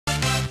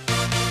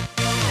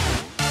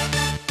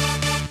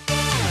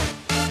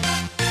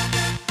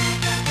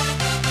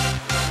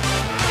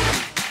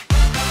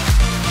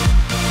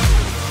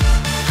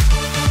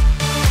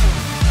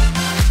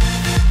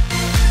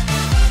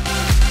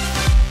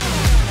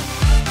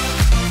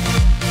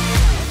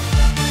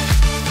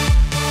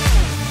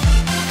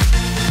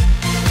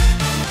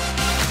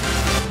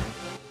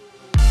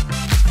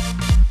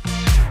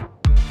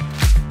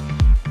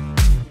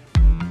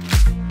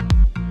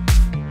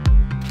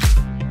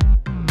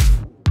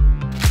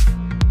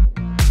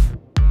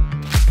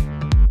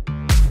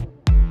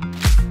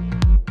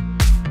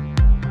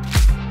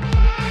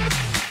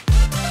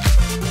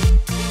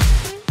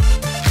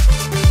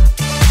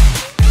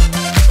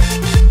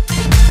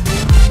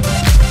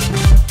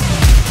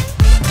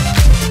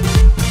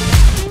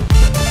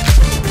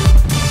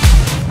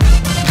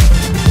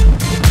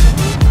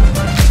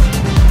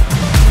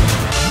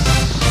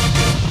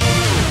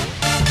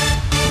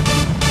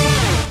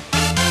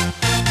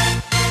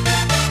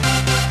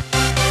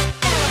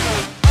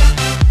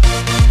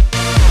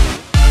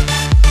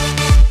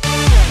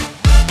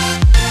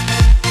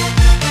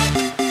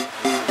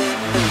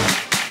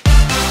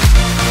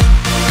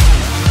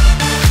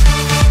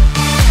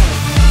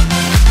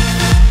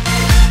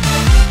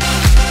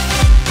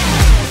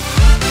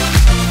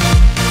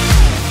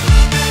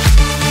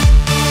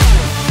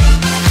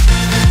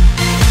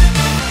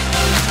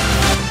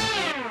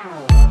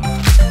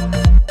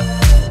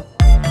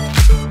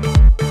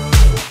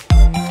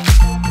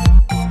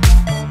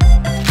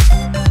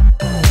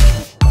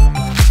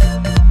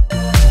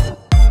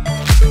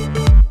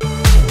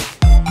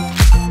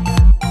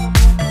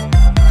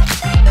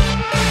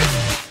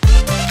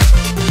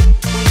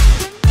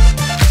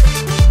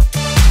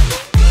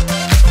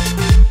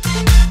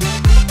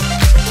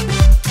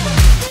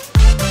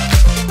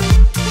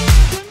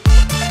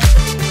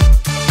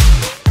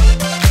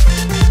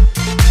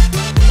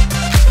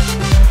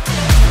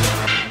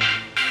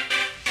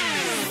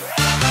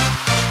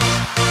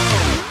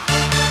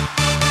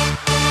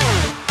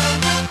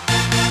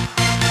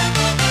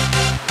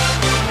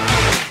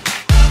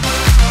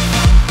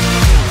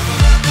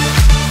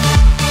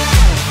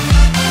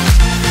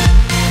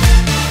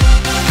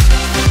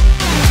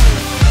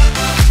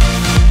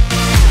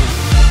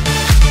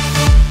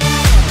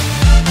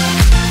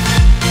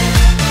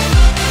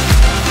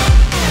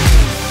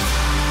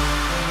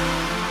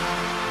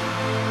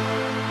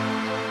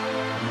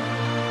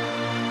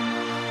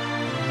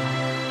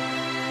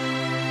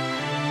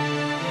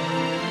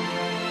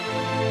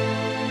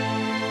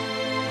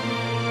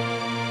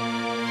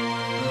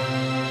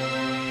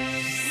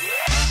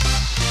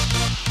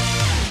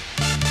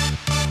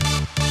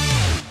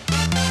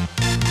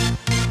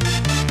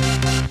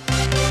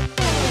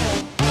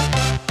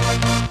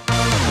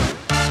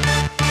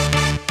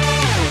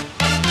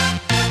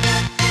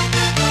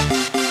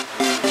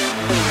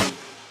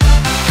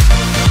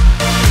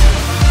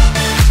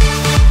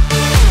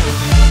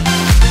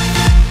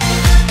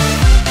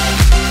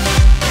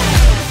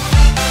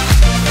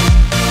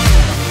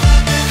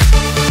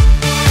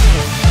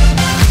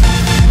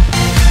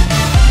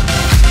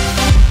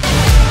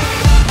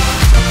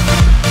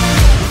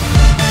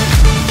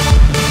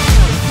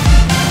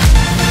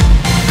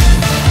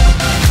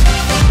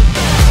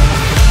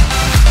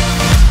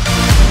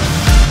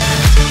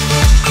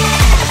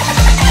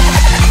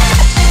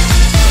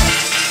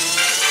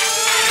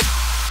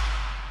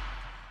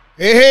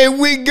Here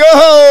we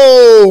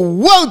go!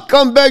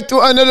 Welcome back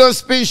to another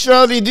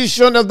special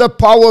edition of the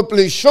Power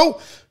Play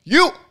Show.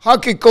 You,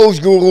 hockey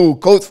coach guru,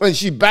 Coach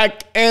Frenchy,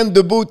 back and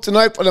the boot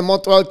tonight for the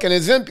Montreal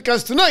Canadiens,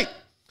 because tonight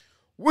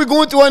we're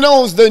going to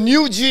announce the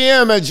new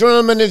GM and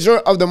general manager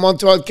of the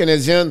Montreal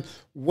Canadiens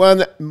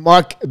when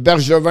Marc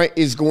Bergevin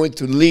is going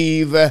to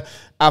leave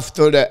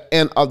after the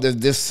end of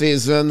this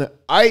season.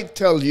 I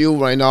tell you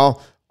right now,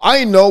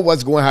 I know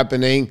what's going to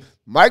happen.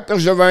 Marc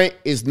Bergevin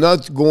is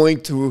not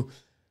going to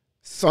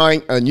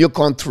sign a new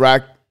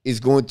contract. Is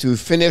going to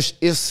finish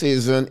his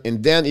season,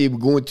 and then he's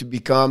going to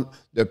become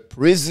the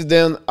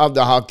president of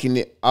the Hockey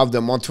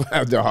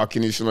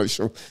National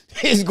Show.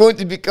 He's going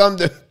to become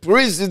the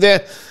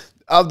president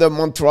of the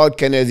Montreal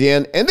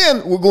Canadiens, and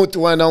then we're going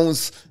to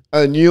announce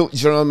a new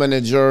general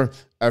manager,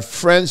 a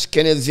French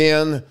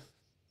Canadian.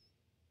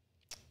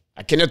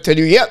 I cannot tell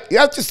you yet. You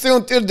have to stay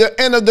until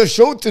the end of the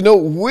show to know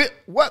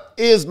what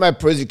is my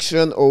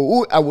prediction or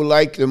who I would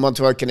like the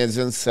Montreal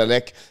Canadiens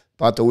select.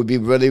 But it would be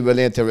really,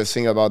 really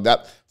interesting about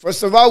that.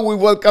 First of all, we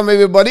welcome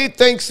everybody.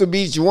 Thanks to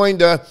be joined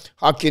the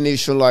Hockey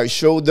Nation Live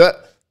show,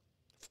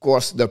 of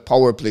course, the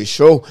Power Play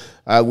show.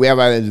 We have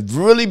a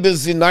really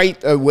busy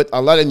night with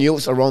a lot of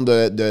news around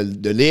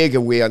the league.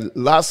 We have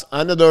lost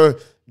another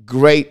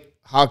great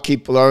hockey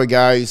player,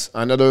 guys.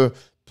 Another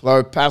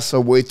player passed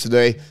away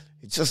today.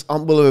 It's just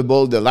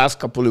unbelievable. The last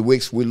couple of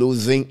weeks, we're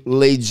losing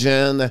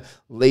legend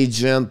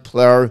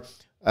player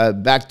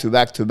back to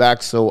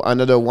back. So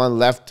another one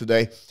left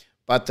today.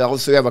 But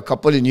also we have a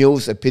couple of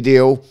news, a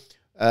PDO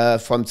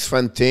from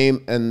Trent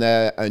team, and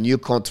a new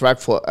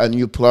contract for a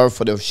new player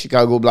for the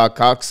Chicago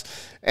Blackhawks.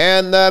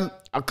 And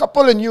a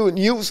couple of new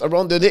news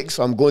around the league,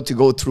 so I'm going to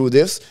go through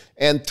this.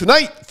 And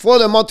tonight, for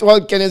the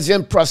Montreal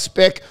Canadiens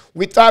prospect,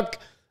 we talk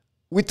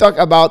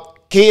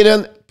about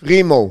Cayden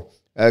Primeau,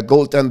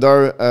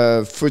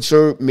 goaltender,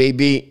 future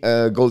maybe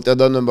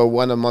goaltender number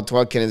one of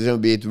Montreal Canadiens. Will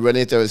be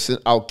really interesting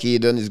how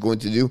Cayden is going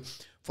to do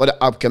for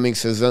the upcoming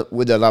season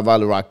with the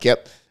Laval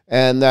Rocket.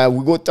 And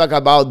we're going to talk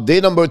about day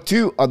number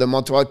 2 of the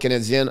Montreal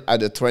Canadiens at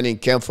the training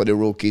camp for the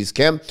rookies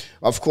camp.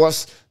 Of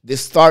course, they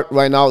start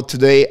right now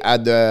today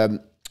at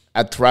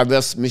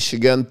Traverse,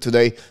 Michigan.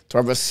 Today,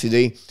 Traverse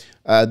City.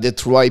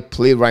 Detroit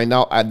play right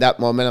now. At that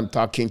moment, I'm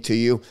talking to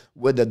you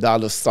with the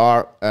Dallas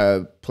Star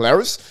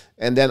players.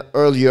 And then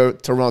earlier,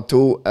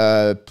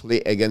 Toronto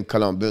play against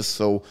Columbus.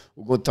 So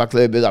we're going to talk a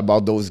little bit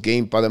about those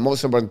games. But the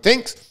most important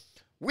things,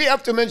 we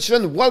have to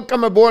mention,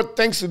 welcome aboard.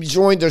 Thanks for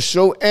joining the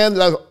show. And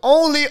the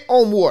only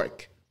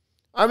homework,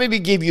 I maybe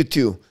give you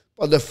 2.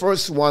 But the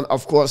first one,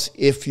 of course,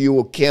 if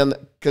you can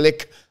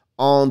click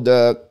on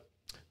the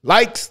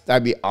likes,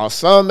 that'd be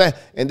awesome.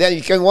 And then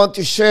you can want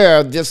to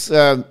share this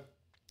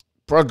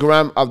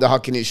program of the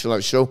Hockey National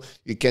Show.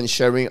 You can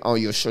share it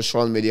on your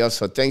social media.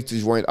 So thanks to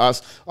join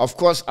us. Of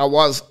course, I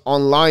was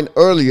online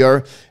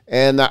earlier,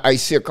 and I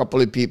see a couple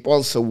of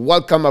people. So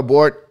welcome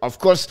aboard. Of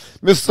course,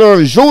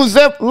 Mr.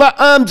 Joseph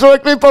Laham,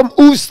 directly from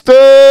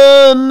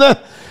Houston,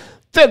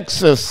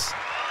 Texas.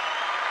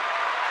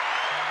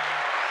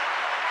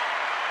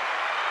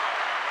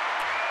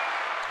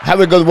 Have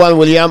a good one,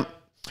 William.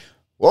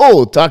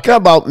 Oh, talking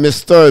about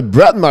Mr.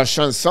 Brad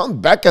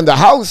Marchandson back in the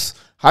house.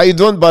 How you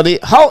doing, buddy?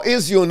 How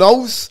is your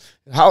nose?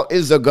 How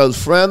is the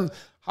girlfriend?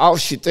 How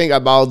she think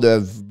about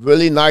the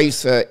really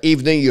nice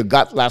evening you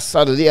got last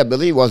Saturday? I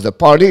believe was the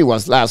party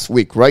was last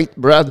week, right,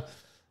 Brad?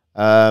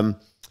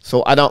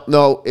 So I don't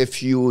know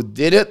if you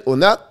did it or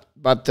not,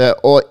 but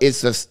or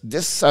it's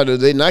this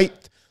Saturday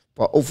night.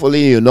 But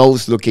hopefully your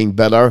nose looking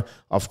better,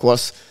 of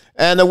course.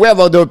 And we have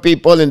other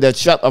people in the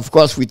chat. Of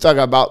course, we talk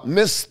about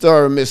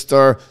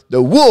Mr.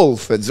 The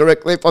Wolf,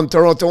 directly from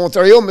Toronto,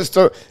 Ontario.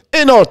 Mr.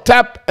 Inor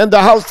Tap in the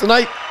house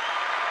tonight.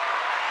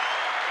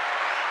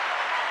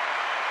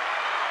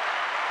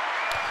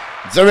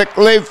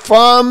 Directly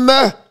from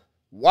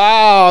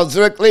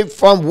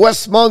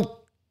Westmont,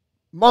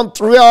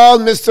 Montreal,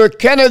 Mr.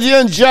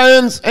 Canadian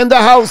Giants in the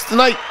house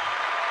tonight.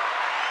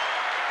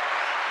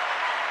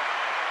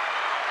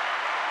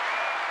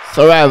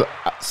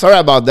 Sorry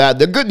about that.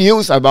 The good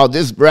news about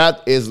this,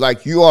 Brad, is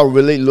like you are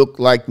really look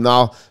like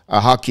now a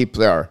hockey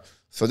player.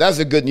 So that's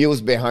the good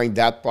news behind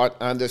that part.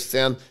 I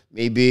understand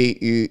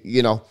maybe,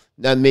 you know,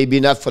 that maybe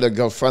not for the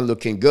girlfriend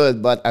looking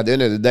good, but at the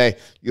end of the day,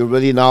 you're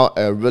really now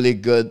a really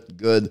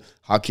good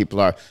hockey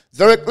player.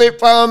 Directly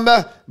from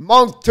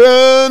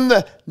Moncton,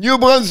 New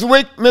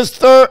Brunswick,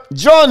 Mr.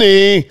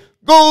 Johnny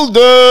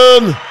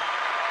Golden.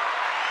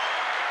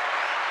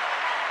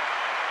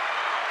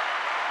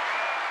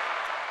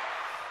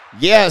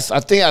 Yes, I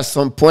think at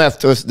some point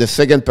after the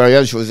second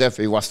period, Joseph,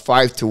 it was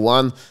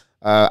 5-1.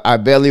 I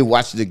barely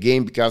watched the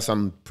game because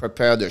I'm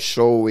prepared the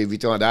show,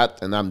 everything like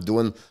that, and I'm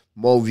doing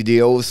more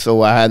videos,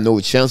 so I had no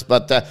chance.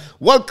 But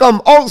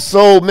welcome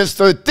also,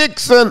 Mr.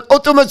 Dixon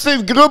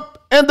Automotive Group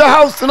in the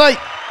house tonight.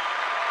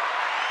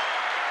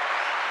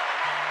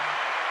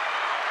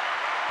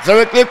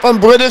 Directly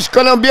from British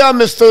Columbia,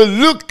 Mr.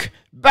 Luke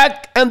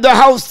back in the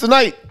house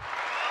tonight.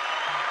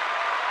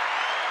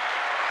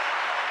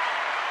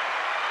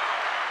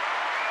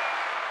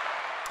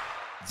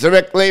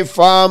 directly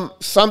from,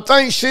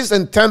 sometimes she's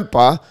in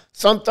Tampa,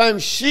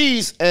 sometimes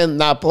she's in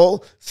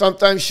Naples,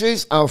 sometimes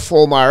she's in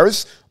Fort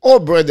Myers, or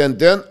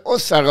Bradenton, or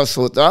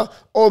Sarasota,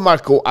 or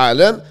Marco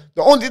Island.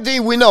 The only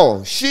thing we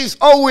know, she's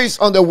always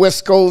on the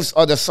west coast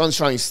of the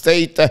Sunshine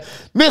State,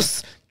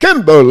 Miss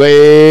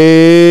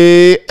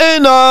Kimberly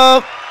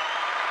Ina.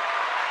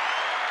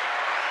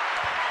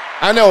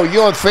 I know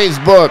you're on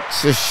Facebook,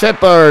 it's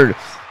Shepherd,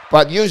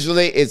 but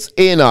usually it's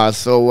Ina,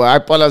 so I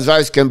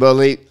apologize,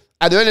 Kimberly.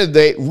 At the end of the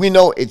day, we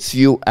know it's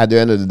you at the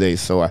end of the day,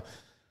 so...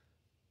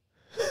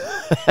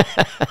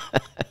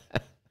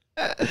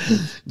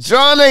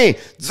 Johnny,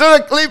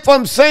 directly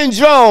from St.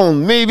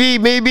 John,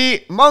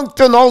 maybe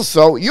Moncton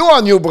also. You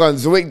are New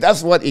Brunswick,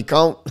 that's what he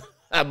count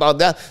about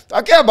that.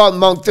 Talking about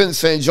Moncton,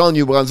 St. John,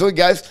 New Brunswick,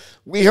 guys,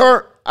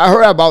 I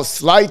heard about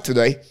Sly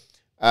today.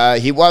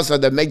 He was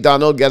at the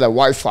McDonald's, get a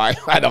Wi-Fi,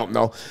 I don't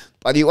know.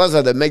 But he was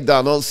at the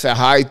McDonald's, say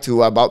hi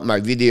to about my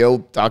video,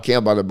 talking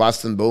about the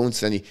Boston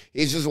Bruins, and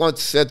he just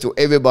wants to say to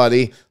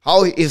everybody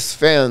how his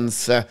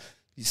fans,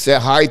 he said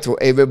hi to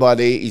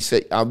everybody. He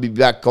said, I'll be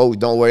back, coach,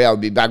 don't worry, I'll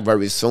be back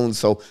very soon.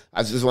 So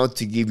I just want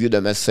to give you the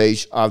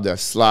message of the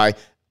Sly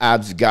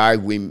Abs guy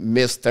we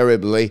miss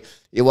terribly.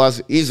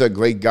 He's a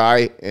great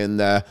guy,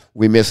 and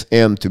we miss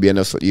him, to be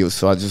honest with you.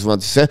 So I just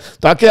want to say,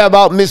 talking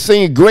about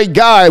missing a great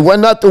guy, why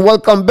not to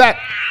welcome back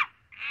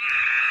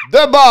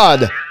the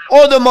Bud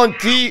or the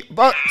Monkey,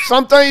 but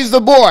sometimes he's the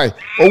boy.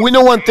 But we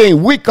know one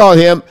thing, we call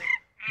him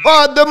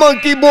Bud the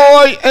Monkey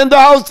Boy in the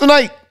house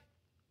tonight.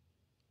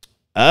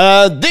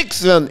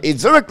 Dixon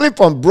is directly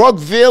from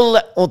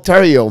Brockville,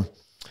 Ontario.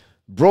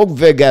 Brock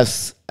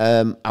Vegas.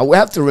 I will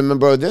have to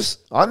remember this.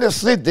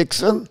 Honestly,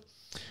 Dixon,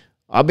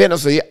 I'll be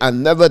honest with you, I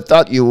never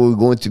thought you were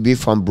going to be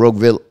from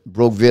Brockville,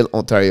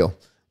 Ontario.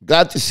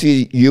 Glad to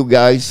see you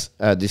guys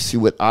this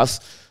year with us.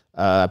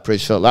 I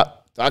appreciate a lot.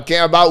 Talking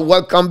about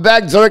welcome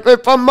back directly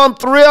from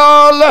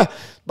Montreal,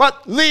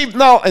 but leave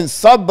now in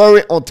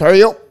Sudbury,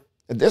 Ontario.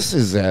 This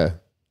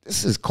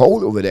is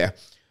cold over there.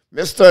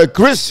 Mr.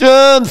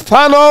 Christian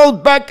Funnel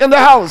back in the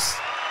house.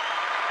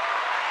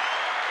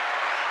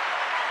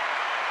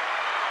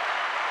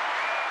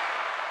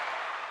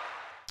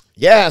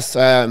 Yes,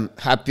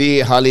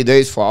 happy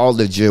holidays for all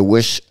the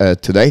Jewish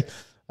today.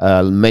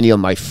 Many of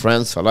my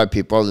friends, a lot of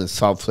people in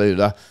South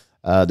Florida,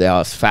 they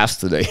are fast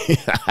today.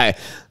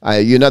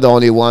 You're not the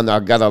only one. I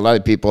got a lot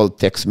of people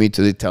text me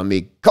today, tell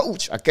me,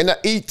 Coach, I cannot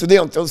eat today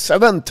until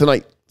 7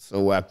 tonight.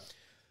 So,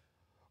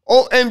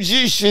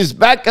 OMG, she's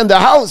back in the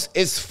house.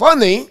 It's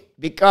funny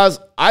because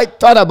I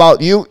thought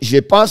about you.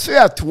 J'ai pensé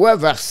à toi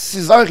vers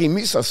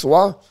 6h30 ce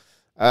soir.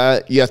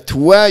 Il y a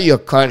toi, il y a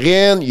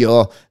Corinne, il y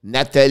a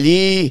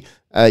Nathalie,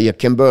 il y a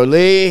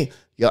Kimberly,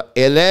 il y a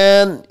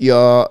Hélène, il y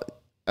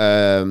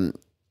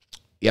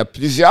a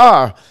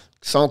plusieurs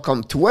qui sont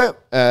comme toi,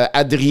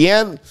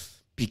 Adrienne,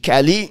 puis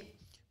Cali.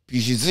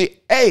 Puis j'ai dit,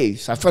 hey,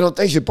 ça fait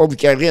longtemps que je n'ai pas vu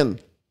Karine.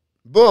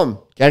 Boom,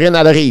 Karine,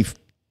 elle arrive.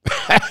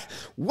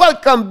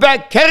 Welcome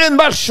back, Karine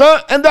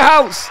Marchand in the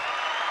house.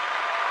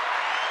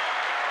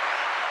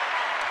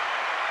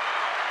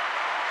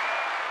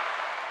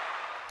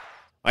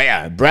 Oh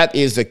yeah, Brad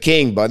is the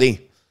king,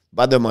 buddy.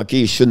 But the monkey,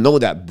 you should know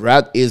that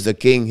Brad is the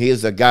king. He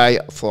is the guy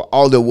for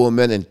all the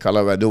women in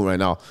Colorado right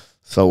now.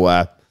 So,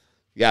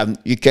 yeah,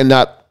 you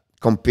cannot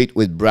compete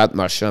with Brad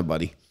Marchand,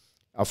 buddy.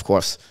 Of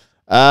course.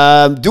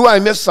 Do I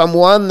miss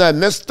someone?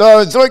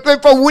 Mr. directly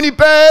from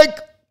Winnipeg,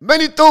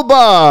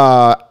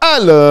 Manitoba,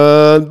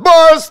 Alan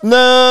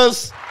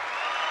Barsness.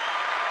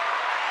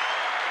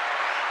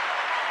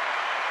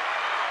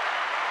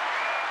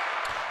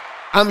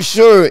 I'm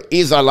sure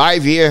he's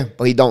alive here,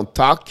 but he don't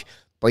talk.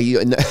 But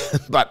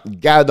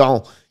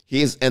Gadon,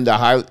 he's in the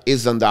house.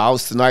 Is in the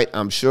house tonight.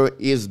 I'm sure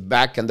he's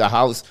back in the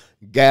house.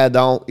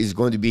 Gadon is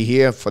going to be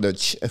here for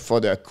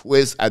the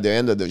quiz at the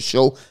end of the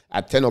show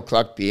at 10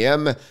 o'clock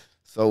p.m.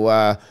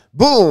 So,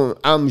 boom,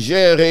 I'm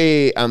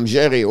Jerry.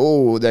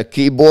 Oh, the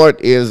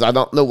keyboard is, I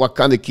don't know what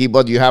kind of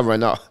keyboard you have right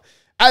now.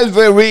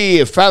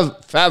 Alveri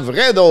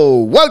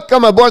Favredo,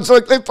 welcome aboard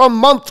directly from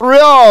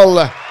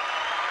Montreal,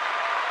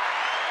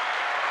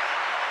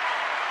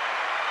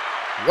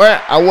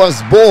 where I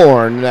was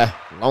born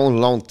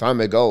long time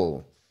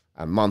ago.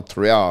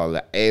 Montreal,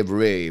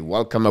 Avery,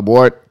 welcome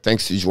aboard.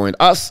 Thanks for joining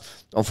us.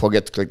 Don't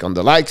forget to click on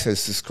the likes and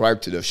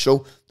subscribe to the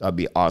show. That'll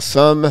be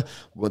awesome.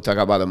 We're going to talk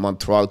about the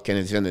Montreal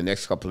Canadiens in the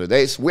next couple of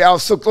days. We are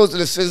so close to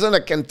the season. I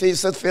can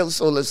taste it, feel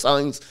so the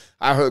signs.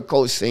 I heard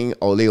coach sing,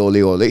 ole,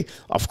 ole, ole.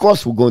 Of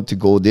course, we're going to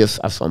go this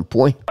at some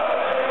point.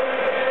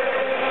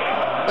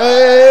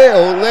 Hey,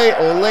 ole,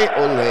 ole,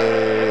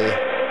 ole.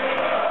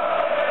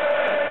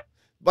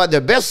 But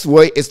the best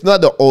way is not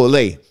the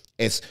ole.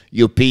 It's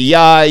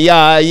UPI,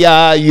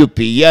 yeah,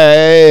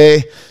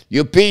 UPA.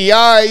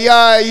 UPI,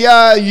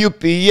 yeah,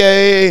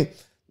 UPA.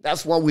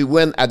 That's what we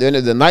win at the end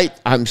of the night.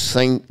 I'm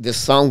saying this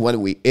song when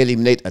we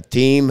eliminate a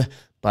team.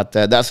 But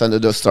that's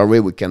another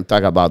story. We can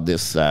talk about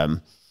this. Moi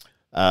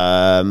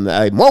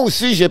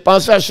aussi, j'ai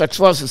pensé à chaque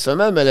soir cette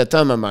semaine, mais le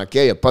temps m'a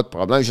manqué. Il n'y a pas de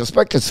problème.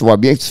 J'espère que tu vas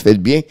bien, que tu fais le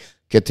bien,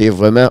 que tu es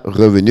vraiment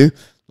revenu.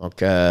 Donc,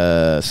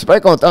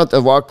 super content de te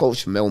voir,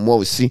 coach, mais moi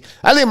aussi.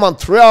 Allez,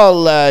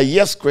 Montreal,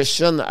 yes,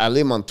 Christian.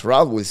 Allez,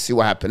 Montreal, we'll see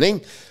what's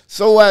happening.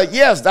 So,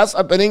 yes, that's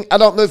happening. I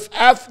don't know if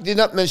F did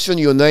not mention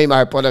your name.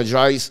 I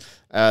apologize.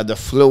 The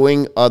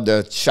flowing of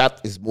the chat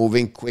is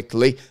moving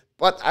quickly.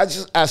 But I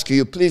just ask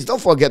you, please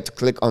don't forget to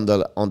click on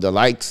the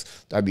likes.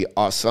 That'd be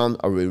awesome.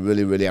 I would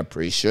really, really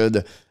appreciate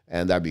it.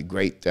 And that'd be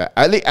great.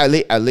 Allez,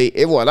 allez, allez.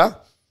 Et voilà.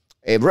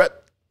 Hey, Brett.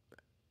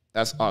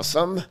 That's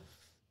awesome.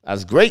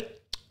 That's great.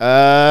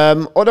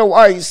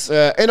 Otherwise,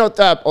 in our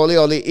tap,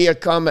 Oli, here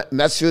come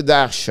Mathieu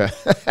Darche.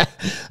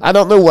 I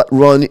don't know what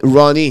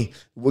Ronnie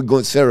would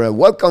consider.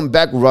 Welcome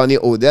back, Ronnie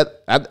Odette.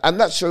 I'm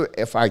not sure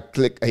if I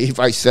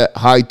said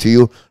hi to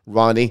you,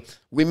 Ronnie.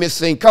 We're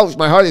missing, Coach,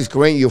 my heart is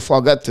growing. You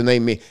forgot to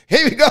name me.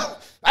 Here we go.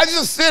 I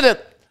just said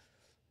it.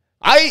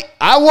 I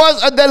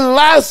was at the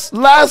last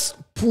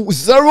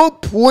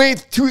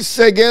 0.2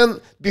 seconds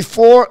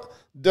before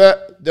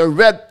the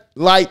red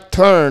light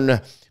turn.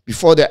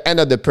 Before the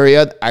end of the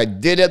period. I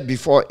did it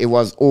before it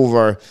was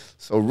over.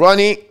 So,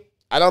 Ronnie,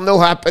 I don't know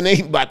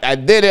happening, but I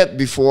did it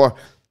before.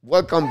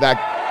 Welcome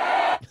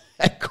back,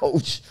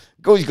 Coach.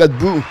 Coach got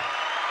boo.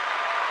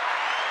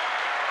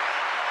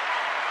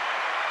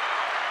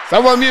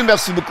 Ça va mieux,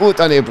 merci beaucoup.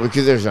 T'en es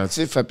procuré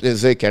gentil. Fait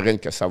plaisir, Karine,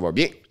 que ça va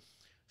bien.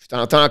 Je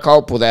t'entends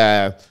encore pour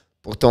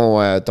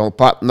ton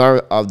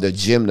partner of the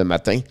gym le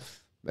matin.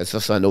 Mais ça,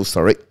 c'est un autre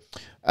story.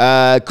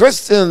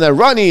 Christian,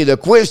 Ronnie, the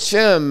quiz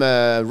champ.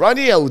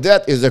 Ronnie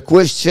Odette is the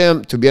quiz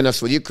champ, to be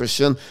honest with you,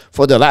 Christian,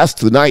 for the last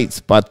 2 nights.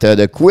 But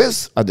the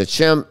quiz of the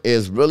champ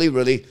is really,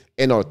 really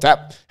in our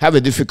tap. Have a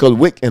difficult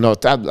week in our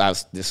tap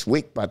this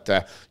week, but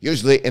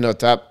usually in our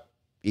tap,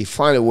 he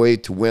find a way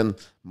to win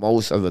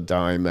most of the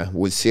time.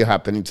 We'll see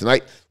happening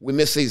tonight. We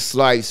miss his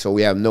slide, so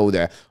we have no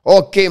there.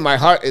 Okay, my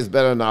heart is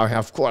better now,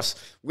 of course.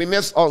 We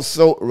miss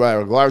also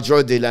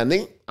Roger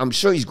Delaney. I'm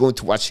sure he's going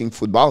to watching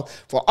football.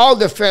 For all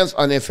the fans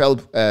on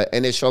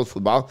NHL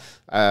football,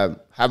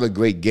 have a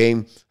great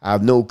game. I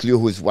have no clue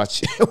who's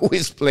watching, who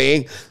is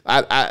playing.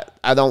 I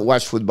don't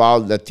watch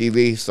football, the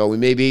TV, so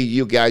maybe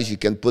you guys, you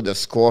can put the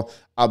score,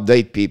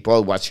 update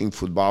people watching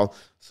football.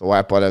 So I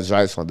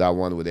apologize for that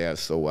one with there.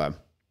 So,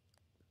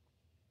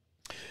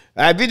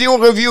 video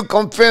review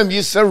confirmed.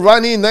 You said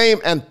Ronnie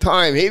name and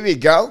time. Here we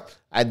go.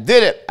 I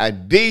did it. I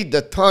beat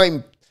the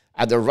time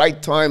at the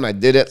right time. I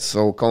did it.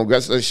 So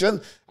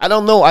congratulations. I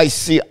don't know. I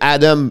see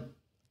Adam.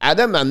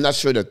 Adam, I'm not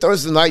sure. The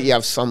Thursday night, you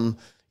have some.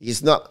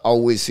 He's not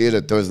always here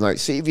the Thursday night.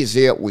 See if he's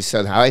here. We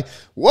said hi.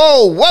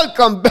 Whoa,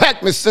 welcome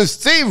back, Mr.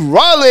 Steve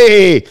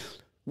Raleigh.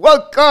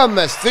 Welcome.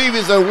 Steve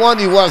is the one.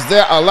 He was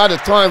there a lot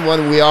of time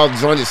when we all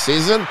joined the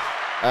season.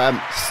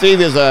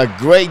 Steve is a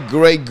great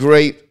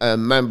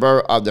member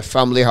of the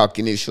Family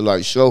Hockey Nation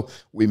Live Show.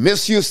 We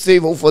miss you,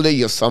 Steve. Hopefully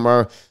your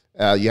summer,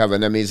 you have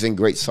an amazing,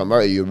 great summer.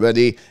 Are you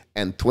ready?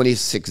 And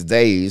 26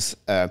 days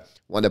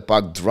when the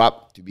puck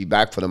dropped to be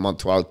back for the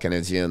Montreal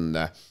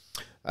Canadiens.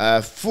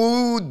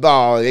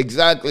 Football,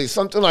 exactly,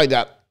 something like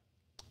that.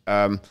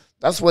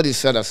 That's what he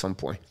said at some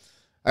point.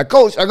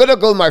 Coach, I got to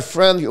go my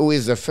friend who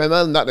is a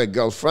female, not a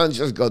girlfriend,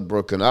 just got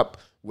broken up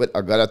with.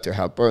 I got to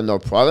help her, no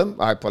problem.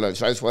 I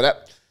apologize for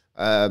that.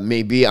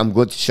 Maybe I'm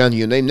going to change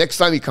your name. Next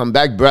time you come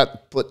back,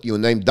 Brett, put your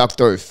name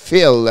Dr.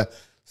 Phil.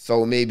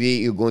 So maybe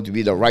you're going to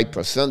be the right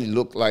person. You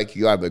look like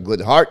you have a good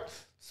heart.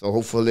 So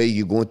hopefully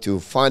you're going to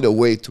find a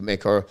way to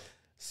make her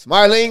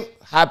smiling,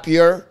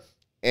 happier,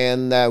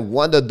 and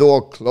one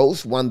door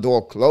closed,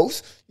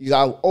 you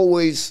have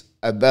always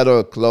a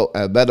better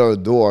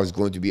door is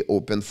going to be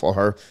open for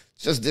her.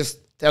 Just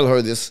tell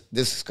her this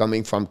is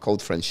coming from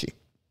Coach Frenchy.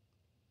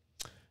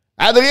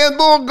 Adrien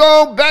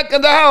Bourgon, back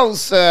in the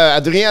house.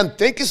 Adrien,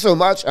 thank you so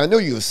much. I know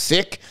you're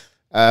sick.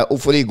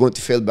 Hopefully you're going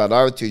to feel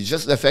better.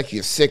 Just the fact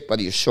you're sick, but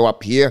you show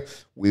up here.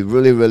 We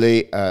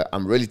really,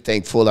 I'm really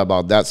thankful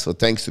about that. So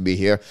thanks to be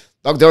here.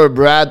 Dr.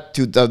 Brad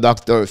to the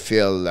Dr.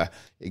 Phil.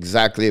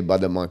 Exactly about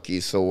the monkey.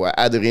 So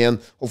Adrien,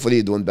 hopefully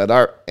you're doing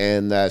better.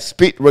 And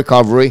speed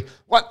recovery,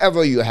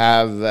 whatever you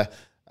have.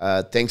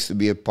 Thanks to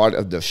be a part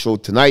of the show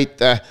tonight.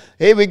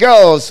 Here we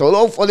go. So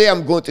hopefully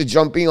I'm going to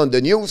jump in on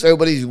the news.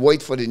 Everybody's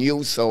waiting for the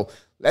news. So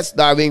let's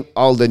dive in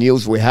all the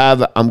news we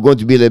have. I'm going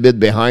to be a little bit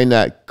behind.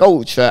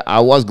 Coach, I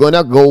was going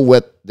to go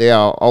with there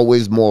are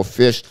always more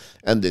fish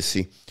in the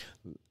sea.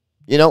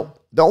 You know,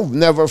 don't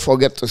never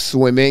forget to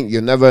swimming.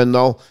 You never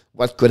know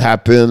what could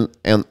happen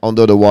and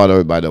under the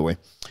water, by the way.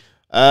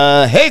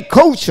 Hey,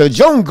 Coach,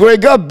 John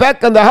Gregor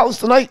back in the house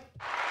tonight.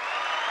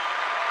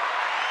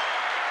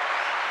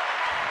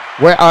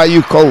 Where are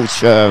you,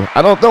 Coach?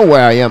 I don't know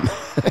where I am.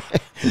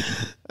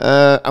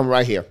 I'm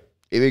right here.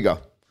 Here we go.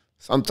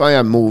 Sometimes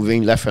I'm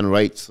moving left and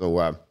right.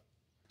 So,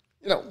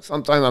 you know,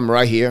 sometimes I'm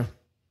right here.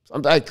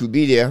 Sometimes I could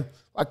be there.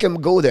 I can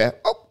go there.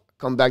 Oh,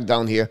 come back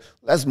down here.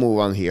 Let's move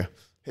on here.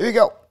 Here we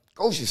go.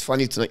 Coach is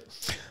funny tonight.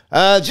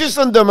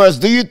 Jason Demers,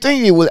 do you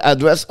think he will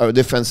address our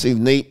defensive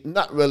need?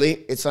 Not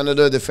really. It's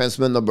another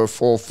defenseman, number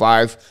 4,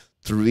 5,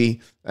 3.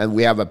 And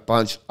we have a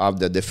bunch of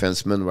the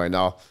defensemen right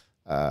now.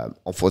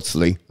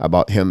 Unfortunately,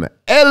 about him.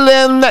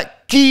 Ellen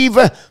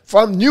Keeve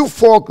from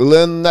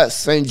Newfoundland,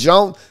 St.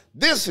 John.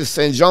 This is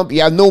St. John.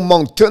 You have no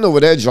mountain over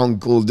there, John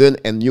Golden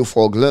and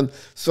Newfoundland.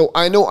 So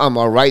I know I'm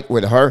all right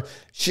with her.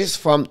 She's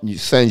from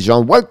St.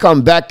 John.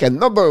 Welcome back. And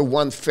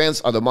 #1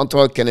 fans of the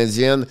Montreal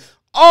Canadiens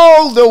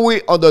all the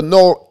way on the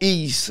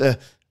northeast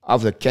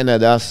of the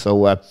Canada. So,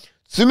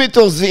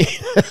 Sumitorzi.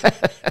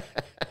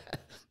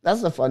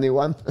 That's a funny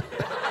one.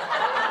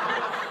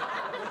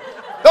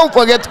 Don't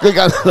forget to click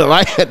on the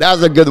like.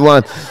 That's a good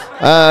one.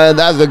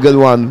 That's a good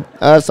one.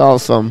 That's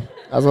awesome.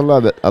 I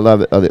love it. I love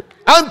it. I love it.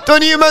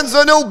 Anthony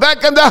Manzano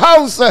back in the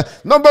house.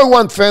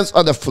 #1 fans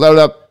of the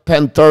Florida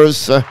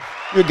Panthers.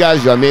 You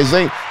guys are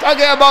amazing.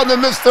 Talking about the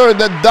Mr.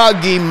 the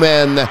Doggy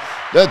Man,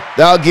 the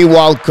Doggy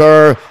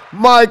Walker,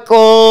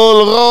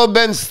 Michael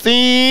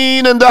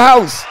Robenstein in the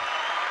house.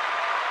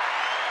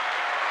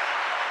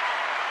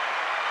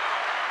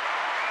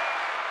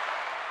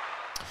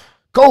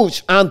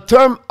 Coach, in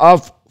terms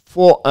of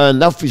for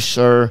an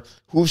officer,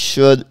 who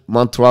should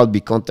Montreal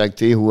be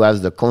contacted who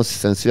has the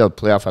consistency of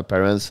playoff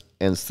appearance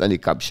and Stanley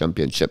Cup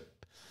championship?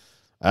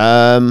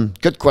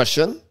 Good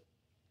question.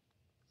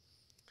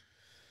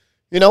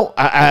 You know,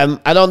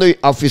 I don't know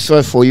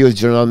officer for you as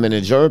general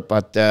manager,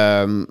 but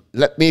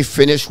let me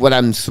finish what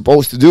I'm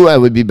supposed to do. I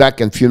will be back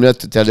in a few minutes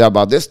to tell you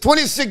about this.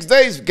 26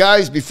 days,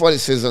 guys, before the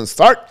season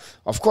start.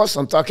 Of course,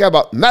 I'm talking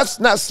about Mats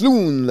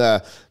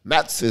Naslund.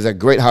 Mats is a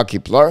great hockey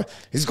player.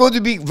 He's going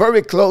to be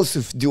very close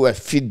to do a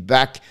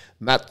feedback.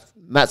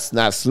 Mats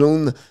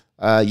Naslund.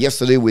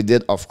 Yesterday we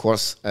did, of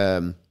course,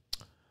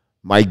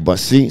 Mike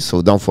Bossy,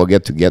 so don't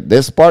forget to get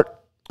this part.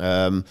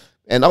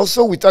 And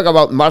also we talk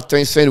about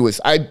Martin St.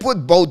 Louis. I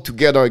put both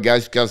together,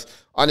 guys, because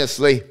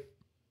honestly,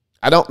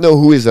 I don't know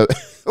who is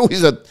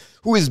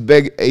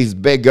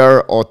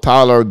bigger or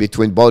taller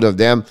between both of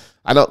them.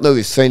 I don't know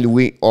if St.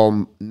 Louis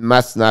or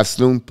Mats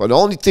Naslund, but the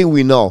only thing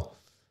we know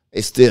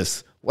is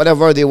this.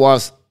 Whatever they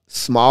was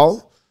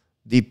small,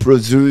 they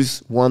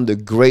produced one of the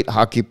great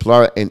hockey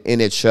player in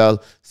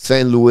NHL,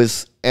 St.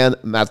 Louis and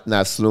Mats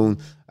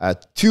Naslund.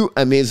 Two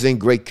amazing,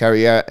 great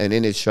career in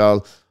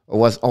NHL.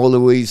 Was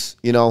always,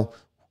 you know,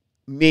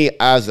 me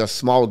as a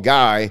small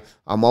guy,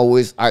 I'm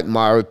always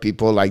admire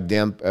people like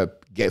them,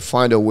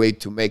 find a way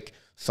to make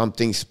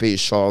something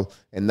special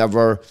and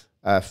never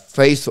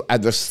face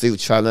adversity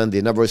challenge.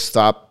 They never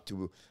stop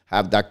to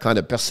have that kind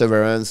of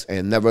perseverance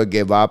and never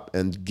give up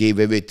and give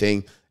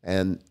everything.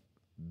 And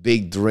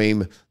big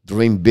dream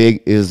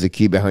big is the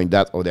key behind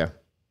that over there.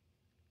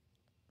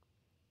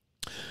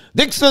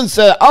 Dixon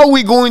said, are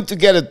we going to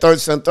get a third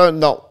center?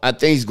 No, I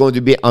think he's going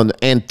to be on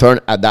the end turn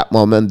at that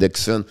moment,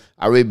 Dixon.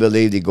 I really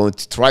believe they're going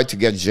to try to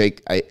get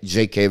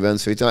Jake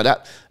Evans. So you know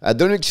that.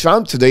 During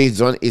Trump today, he's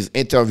done his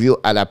interview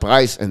at La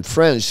Presse in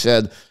French,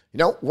 said, you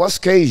know,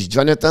 worst case,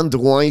 Jonathan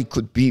Drouin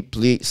could be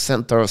play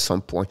center at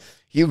some point.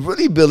 He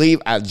really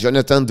believe at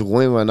Jonathan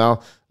Drouin right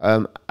now.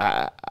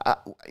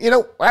 You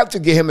know, I have to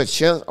give him a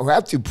chance. I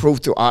have to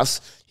prove to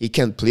us he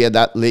can play at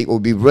that league. It will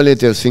be really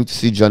interesting to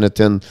see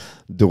Jonathan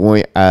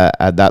Drouin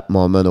at that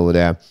moment over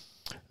there.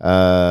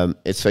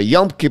 It's a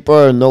young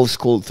keeper, no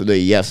school today.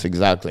 Yes,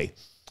 exactly.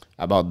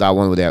 About that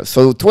one over there.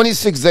 So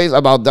 26 days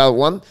about that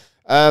one.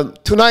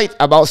 Tonight,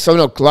 about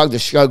 7 o'clock, the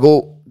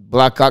Chicago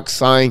Blackhawks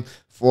signed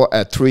for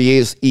a 3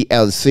 years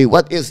ELC.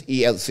 What is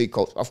ELC,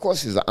 coach? Of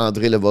course, it's an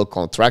Andre level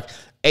contract.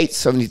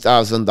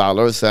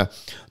 $870,000.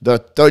 The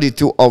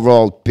 32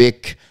 overall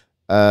pick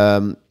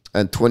in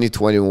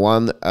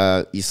 2021.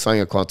 He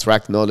signed a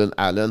contract, Northern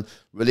Allen.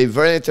 Really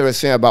very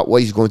interesting about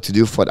what he's going to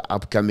do for the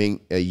upcoming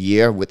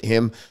year with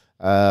him.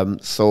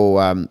 Yes,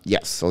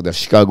 so the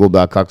Chicago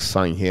Blackhawks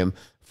signed him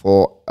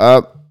for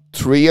a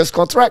 3 years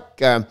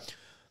contract.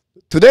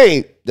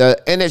 Today,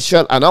 the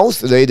NHL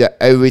announced today the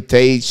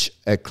Heritage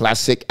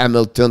Classic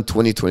Hamilton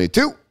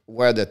 2022.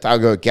 Where the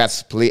Tiger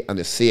Cats play on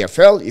the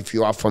CFL. If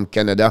you are from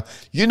Canada,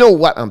 you know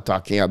what I'm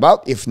talking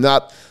about. If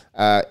not,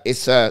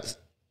 it's a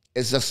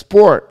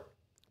sport.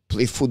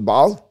 Play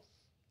football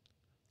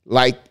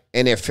like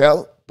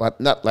NFL, but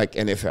not like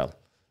NFL.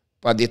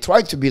 But they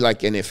try to be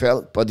like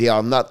NFL, but they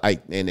are not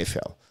like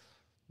NFL.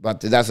 But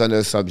that's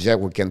another subject.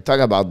 We can talk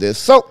about this.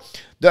 So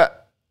the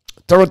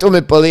Toronto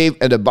Maple Leafs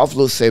and the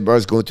Buffalo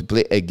Sabres going to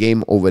play a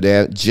game over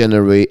there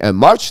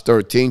March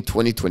 13,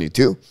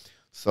 2022.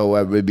 So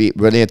it will be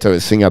really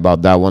interesting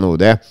about that one over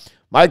there.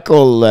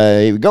 Michael,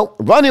 here we go.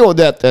 Ronnie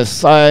Odette,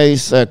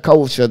 size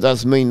coach,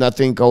 does mean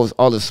nothing because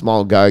all the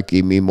small guys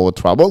give me more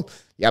trouble.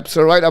 You're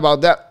absolutely right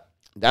about that.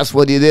 That's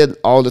what he did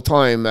all the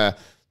time.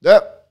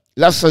 The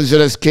Los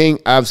Angeles Kings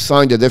have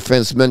signed the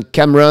defenseman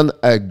Cameron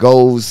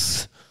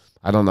goes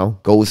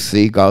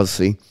see,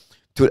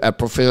 to a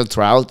professional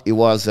trial. He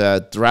was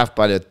drafted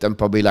by the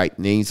Tampa Bay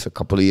Lightning a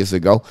couple of years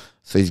ago.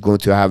 So he's going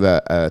to have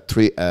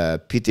three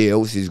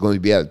PTOs. He's going to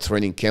be at a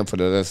training camp for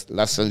the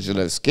Los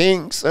Angeles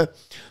Kings,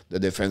 the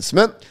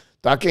defenseman.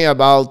 Talking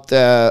about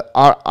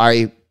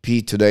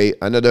RIP today,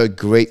 another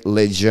great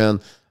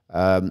legend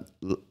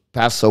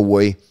passed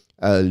away,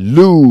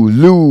 Lou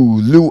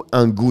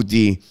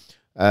Angudi.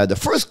 The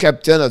first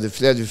captain of the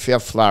Philadelphia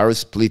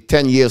Flyers, played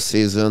 10-year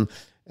season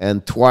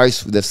and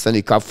twice with the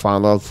Stanley Cup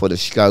final for the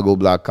Chicago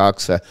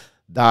Blackhawks.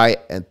 died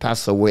and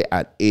passed away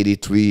at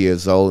 83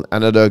 years old.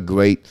 Another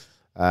great,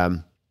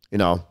 you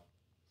know,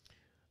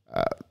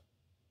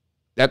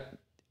 that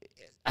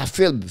I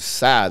feel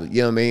sad,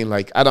 you know what I mean?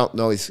 Like, I don't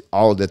know, it's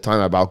all the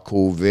time about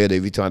COVID,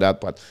 everything like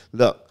that, but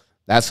look,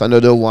 that's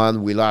another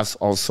one. We lost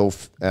also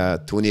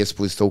Tony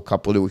Esposito a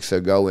couple of weeks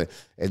ago, and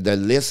the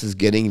list is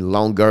getting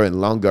longer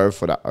and longer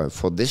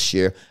for this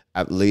year,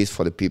 at least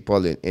for the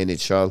people in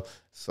NHL.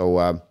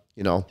 So,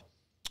 you know,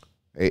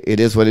 it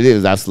is what it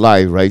is. That's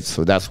live, right?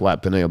 So that's what's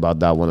happening about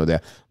that one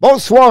there.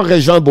 Bonsoir,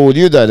 Régent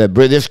Brodeur de la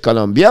British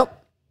Columbia.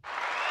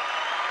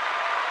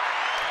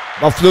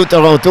 Buffalo,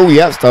 Toronto,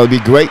 yes, that would be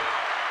great.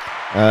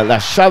 La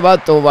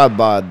Shavatova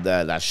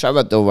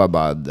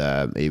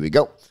Bad. Here we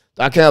go.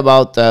 Talking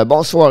about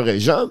bonsoir,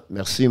 Régent.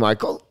 Merci,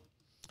 Michael.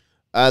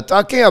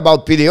 Talking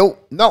about PDO.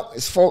 No,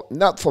 it's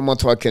not for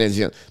Montreal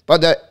Canadiens,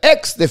 but the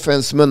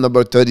ex-defenseman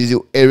number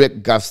 32,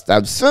 Erik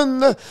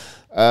Gustafsson,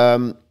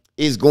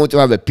 is going to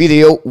have a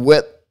PDO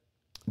with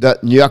the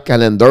New York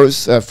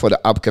Islanders for the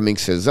upcoming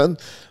season.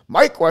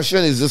 My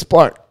question is this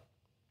part: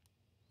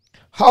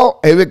 how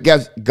Erik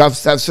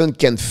Gustafsson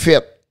can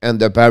fit in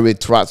the Barry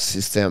Trotz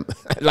system?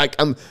 Like,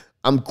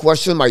 I'm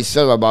questioning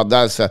myself about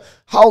that. So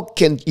how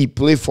can he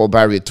play for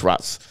Barry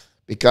Trotz?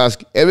 Because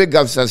Erik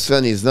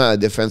Gustafsson is not a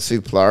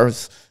defensive player,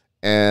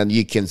 and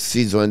you can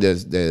see during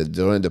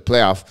the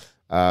playoff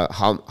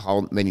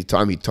how many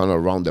times he turned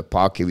around the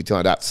puck, everything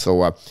like that.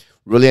 So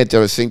really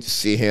interesting to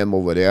see him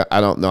over there.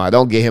 I don't know. I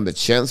don't give him a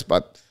chance,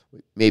 but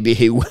maybe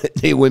he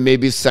would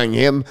maybe sign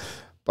him.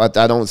 But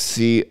I don't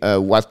see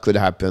what could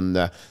happen.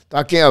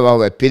 Talking about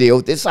a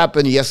PDO, this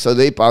happened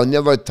yesterday, but I'll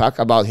never talk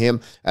about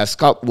him.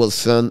 Scott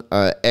Wilson,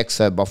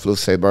 ex-Buffalo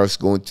Sabres,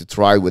 going to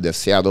try with the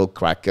Seattle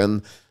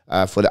Kraken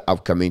for the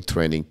upcoming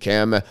training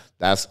camp.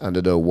 That's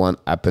another one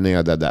happening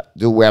under that.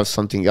 Do we have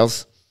something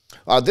else?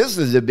 This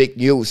is the big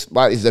news.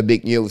 What is the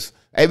big news?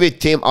 Every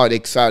team are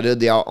excited.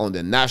 They are on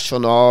the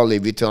national.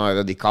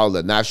 Everything they call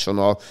the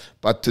national.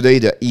 But today,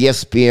 the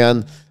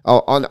ESPN,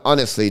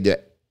 honestly, the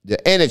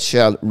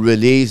NHL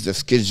released the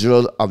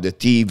schedule of the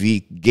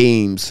TV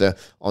games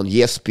on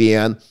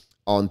ESPN,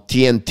 on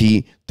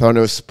TNT,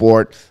 Turner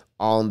Sport,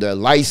 on the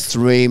live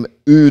stream,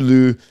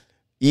 Hulu,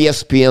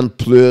 ESPN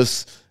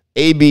Plus,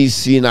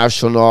 ABC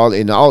National,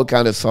 and all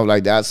kind of stuff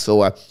like that.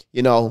 So,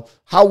 you know,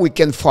 how we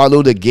can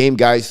follow the game,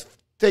 guys.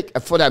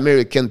 For the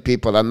American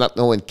people, I'm not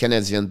knowing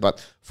Canadian,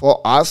 but for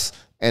us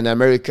in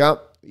America,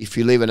 if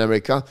you live in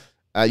America,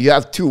 you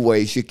have two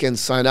ways. You can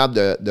sign up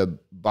the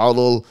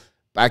bottle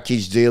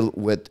package deal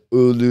with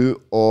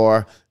Hulu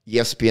or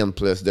ESPN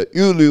Plus. The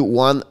Hulu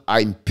one,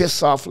 I'm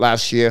pissed off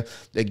last year.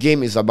 The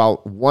game is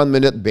about 1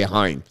 minute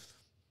behind.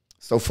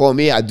 So for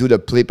me, I do the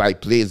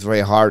play-by-play. It's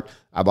very hard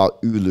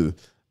about Hulu.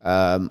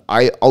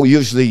 I'll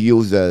usually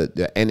use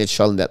the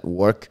NHL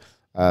network.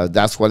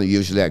 That's when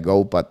usually I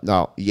go. But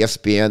now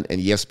ESPN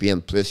and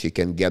ESPN Plus, you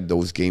can get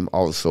those games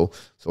also.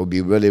 So it'll be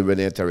really,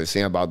 really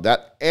interesting about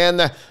that.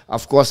 And,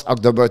 of course,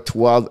 October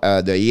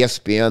 12th, the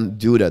ESPN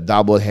do the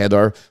double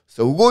header.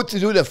 So we're going to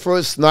do the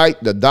first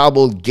night, the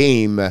double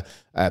game,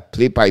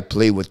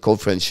 play-by-play with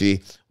Coach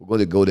Frenchy. We're going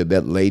to go to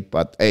bed late,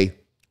 but hey,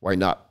 why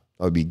not?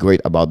 It'll be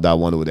great about that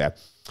one over there.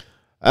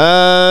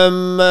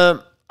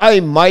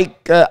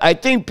 Mike. I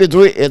think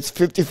Pedro, it's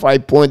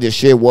 55 points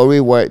this year.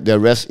 Worry where the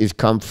rest is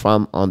come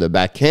from on the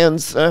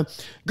backhands.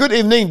 Good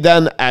evening,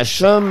 Dan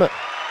Asham.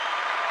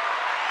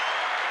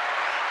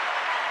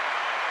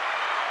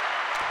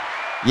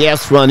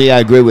 Yes, Ronnie, I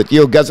agree with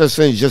you.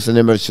 Gustafsson is just an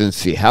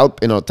emergency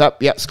help. In our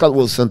top, yeah, Scott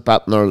Wilson,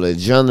 partner,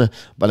 legend,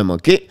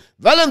 Banamonkey.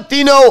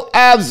 Valentino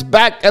Abs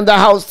back in the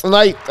house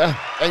tonight.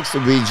 Thanks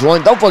for being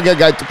joined. Don't forget,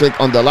 guys, to click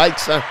on the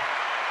likes.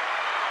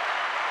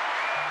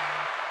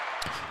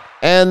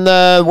 And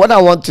what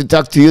I want to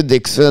talk to you,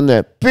 Dixon,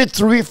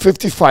 P3,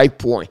 55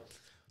 points.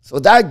 So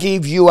that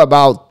gave you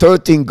about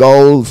 13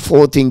 goals,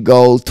 14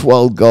 goals,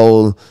 12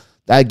 goals.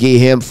 That gave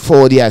him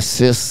 40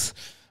 assists.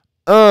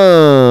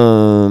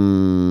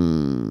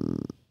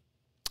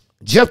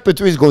 Jeff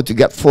Petrie is going to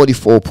get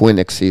 44 points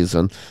next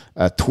season,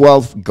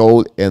 12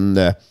 goals and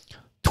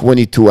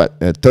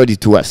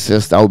 32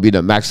 assists. That will be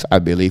the max I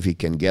believe he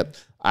can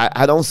get.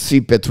 I don't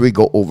see Petrie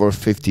go over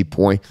 50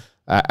 points.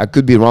 I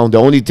could be wrong. The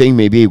only thing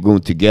maybe he's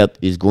going to get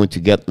a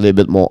little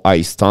bit more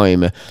ice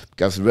time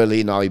because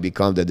really now he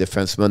becomes the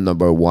defenseman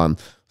number one.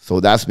 So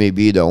that's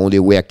maybe the only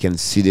way I can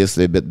see this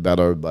a little bit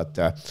better. But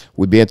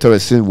would be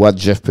interesting what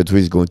Jeff Petrie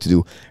is going to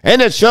do.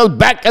 NHL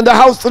back in the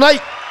house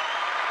tonight.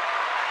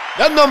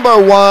 The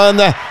number one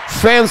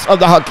fans of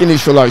the Hockey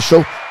Initial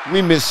Show.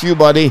 We miss you,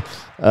 buddy.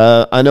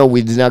 I know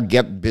we did not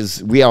get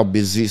busy. We are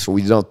busy, so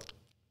we don't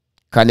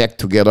connect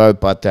together.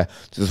 But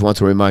just want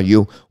to remind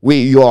you,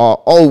 you are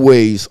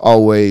always.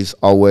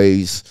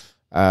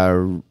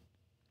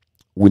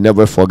 We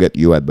never forget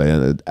you at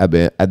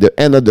the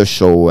end of the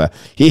show.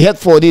 He hit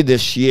 40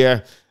 this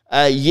year.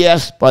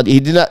 Yes, but he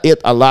did not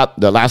hit a lot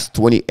the last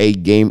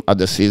 28 games of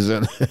the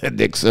season,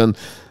 Dixon.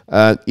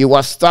 He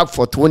was stuck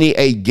for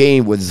 28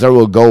 games with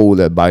 0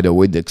 goal, by the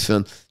way,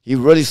 Dixon. He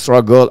really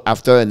struggled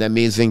after an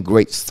amazing,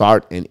 great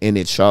start in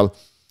NHL.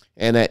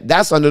 And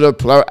that's another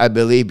player, I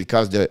believe,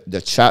 because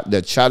the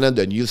challenge,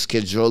 the new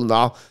schedule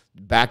now,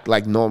 back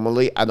like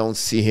normally, I don't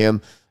see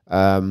him,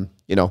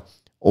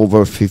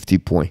 over 50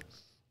 points.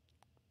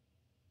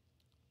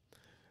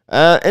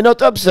 And on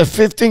top of the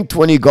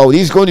 15-20 goal,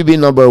 he's going to be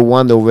number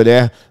 1 over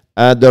there.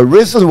 The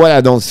reason why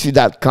I don't see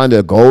that kind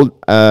of goal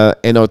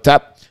in on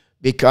top,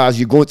 because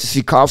you're going to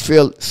see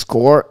Caulfield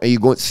score and you're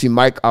going to see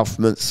Mike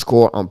Hoffman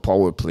score on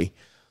power play.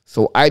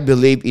 So I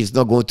believe he's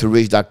not going to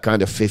reach that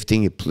kind of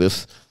 15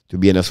 plus, to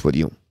be honest with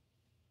you.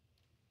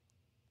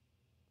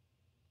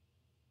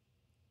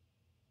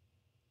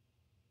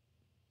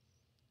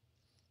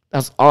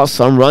 That's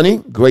awesome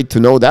running. Great to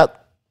know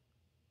that.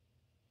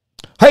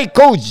 Hey,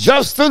 Coach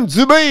Justin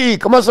Dubé,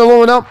 comment ça va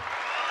maintenant?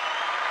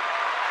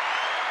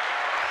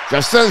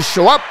 Justin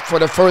show up for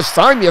the first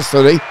time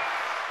yesterday.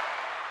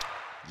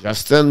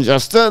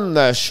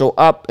 Justin, show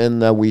up,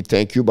 and we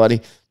thank you,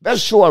 buddy.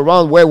 Best show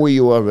around. Where were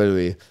you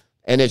already?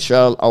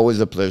 NHL, always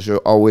a pleasure.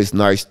 Always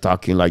nice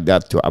talking like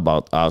that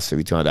about us,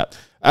 everything like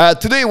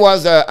that. Today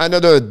was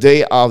another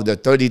day of the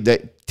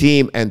 30-day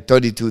team and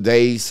 32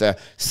 days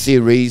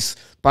series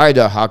by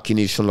the Hockey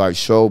Nation Live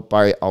Show,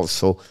 by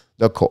also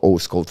the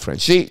co-host called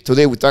Frenchy.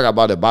 Today we talk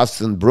about the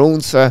Boston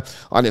Bruins.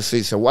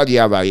 Honestly, so what do you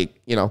have?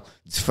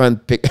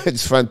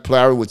 Different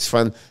player with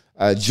different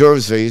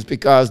jerseys,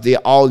 because they're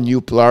all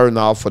new player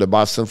now for the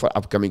Boston for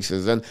upcoming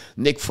season.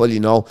 Nick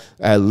Foligno,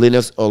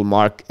 Linus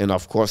Ullmark, and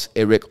of course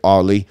Eric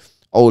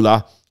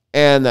Ola,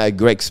 and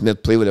Greg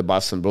Smith played with the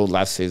Boston Bruins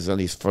last season,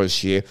 his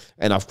first year.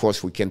 And of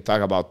course we can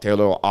talk about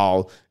Taylor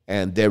Hall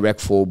and Derek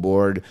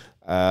Forward.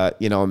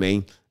 You know what I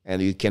mean? And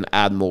you can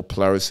add more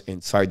players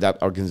inside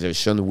that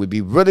organization. It would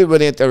be really,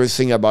 really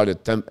interesting about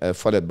it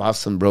for the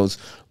Boston Bruins,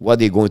 what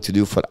they're going to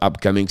do for the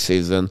upcoming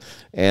season.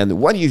 And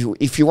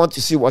if you want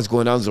to see what's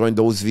going on during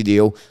those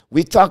videos,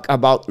 we talk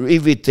about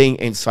everything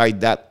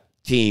inside that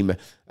team.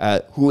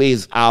 Who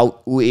is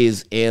out, who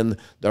is in,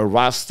 the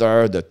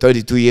roster, the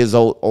 32 years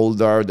old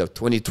older, the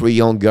 23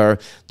 younger,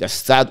 the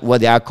stat,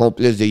 what they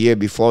accomplished the year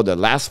before, the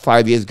last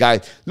 5 years.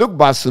 Guys, look,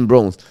 Boston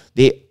Bruins,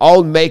 they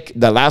all make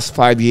the last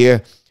 5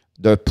 years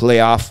the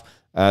playoff.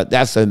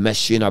 That's a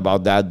machine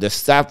about that. The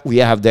staff we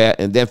have there,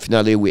 and then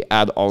finally we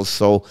add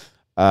also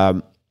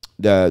the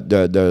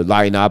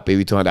lineup,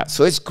 everything like that.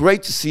 So it's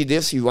great to see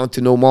this. You want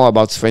to know more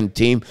about Sven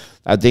team?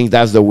 I think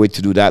that's the way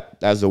to do that.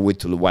 That's the way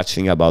to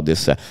watching about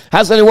this.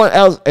 Has anyone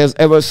else has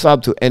ever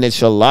subbed to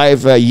NHL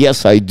Live?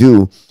 Yes, I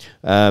do.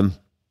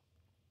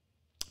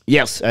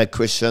 Yes,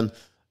 Christian,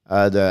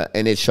 the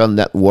NHL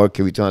Network,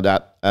 everything like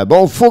that.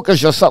 Bon, faut que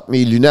je sorte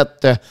mes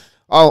lunettes.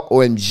 Oh,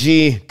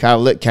 OMG,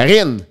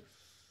 Karine.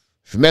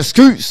 Je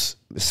m'excuse,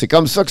 c'est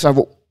comme ça que ça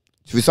vaut.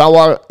 Tu veux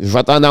savoir, je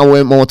vais t'en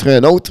montrer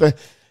un autre.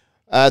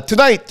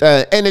 Tonight,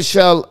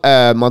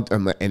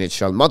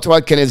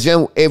 Montreal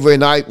Canadiens, every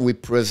night we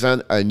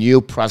present a new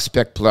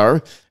prospect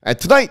player.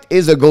 Tonight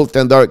is a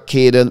goaltender,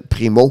 Caden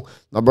Primo,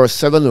 number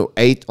 7 or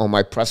 8 on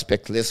my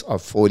prospect list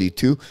of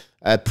 42.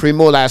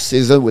 Primo last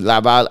season with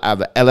Laval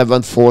have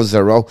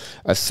 11.40,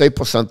 a save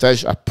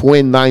percentage of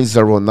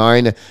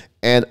 .909,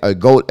 and a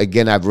goal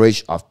again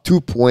average of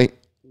 2.10.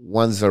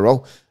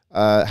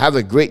 Have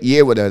a great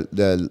year with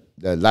the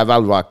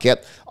Laval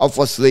Rocket.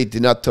 Obviously,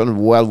 did not turn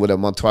well with the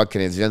Montreal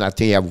Canadiens. I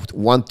think he have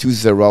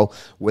 1.20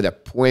 with a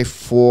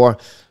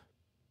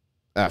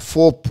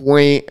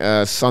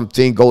 .4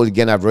 something goal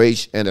again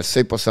average, and a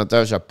save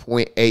percentage of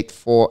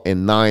 0.84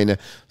 and 9.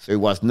 So it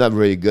was not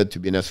very good, to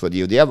be honest with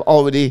you. They have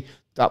already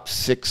top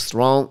 6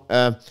 strong.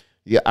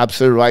 You're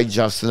absolutely right,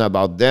 Justin,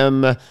 about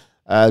them.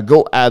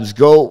 Go Abs,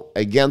 go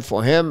again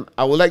for him.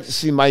 I would like to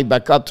see Mike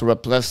Babcock to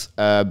replace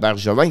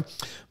Bergevin.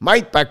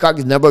 Mike Babcock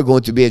is never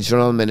going to be a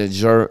general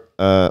manager,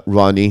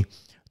 Ronnie,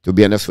 to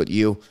be honest with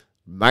you.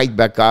 Mike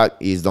Babcock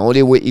is the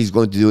only way he's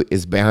going to do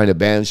is behind the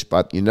bench,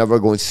 but you're never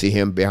going to see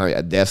him behind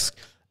a desk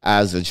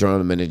as a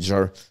general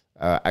manager.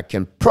 I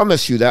can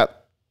promise you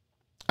that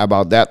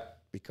about that,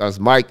 because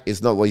Mike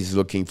is not what he's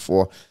looking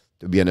for,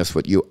 to be honest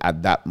with you,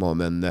 at that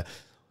moment.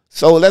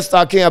 So let's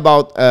talking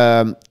about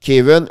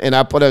Kevin, and I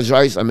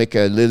apologize, I make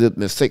a little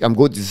mistake. I'm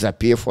going to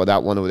disappear for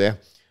that one over there.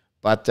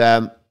 But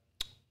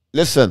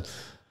listen,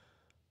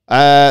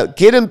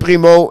 Caden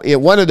Primo,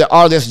 one of the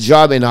hardest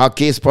jobs in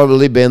hockey has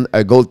probably been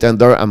a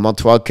goaltender at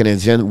Montreal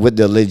Canadiens with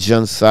the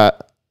legends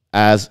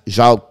as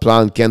Jacques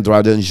Plante, Ken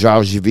Dryden,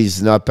 Georges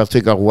Vizina,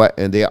 Patrick Roy,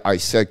 and there I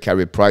said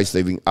Carey Price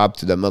living up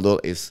to the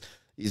middle is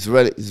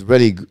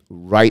really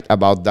right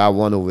about that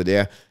one over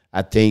there.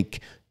 I think,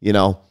 you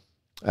know,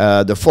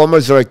 the former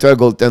director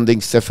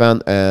goaltending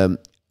Stefan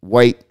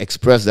White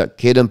expressed that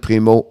Caden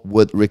Primo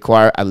would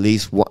require at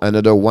least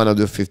another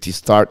 150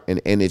 start in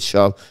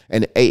NHL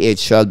and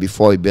AHL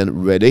before he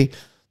been ready.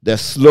 The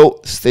slow,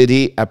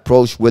 steady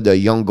approach with a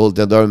young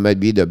goaltender might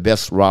be the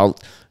best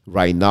route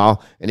right now.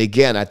 And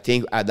again, I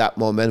think at that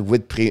moment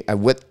with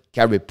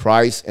Carey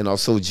Price and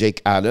also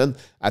Jake Allen,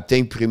 I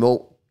think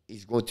Primo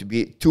is going to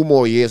be 2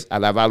 more years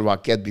at Laval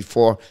Rocket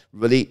before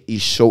really he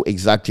show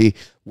exactly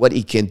what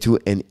he can do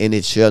in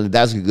NHL. And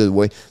that's a good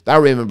way. Now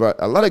remember,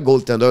 a lot of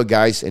goaltender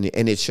guys in the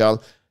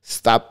NHL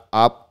step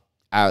up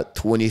at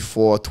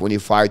 24,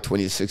 25,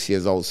 26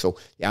 years old. So,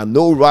 yeah,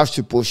 no rush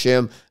to push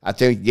him. I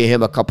think give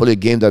him a couple of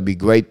games, that'd be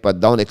great, but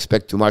don't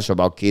expect too much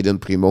about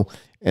Caden Primo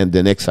and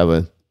the next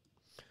 7.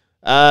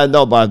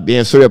 Non, bah,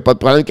 bien sûr, il n'y a pas de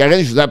problème.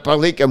 Karine, je vous ai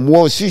parlé que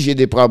moi aussi, j'ai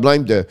des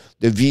problèmes de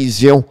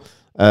vision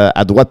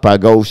à droite par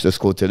gauche de ce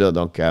côté-là.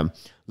 Donc,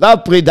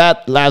 après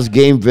that last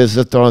game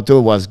visit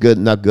Toronto was good,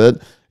 not good.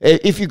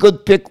 If you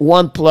could pick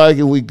one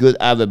player, we could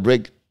have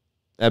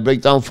a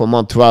breakdown for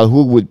Montreal.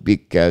 Who would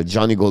pick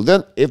Johnny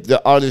Golden? If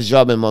the hardest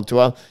job in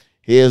Montreal,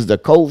 he is the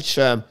coach.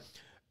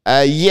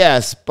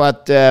 Yes,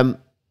 but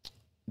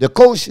the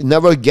coach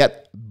never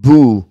get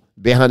booed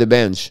behind the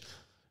bench.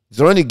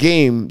 During the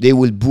game, they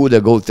will boo the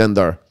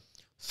goaltender.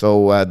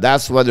 So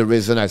that's what the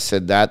reason I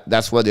said that.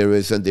 That's what the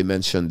reason they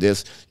mentioned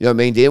this. You know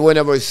what I mean? They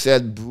never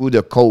said boo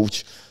the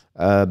coach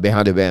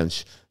behind the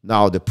bench.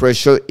 Now, the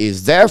pressure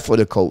is there for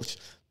the coach.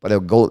 But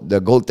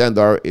the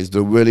goaltender is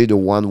really the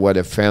one where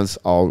the fans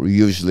are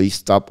usually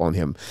stop on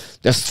him.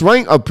 The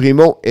strength of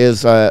Primo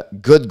is a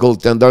good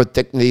goaltender,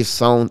 technically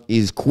sound,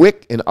 is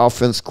quick in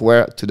offense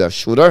square to the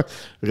shooter,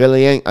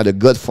 relying on a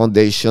good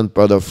foundation,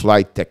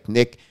 butterfly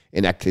technique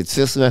and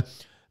athleticism.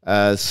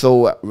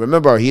 So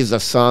remember, he's the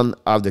son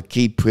of the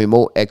key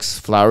Primo,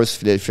 ex-Flyers,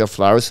 Philadelphia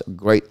Flyers,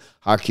 great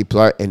hockey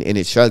player in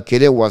NHL.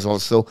 Caden was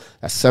also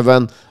a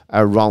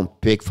 7th-round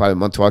pick for the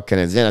Montreal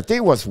Canadiens. I think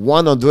it was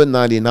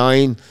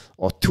 199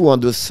 or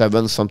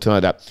 207, something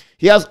like that.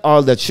 He has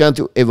all the chance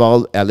to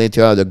evolve and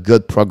later have a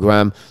good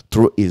program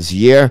through his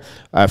year.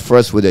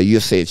 First with the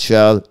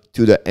USHL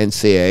to the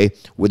NCAA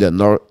with the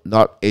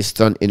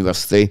Northeastern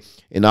University,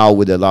 and now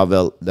with the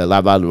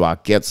Laval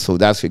Rockets. So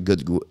that's a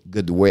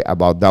good way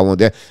about that one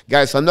there.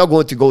 Guys, I'm not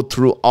going to go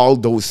through all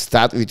those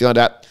stats. If you know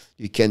that,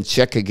 you can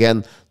check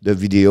again the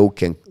video.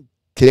 Can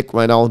click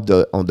right now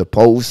on the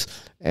post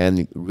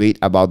and read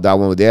about that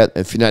one there.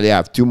 And finally, I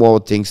have 2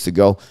 more things to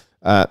go.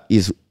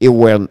 Is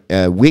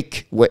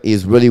weak,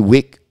 is really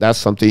weak. That's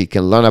something you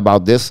can learn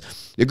about this.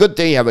 The good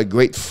thing, you have a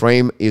great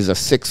frame, is a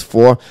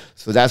 6'4",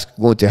 so that's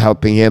going to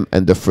helping him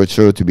in the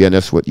future, to be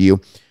honest with you,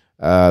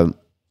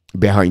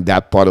 behind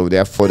that part over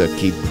there for the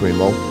Keith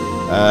Primo.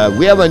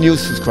 We have a new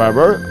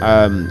subscriber,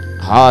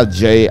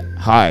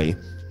 Hi.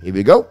 Here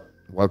we go.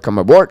 Welcome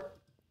aboard.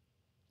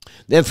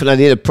 Then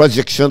finally, the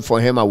projection for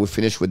him, I will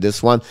finish with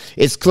this one.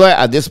 It's clear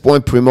at this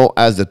point, Primo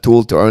has the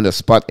tool to earn a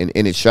spot in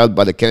NHL,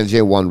 but the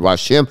Canadiens won't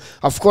rush him.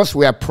 Of course,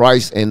 we have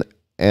Price and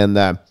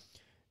Allen.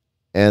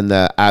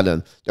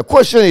 The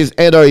question is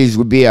either he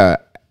would be a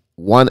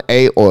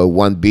 1A or a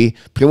 1B.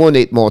 Primo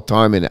need more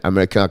time in the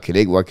American Hockey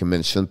League, like I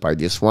mentioned by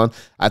this one.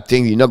 I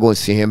think you're not going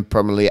to see him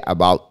permanently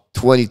about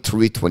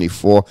 23,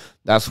 24.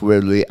 That's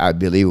really, I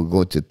believe, we're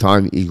going to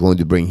time. He's going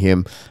to bring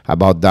him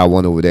about that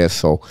one over there.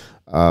 So,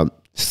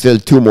 still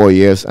 2 more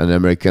years in the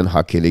American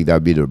Hockey League. That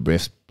would be the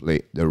best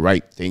play, the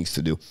right things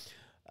to do.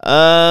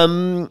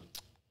 The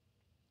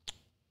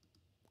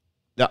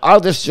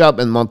hardest job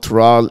in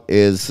Montreal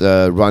is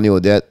Ronnie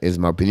Odette, is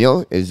my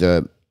opinion, is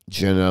a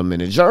general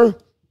manager.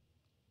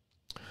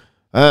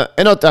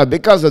 And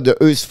because of the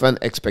US fan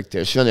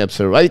expectation,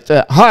 absolutely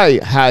right.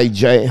 Hi,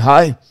 Jay,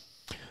 hi.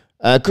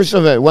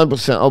 Christopher,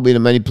 1% will be the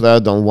many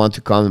players don't want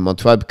to come in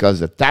Montreal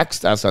because the tax.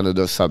 That's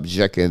another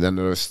subject and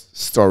another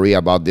story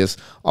about this.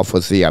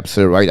 Obviously,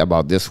 absolutely right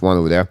about this one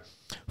over there,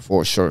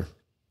 for sure.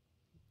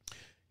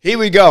 Here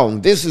we go.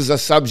 This is the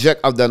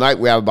subject of the night.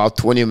 We have about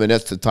 20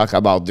 minutes to talk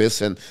about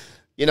this. And,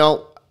 you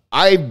know,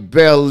 I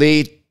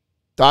barely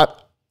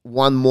thought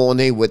one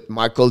morning with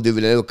Michael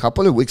Devilliers a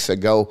couple of weeks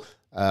ago,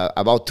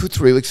 about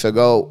 2-3 weeks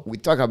ago, we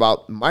talked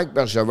about Marc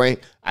Bergevin.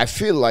 I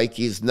feel like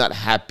he's not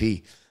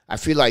happy. I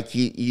feel like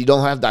he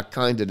don't have that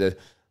kind of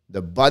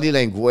the body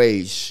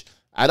language.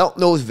 I don't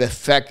know if the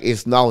fact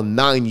is now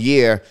 9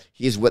 years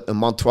he's with the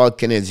Montreal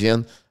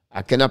Canadiens.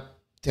 I cannot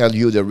tell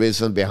you the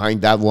reason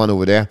behind that one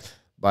over there.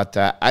 But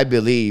I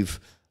believe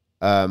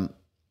he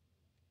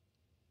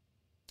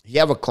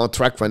have a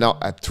contract right now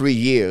at 3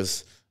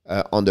 years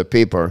on the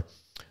paper.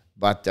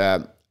 But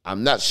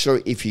I'm not sure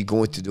if he's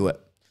going to do it.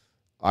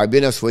 I'll be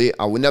honest with you,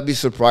 I would not be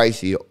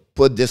surprised he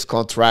put this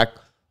contract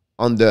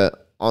under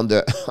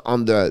the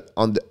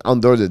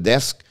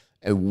desk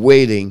and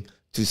waiting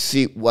to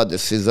see what the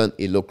season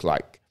it look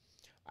like.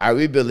 I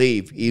really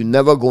believe he's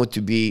never going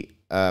to be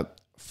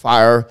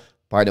fired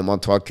by the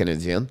Montreal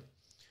Canadiens,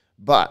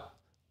 but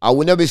I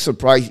would not be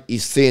surprised he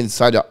stay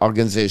inside the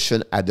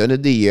organization at the end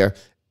of the year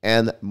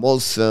and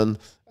Molson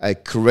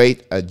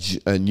create a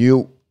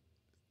new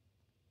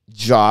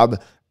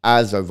job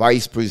as a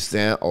vice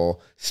president or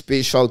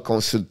special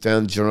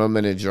consultant, general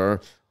manager,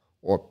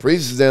 or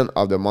president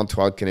of the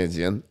Montreal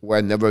Canadiens, who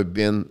had never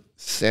been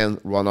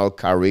sent Ronald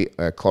Corey,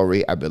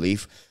 I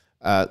believe.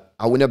 I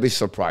would not be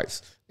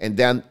surprised. And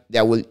then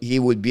he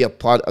would be a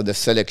part of the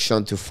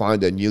selection to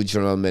find a new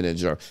general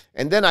manager.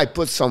 And then I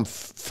put some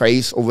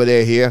face over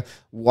there here.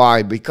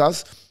 Why?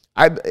 Because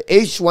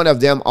each one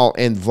of them are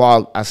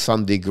involved at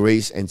some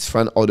degrees in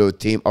front of the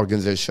team,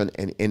 organization,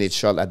 and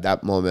NHL at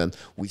that moment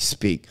we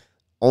speak.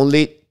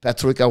 Only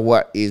Patrick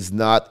Roy is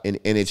not in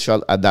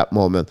NHL at that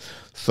moment.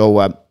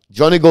 So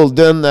Johnny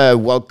Golden,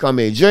 welcome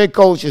AJ.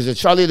 Coach, is a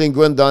Charlie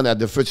Lindgren done at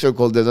the future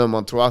Golden in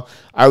Montreal?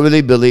 I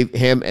really believe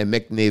him and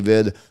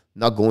McNavid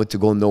not going to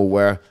go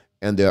nowhere.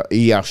 And the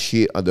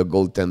hierarchy of the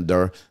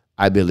goaltender,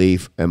 I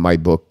believe in my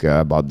book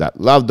about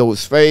that. Love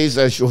those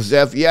faces,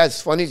 Joseph. Yeah,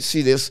 it's funny to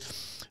see this.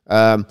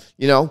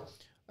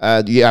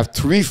 You have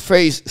 3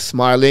 faces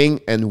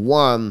smiling and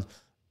 1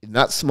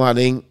 not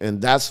smiling,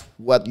 and that's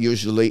what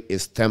usually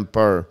is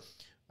temper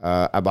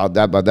about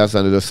that. But that's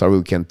another story.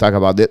 We can talk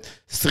about it.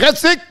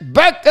 Stretsik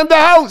back in the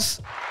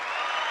house.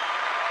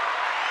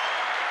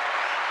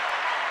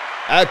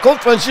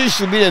 Coach Frenchy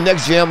should be the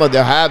next GM of the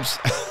Habs.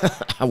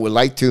 I would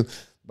like to,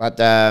 but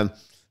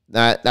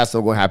that's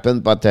not going to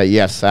happen. But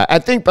yes, I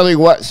think Patrick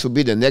Roy should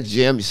be the next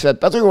GM. He said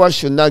Patrick Roy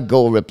should not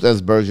go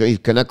replace Bergevin. He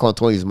cannot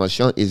control his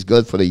emotion. It's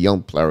good for the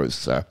young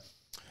players.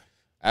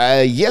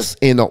 Yes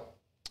and no.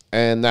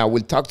 And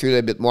we'll talk to you a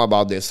little bit more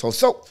about this.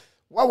 So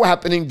what was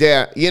happening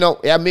there? You know,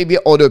 yeah, maybe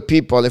other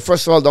people. And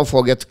first of all, don't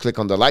forget to click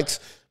on the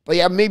likes. But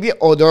yeah, maybe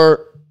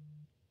other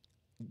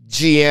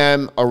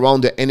GM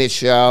around the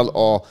NHL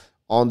or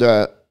on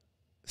the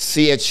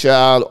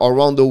CHL or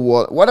around the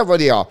world, whatever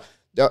they are.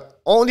 The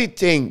only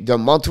thing the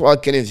Montreal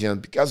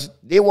Canadiens, because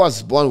they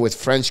was born with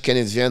French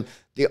Canadian,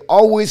 they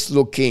always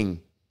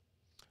looking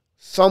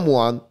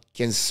someone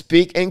can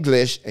speak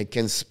English and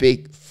can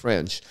speak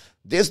French.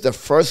 This is the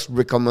first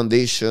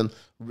recommendation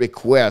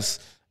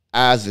request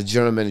as a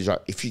general manager.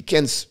 If you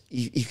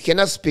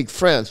cannot speak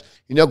French,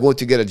 you're not going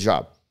to get a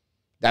job.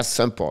 That's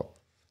simple.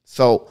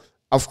 So,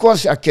 of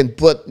course, I can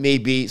put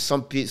maybe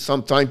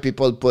sometimes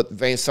people put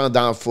Vincent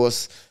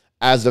D'Anfos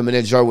as the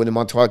manager with the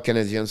Montreal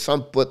Canadiens.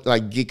 Some put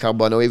like Guy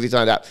Carbonneau,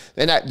 everything like that.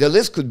 And the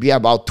list could be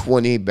about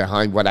 20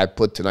 behind what I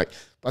put tonight.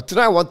 But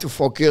tonight I want to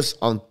focus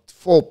on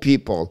 4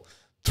 people.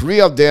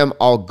 3 of them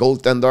are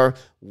goaltender.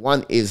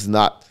 1 is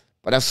not.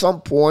 But at some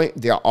point,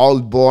 they are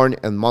all born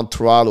in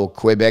Montreal or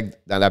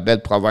Quebec, dans la belle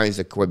province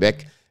de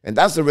Quebec. And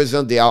that's the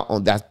reason they are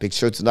on that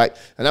picture tonight.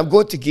 And I'm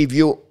going to give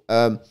you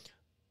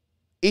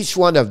each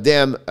one of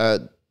them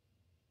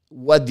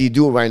what they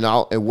do right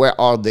now and where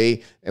are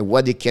they and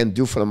what they can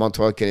do for the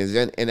Montreal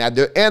Canadiens. And at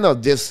the end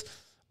of this,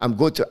 I'm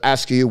going to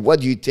ask you,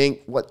 what do you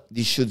think, what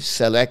they should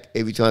select,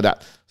 everything like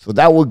that. So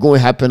that will go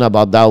and happen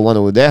about that one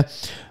over there.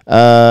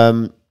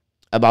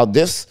 About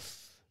this.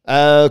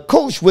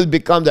 Coach will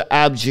become the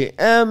AB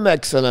GM.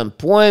 Excellent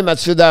point.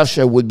 Mathieu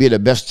Darche would be the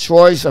best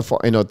choice for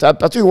Inotap.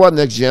 Patrick Roy,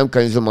 next GM.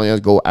 Canadiens Montreal,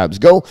 go Abs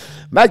go.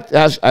 Mac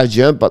Dash as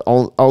GM, but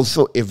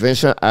also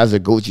eventually as a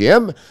go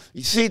GM.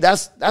 You see,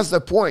 that's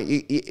the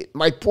point.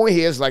 My point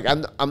here is like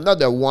I'm not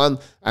the one,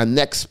 an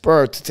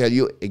expert to tell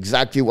you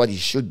exactly what it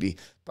should be.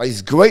 But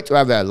it's great to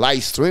have a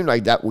live stream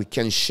like that. We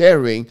can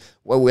sharing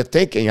what we're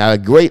thinking. I have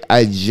a great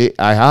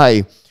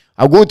high.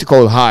 I'm going to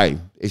call high.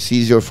 It's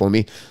easier for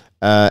me.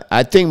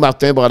 I think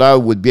Martin Brodeur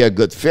would be a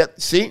good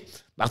fit. See?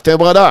 Martin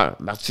Brodeur,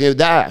 Mathieu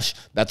Darche,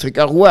 Patrick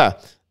Roy.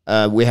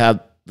 We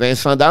have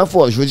Vincent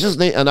D'Anfos. We just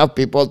need enough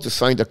people to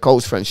sign the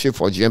coach friendship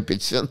for GM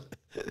petition.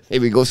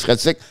 Here we go,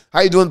 Stretsik.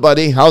 How you doing,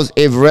 buddy? How's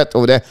Everett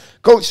over there?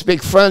 Coach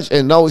speaks French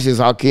and knows his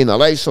hockey in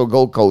LA, so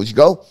go, Coach,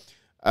 go.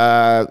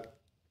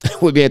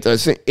 Would be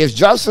interesting. If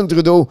Justin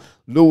Trudeau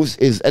lose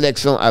his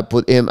election, I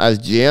put him as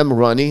GM.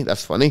 Ronnie,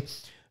 that's funny.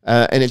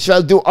 And it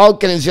shall do all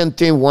Canadian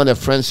team want a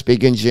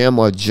French-speaking GM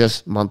or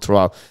just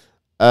Montreal?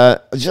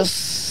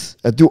 Just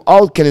do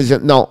all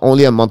Canadian. No,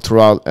 only in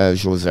Montreal,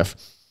 Joseph.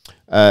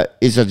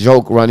 It's a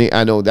joke, Ronnie.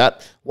 I know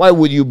that. Why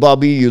would you,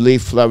 Bobby? You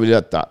leave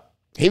Florida.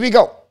 Here we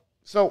go.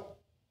 So,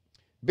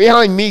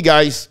 behind me,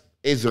 guys,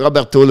 is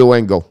Roberto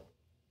Luongo.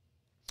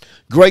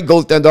 Great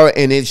goaltender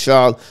in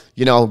NHL.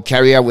 You know,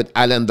 career with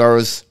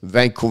Islanders,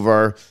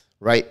 Vancouver,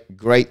 right?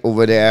 Great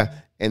over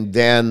there. And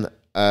then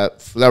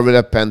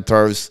Florida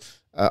Panthers.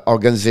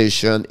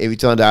 Organization,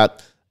 everything like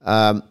that.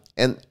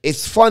 And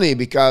it's funny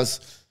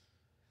because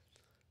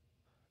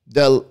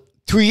 2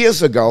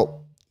 years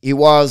ago, he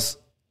was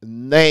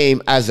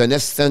named as an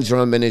assistant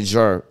general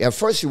manager. At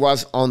first, he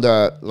was on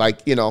the,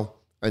 like, you know,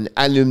 an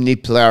alumni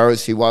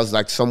players. He was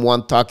like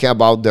someone talking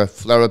about the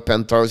Florida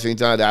Panthers,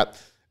 everything like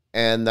that,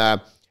 and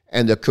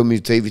the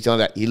community, everything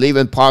like that. He lives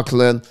in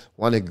Parkland,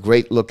 one of the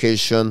great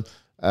location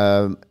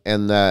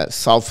in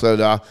South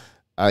Florida.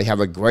 You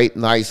have a great,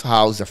 nice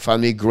house. The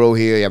family grow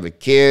here. You have the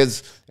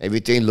kids.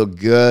 Everything look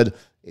good.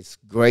 It's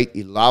great.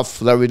 You love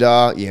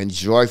Florida. You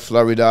enjoy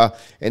Florida.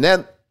 And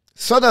then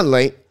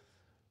suddenly,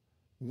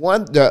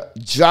 when the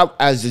job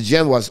as the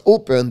GM was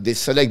open, they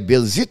select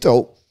Bill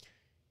Zito.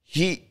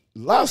 He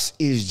lost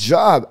his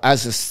job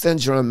as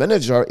assistant general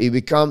manager. He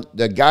became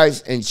the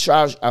guys in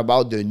charge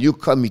about the new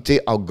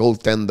committee of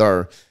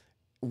goaltender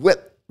with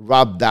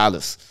Rob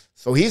Dallas.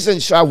 So he's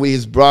in charge with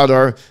his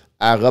brother,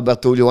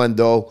 Roberto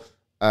Luongo,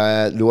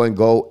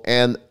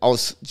 and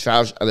also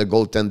charge of the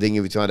goaltending,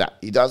 everything like that.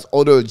 He does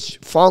other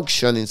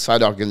function inside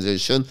the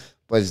organization,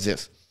 but it's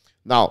this.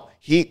 Now,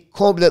 he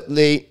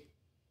completely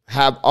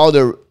have all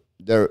the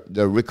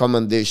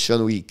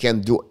recommendation. We can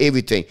do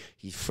everything.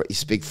 He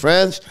speaks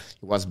French.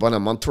 He was born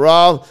in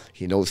Montreal.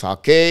 He knows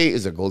hockey.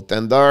 He's a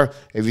goaltender,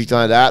 everything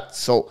like that.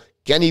 So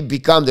can he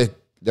become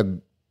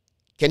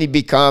Can he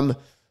become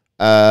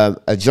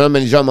a general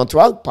manager in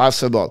Montreal?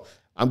 Possible.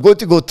 I'm going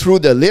to go through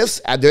the list.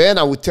 At the end,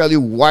 I will tell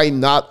you why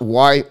not,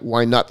 why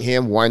not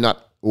him,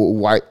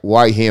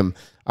 why him.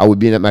 I will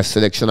be in my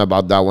selection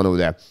about that one over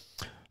there.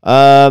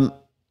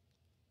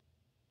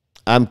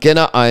 I'm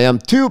Kenna. I am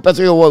too.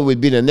 Patrick Roy will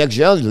be the next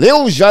GM.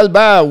 Léo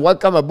Jalbert,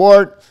 welcome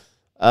aboard.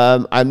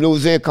 I'm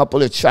losing a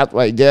couple of chat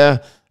right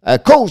there.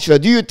 Coach,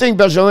 do you think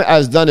Bergevin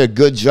has done a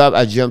good job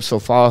at GM so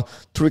far?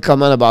 3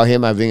 comments about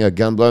him having a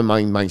gambler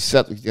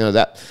mindset, you know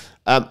that.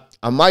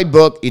 On my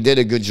book, he did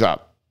a good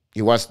job.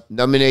 He was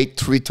nominated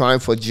 3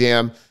 times for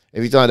GM,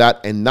 everything like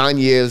that. In 9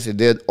 years, he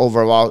did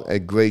overall a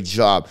great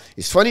job.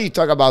 It's funny you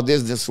talk about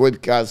this way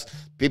because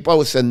people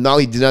will say, no,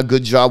 he did a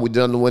good job. We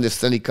didn't win the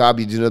Stanley Cup.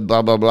 He didn't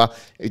blah, blah, blah.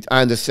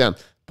 I understand.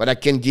 But I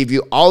can give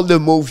you all the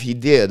moves he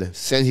did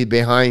since he's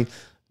behind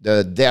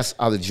the desk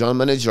of the general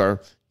manager.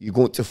 You're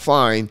going to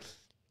find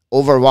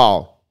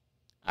overall,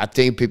 I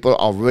think people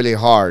are really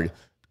hard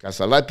because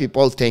a lot of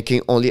people thinking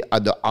only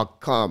at the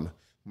outcome.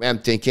 I'm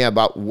thinking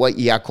about what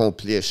he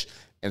accomplished.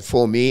 And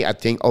for me, I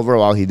think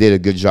overall he did a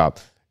good job.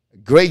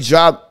 Great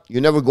job.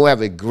 You're never going to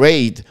have a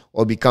great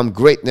or become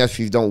greatness if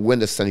you don't win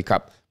the Stanley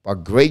Cup.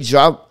 But great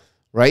job,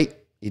 right?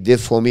 He did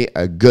for me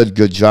a good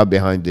job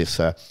behind this.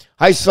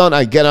 Hi, son.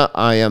 I get it.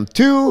 I am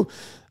too.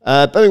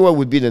 Probably what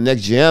would be the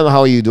next GM?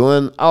 How are you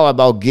doing? How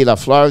about Guy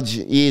Lafleur?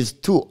 He is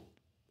too,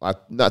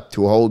 not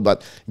too old,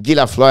 but Guy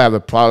Lafleur have a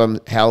problem,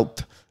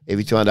 health,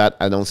 everything like that.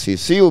 I don't see.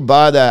 See you,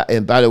 Bud.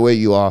 And by the way,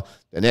 you are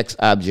the next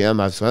app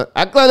GM as well.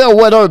 Atlanta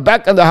Weather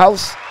back in the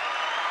house.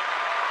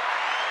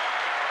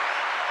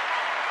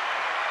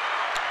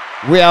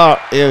 We are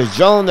here.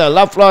 John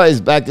Lafleur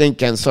is battling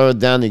cancer.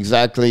 Dan,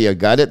 exactly. You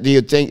got it. Do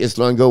you think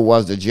Luongo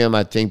was the GM?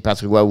 I think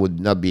Patrick Roy would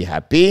not be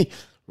happy.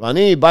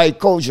 Ronnie, bye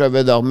coach,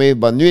 j'avais dormi.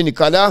 Bonne nuit,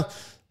 Nicolas.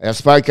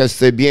 J'espère que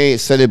c'était bien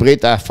célébré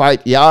ta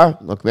fête hier.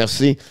 Donc,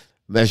 merci.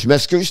 Mais je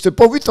m'excuse. Je t'ai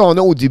pas vu ton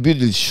nom au début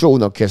du show.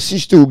 Donc, si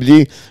je t'ai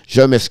oublié,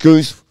 je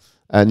m'excuse.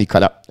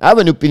 Nicolas. I have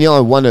an opinion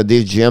on one of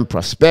these GM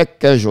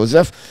prospects.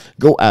 Joseph,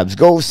 go Abs,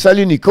 go.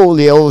 Salut Nico,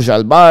 Léo,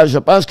 Jalbert. Je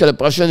pense que le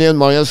prochain GM de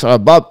Montréal sera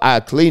Bob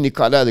Ackley,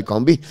 Nicolas de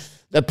Combi.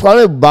 The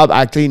problem, Bob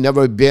Ackley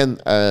never been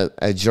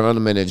a general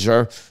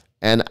manager.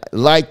 And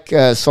like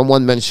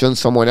someone mentioned,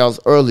 someone else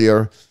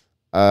earlier,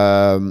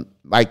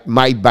 like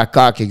Mike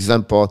Babcock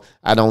example,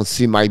 I don't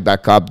see Mike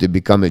Babcock to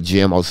become a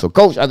GM also.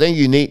 Coach, I think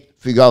you need to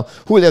figure out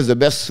who has the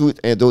best suit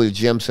and do the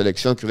GM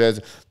selection. Because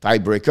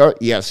tiebreaker,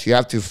 yes, you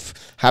have to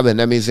have an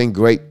amazing,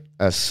 great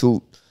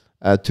suit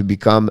to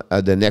become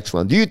the next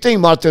one. Do you think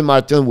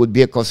Martin would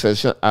be a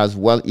consideration as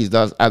well? He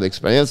does have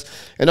experience.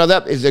 And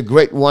that is a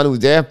great one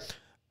with there.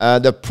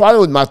 The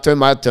problem with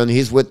Martin,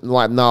 he's with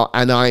right now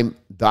Anaheim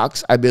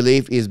Ducks, I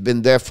believe. He's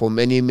been there for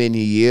many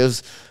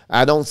years.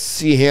 I don't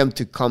see him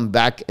to come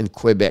back in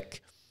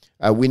Quebec.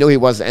 We know he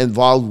was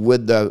involved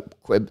with the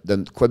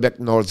Quebec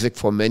Nordic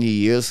for many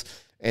years,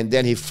 and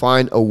then he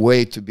find a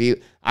way to be,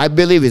 I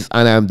believe it's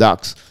Anaheim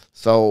Ducks.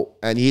 So,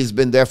 and he's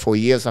been there for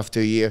years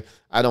after year.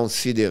 I don't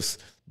see this.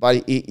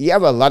 But he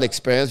have a lot of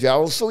experience.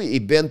 He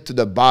been to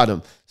the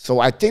bottom.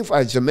 So I think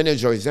as a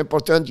manager, it's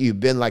important you've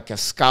been like a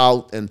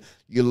scout and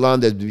you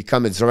learn to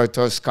become a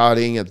director of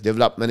scouting and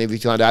development,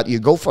 everything like that. You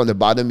go from the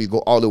bottom, you go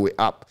all the way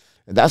up.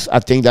 And I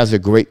think that's a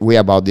great way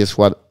about this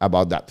one,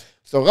 about that.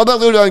 So Robert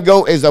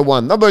Luongo is the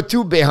one. Number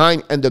 2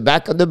 behind and the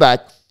back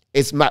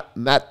is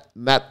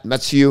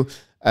Matthew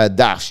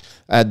Darche.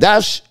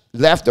 Darche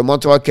left the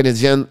Montreal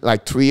Canadiens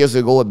like 3 years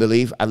ago, I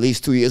believe, at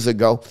least 2 years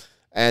ago,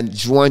 and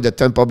joined the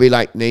Tampa Bay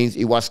Lightning.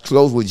 He was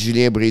close with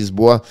Julien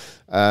Brisebois.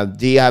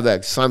 They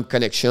have some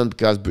connection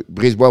because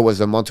Brisebois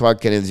was a Montreal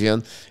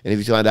Canadien and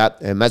everything like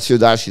that. And Matthew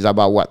Darche is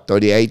about, what,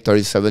 38,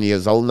 37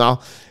 years old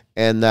now.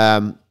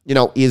 And,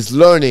 he's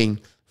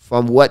learning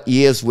from what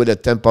he is with the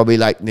Tampa Bay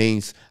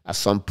Lightning at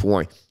some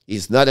point.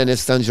 He's not an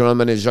assistant general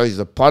manager. He's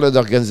a part of the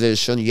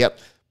organization yet.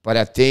 But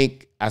I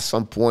think at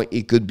some point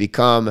he could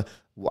become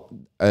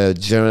a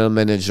general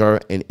manager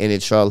in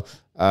NHL.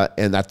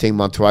 And I think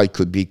Montreal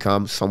could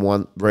become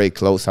someone very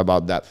close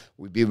about that.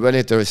 Would be really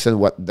interesting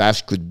what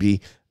Dash could be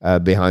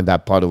behind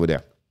that part over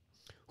there.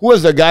 Who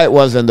was the guy it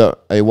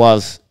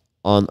was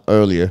on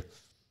earlier?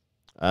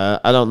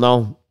 I don't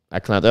know. I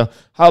can't tell.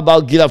 How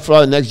about Guy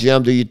Lafleur next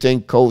GM? Do you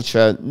think, Coach?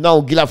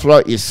 No, Guy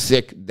Lafleur is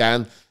sick,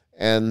 Dan,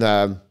 and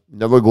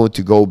never going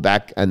to go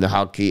back in the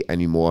hockey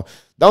anymore.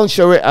 Don't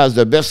show it as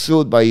the best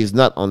suit, but he's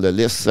not on the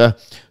list.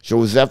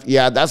 Joseph,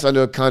 yeah, that's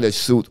another kind of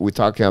suit we're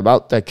talking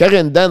about.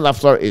 Karen Dan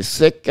Lafleur is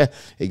sick,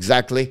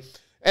 exactly.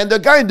 And the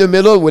guy in the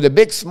middle with a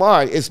big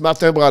smile is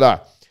Martin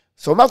Brodeur.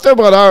 So Martin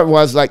Brodeur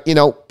was like,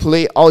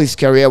 play all his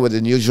career with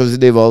the New Jersey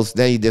Devils.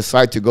 Then he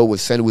decided to go with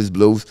St. Louis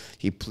Blues.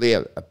 He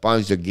played a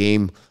bunch of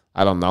game,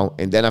 I don't know.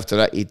 And then after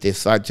that, he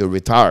decided to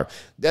retire.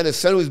 Then the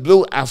St. Louis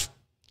Blues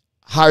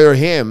hired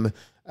him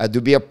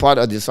to be a part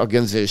of this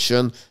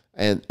organization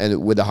and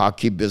with the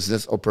hockey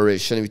business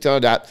operation. We tell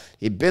that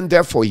he'd been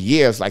there for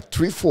years, like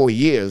 3-4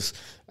 years,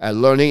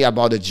 learning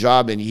about the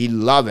job, and he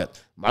loved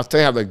it.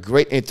 Martin had a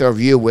great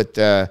interview with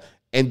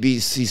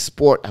NBC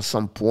Sport at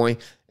some point,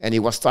 and he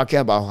was talking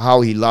about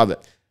how he loved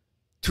it.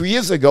 2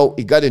 years ago,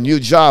 he got a new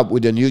job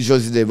with the New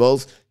Jersey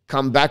Devils,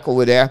 come back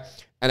over there.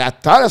 And I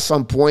thought at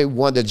some point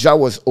when the job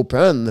was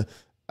open,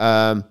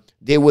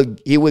 he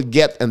would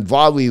get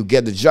involved, he would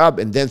get the job,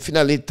 and then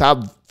finally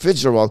Tom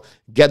Fitzgerald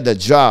get the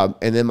job,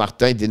 and then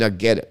Martin did not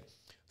get it.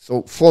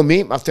 So for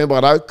me, Martin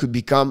Brodeur could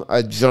become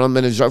a general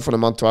manager for the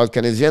Montreal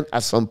Canadiens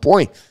at some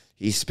point.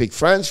 He speaks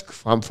French,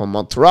 from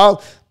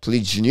Montreal,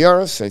 played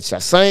junior,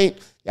 Saint-Hyacinthe.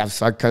 You have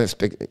some kind of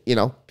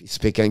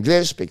speak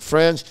English, speak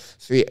French.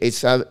 So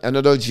it's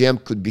another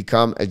GM could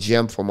become a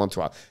GM for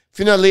Montreal.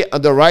 Finally,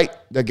 on the right,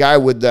 the guy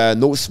with the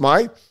no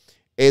smile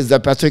is the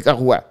Patrick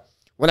Roy.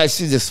 When I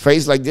see this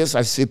face like this,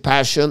 I see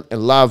passion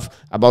and love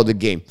about the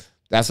game.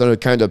 That's not the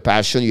kind of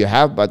passion you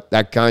have, but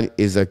that kind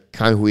is the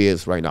kind who he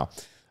is right now.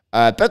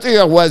 Patrick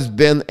Roy has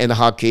been in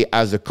hockey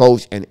as a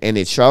coach in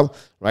NHL,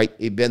 right?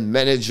 He's been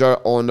manager,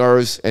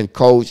 owners, and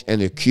coach,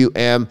 and a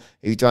QM.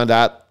 Every time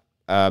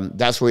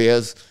that's where he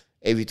is.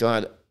 Every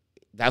time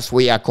that's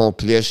what he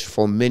accomplished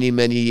for many,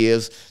 many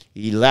years.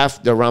 He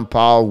left the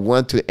Rampart,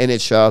 went to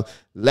NHL,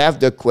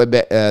 left the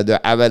Quebec, the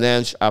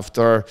Avalanche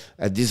after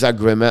a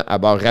disagreement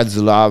about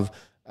Radulov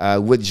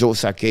with Joe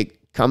Sakic,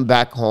 come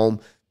back home.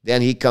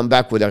 Then he come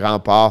back with the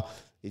Rampart.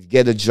 He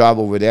get a job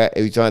over there.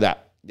 Every time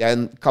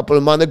Then a couple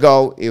of months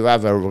ago, he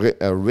have a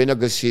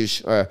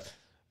renegotiation,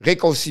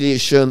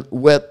 reconciliation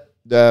with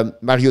the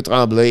Mario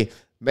Tremblay,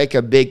 make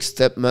a big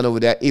statement over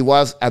there. He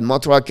was at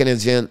Montreal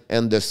Canadiens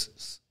and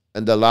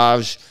the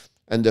lodge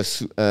and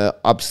the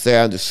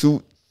upstairs and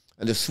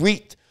the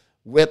suite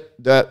with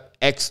the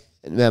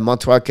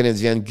Montreal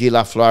Canadiens, Guy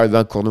Lafleur,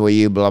 Yvan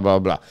Cournoyer, blah, blah,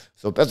 blah.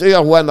 So Patrick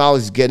Roy now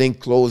is getting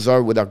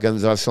closer with the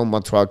organization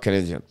Montreal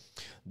Canadiens.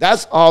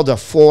 That's all the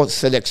 4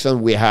 selections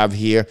we have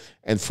here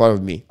in front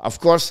of me. Of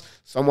course,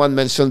 someone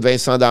mentioned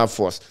Vincent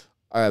Danforth.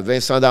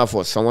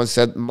 Someone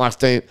said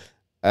Martin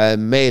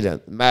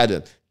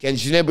Madden. Can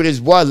Julien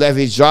Brisebois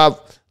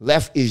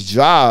left his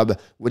job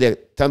with the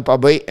Tampa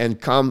Bay and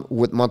come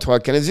with Montreal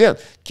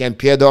Canadiens? Can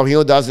Pierre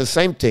Dorion does the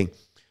same thing?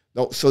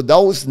 So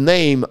those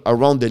names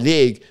around the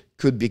league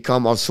could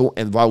become also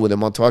involved with the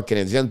Montreal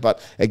Canadiens.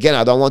 But again,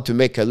 I don't want to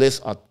make a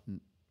list of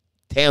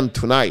 10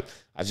 tonight.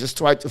 I just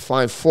tried to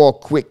find 4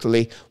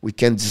 quickly we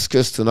can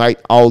discuss tonight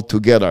all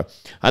together.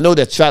 I know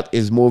the chat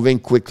is moving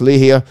quickly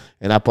here,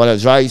 and I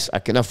apologize. I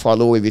cannot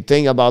follow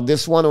everything about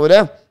this one over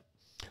there.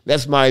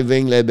 Let's move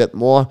in a little bit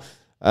more.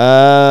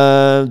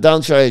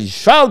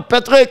 Darche, Charles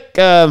Patrick,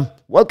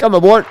 welcome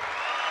aboard.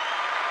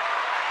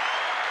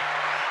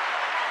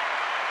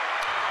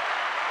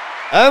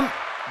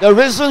 The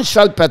reason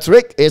Charles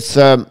Patrick,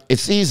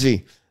 it's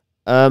easy.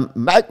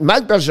 Marc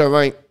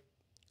Bergevin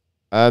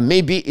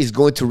maybe is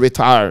going to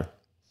retire.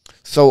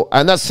 So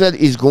I'm not said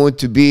we're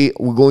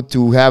going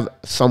to have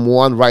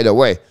someone right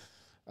away.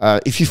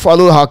 If you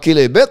follow hockey a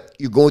little bit,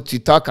 you're going to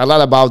talk a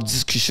lot about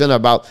discussion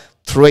about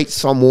trade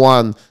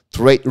someone,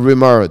 trade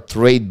rumor,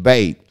 trade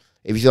bait,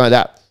 everything like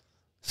that.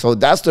 So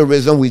that's the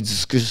reason we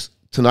discuss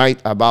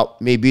tonight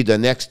about maybe the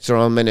next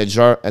general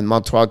manager and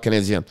Montreal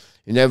Canadiens.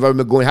 It never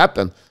going to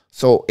happen.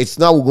 So it's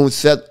now we're going to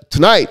say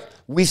tonight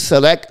we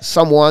select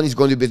someone who's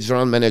going to be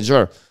general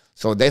manager.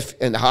 So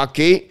in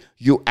hockey,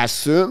 you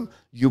assume,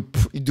 you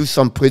do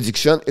some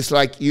prediction. It's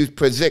like you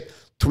predict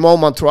tomorrow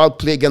Montreal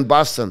play against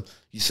Boston.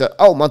 You say,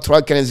 oh,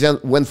 Montreal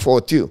Canadiens win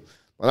 4-2.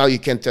 Well, now you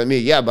can tell me,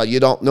 yeah, but you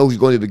don't know who's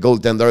going to be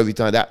goaltender every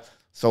time that.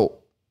 So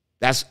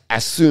that's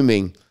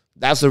assuming.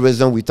 That's the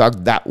reason we talk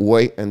that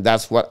way, and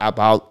that's what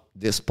about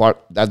this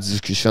part, that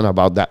discussion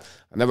about that.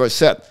 I never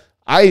said.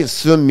 I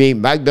assume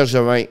Marc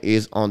Bergevin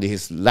is on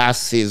his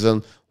last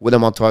season with the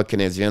Montreal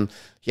Canadiens.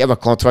 He have a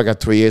contract at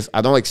 3 years.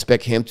 I don't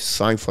expect him to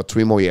sign for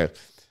 3 more years.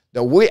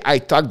 The way I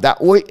talk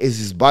that way is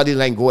his body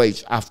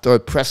language after a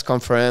press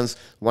conference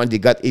when they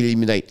got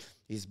eliminated.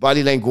 His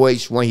body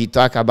language when he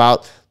talk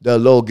about the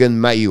Logan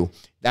Mailloux.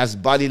 That's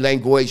body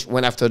language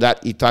when after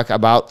that he talk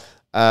about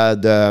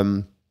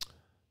when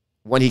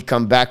he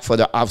come back for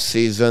the off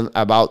season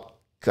about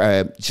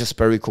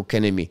Jesperi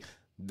Kotkaniemi.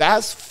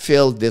 That's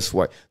felt this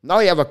way. Now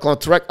he have a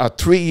contract of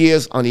 3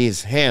 years on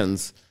his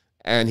hands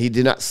and he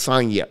did not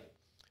sign yet.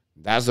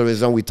 That's the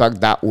reason we talk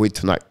that way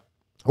tonight.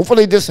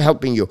 Hopefully this is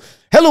helping you.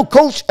 Hello,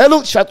 coach.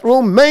 Hello, chat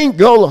room. Main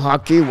Goal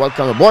Hockey.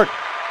 Welcome aboard.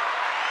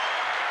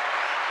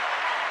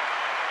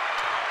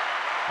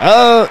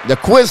 The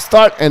quiz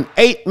start in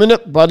 8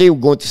 minutes, buddy. We're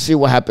going to see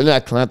what happened in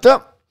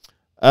Atlanta.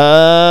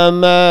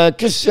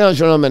 Christian,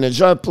 general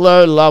manager,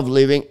 player, love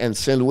living in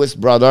St. Louis.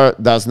 Brother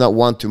does not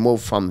want to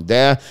move from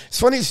there. It's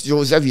funny,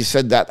 Joseph, you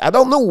said that. I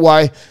don't know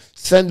why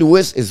St.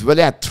 Louis is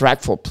really a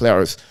track for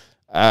players.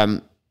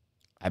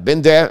 I've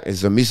been there.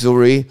 It's a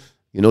Missouri.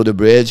 You know the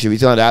bridge,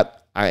 everything like that.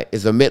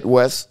 It's a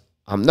Midwest.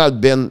 I'm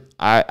not been,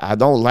 I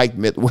don't like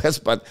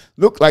Midwest, but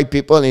look like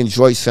people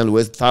enjoy St.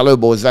 Louis. Tyler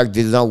Bozak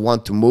did not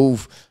want to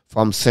move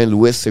from St.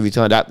 Louis,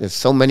 everything like that. There's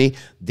so many.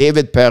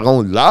 David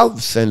Perron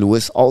loves St.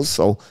 Louis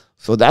also.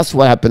 So that's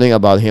what's happening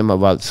about him.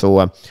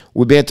 So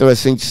would be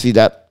interesting to see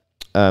that.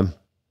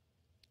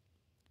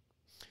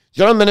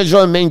 General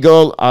manager, main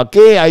goal.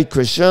 Okay, I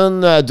Christian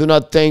do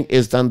not think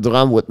is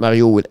Drum with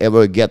Mario will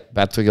ever get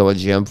Patrick our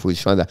GM for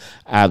his fun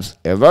abs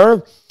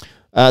ever.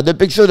 The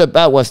picture the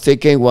Pat was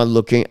taking when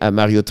looking at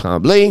Mario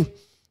Tremblay.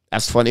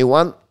 That's funny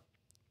one.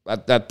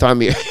 At that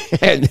time,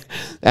 and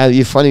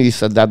it's funny you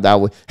said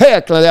that way.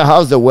 Hey, Claudia,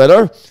 how's the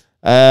weather?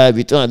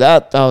 Between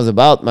that was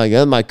about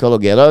Michael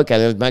O'Gara.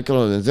 Michael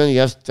O'Gara,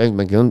 yes,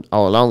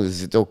 how long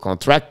is it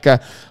contract?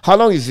 How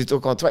long is it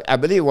contract? I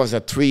believe it was a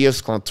 3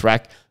 years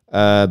contract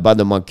by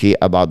the monkey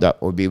about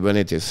that. Would be really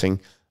interesting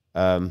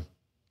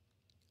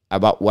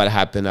about what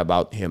happened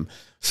about him.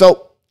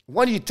 So,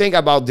 what do you think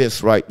about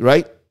this, right?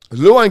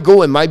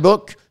 Luongo, in my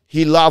book,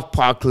 he loved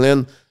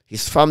Parkland.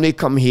 His family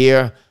come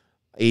here.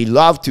 He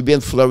loved to be in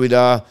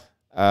Florida.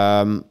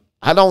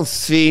 I don't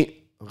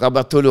see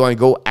Roberto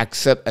Luongo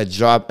accept a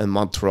job in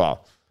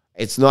Montreal.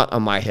 It's not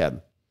on my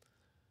head.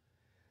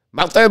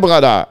 Martin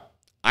Brodeur,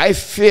 I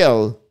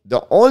feel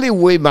the only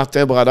way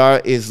Martin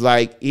Brodeur is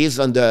like he's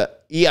on the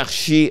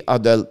hierarchy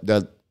of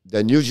the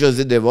New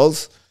Jersey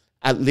Devils,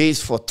 at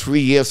least for 3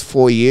 years,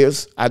 4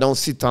 years. I don't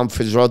see Tom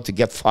Fitzgerald to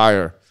get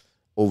fired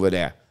over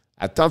there.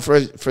 Tom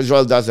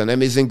Fitzgerald does an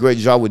amazing, great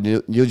job with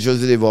New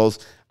Jersey Devils.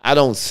 I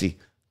don't see.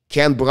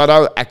 Can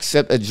Brodeur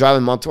accept a job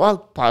in Montreal?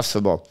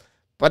 Possible.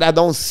 But I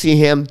don't see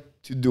him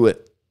to do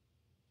it.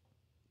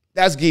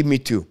 That's give me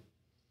two.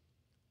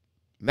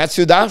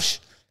 Mathieu Darche,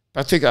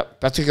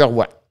 Patrick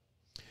Roy.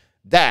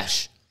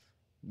 Darche.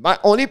 My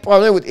only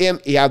problem with him,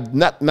 he have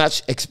not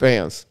much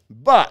experience.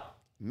 But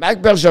Marc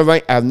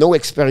Bergevin have no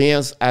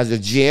experience as a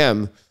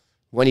GM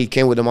when he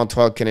came with the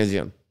Montreal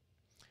Canadiens.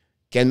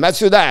 Can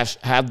Mathieu Darche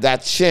have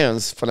that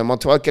chance for the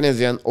Montreal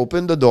Canadiens,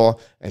 open the door,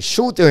 and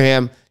show to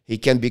him he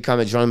can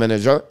become a general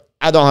manager?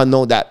 I don't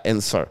know that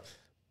answer.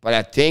 But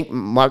I think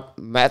Mathieu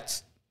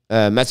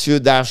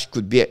Darche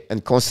could be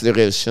in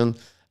consideration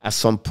at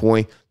some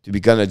point to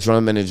become a general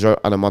manager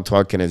on the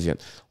Montreal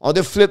Canadiens. On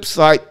the flip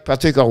side,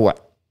 Patrick Roy.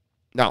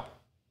 Now,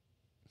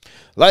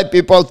 a lot of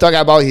people talk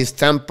about his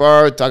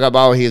temper, talk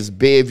about his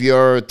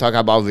behavior, talk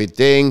about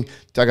everything,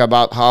 talk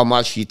about how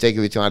much he takes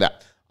everything like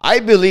that.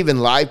 I believe in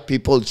life,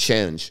 people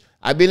change.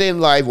 I believe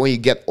in life when you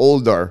get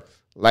older,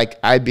 like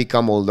I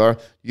become older,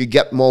 you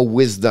get more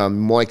wisdom,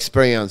 more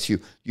experience. You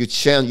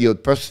change, your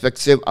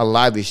perspective of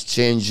life is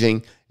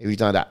changing,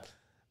 everything like that.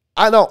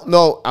 I don't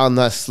know,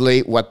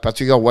 honestly, what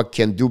Patrick Roy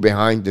can do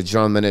behind the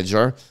general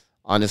manager.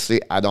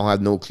 Honestly, I don't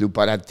have no clue.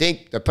 But I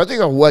think the Patrick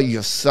Roy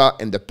you saw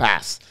in the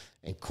past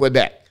in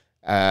Quebec,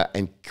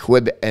 in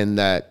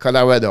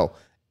Colorado,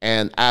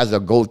 and as a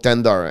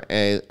goaltender,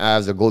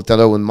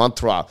 in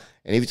Montreal,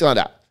 and everything like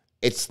that,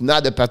 it's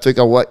not the Patrick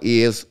Roy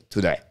he is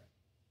today.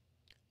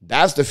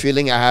 That's the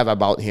feeling I have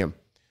about him.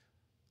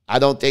 I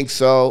don't think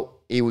so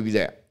he will be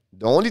there.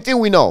 The only thing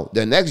we know,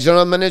 the next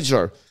general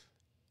manager,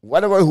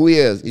 whatever who he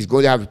is, he's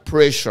going to have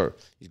pressure.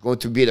 He's going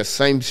to be the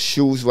same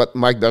shoes what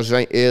Marc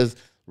Bergevin is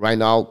right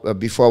now.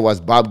 Before it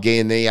was Bob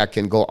Gainey. I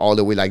can go all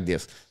the way like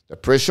this. The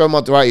pressure in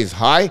Montreal is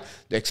high.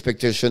 The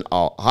expectations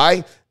are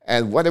high.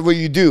 And whatever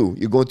you do,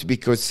 you're going to be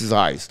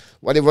criticized.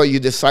 Whatever you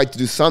decide to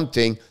do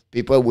something,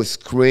 people will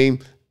scream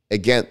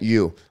against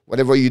you.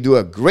 Whatever you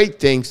do great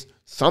things,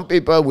 some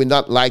people will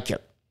not like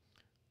it.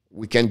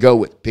 We can go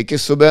with Piquet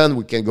Subban,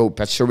 we can go with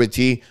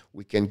Pacioretty,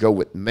 we can go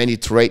with many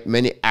traits,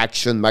 many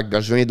action Marc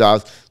Bergevin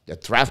does, the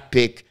draft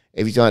pick,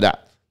 everything like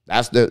that.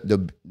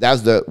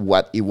 That's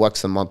what he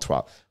works in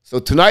Montreal. So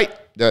tonight,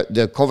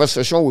 the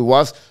conversation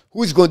was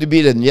who is going to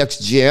be the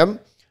next GM.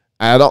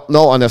 I don't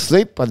know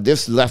honestly, but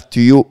this left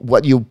to you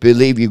what you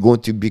believe you're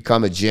going to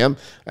become a GM.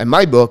 In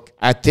my book,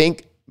 I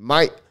think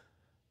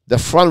the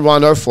front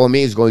runner for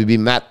me is going to be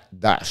Matt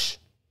Darche.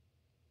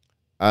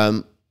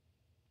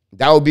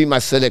 That would be my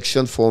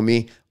selection for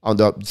me on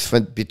the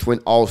between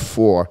all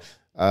four.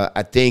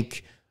 I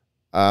think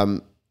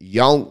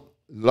Young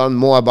learn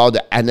more about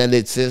the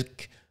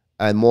analytics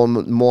and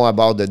more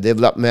about the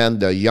development.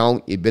 The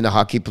Young, he's been a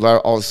hockey player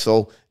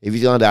also. If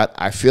you know that,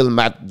 I feel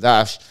Matt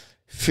Darche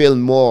feel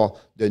more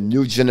the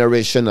new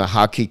generation of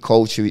hockey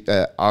coach,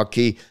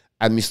 hockey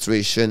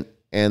administration,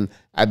 and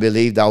I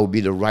believe that would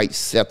be the right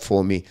step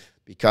for me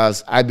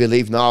because I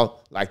believe now,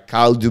 like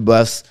Kyle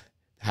Dubas,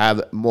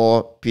 have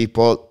more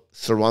people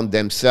surround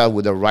themselves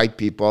with the right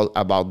people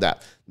about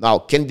that. Now,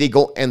 can they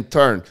go and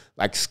turn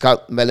like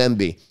Scott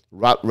Mellenby,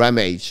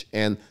 Ramage,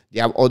 and they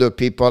have other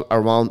people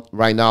around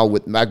right now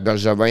with Marc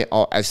Bergevin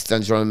or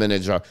assistant general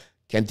manager?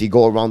 Can they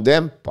go around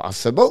them?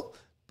 Possible.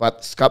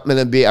 But Scott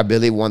Mellenby, I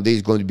believe one day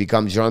is going to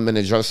become general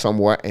manager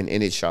somewhere in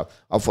NHL.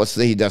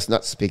 Unfortunately, he does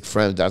not speak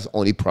French. That's the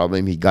only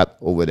problem he got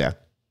over there.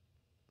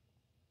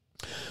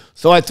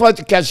 So I tried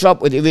to catch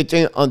up with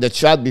everything on the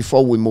chat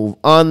before we move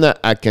on.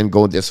 I can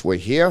go this way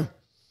here.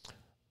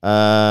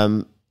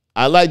 I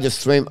like the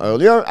stream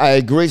earlier. I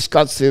agree.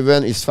 Scott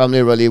Steven, his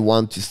family really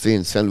want to stay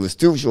in St. Louis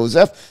too.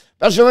 Joseph.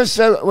 Bergevin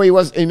said when he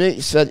was in it,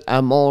 he said,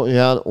 I'm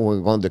Montreal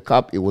won the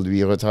cup. It will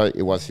be retired.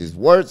 It was his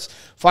words.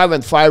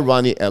 5-5,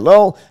 Ronnie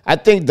Hello. I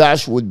think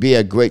Darche would be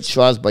a great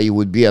choice, but he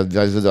would be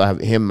advised to have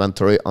him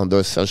mentoring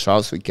under Serge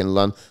House so he can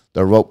learn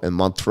the rope in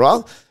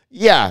Montreal.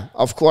 Yeah,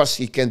 of course,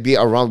 he can be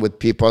around with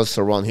people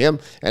surround him.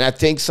 And I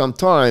think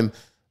sometime,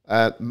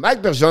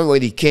 Marc Bergevin,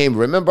 when he came,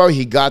 remember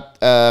he got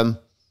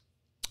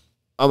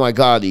oh my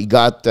God, he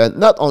got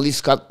not only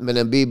Scott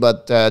Menenby,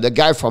 but the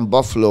guy from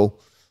Buffalo,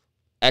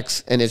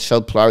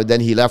 ex-NHL player. Then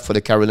he left for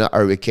the Carolina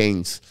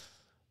Hurricanes.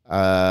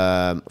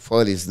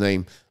 Forgot his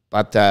name.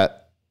 But,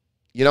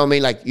 you know what I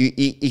mean? Like,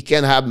 he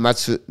can have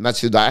Matthew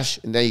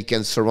Darche, and then he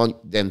can surround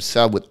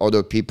themselves with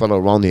other people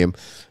around him.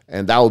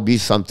 And that would be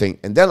something.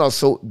 And then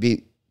also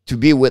to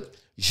be with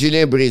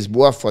Julien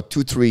Brisebois for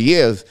 2-3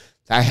 years,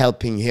 that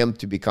helping him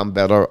to become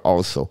better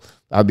also.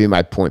 That would be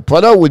my point.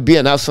 Brodeur would be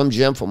an awesome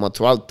GM for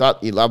Montreal.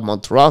 Thought he loved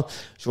Montreal.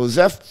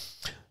 Joseph,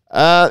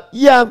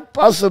 yeah,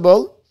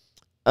 possible.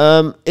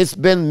 It's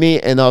been me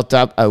and our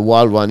top a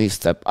while. Ronnie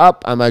step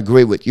up. I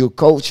agree with you,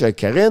 Coach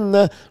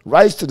Karine.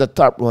 Rise to the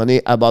top,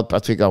 Ronnie. About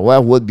Patrick Roy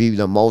would be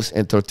the most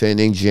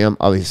entertaining GM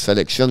of his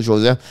selection.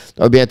 Joseph,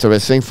 that would be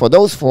interesting. For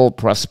those 4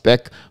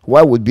 prospects,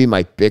 Roy would be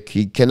my pick.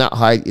 He cannot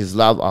hide his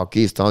love.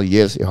 Hockey is down.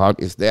 Yes, his heart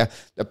is there.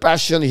 The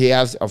passion he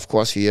has, of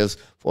course, he is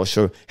for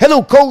sure.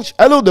 Hello, Coach.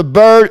 Hello, the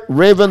bird.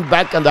 Raven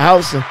back in the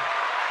house.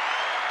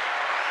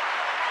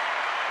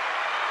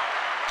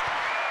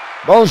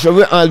 Bon, je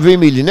veux enlever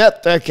mes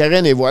lunettes,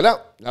 Karine, et voilà.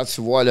 Là,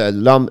 tu vois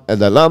l'homme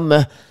de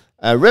l'homme.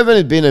 Raven,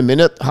 it's been a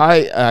minute.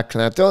 Hi,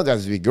 Atlanta.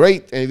 That's be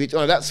great. And everything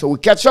like that. So we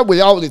catch up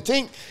with all the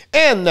things.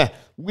 And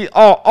we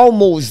are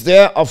almost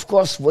there. Of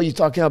course, what you're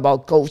talking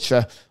about, Coach,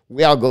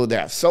 we all go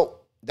there. So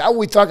that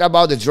we talk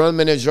about the general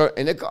manager.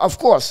 And of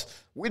course,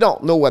 we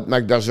don't know what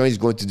Marc Bergevin is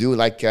going to do,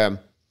 like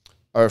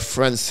our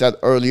friend said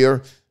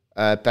earlier,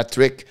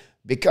 Patrick,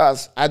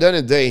 because at the end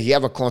of the day, he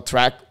have a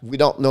contract. We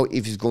don't know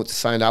if he's going to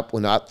sign up or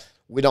not.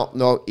 We don't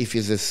know if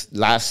it's his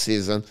last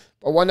season.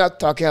 But we're not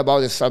talking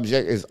about the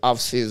subject is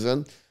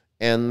off-season.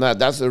 And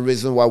that's the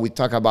reason why we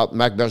talk about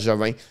Marc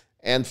Bergevin.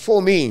 And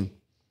for me,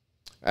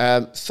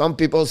 some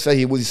people say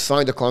he will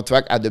sign the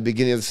contract at the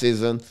beginning of the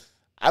season.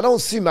 I don't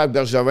see Marc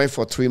Bergevin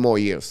for 3 more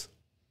years.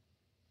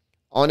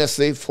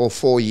 Honestly, for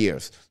 4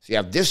 years. So you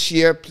have this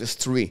year plus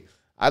 3.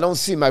 I don't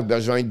see Marc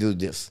Bergevin do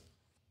this.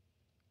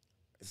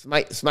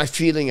 It's my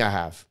feeling I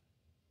have.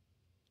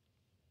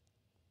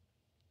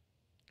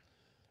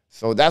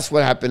 So that's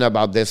what happened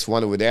about this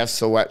one over there.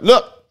 So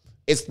look,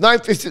 it's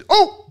 9:50.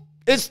 Oh,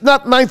 it's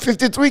not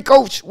 9:53,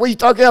 Coach. What are you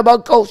talking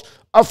about, Coach?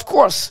 Of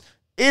course,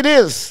 it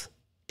is.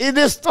 It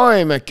is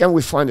time. Can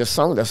we find the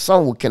song? The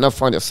song, we cannot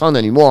find the song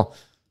anymore.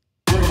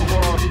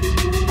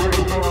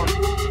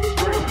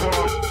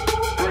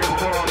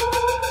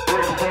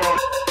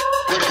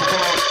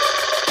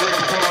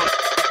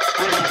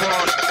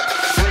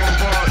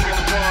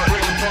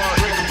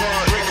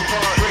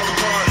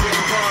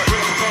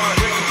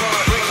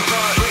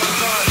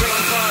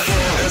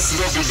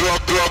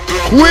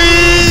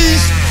 Quiz!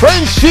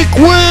 Frenchy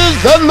Quiz,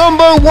 the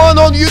 #1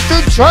 on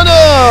YouTube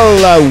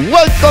channel.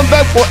 Welcome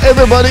back for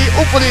everybody.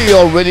 Hopefully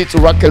you're ready to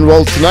rock and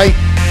roll tonight.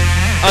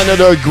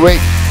 Another great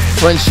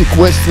Frenchy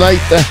Quiz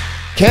tonight.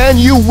 Can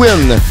you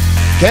win?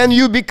 Can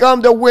you become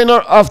the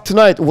winner of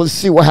tonight? We'll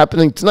see what's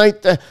happening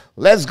tonight.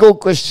 Let's go,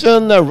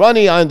 question.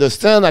 Ronnie, I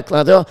understand,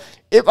 Atlanta.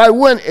 If I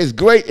win, it's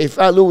great. If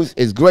I lose,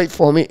 it's great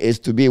for me. It's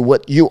to be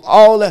with you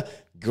all.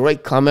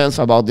 Great comments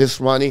about this,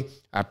 Ronnie.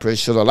 I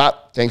appreciate a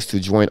lot. Thanks to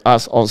join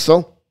us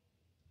also.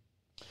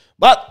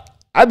 But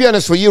I'll be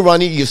honest with you,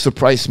 Ronnie, you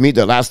surprised me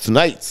the last 2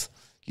 nights.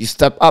 You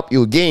stepped up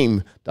your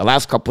game the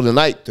last couple of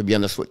nights, to be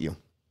honest with you.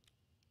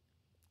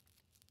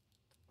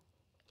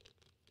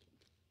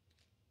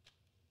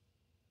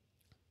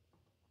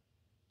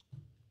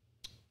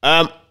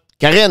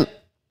 Karine,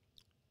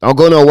 don't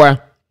go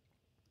nowhere.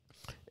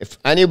 If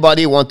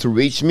anybody want to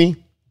reach me,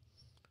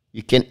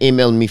 you can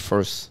email me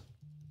first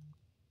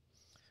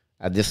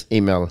at this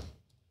email.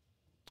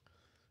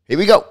 Here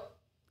we go.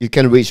 You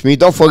can reach me.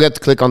 Don't forget to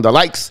click on the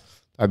likes.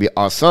 That'd be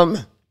awesome.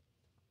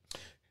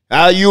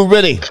 Are you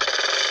ready?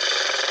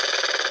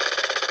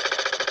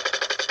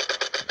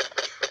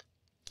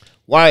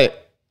 Why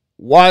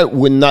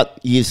would not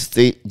you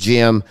stay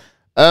GM?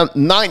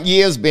 9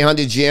 years behind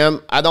the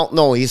GM. I don't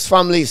know. His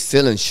family is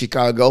still in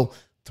Chicago.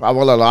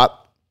 Travel a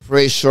lot.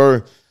 Pretty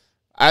sure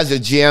as a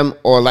GM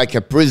or like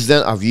a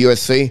president of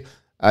USA,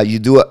 you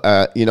do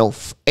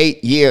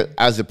 8 years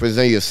as a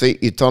president of USA.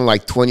 You turn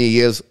like 20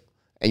 years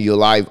and your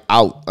life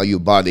out of your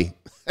body.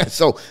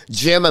 So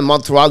GM in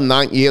Montreal,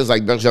 9 years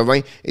like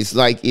Bergevin, it's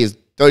like he's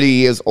 30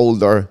 years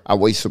older than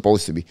what he's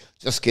supposed to be.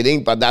 Just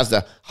kidding, but that's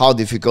how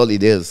difficult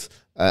it is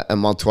in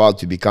Montreal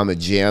to become a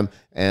GM,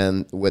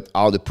 and with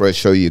all the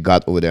pressure you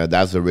got over there.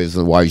 That's the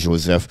reason why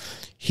Joseph,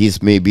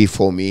 he's maybe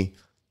for me,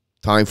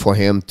 time for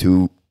him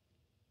to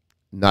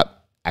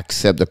not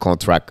accept the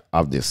contract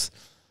of this.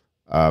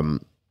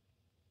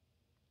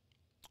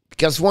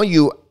 Because when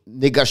you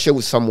negotiate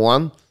with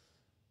someone,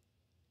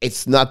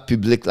 it's not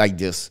public like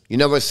this. You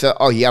never say,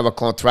 oh, you have a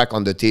contract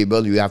on the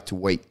table, you have to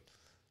wait.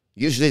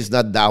 Usually it's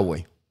not that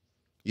way.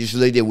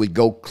 Usually they would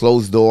go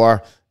close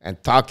door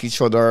and talk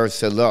each other,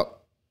 say, look,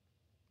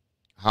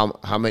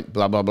 how many,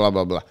 blah, blah, blah,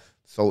 blah, blah.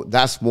 So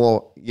that's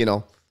more,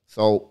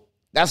 so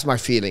that's my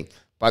feeling.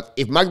 But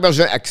if Marc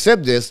Bergevin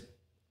accepts this,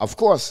 of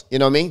course, you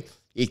know what I mean?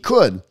 He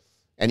could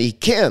and he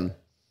can.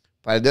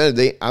 But at the end of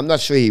the day, I'm not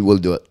sure he will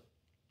do it.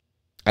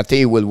 I think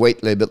he will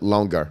wait a little bit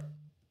longer.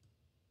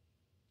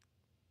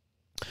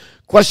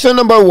 Question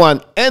number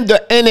 1. In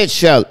the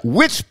NHL,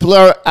 which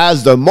player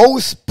has the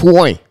most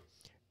points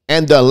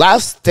in the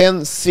last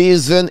 10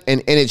 seasons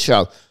in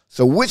NHL?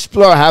 So which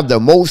player have the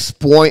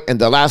most points in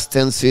the last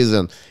 10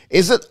 seasons?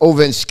 Is it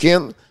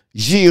Ovechkin,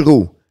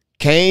 Giroux,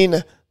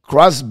 Kane,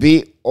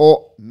 Crosby,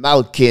 or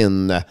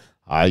Malkin?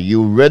 Are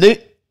you ready?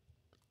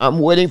 I'm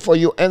waiting for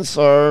your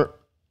answer.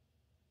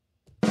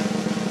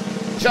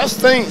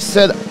 Justin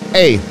said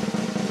A.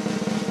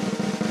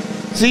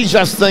 See,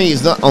 Justin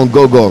is not on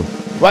Google.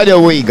 Right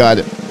away, he got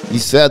it. He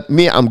said,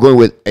 me, I'm going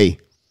with A.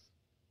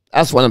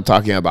 That's what I'm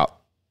talking about.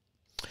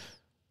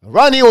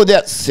 Ronnie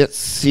Odette said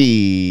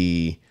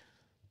C.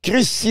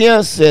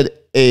 Christian said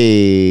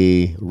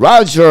A.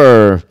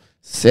 Roger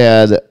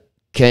said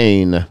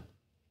Kane.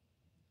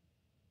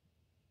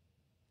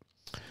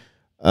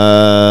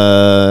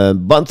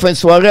 Bonne fin de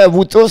soirée à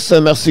vous tous.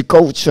 Merci,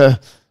 coach.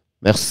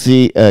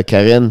 Merci,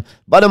 Karine.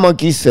 Bottom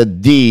Monkey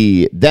said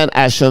D. Dan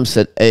Asham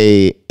said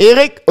A.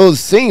 Eric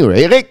Olsinger.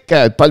 Eric,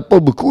 parle pas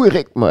beaucoup,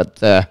 Eric,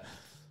 but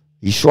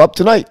he show up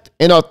tonight.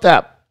 In our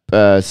tap,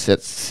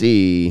 said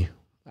C.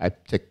 I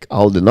take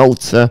all the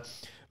notes.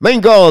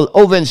 Main goal,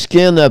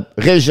 Ovechkin.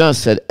 Regent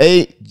said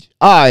A.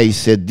 I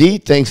said D.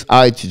 Thanks,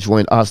 I, to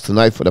join us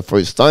tonight for the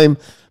first time.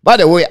 By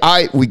the way,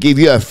 we give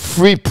you a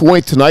free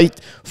point tonight.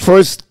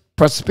 First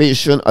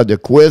participation of the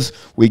quiz.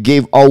 We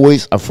gave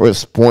always a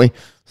first point.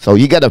 So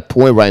you get a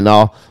point right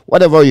now.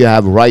 Whatever you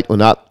have right or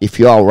not, if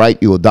you are right,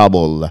 you will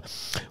double.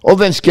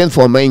 Ovechkin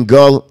for main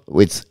goal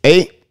with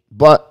A.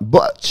 But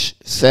Butch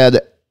said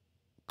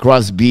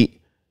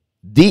Crosby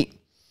D.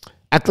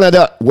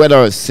 Atlanta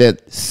Weather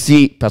said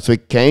C.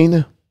 Patrick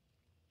Kane.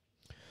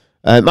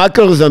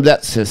 Michael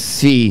Rosenblatt says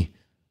C.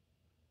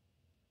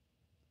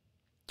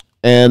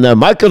 And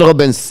Michael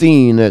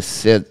Robinson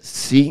said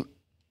C.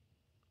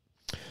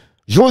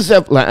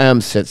 Joseph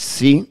Laham said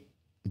C.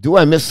 Do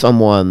I miss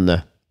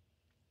someone?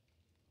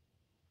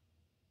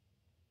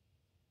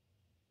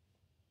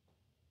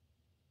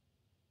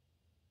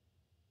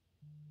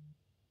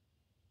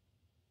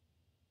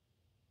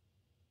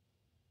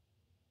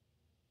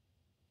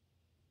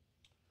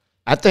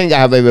 I think I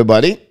have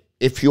everybody.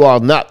 If you are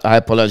not, I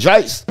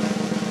apologize.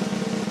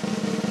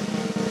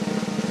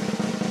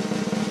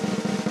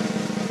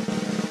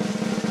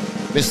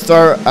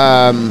 Mr.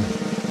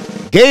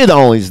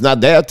 Gaydon is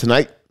not there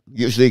tonight.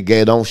 Usually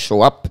Gaydon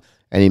show up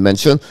and he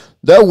mentioned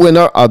the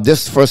winner of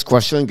this first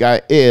question,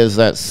 guy, is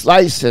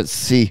Slice at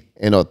C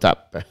in our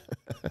top.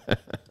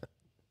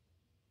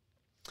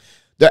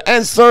 The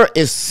answer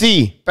is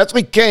C.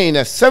 Patrick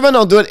Kane,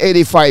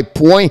 785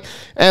 points.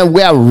 And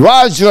we have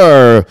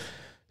Roger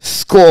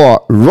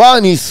score,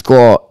 Ronnie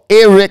score,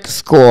 Eric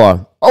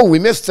score. Oh, we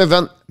missed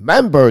 7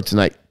 members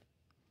tonight.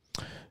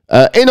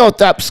 In our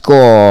top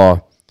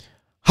score,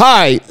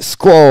 high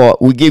score,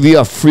 we give you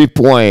a free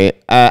point.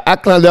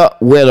 Atlanta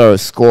Weather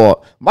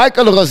score.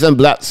 Michael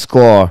Rosenblatt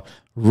score.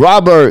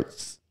 Michael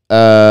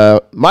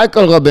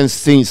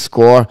Robinson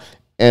score.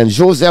 And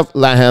Joseph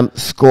Laham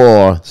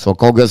score. So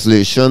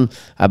congratulations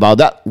about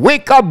that.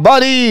 Wake up,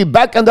 buddy.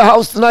 Back in the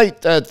house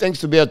tonight. Thanks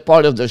to be a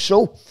part of the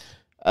show.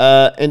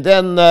 And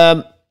then,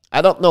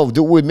 I don't know.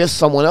 Do we miss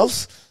someone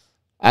else?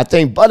 I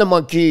think Butter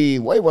Monkey.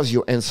 What was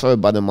your answer,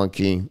 Butter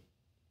Monkey?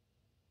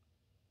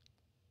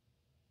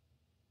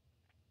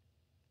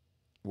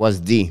 Was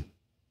D.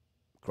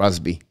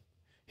 Crosby.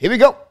 Here we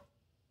go.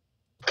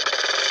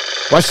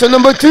 Question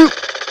number 2.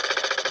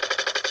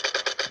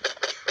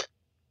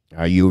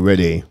 Are you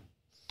ready?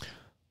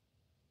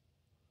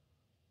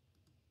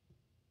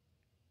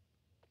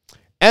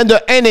 And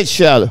the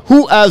NHL,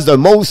 who has the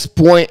most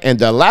points in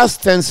the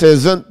last 10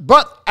 seasons,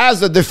 but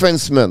as a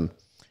defenseman?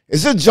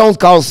 Is it John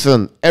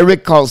Carlson,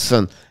 Eric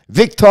Carlson,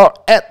 Victor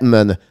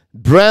Edmond,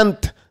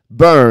 Brent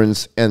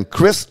Burns, and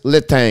Chris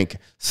Letang?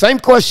 Same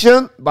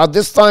question, but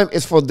this time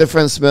it's for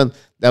defensemen,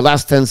 the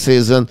last 10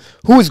 seasons.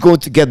 Who is going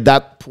to get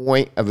that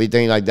point,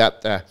 everything like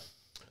that?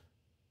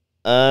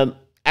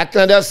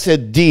 Atlanta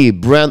said D,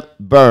 Brent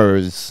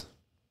Burns.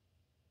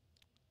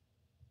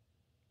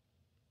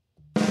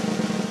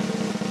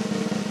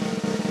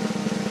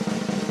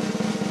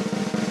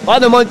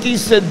 Father Monkey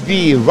said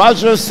B.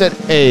 Roger said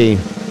A.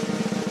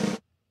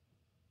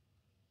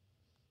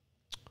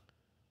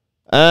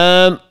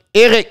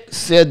 Eric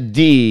said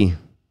D.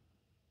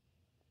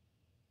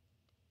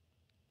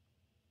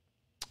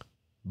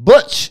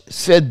 Butch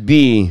said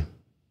B.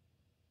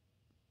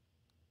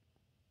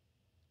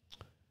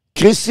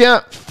 Christian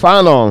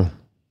Fanon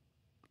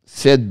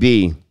said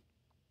B.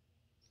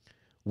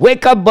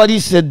 Wake Up Buddy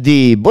said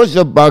D. Butch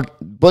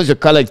the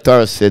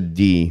Collector said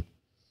D.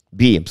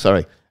 B, I'm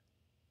sorry.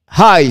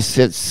 Hi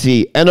said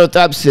C.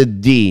 Enotab said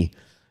D.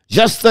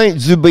 Justin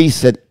Dubé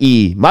said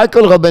E.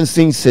 Michael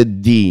Robinson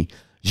said D.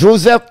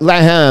 Joseph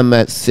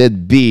Laham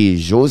said B.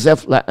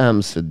 Joseph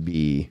Laham said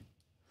B.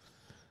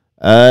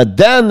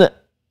 Dan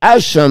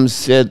Asham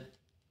said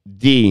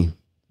D.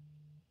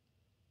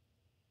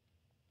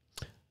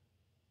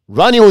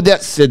 Ronnie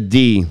Odette said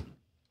D.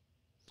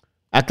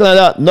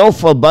 Atlanta, no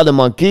for Butter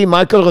Monkey.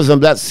 Michael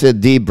Rosenblatt said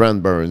D.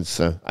 Brent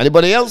Burns.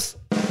 Anybody else?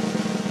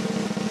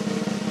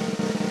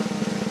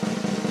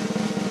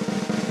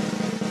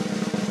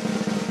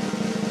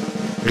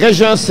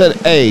 Regent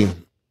said A.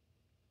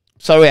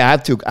 Sorry, I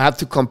have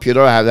to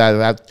computer. I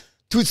have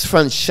two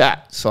different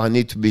chat, so I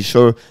need to be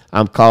sure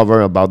I'm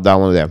covered about that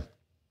one there.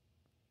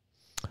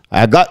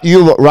 I got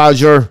you,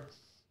 Roger.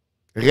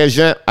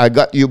 Regent, I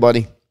got you,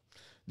 buddy.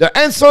 The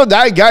answer,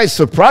 that guy is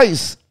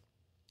surprised.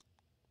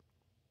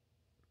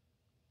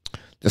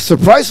 The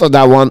surprise for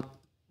that one.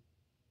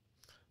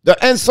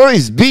 The answer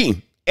is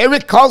B.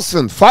 Eric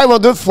Carlson,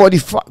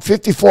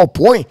 554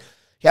 points.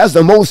 He has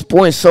the most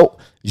points. So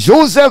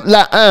Joseph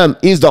Laham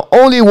is the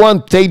only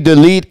one take the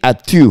lead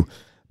at 2.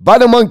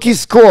 Bottom Monkey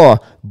score,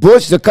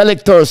 Butch the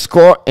Collector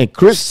score, and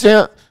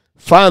Christian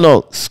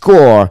Final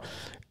score.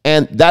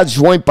 And that's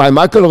joined by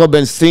Michael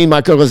Robinstein,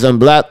 Michael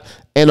Rosenblatt,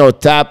 and our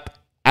tap,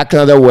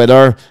 Atlanta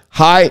Weather,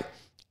 Hi,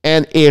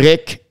 and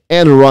Eric,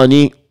 and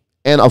Ronnie,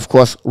 and of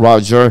course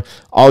Roger.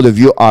 All of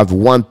you have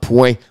 1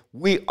 point.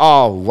 We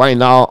are right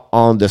now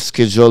on the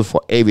schedule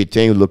for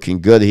everything,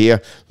 looking good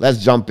here.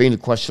 Let's jump into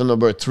question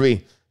number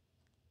 3.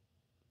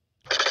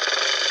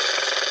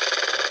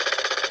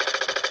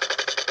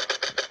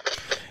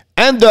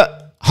 And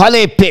the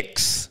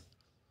Olympics,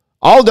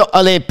 all the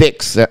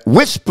Olympics,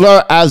 which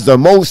player has the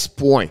most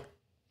points?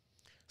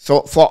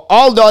 So for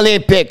all the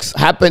Olympics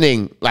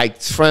happening,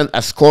 like friend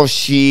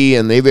Ascorchi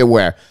and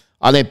everywhere,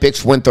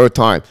 Olympics winter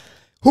time,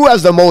 who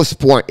has the most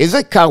points? Is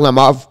it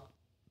Karlamov,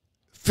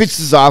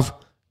 Fitzov,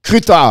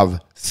 Krutov,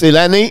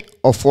 Selene,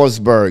 or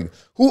Forsberg?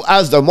 Who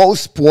has the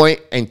most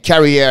points in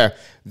career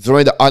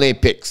during the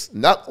Olympics?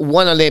 Not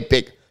one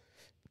Olympic.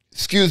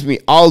 Excuse me,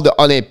 all the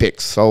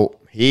Olympics. So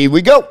here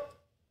we go.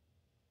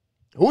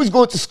 Who's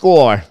going to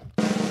score?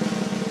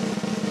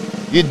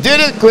 You did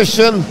it,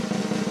 Christian.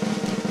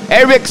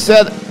 Eric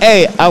said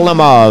A.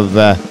 Alamov.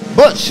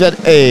 Butch said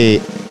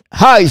A.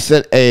 Hi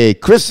said A.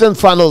 Christian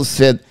Funnel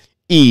said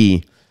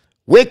E.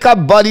 Wake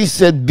Up Buddy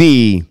said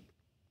B.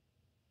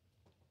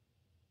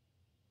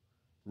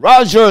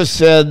 Roger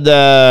said,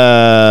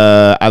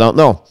 I don't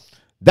know.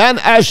 Dan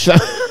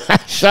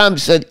Asham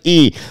said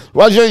E.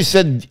 Roger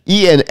said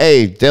E and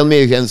A. Tell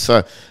me again,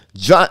 sir.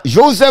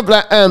 Joseph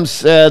Laham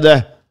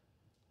said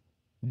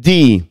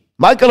D.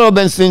 Michael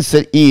Robinson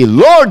said E.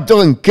 Lord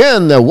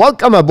Duncan,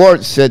 welcome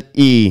aboard, said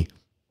E.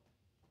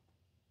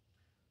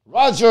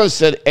 Roger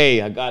said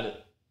A. I got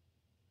it.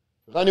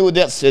 Ronnie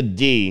Woodett said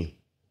D.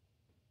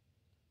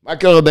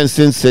 Michael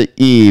Robinson said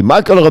E.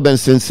 Michael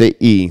Robinson said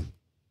E.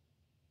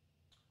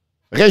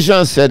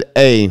 Regent said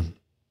A.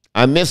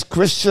 I miss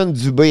Christian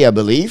Dubé, I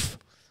believe.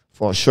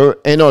 For sure.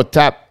 Eno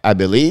Tap, I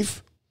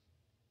believe.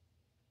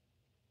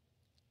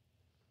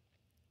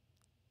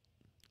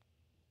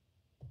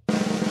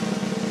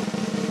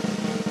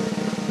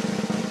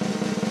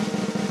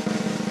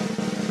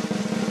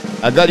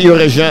 I got you,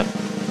 Regent.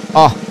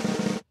 Oh.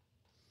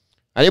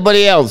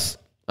 Anybody else?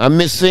 I'm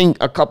missing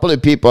a couple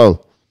of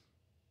people.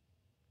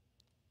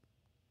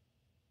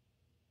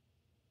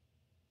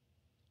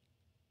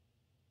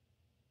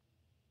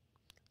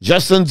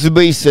 Justin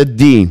Dubé said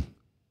D.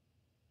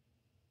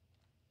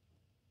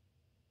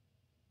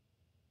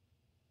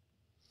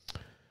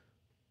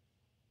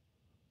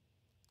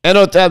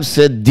 Enotab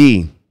said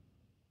D.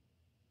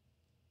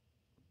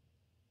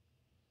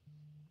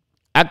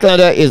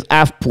 Atlanta is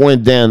half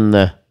point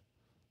then.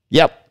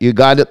 Yep, you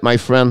got it, my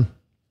friend.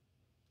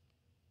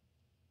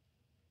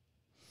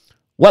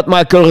 What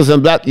Michael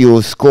Rosenblatt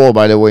you score,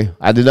 by the way?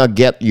 I did not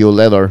get your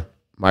letter,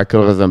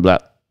 Michael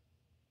Rosenblatt.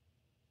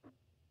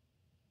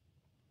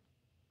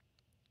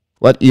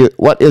 What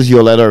is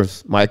your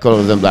letters, Michael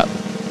Rosenblatt?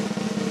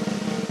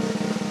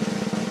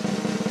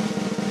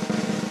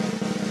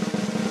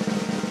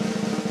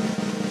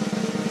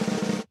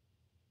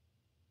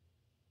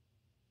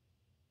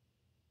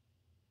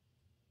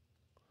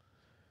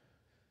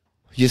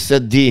 You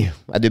said D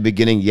at the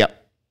beginning.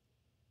 Yep.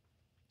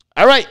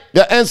 All right.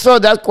 The answer to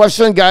that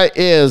question, guy,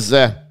 is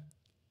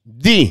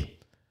D.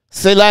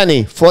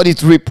 Selani,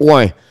 43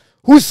 points.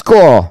 Who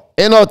score?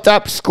 In our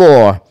top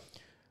score.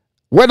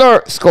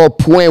 Weather score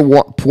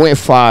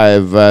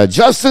 0.5.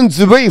 Justin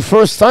Dubé,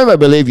 first time I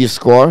believe you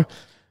score.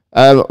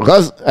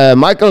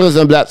 Michael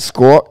Rosenblatt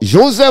score.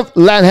 Joseph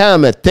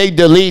Lanham take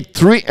the lead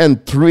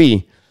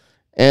 3-3.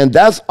 And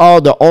that's all.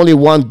 The only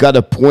one got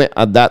a point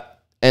at that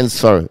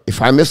answer.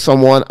 If I missed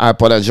someone, I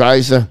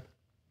apologize.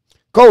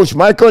 Coach,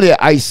 Michael,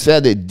 I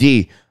said it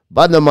D.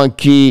 But the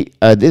monkey,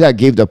 did I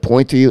give the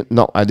point to you?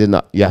 No, I did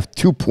not. You have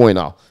 2 points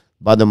now.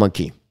 But the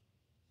monkey.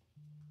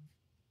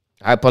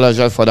 I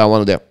apologize for that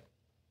one there.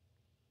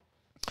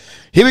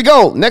 Here we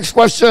go. Next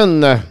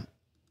question. You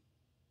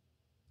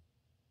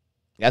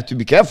have to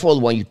be careful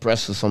when you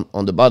press this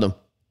on the bottom.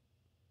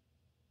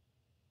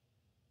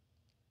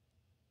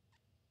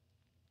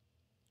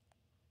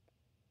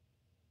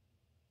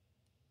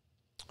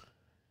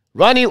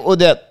 Ronnie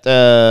Odette.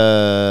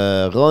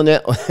 Ronnie.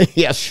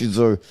 Yes, she's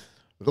her.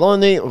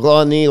 Ronnie.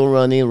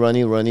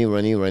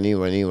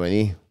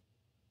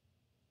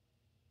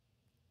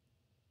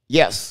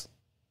 Yes.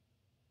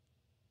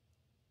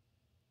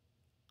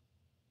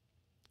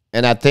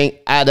 And I think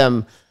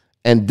Adam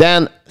and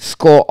Dan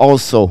score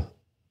also.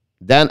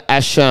 Dan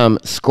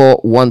Asham score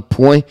 1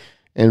 point.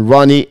 And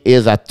Ronnie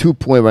is at 2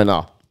 points right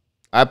now.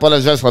 I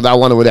apologize for that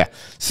one over there.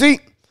 See,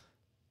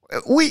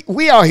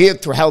 we are here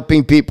to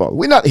helping people.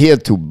 We're not here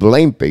to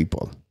blame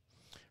people.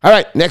 All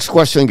right, next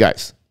question,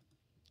 guys.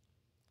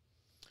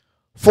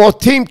 For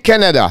Team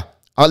Canada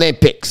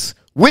Olympics,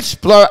 which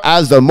player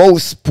has the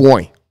most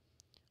points?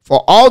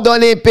 For all the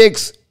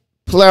Olympics,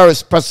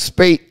 players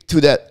participate to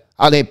the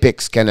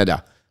Olympics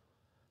Canada.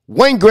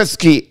 Wayne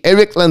Gretzky,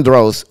 Eric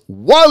Lindros,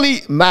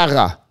 Wally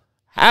Mara,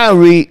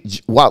 Harry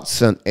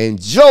Watson,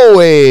 and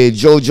Joey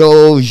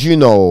Jojo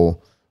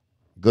Juno.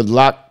 Good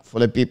luck for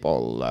the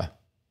people.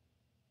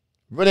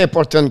 Really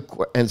important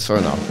answer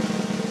now.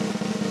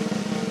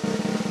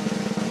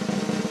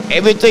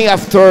 Everything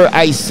after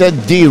I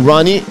said D,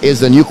 Ronnie,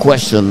 is a new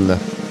question.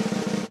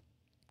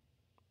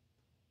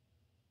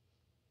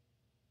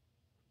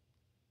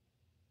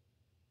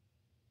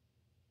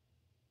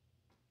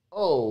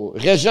 Oh,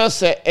 Régent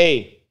said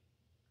A.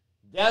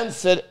 Dan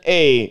said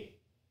A.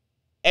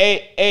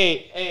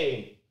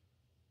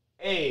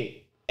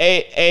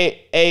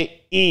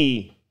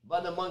 E.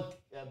 But the monkey,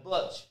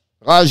 Butch.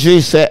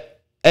 Raji said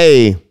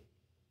A.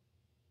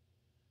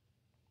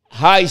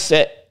 High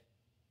said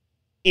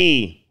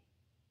E.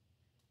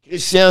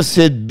 Christian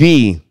said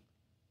B.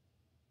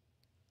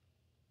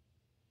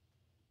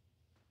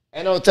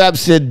 And Otab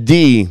said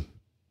D.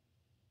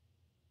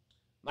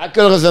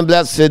 Michael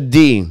Rosenblatt said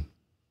D.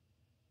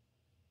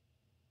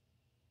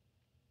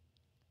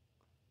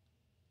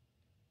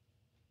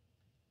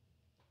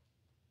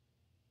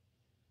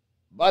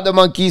 But the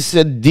monkey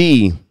said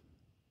D.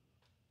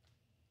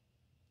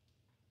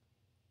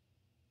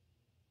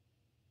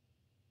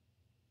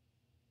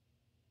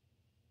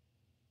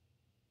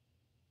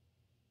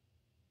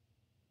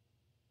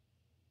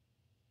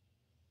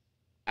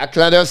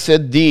 Aklander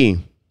said D.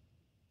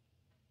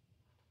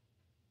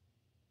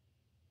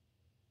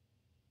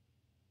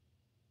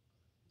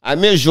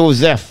 Amir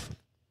Joseph.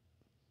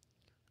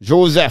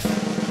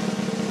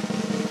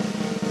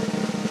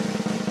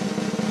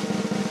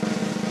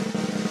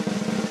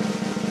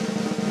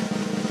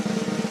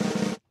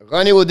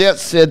 Ronnie Odette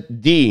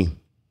said D.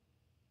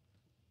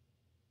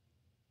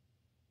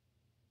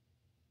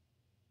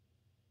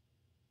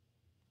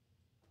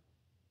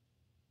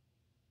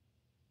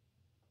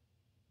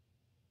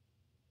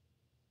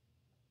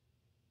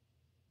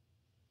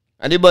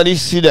 Anybody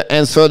see the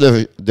answer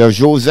to the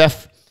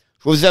Joseph?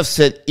 Joseph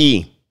said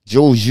E.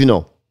 Joe Juno.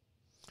 All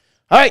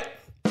right.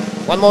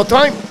 One more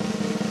time.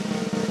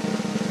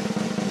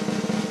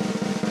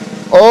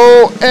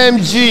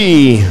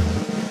 OMG.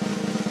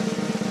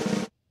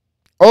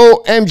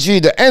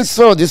 OMG. The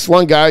answer, this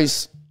one,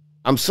 guys.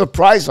 I'm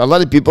surprised a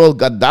lot of people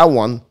got that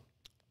one.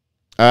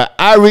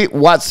 Harry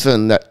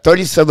Watson,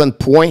 37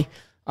 points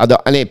at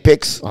the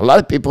Olympics. A lot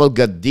of people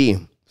got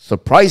D.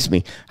 Surprised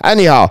me.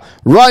 Anyhow,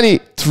 Ronnie,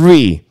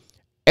 3.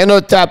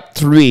 Enotap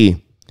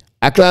 3.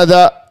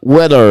 Aklada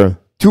Weather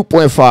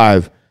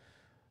 2.5.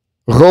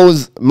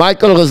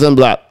 Michael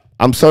Rosenblatt.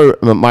 I'm sorry,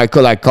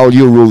 Michael, I call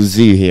you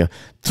Rosie here.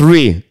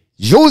 3.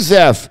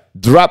 Joseph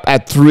drop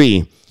at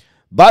 3.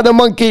 Bada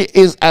Monkey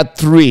is at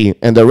 3.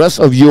 And the rest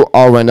of you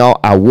are right now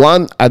at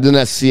 1. I do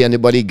not see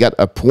anybody get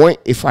a point.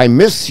 If I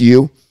miss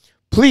you,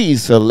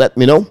 please let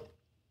me know.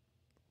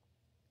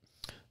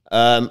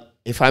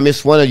 If I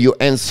miss one of you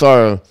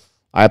answer,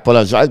 I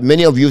apologize.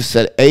 Many of you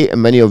said A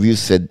and many of you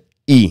said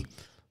E.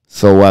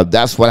 So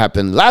that's what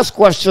happened. Last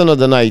question of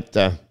the night.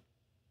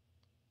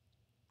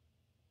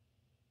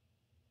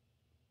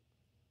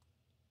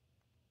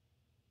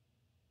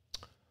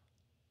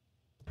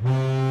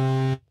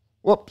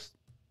 Whoops.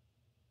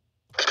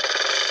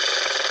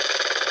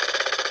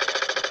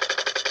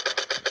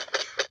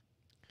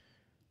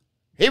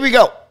 Here we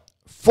go.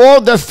 For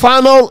the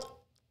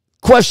final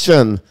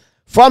question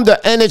from the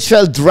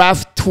NHL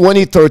Draft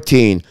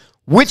 2013.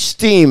 Which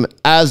team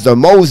has the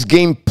most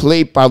game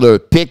played by the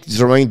pick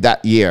during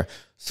that year?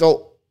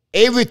 So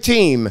every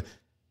team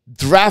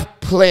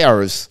draft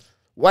players,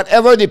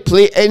 whatever they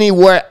play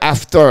anywhere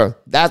after,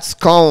 that's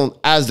called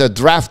as the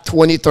draft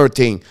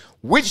 2013.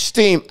 Which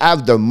team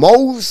have the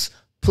most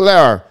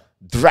player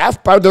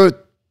draft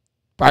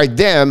by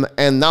them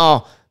and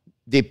now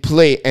they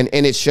play in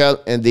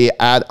NHL and they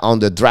add on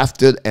the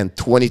drafted in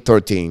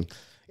 2013?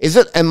 Is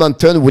it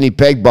Edmonton,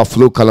 Winnipeg,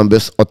 Buffalo,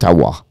 Columbus,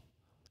 Ottawa?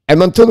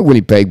 Edmonton,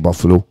 Winnipeg,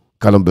 Buffalo,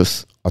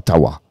 Columbus,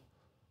 Ottawa.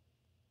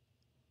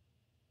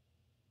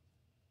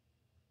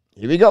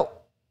 Here we go.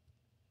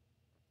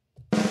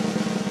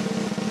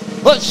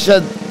 Let's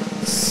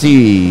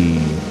see.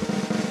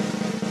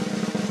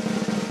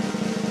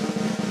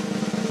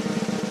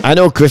 I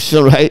know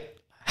Christian, right?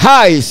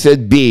 Hi,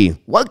 said B.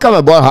 Welcome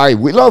aboard. Hi.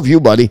 We love you,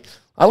 buddy.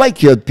 I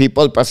like your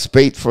people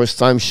participate, first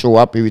time show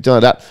up, everything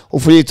like that.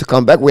 Hopefully to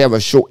come back. We have a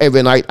show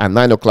every night at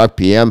 9 o'clock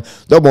p.m.,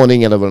 the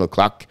morning at 11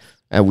 o'clock.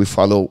 And we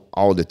follow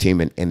all the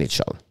team in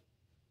NHL.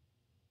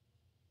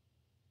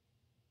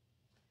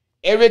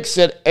 Eric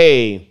said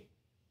A.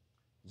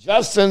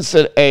 Justin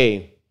said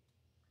A.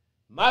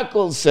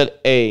 Michael said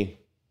A.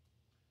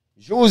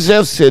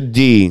 Joseph said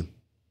D.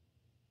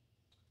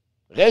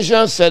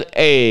 Regent said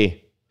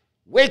A.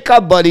 Wake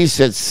Up Buddy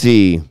said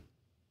C.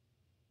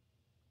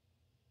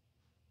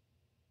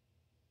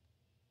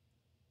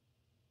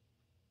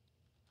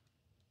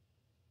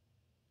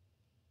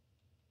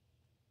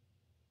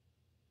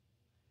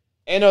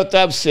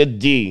 Enotab said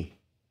D.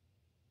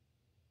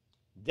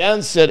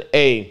 Dan said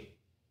A.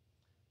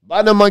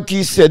 Bada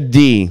Monkey said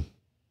D.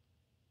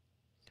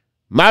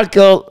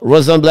 Michael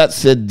Rosenblatt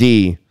said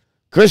D.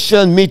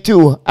 Christian, me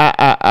too.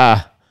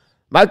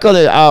 Michael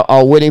and I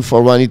are waiting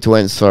for Ronnie to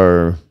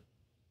answer.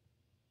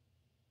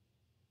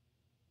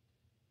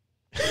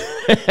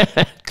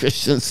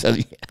 Christian said,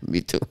 yeah,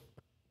 me too.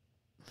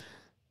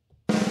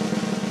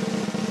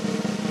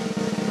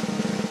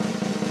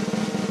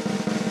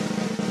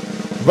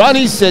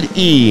 Ronnie said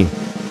E.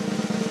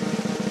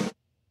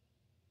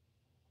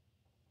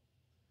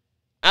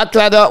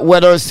 Atlanta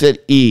Weather said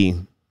E.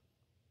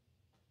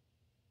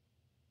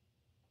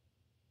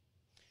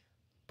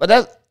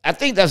 But I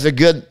think that's a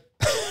good,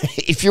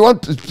 if you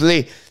want to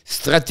play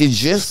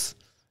strategist,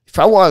 if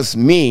I was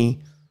me,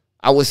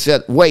 I would say,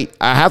 wait,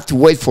 I have to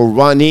wait for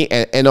Ronnie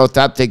and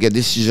Otap take a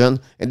decision,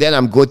 and then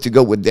I'm good to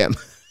go with them.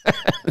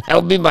 That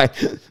would be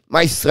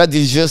my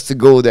strategist to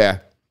go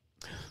there.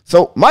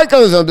 So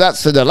Michael is on that.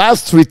 So the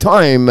last 3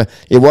 times,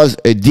 it was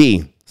a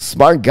D.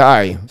 Smart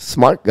guy.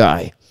 Smart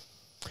guy.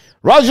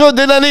 Roger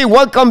Delaney,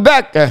 welcome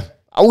back.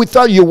 We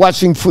thought you were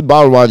watching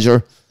football,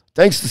 Roger.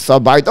 Thanks to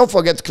stop by. Don't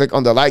forget to click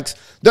on the likes.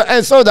 The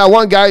answer to that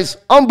one, guys,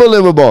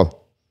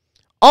 unbelievable.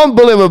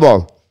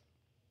 Unbelievable.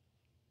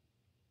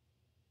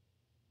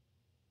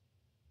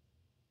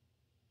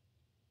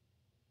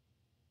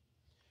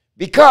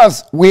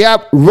 Because we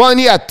have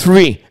Ronnie at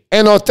 3,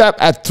 Enotap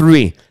at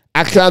 3,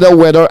 Atlanta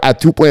Weather at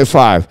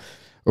 2.5,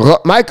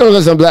 Michael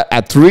Rosenblatt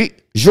at 3,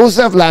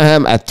 Joseph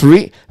Laham at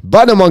 3,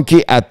 Bada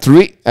Monkey at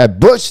 3,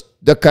 Bush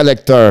the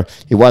Collector,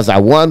 he was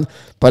at 1.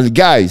 But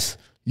guys,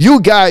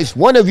 you guys,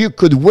 one of you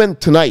could win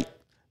tonight,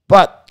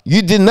 but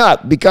you did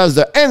not, because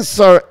the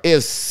answer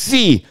is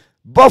C,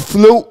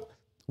 Buffalo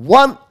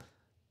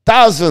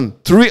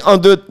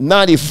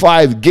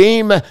 1,395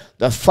 game.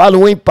 The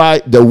following by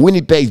the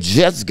Winnipeg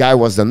Jets guy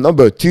was the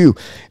number 2.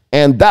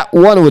 And that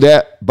one over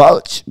there,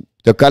 Butch,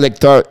 the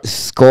Collector,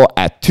 score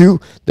at 2.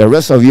 The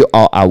rest of you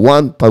are at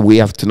 1. But we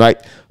have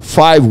tonight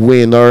 5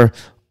 winner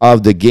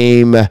of the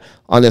game.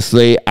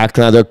 Honestly,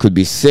 Atlanta could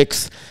be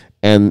 6.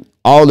 And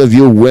all of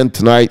you win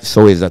tonight.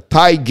 So it's a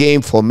tie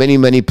game for many,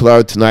 many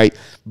players tonight.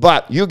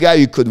 But you guys,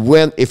 you could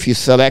win if you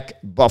select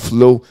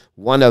Buffalo,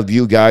 one of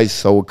you guys.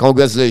 So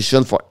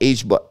congratulations for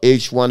each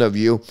one of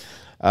you.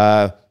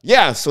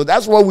 Yeah, so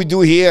that's what we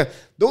do here.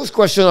 Those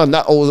questions are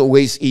not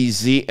always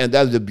easy, and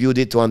that's the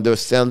beauty to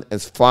understand.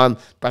 It's fun.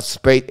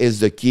 Participate is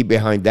the key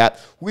behind that.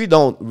 We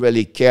don't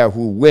really care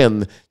who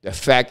wins. The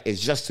fact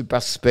is just to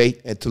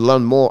participate and to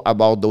learn more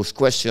about those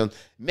questions.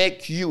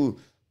 Make you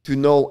to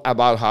know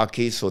about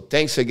hockey. So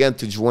thanks again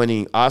to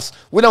joining us.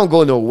 We don't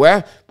go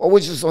nowhere, but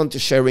we just want to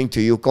sharing to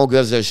you.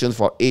 Congratulations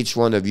for each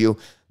one of you.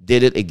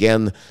 Did it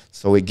again.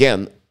 So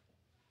again,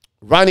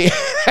 Ronnie.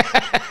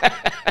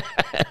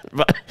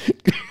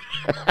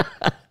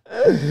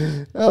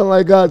 Oh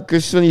my God,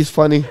 Christian is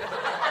funny.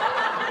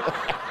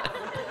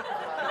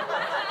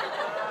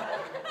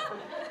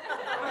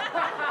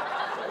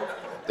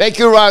 Thank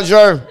you,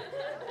 Roger.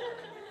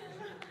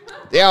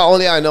 Yeah,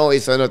 only I know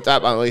it's on the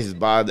top. I know he's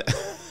bad.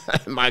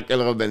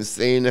 Michael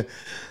Robinson.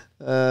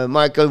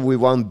 Michael, we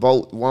won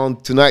both. Won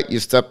tonight. You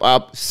step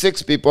up.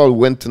 6 people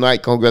win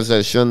tonight.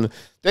 Congratulations.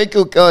 Thank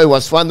you, Kelly. It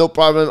was fun. No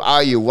problem.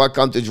 You're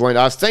welcome to join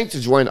us. Thanks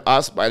to join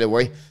us, by the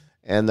way.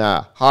 And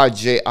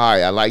RJI,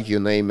 I like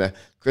your name.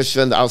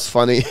 Christian, that was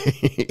funny.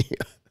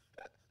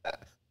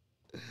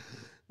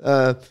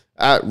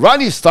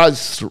 Ronnie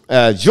starts,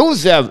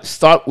 Joseph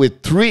start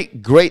with 3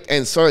 great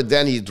answers,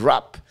 then he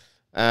drop.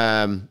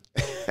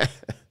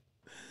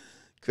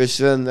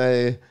 Christian,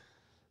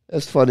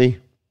 that's funny.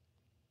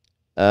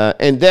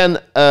 And then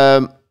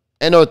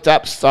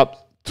Enotap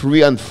stopped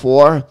 3 and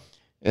 4,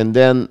 and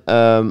then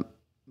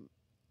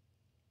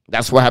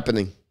that's what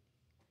happening.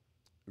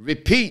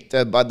 Repeat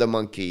about the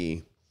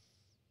monkey.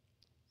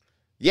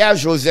 Yeah,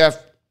 Joseph.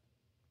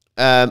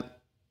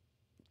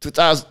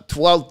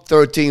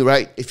 2012-13,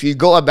 right? If you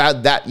go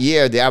about that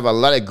year, they have a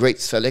lot of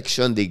great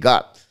selection they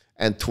got.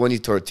 And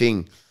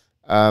 2013,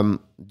 I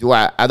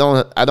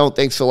don't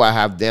think so. I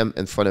have them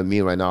in front of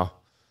me right now.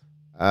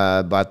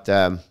 But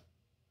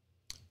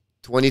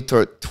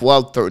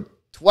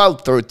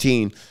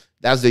 2012-13,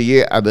 that's the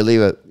year I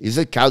believe. Is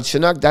it Cal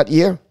Chinook that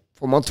year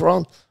for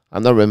Montreal? I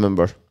don't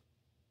remember.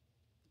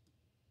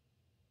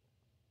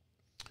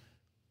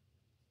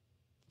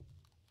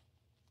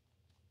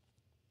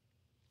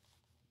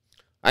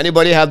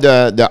 Anybody have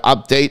the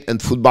update in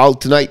football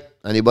tonight?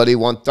 Anybody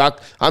want to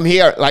talk? I'm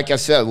here. Like I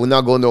said, we're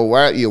not going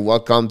nowhere. You're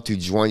welcome to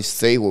join,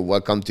 stay. We're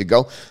welcome to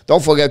go.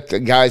 Don't forget,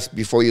 guys,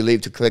 before you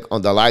leave, to click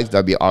on the likes.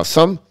 That'd be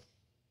awesome.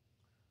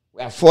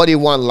 We have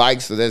 41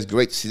 likes, so that's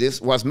great to see this.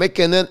 Was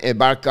McKinnon and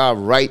Barca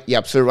right? You're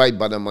absolutely right,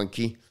 Butter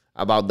Monkey,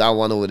 about that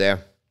one over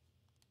there.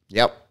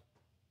 Yep.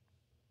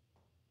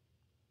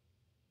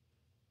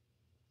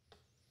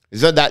 Is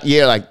that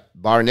year like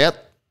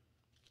Barnett?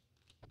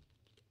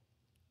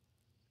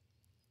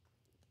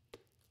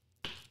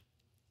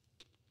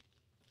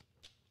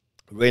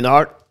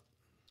 Reynard.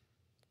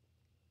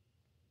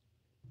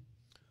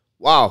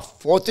 Wow,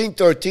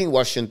 14-13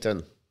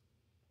 Washington.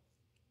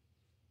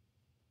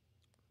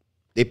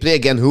 They play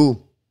against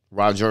who,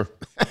 Roger?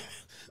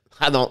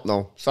 I don't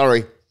know.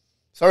 Sorry.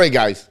 Sorry,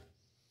 guys.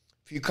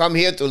 If you come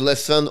here to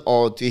listen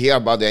or to hear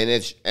about the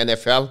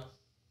NFL,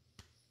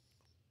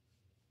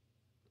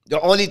 the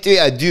only thing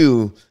I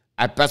do,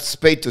 I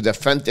participate to the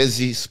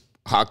fantasy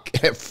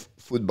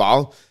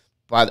football,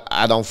 but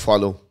I don't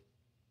follow.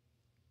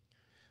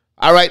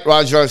 All right,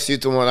 Roger. See you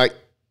tomorrow night.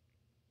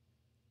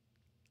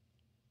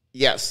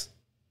 Yes.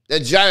 The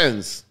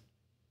Giants.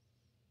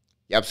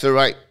 You're absolutely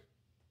right.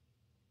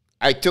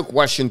 I took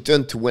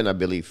Washington to win, I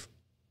believe.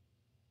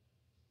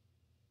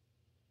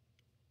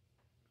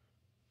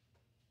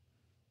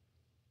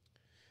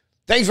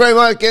 Thanks very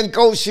much again,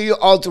 Coach. See you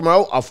all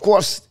tomorrow. Of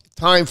course,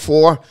 time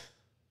for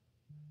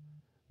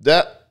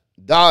the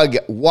dog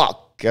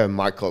walk,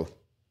 Michael.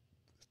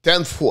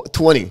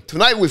 10:20.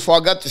 Tonight, we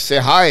forgot to say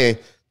hi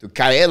to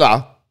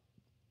Kaela.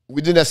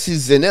 We didn't see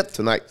Zenit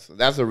tonight, so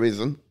that's the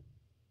reason.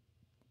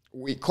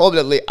 We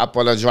completely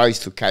apologize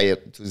to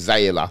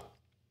Zayela.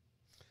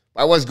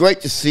 But it was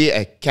great to see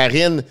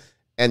Karine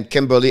and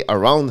Kimberly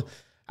around.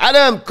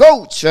 Adam,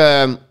 Coach,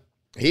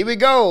 here we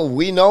go.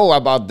 We know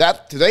about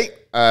that today.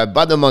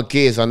 Bad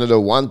Monkey is another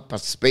one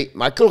participate.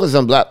 Michael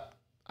Rosenblatt,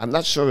 I'm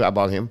not sure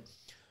about him.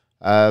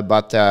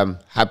 But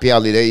happy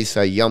holidays,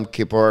 Yom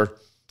Kippur,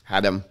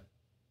 Adam.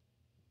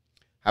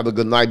 Have a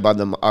good night,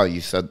 Bad. Oh, you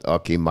said,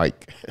 okay,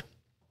 Mike.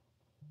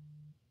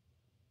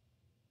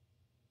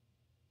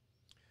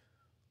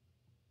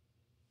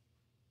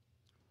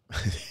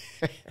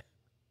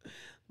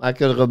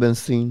 Michael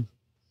Robinson.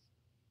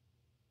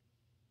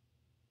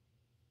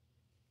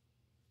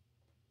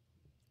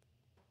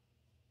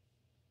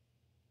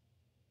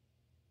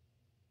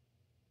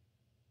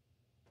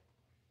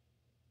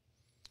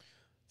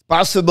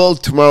 Possible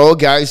tomorrow,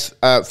 guys.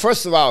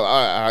 First of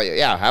all,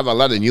 yeah, I have a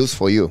lot of news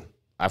for you.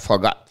 I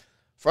forgot.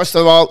 First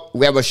of all,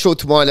 we have a show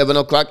tomorrow at 11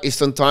 o'clock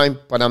Eastern Time,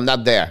 but I'm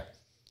not there.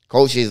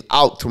 Coach is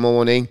out tomorrow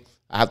morning.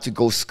 I have to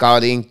go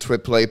scouting,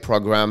 AAA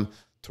program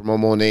tomorrow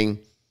morning.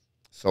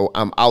 So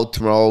I'm out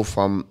tomorrow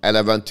from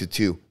 11 to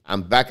 2.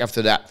 I'm back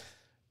after that.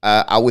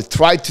 I will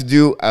try to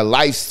do a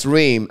live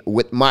stream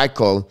with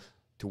Michael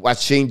to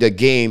watching the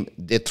game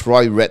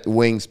Detroit Red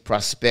Wings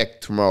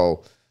prospect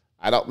tomorrow.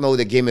 I don't know,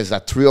 the game is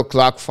at 3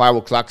 o'clock, 5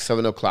 o'clock,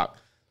 7 o'clock.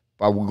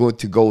 But we're going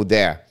to go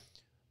there.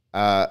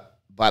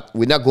 But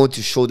we're not going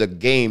to show the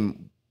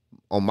game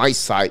on my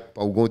side,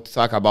 but we're going to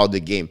talk about the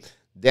game.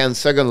 Then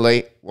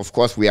secondly, of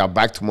course, we are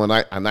back tomorrow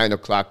night at 9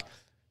 o'clock.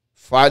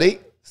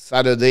 Friday,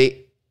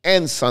 Saturday,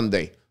 and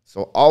Sunday.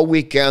 So all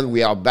weekend,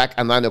 we are back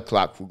at 9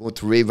 o'clock. We're going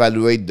to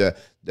reevaluate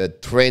the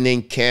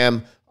training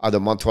camp of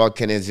the Montreal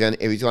Canadiens,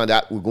 everything like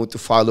that. We're going to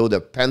follow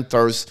the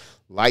Panthers.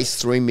 Live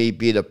stream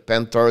maybe the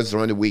Panthers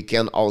during the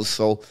weekend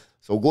also.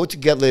 So we're going to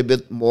get a little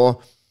bit more,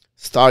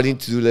 starting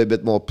to do a little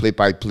bit more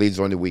play-by-play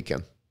during the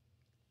weekend.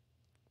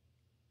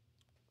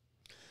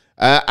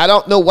 I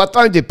don't know what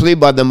time they play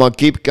by the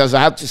Monkey because I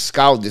have to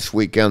scout this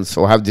weekend,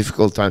 so I have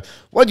difficult time.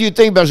 What do you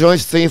think Bergevin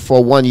is staying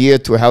for 1 year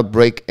to help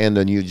break in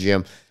the new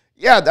GM?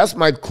 Yeah, that's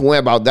my point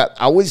about that.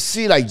 I will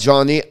see like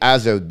Johnny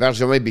as a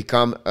Bergevin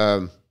become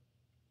a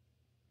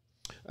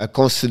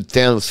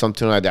consultant or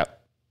something like that.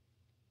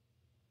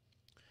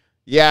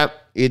 Yeah,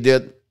 he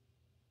did.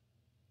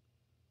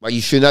 But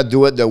you should not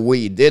do it the way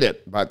he did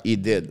it, but he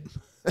did.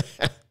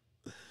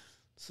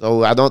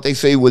 So I don't think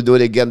so he will do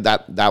it again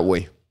that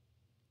way.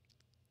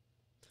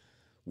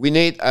 We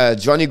need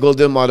Johnny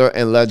Golden Mother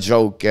and Let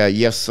Joke.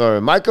 Yes, sir.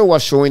 Michael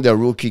was showing the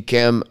rookie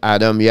cam.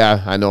 Adam,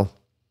 yeah, I know.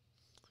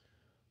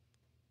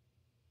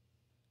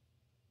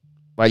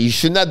 But you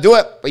should not do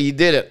it, but you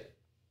did it.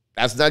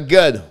 That's not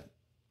good.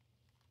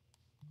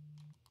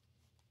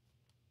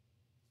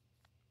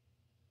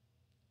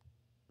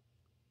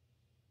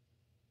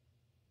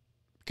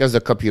 Because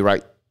the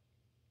copyright.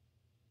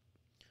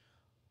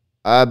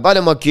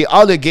 Bottom Monkey,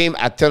 all the game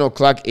at 10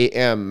 o'clock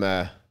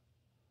a.m.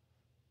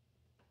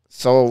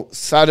 So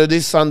Saturday,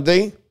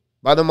 Sunday,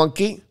 Bottom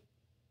Monkey.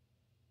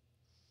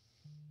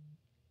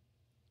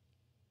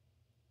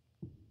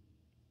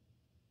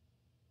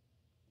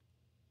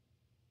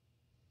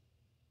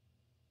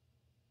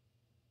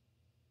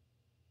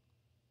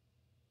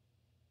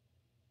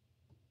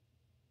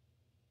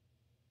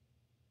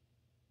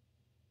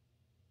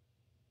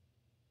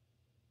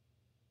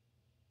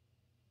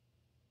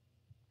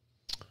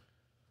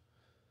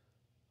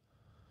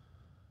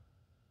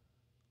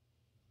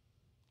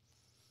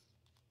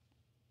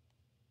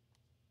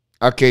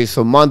 Okay,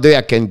 so Monday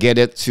I can get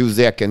it.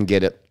 Tuesday I can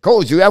get it.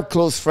 Coach, you have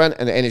close friend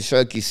in the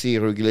NHL qui s'est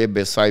régulier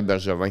beside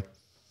Bergevin.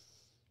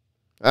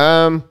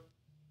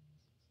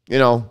 You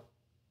know,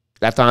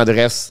 la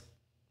tendresse,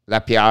 la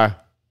pierre.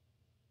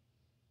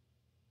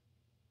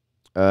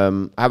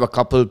 I have a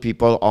couple of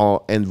people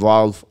all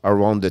involved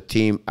around the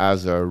team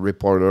as a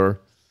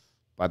reporter,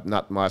 but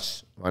not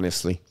much,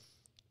 honestly.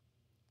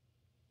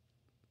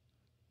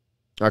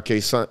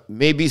 Okay, so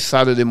maybe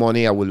Saturday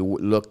morning I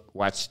will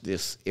watch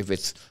this. If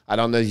it's, I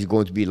don't know if it's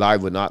going to be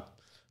live or not.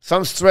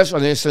 Some stress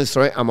on the instant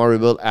story I'm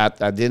horrible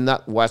at. I did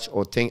not watch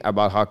or think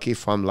about hockey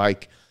from I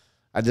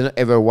didn't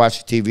ever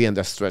watch TV in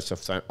the stretch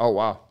of time. Oh,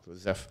 wow,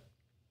 Joseph.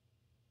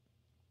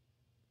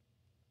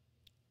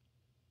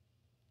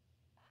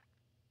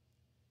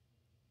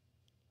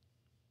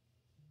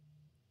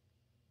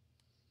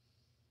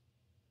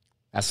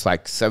 That's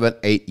like 7,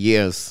 8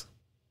 years.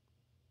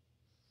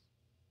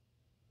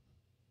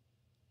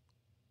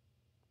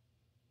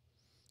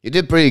 You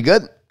did pretty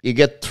good. You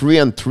get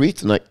 3-3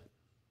 tonight.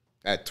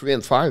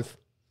 3-5.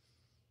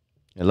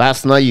 And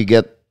last night you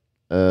get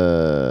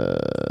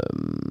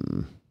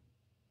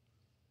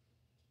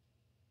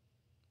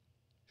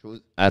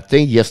I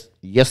think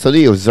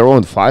yesterday it was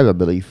 0-5, I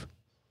believe.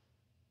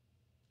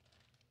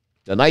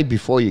 The night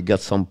before you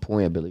got some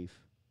point, I believe.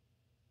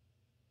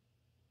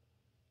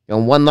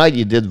 On one night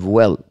you did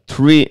well.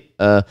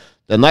 The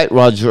night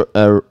Roger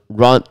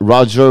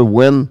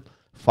win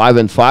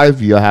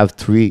 5-5, you have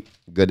 3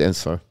 good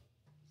answer.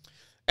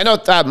 And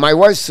on top, my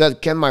wife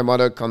said, "Can my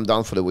mother come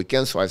down for the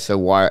weekend?" So I said,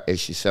 "Why?" And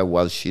she said,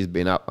 "Well, she's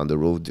been out on the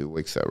road 2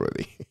 weeks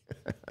already."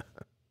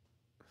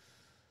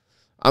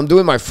 I'm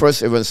doing my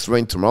first event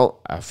stream tomorrow.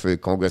 After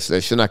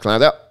congratulations,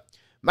 Atlanta.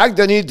 Marc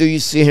Denis, do you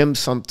see him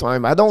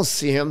sometime? I don't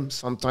see him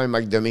sometime,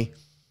 Marc Denis.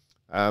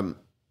 I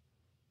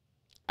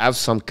have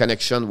some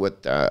connection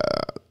with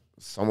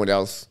someone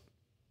else.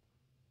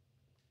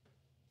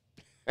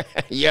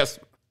 Yes.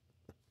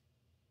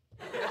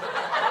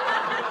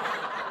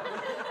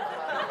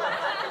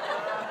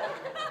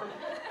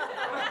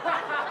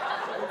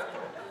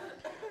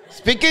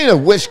 Speaking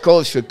of which,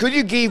 Coach, could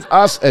you give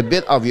us a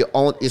bit of your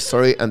own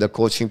history and the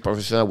coaching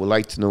profession? I would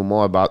like to know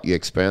more about your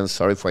experience.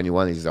 Sorry for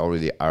anyone who's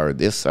already heard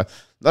this.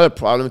 Not a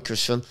problem,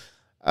 Christian.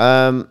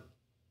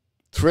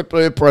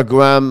 Triple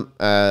program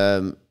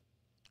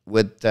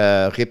with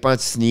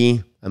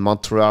Repentigny in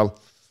Montreal,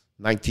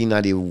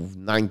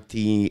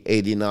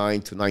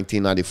 1989 to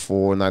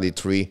 1994,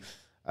 93.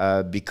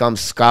 Become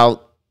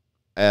scout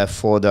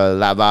for the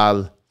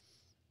Laval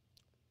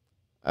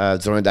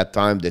during that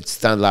time, the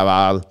Stan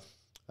Laval.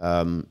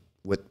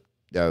 With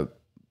the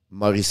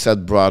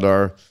Morissette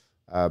Brodeur,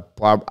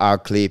 Bob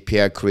Arkley,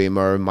 Pierre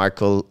Kramer,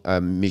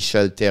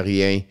 Michel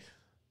Terrien,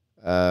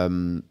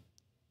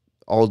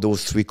 all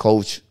those 3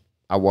 coaches.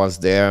 I was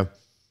there.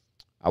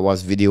 I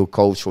was video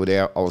coach over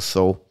there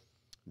also.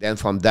 Then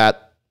from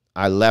that,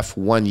 I left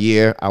 1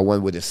 year. I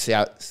went with the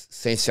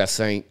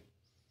Saint-Hyacinthe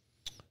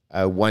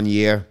 1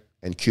 year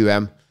in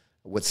QM.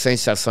 With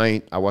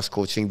Saint-Hyacinthe, I was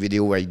coaching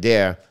video right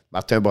there.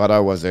 Martin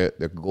Brodeur was the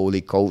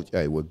goalie coach.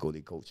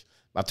 Goalie coach.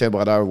 Martin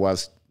Brodeur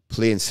was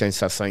playing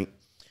Saint-Hyacinthe.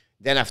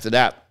 Then after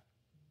that,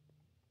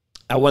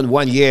 I went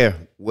 1 year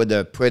with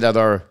the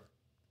Predator,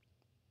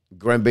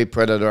 Grand Bay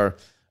Predator,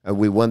 and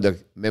we won the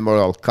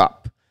Memorial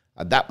Cup.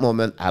 At that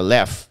moment, I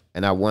left,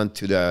 and I went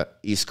to the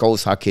East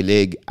Coast Hockey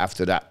League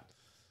after that.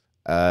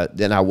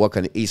 Then I worked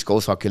in the East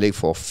Coast Hockey League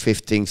for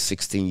 15,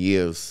 16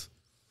 years.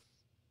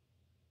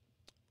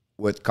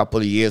 With a couple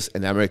of years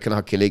in the American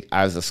Hockey League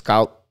as a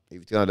scout,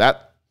 if you know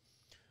that.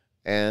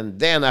 And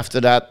then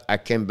after that, I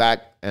came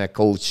back and I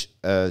coached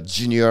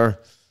junior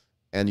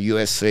and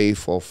USA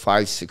for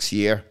 5, 6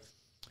 years.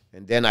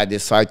 And then I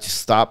decided to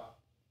stop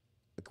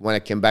when I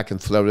came back in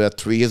Florida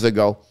 3 years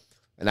ago.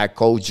 And I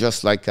coached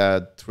just like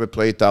a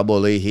AAA,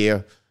 AA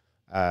here,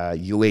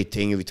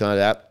 U18, if you know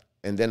that.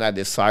 And then I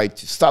decided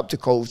to stop the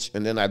coach.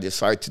 And then I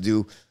decided to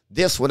do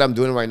this, what I'm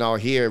doing right now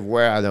here,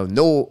 where I have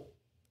no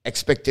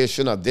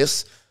expectation of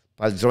this.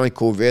 But during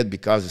COVID,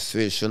 because of the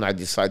situation, I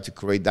decided to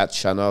create that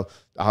channel,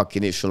 the Hockey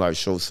Nation Live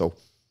Show. So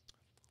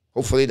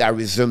hopefully that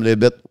resumes a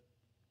little bit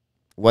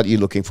what you're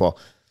looking for.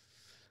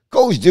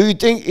 Coach, do you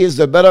think is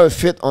the better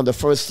fit on the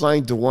first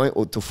line, Drouin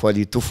or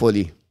Toffoli?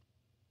 Toffoli.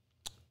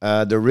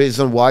 The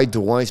reason why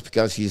Drouin is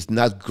because he's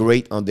not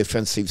great on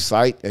defensive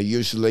side.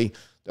 Usually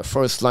the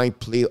first line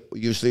play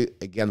usually,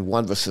 again,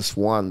 1 versus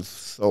 1.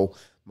 So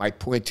my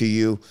point to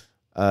you,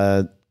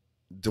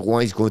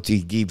 Drouin is going to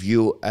give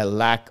you a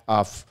lack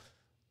of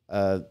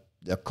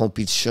the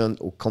competition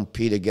or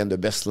compete against the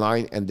best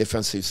line, and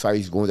defensive side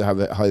is going to have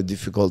a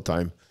difficult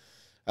time.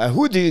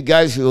 Who do you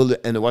guys feel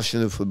in the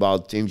Washington football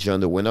team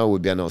during the winner will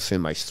be announcing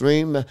my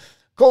stream?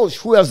 Coach,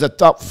 who has the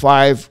top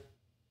 5?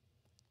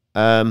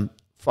 Are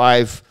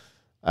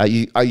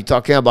you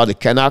talking about the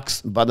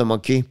Canucks, Bada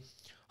Monkey?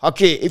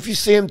 Okay, if you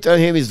see him, tell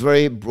him he's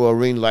very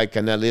boring like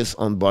an analyst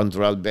on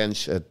Montreal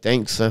bench.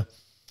 Thanks.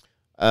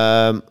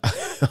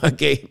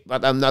 Okay,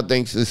 but I'm not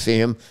going to see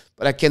him.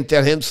 But I can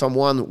tell him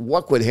someone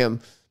work with him.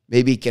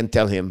 Maybe he can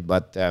tell him,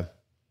 but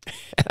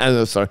I'm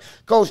no, sorry.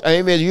 Coach,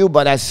 I emailed you,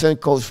 but I sent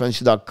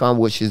CoachFrenchy.com,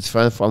 which is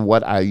different from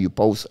what you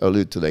post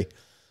earlier today.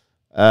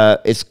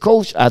 It's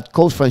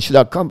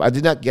coach@CoachFrenchy.com. I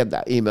did not get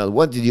that email.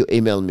 When did you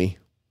email me?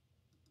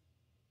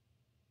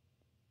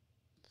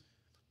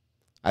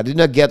 I did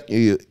not get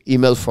your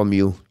email from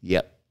you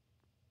yet.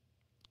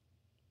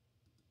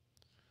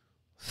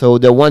 So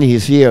the one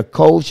is here,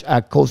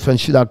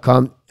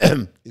 coach@CoachFrenchy.com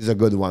is a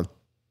good one.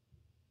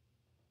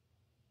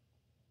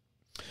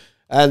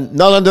 And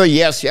Nolander,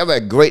 yes, you have a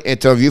great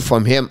interview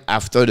from him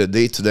after the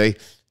day today.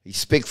 He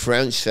speaks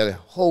French, said,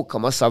 "Oh,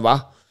 comment ça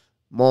va?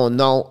 Mon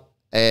nom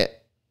est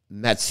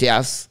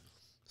Mathias."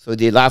 So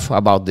they laugh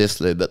about this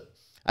a little bit.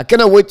 I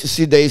cannot wait to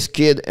see this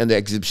kid in the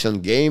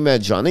exhibition game,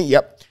 Johnny.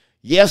 Yep.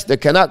 Yes, the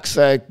Canucks,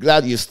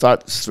 glad you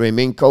start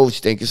streaming.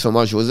 Coach, thank you so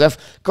much,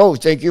 Joseph.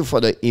 Coach, thank you for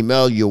the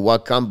email. You're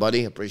welcome,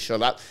 buddy. Appreciate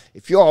that.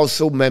 If you're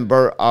also a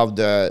member of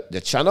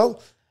the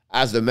channel,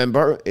 as the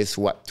member, it's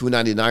what,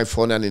 $2.99,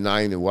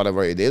 $4.99,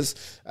 whatever it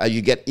is.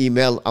 You get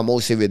email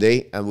almost every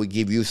day, and we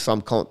give you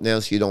some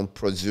contents you don't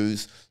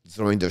produce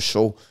during the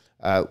show.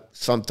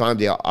 Sometimes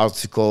they are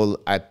article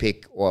I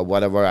pick or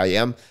whatever I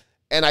am,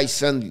 and I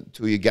send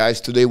to you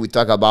guys. Today we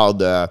talk about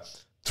the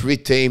 3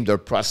 teams, their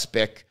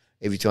prospect,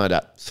 everything like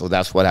that. So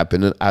that's what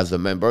happened as a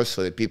member.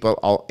 So the people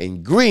are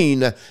in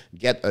green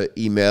get an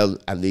email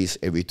at least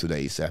every 2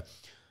 days.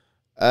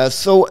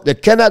 So the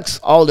Canucks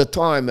all the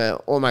time,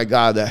 oh my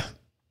God.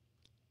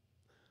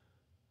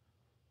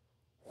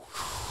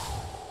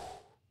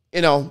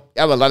 You know,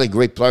 you have a lot of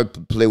great players to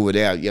play with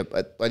there. Yeah,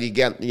 but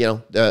again, you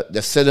know,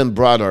 the second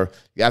Brodeur,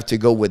 you have to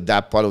go with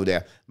that part of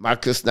there.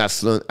 Marcus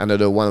Naslund,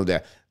 another one of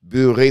there.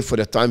 Brodeur, for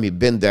the time he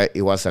been there,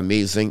 it was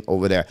amazing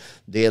over there.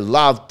 They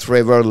love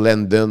Trevor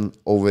Linden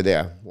over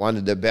there. One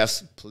of the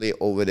best play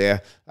over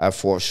there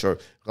for sure.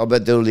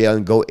 Robert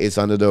Luongo is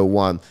another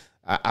one.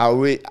 I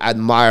really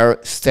admire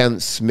Stan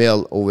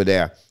Smith over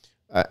there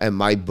and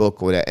my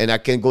book over there. And I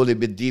can go a little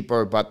bit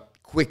deeper, but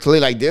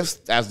quickly like this,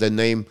 that's the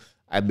name,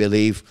 I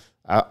believe,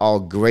 are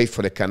great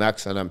for the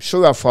Canucks. And I'm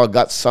sure I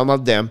forgot some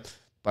of them,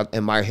 but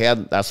in my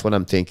head, that's what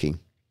I'm thinking.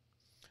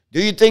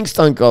 Do you think,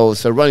 Stanko,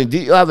 so Ronnie,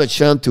 did you have a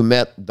chance to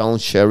meet Don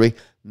Cherry?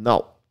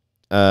 No,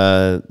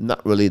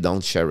 not really Don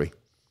Cherry.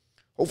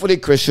 Hopefully,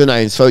 Christian, I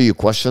answer your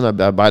question,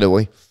 by the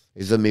way.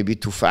 Is it maybe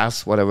too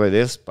fast, whatever it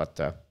is, but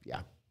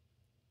yeah.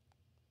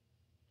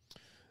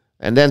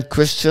 And then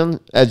Christian,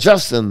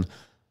 Justin,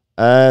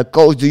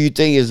 Coach, do you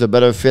think is a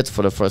better fit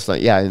for the first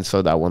line? Yeah, I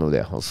answered that one over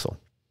there also.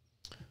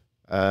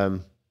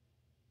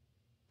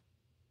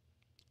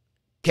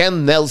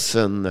 Ken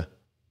Nelson.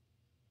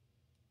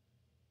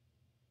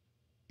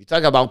 You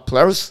talk about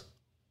players,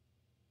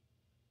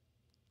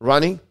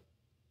 Ronnie.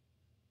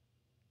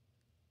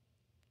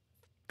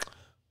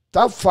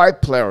 Top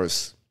 5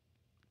 players,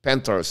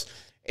 Panthers.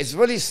 It's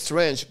really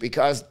strange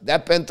because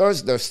that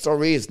Panthers, their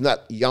story is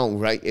not young,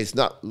 right? It's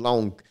not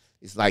long.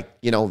 It's like,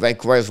 you know,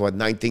 Vancouver's what,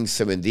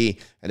 1970,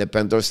 and the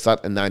Panthers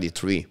start in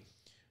 93.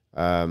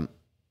 That's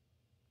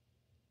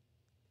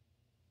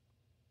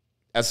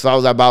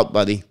all about,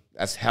 buddy.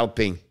 That's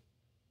helping.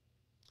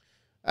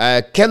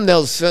 Ken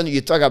Nelson,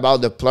 you talk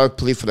about the player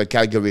play for the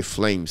Calgary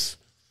Flames.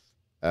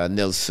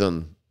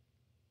 Nelson,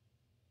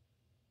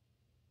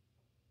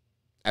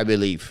 I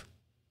believe.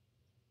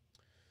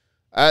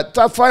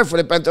 Top 5 for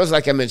the Panthers,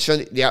 like I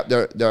mentioned,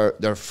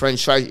 their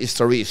franchise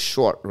history is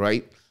short,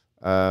 right?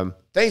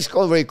 Thanks,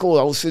 Cole. Very cool.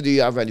 Also, do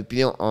you have an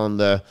opinion on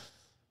the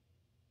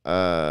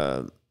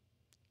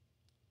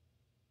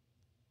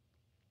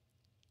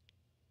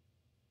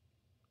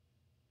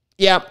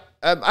yeah,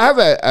 I have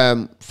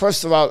a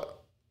first of all,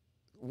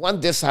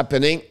 when this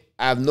happening,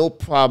 I have no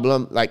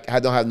problem. Like, I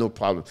don't have no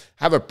problem.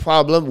 I have a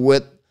problem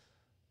with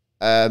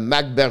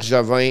Marc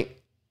Bergevin,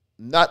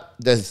 not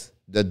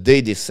the day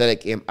they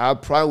select him. I have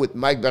a problem with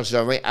Marc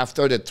Bergevin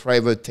after the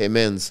Trevor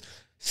Timmins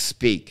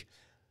speak.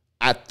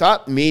 I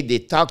thought they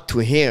talked to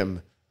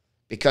him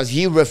because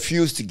he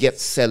refused to get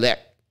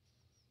select.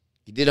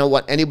 He didn't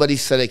want anybody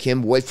select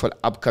him, wait for the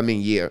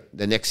upcoming year,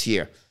 the next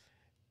year.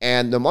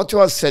 And the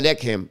Montreal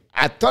select him.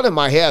 I thought in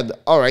my head,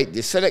 all right,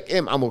 they select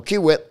him, I'm okay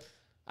with.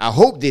 I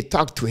hope they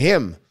talk to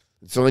him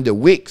during the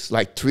weeks,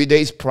 like 3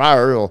 days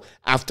prior or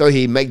after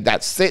he make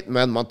that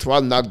statement.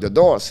 Montreal knocked the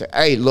door, say,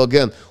 hey,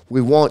 Logan,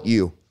 we want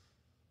you.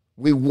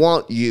 We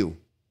want you.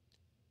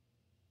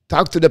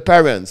 Talk to the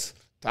parents.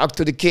 Talk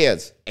to the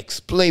kids.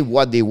 Explain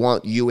what they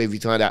want you every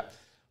time that.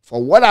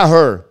 For what I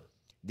heard,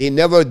 they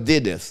never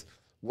did this.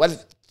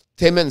 What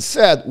Timmons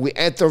said, we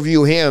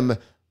interviewed him a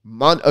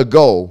month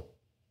ago,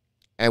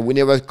 and we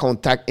never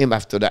contact him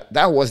after that.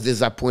 That was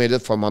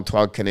disappointed for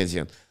Montreal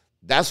Canadiens.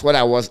 That's what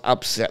I was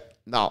upset.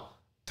 Now,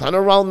 turn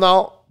around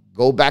now,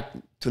 go back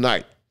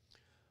tonight.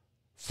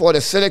 For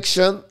the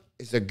selection,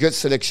 it's a good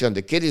selection.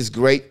 The kid is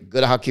great,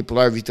 good hockey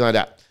player, everything like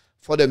that.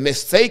 For the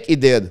mistake he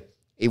did,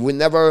 he would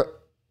never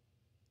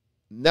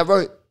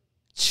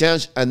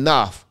change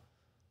enough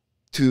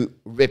to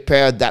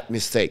repair that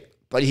mistake.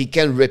 But he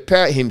can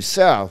repair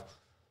himself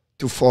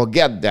to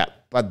forget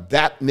that. But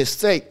that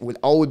mistake will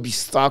always be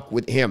stuck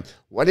with him.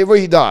 Whatever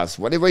he does,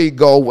 whatever he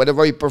go,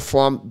 whatever he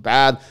perform,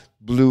 bad,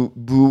 blue,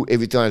 boo,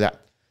 everything like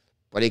that.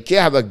 But he can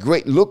have a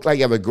great look, like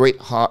he have a great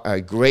heart,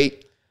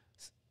 great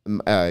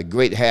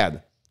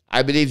head.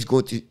 I believe it's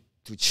going to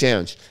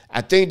change.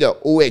 I think the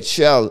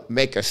OHL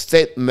make a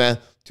statement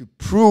to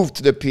prove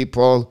to the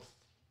people,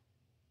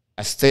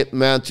 a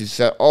statement to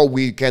say, oh,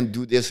 we can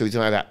do this,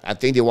 everything like that. I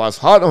think it was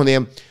hard on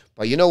him,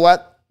 but you know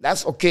what?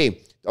 That's okay.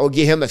 I'll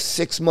give him a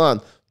 6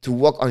 months to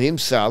work on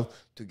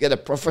himself, to get a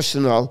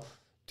professional,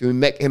 to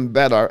make him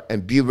better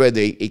and be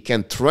ready. He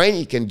can train,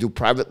 he can do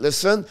private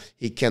lesson,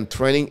 he can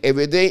training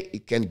every day, he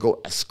can go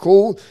to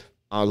school,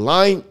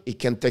 online, he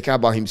can take care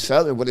about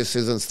himself, and when the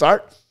season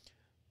start,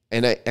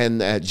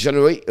 and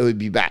January, it will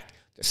be back.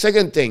 The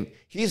second thing,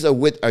 he's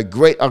with a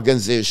great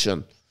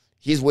organization.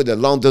 He's with the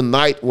London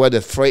Knight, where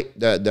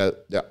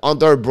the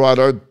under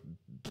brother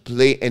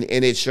play in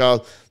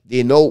NHL.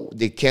 They know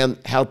they can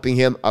helping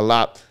him a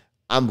lot.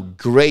 I'm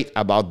great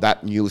about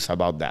that news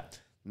about that.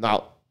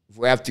 Now,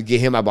 we have to give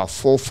him about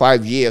 4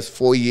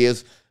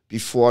 years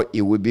before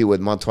he will be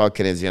with Montreal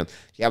Canadiens.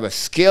 He have a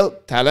skill,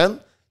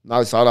 talent.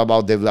 Now it's all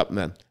about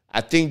development. I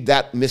think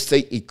that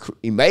mistake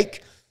he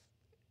make,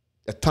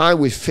 the time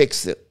we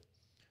fix it.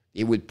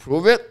 He will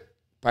prove it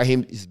by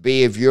his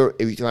behavior,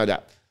 everything like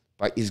that.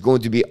 But it's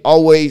going to be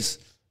always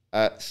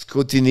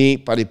scrutiny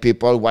by the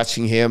people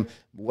watching him,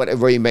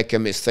 whatever he make a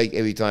mistake,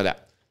 everything like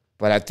that.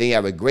 But I think you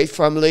have a great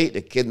family.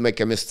 The kid make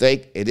a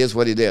mistake. It is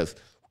what it is.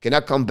 We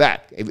cannot come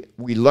back.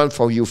 We learn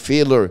from your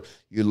failure.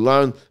 You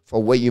learn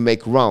from what you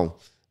make wrong.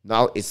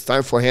 Now it's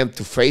time for him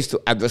to face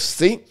the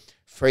adversity,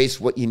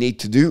 face what you need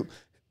to do,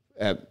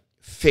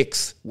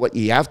 fix what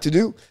you have to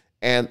do,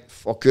 and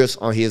focus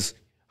on his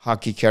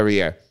hockey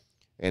career.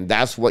 And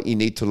that's what you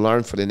need to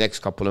learn for the next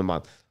couple of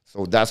months.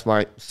 So that's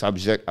my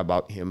subject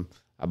about him,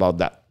 about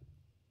that.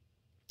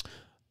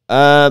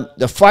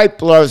 The 5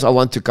 players I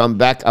want to come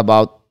back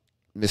about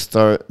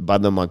Mr.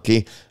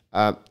 Badamonkey.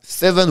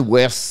 Steven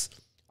West,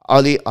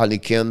 Ali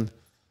Alikin,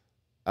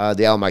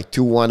 they are my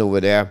 2-1 over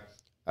there.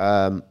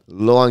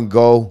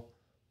 Luongo,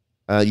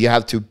 you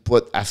have to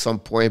put at some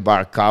point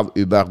Barkov,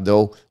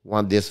 Huberdeau,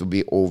 when this will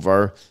be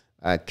over.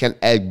 Can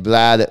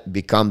Ekblad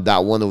become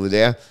that one over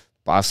there?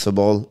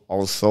 Possible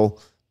also.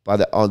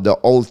 But on the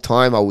old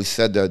time, I would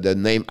say the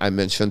name I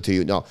mentioned to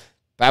you. Now,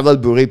 Pavel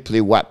Bure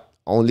played what?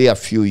 Only a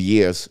few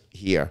years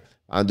here.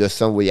 I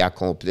understand what he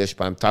accomplished,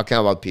 but I'm talking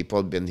about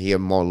people been here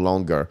more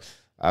longer.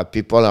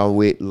 People are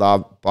with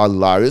love Paul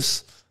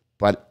Larius,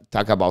 but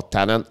talk about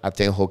talent. I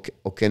think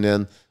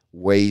Okenen,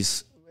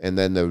 Ways, and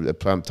then the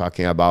player I'm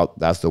talking about,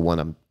 that's the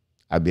one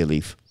I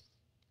believe.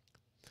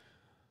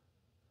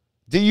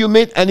 Do you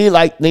meet any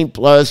Lightning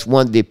players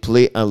when they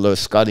play on the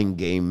scouting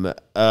game?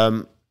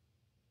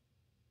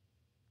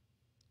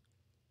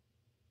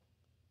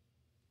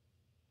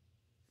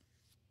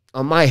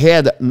 On my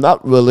head,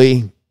 not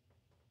really.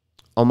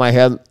 On my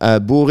head,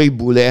 Bouri,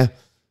 Boulet,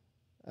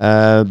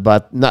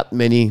 but not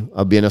many,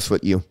 I'll be honest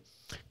with you.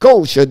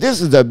 Coach,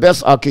 this is the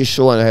best hockey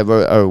show I have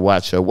ever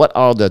watched. What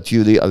are the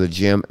duties of the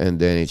GM and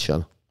the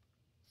NHL?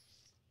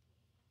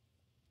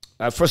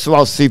 First of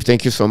all, Steve,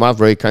 thank you so much.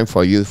 Very kind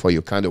for you, for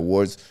your kind of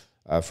words.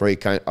 Very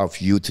kind of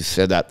you to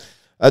say that.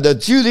 The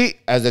duty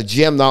as a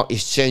GM now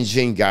is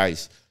changing,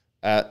 guys.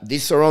 They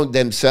surround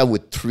themselves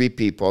with 3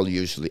 people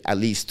usually, at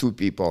least 2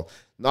 people.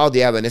 Now they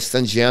have an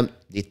assistant GM.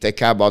 They take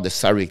care about the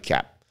salary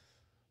cap.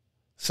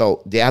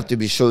 So they have to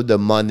be sure the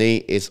money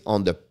is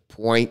on the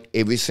point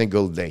every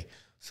single day.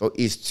 So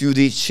it's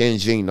duty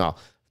changing now.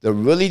 The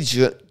really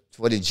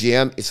for the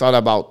GM, it's all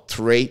about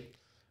trade,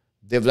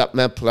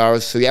 development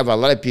players. So you have a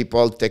lot of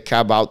people take care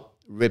about,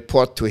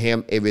 report to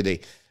him every day.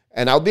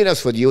 And I'll be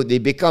honest with you, they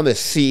become a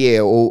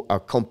CEO, a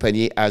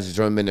company as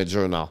general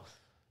manager now.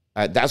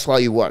 That's how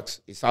it works.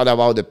 It's all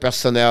about the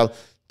personnel.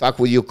 Talk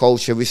with your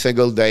coach every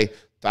single day.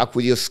 Talk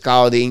with your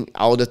scouting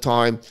all the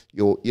time.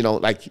 You know,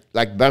 like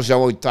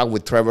Bergevin, we talk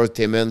with Trevor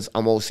Timmins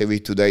almost every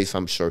 2 days,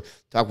 I'm sure.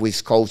 Talk with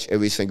his coach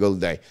every single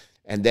day.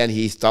 And then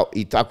he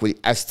talk with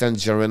assistant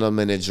general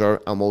manager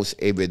almost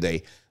every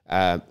day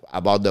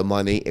about the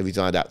money,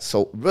 everything like that.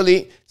 So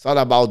really, it's all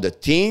about the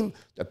team,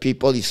 the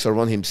people he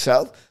surround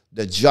himself.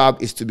 The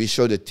job is to be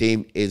sure the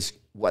team is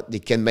what they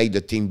can make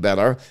the team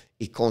better.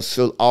 He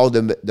consult all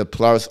the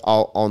players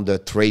all on the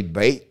trade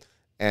bait,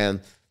 and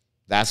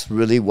that's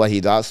really what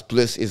he does.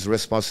 Plus his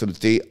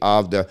responsibility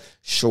of the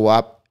show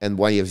up and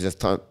when he has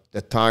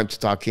the time to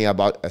talking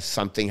about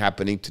something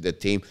happening to the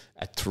team,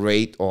 a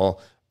trade or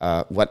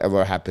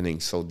whatever happening.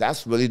 So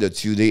that's really the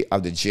duty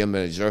of the GM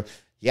manager.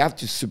 You have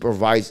to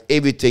supervise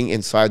everything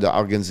inside the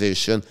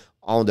organization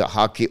on the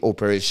hockey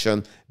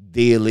operation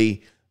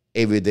daily,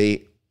 every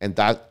day, and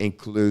that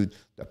includes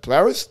the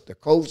players, the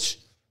coach,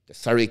 the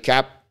salary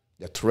cap,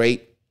 the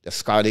trade, the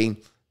scouting,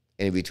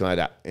 and everything like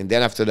that. And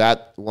then after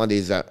that, one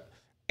is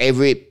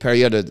every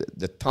period of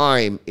the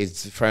time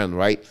is different,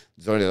 right?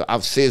 During the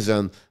off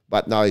season,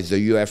 but now it's the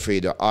UFA,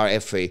 the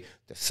RFA,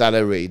 the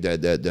salary,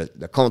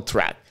 the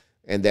contract,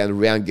 and then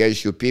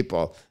re-engage your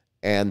people.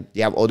 And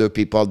you have other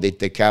people, they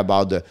take care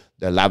about the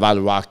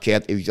Laval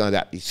Rocket, everything like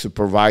that. He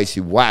supervise, he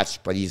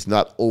watch, but he's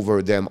not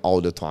over them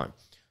all the time.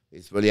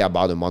 It's really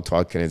about the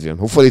Montreal Canadiens.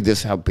 Hopefully this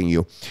is helping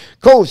you.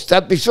 Coach,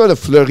 that picture of the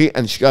Fleury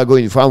and Chicago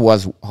uniform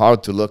was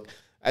hard to look.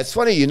 It's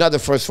funny, you're not the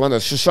first one. On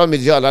social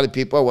media, a lot of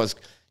people,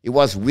 it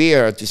was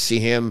weird to see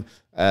him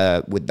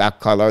with that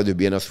color, to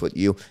be honest with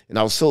you. And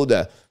also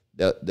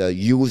the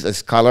use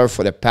as color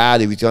for the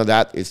pad, everything like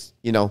that is,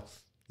 you know,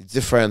 it's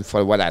different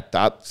for what I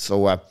thought.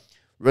 So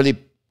really,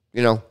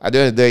 you know, at the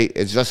end of the day,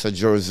 it's just a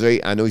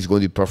jersey. I know he's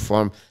going to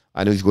perform.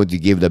 I know he's going to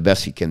give the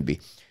best he can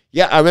be.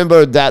 Yeah, I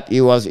remember that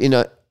he was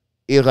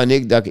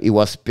ironic that he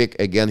was picked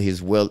against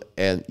his will.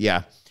 And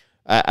yeah,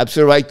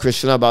 absolutely right,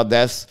 Christian, about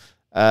this.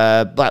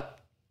 But,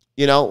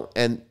 you know,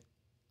 and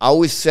I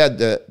always said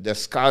the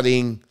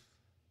scouting,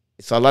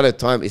 it's a lot of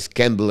time, it's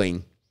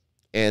gambling.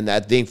 And I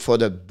think for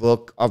the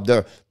book of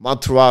the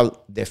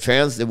Montreal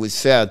defense, they would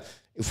said,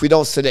 if we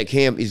don't select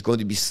him, he's going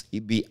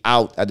to be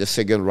out at the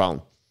second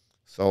round.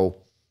 So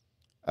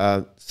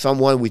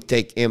someone would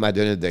take him at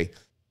the end of the day.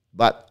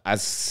 But I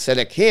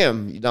select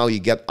him, you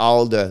get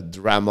all the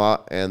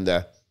drama and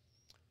the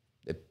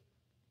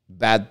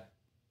bad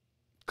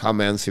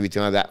comments,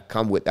 everything like that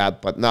come with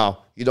that. But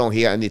now you don't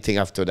hear anything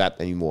after that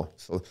anymore.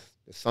 So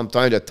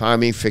sometimes the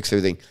timing fixes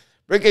everything.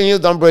 Breaking news,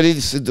 Don Brady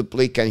decides to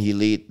play. Can he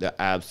lead the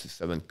Avs to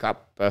 7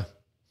 Cup?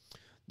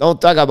 Don't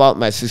talk about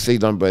my sister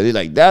Don Brady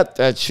like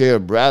that. Chair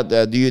Brad,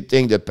 do you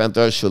think the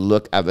Panthers should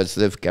look at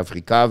Vasiliev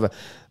Kafrikov?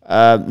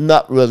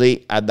 Not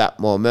really at that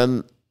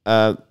moment.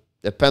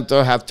 The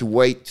Panthers have to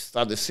wait to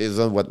start the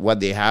season with what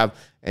they have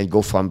and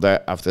go from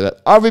there after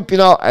that. Harvey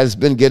Pinal has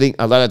been getting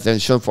a lot of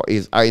attention for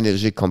his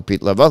high-energy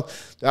compete level.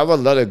 There have a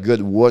lot of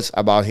good words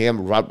about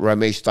him. Rob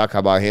Ramage talked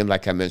about him,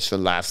 like I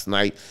mentioned last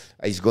night.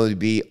 He's going to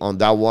be on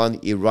that one.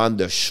 He runs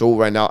the show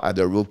right now at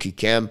the rookie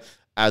camp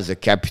as a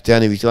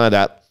captain, everything like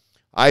that.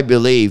 I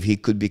believe he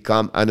could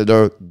become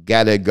another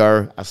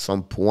Gallagher at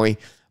some point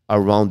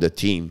around the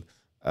team.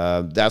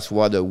 That's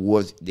what the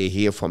words they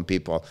hear from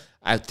people.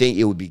 I think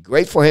it would be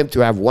great for him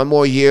to have one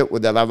more year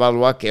with the Laval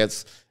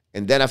Rockets,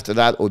 and then after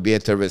that, it would be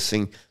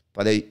interesting.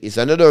 But it's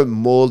another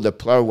mold, the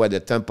player where the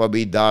Tampa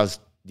Bay does,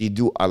 they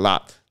do a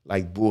lot.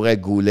 Like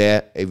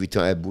Goulet,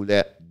 everything,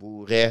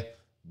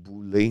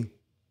 Boulet.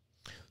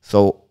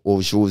 So,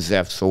 or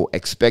Joseph. So,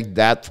 expect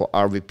that for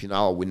Harvey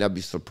Pinal. I will not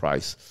be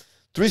surprised.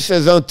 3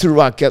 seasons, 2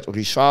 Rockets,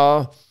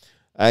 Richard.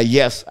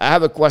 Yes, I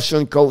have a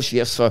question, Coach.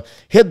 Yes, sir.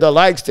 Hit the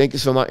likes. Thank you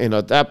so much.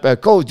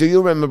 Coach, do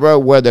you remember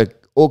where the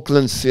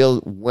Oakland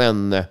Seal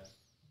went?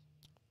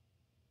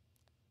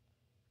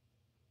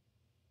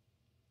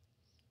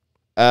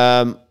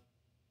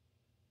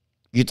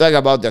 You talk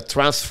about the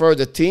transfer of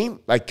the team,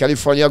 like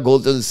California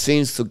Golden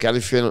Saints to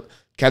California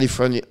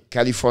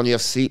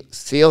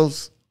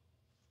Seals?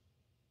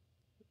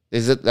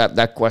 Is it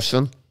that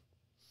question?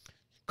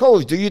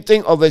 Coach, do you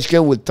think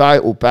Ovechkin will tie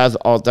or pass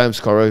all-time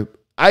scorer?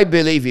 I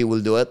believe he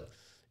will do it.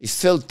 It's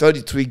still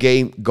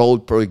 33 goal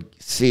per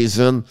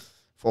season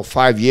for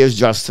 5 years,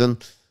 Justin.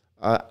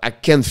 I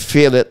can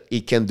feel it.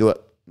 He can do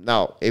it.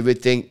 Now,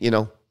 everything,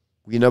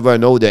 we never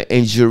know the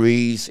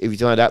injuries,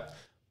 everything like that.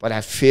 But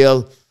I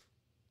feel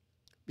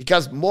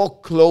because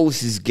more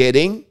close he's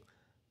getting,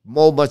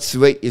 more much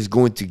weight is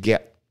going to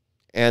get.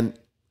 And,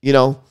 he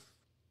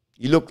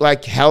look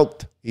like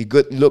health. He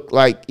look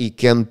like he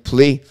can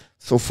play.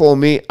 So for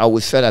me, I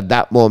would say at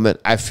that moment,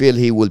 I feel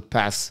he will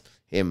pass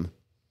him.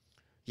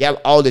 You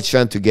have all the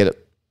chance to get it.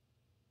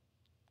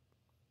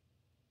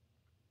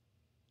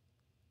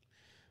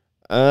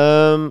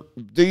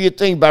 Do you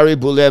think Barry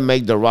Boulet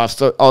make the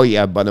roster? Oh,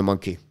 yeah, Bunny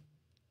Monkey.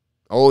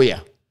 Oh,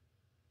 yeah.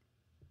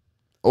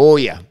 Oh,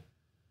 yeah.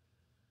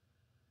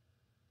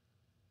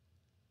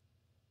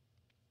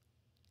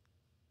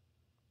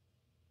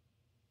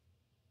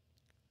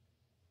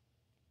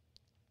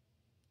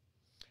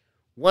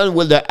 When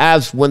will the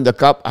Avs win the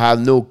cup? I have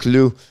no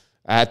clue.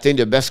 I think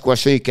the best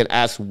question you can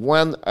ask,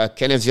 when a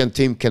Canadian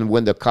team can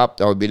win the cup,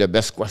 that would be the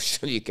best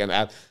question you can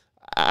ask.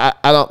 I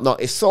don't know.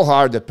 It's so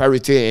hard. The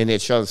parity in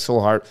NHL is so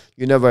hard.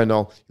 You never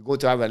know. You're going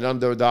to have an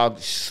underdog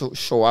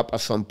show up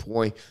at some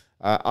point.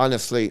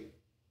 Honestly,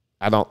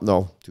 I don't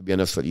know, to be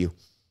honest with you.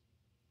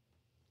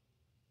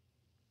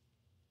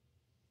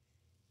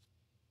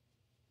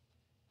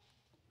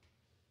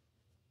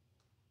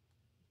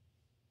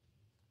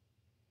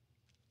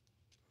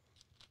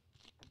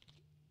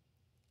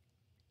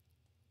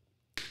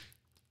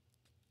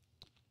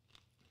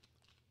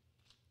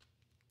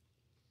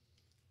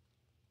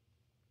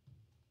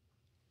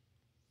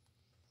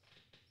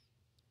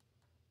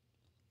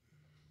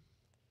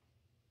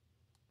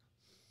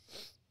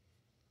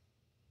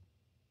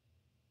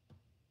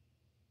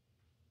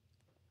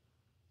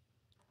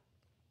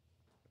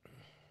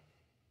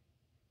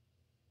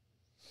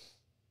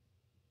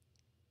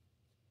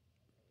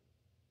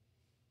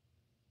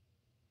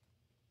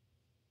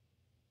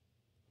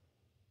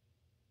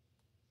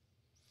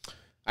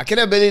 I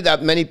cannot believe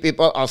that many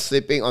people are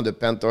sleeping on the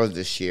Panthers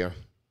this year.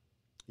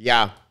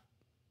 Yeah.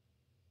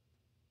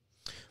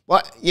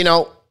 Well,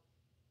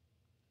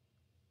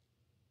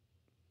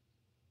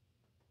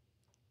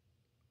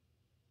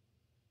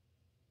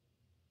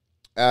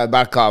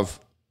 Barkov,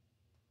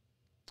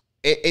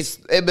 it's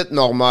a bit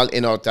normal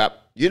in our tap.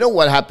 You know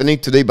what happening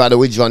today, by the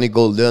way, Johnny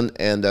Golden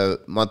and the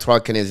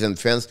Montreal Canadiens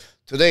fans?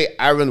 Today,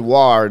 Aaron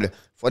Ward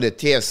for the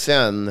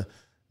TSN,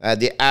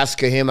 they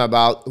asked him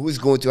about who's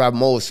going to have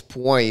most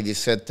points. He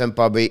said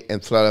Tampa Bay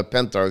and Florida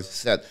Panthers. He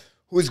said,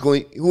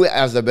 who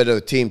has a better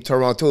team,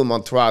 Toronto and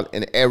Montreal?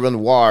 And Aaron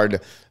Ward,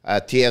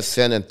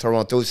 TSN and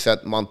Toronto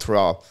said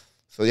Montreal.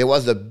 So it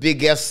was the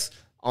biggest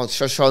on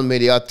social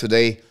media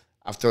today.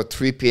 After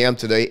 3 p.m.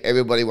 today,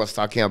 everybody was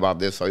talking about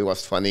this, so it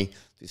was funny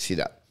to see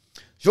that.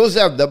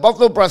 Joseph, the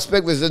Buffalo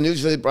prospect with the New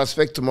Jersey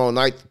prospect tomorrow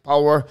night,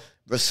 Power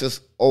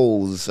versus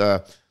O's.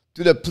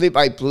 To the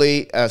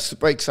play-by-play,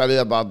 super excited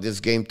about this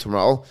game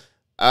tomorrow.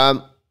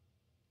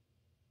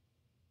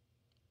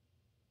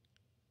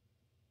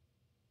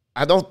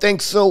 I don't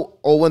think so.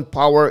 Owen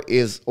Power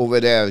is over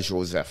there,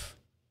 Joseph.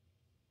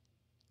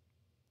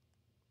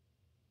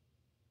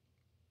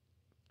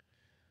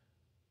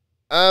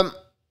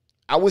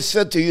 I would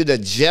say to you the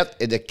Jet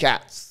and the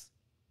Cats.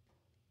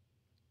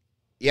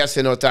 Yes,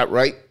 you know that,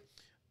 right?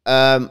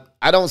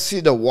 I don't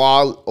see the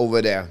wall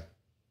over there.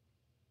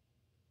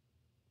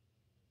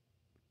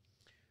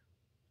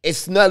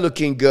 It's not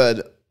looking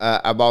good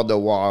about the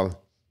wall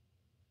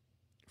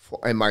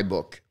in my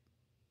book.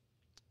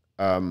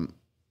 And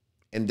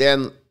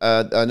then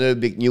another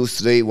big news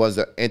today was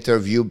the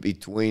interview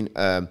between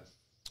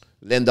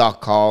Linda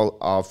Call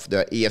of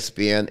the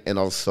ESPN and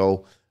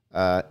also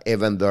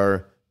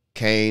Evander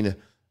Kane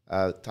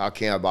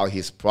talking about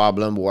his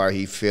problem where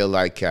he feel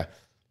like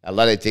a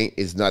lot of things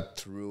is not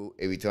true,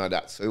 everything like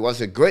that. So it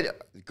was a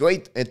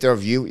great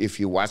interview if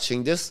you're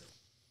watching this.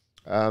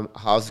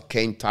 How's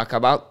Kane talk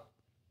about?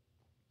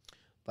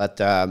 But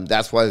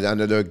that's why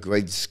another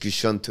great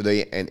discussion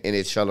today in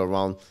NHL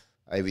around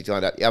everything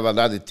like that. You have a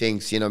lot of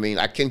things, you know what I mean?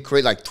 I can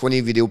create like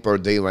 20 videos per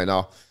day right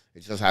now. I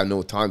just have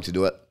no time to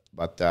do it.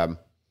 But a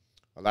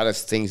lot of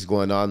things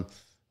going on.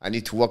 I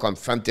need to work on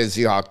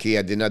fantasy hockey.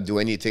 I did not do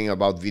anything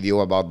about video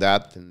about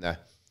that. And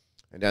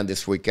then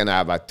this weekend, I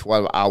have like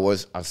 12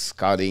 hours of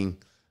scouting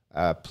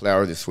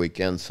player this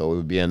weekend. So it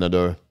will be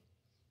another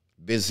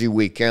busy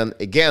weekend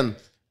again.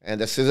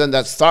 And the season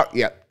that start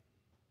yet.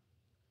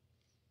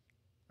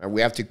 And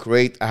we have to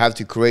create, I have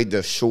to create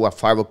the show at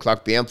 5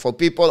 o'clock p.m. For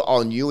people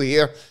all new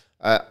here,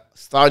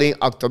 starting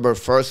October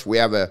 1st, we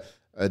have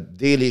a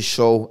daily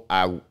show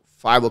at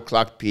 5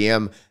 o'clock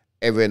p.m.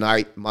 every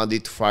night, Monday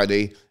to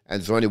Friday.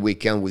 And during the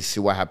weekend, we'll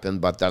see what happens,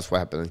 but that's what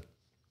happened.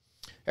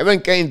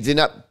 Evan Kane did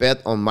not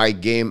bet on my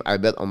game. I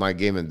bet on my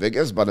game in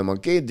Vegas, but I'm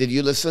okay. Did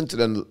you listen to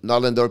the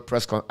Norlander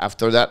press conference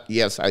after that?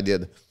 Yes, I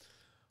did.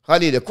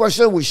 Honey, the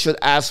question we should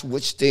ask,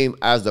 which team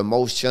has the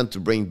most chance to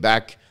bring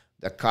back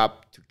the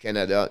cup to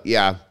Canada?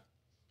 Yeah.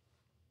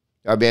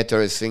 That'll be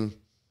interesting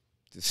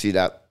to see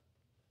that.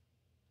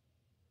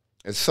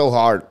 It's so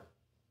hard.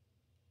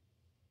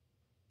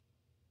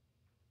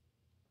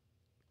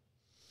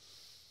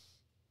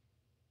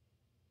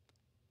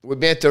 It would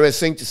be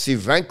interesting to see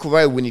Vancouver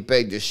and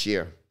Winnipeg this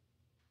year.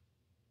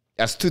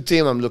 That's two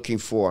teams I'm looking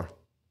for.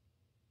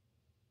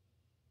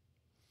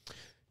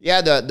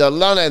 Yeah, the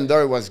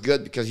Norlander was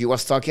good because he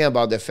was talking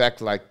about the fact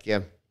like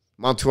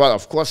Montreal,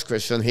 of course,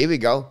 Christian. Here we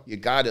go. You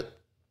got it.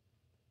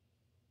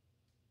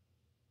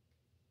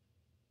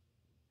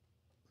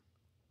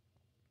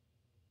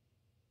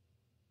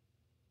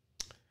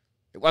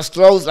 It was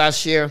close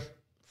last year,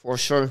 for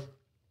sure.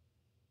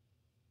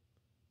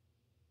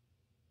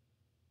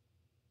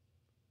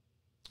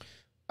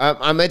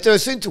 I'm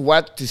interested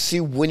to see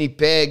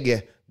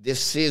Winnipeg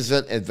this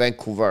season and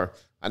Vancouver.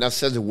 And I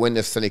said to win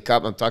the Stanley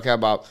Cup. I'm talking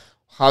about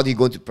how they're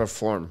going to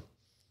perform.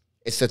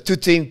 It's a two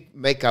team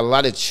make a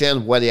lot of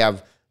chance where they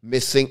have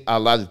missing a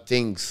lot of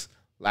things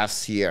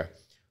last year.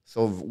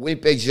 So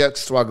Winnipeg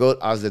Jets struggled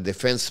as a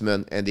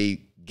defenseman, and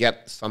they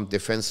get some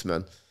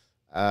defensemen.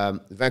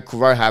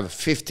 Vancouver have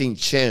 15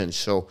 change,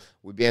 so it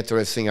would be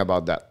interesting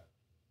about that.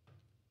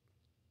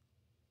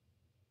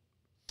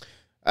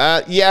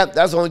 Yeah,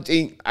 that's the only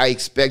thing I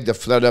expect the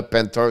Florida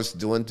Panthers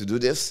doing to do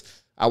this.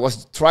 I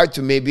was trying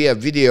to maybe a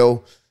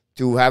video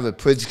to have a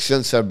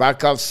prediction. So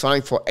Barkov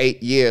signed for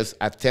 8 years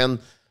at $10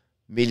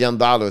 million,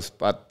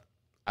 but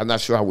I'm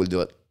not sure how we'll do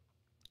it.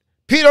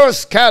 Peter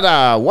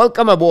Scada,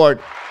 welcome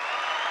aboard.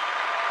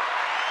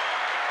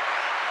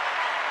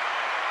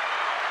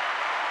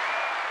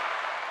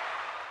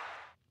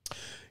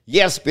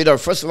 Yes, Peter,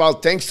 first of all,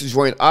 thanks to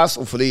join us.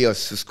 Hopefully you're a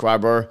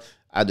subscriber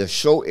at the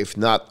show. If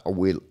not, I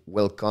will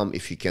welcome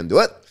if you can do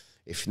it.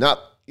 If not,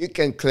 you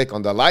can click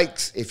on the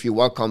likes. If you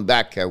welcome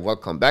back, you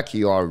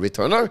are a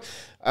returner.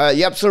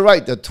 You're absolutely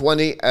right. The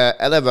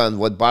 2011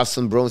 with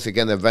Boston Bruins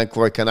against the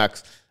Vancouver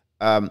Canucks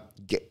and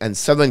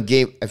 7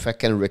 game, if I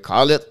can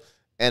recall it.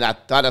 And I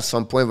thought at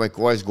some point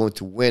Vancouver is going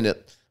to win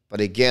it.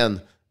 But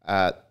again,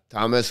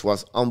 Thomas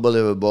was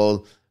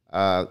unbelievable.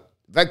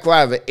 Vancouver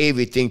have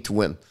everything to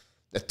win.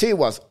 The team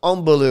was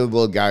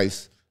unbelievable,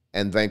 guys,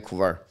 in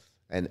Vancouver.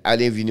 And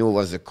Alain Vigneault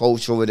was the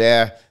coach over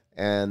there.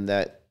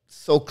 And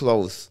so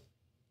close.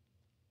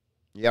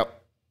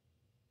 Yep.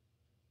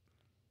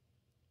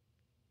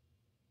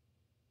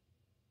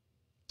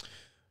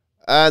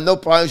 No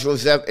problem,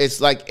 Joseph.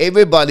 It's like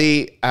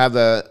everybody have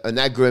an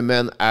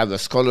agreement, have a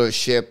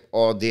scholarship,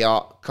 or they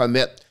are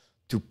commit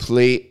to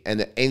play in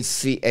the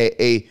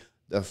NCAA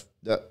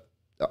the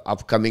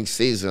upcoming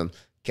season.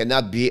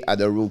 Cannot be at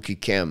the rookie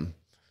camp.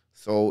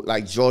 So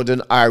like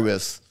Jordan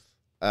Iris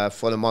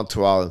for the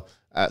Montreal,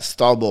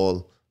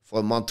 Stubble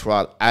for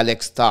Montreal,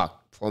 Alex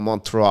Stock for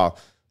Montreal.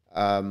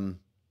 I'm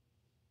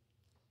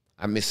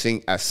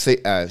missing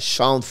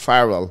Sean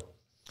Farrell,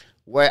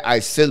 where I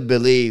still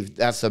believe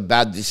that's a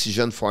bad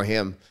decision for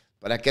him.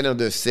 But I can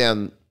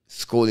understand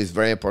school is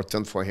very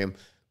important for him.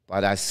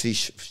 But I see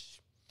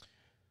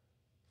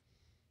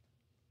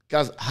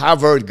because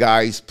Harvard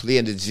guys play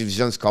in the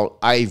divisions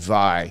called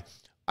IVY.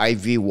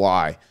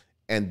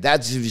 And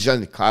that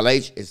division in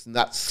college is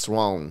not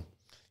strong.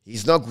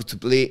 He's not going to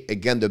play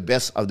against the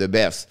best of the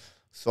best.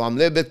 So I'm a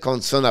little bit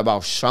concerned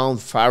about Sean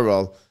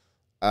Farrell,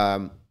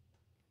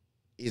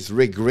 his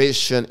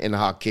regression in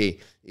hockey.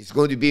 It's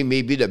going to be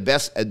maybe the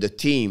best at the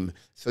team.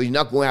 So you're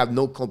not going to have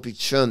no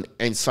competition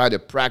inside the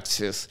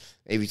practice,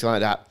 everything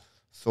like that.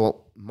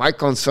 So my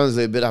concern is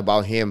a little bit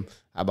about him,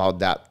 about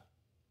that.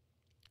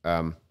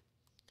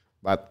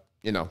 But,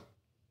 you know,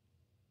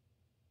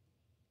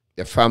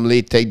 the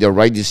family take the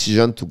right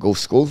decision to go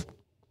school.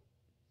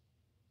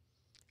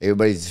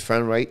 Everybody's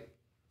different, right?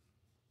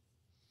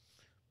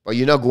 But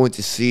you're not going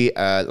to see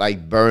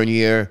like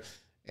Bernier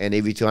and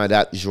everything like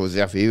that,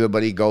 Joseph.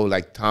 Everybody go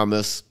like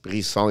Thomas,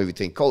 Brisson,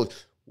 everything. Coach,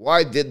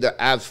 why did the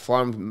Avs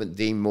farm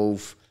they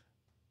move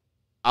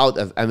out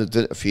of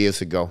Hamilton a few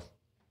years ago?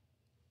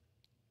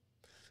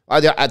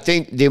 I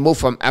think they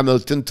moved from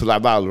Hamilton to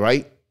Laval,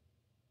 right?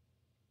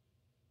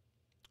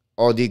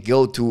 Or they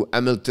go to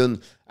Hamilton.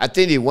 I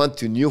think they went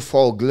to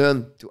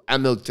Newfoundland to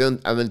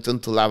Hamilton, Hamilton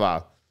to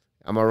Laval.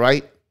 Am I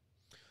right?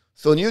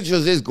 So New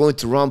Jersey is going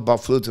to run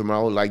Buffalo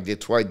tomorrow like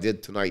Detroit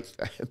did tonight.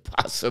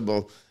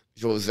 Impossible,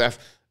 Joseph.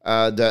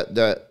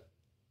 The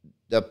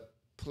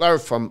player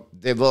from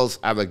Devils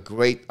have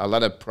a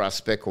lot of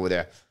prospect over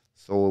there.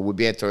 So it would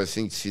be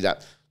interesting to see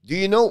that. Do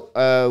you know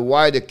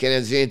why the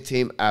Canadian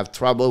team have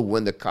trouble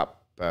win the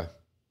cup?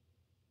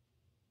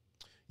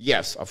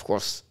 Yes, of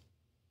course.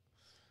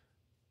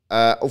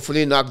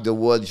 Hopefully knock the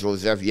wood,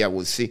 Joseph. Yeah,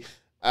 we'll see.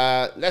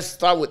 Let's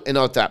start with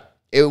NOTAP.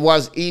 It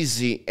was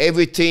easy.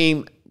 Every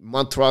team,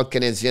 Montreal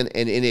Canadiens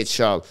and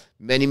NHL,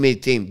 many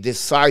teams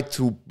decide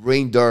to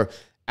bring their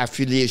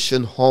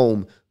affiliation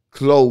home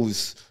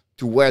close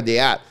to where they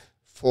at.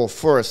 For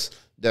first,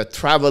 they're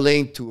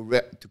traveling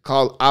to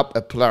call up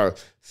a player.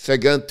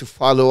 Second, to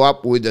follow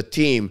up with the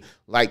team.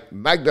 Like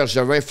Marc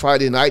Bergevin,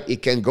 Friday night, he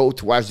can go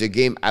to watch the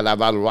game at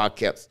Laval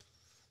Rockets.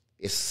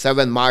 It's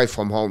 7 miles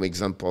from home,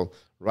 example,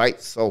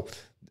 right? So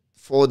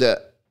for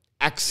the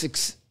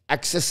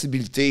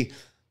accessibility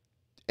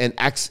and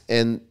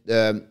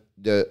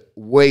the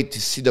way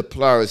to see the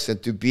players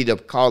and to be the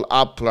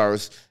call-up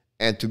players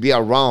and to be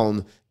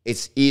around,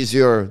 it's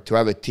easier to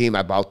have a team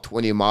about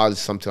 20 miles,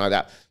 something like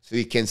that. So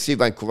you can see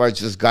Vancouver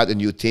just got a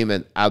new team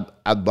and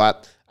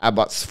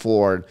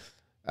Abbotsford.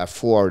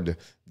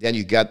 Then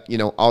you got, you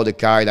know, all the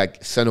guys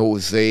like San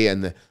Jose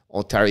and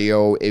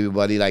Ontario,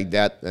 everybody like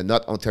that.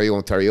 Not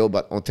Ontario,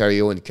 but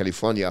Ontario and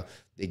California.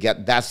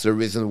 That's the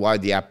reason why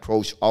they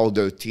approach all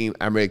their team,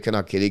 American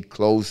Hockey League,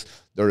 close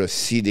their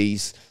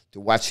cities to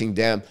watching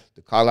them,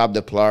 to call up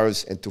the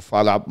players and to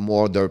follow up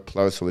more their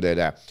players over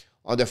there.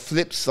 On the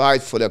flip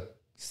side, for the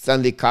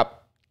Stanley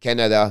Cup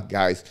Canada,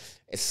 guys,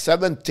 it's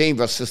 17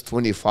 versus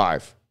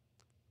 25.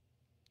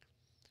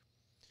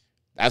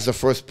 That's the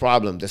first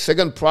problem. The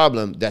second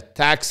problem, the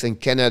tax in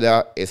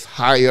Canada is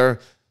higher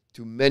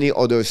to many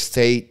other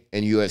states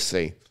in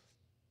USA.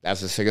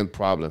 That's the second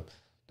problem.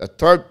 The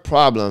third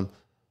problem,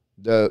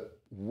 the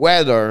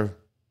weather,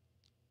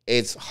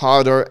 it's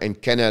harder in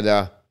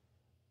Canada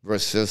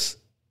versus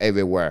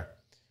everywhere.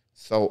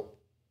 So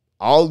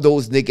all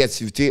those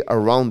negativity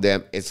around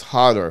them, it's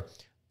harder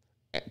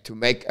to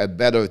make a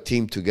better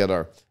team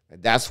together.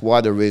 And that's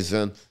why the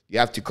reason you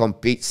have to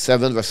compete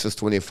 7 versus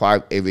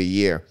 25 every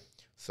year.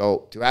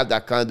 So to have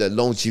that kind of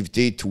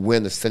longevity to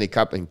win the Stanley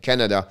Cup in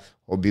Canada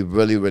will be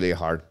really, really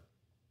hard.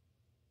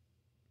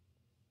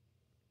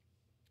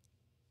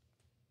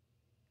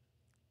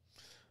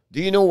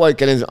 Do you know why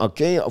Canadians?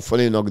 Okay,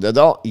 hopefully knock that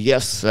out.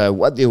 Yes,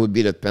 what they would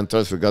be the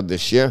Panthers we got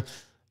this year.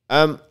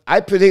 I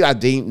predict I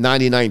think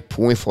 99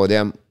 points for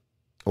them,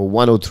 or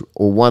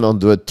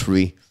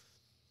 103.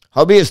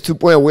 Hobby is 2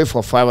 points away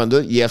for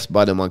 500. Yes,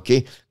 by the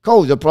monkey.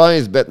 Coach, the problem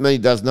is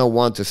Batman does not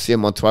want to see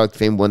Montreal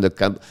Flames win the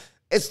cup.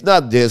 It's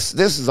not this.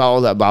 This is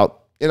all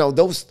about, you know,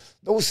 those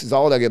is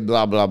all like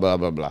blah, blah, blah,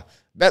 blah, blah.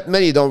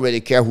 Batman, you don't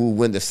really care who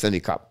win the Stanley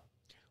Cup.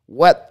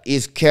 What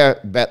is care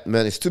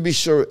Batman is to be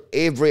sure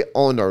every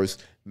owners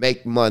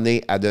make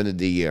money at the end of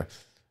the year.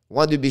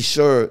 Want to be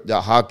sure the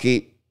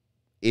hockey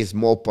is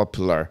more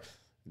popular.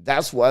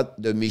 That's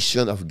what the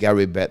mission of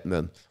Gary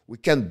Bettman. We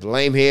can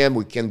blame him.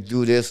 We can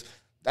do this.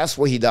 That's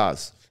what he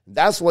does.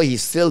 That's why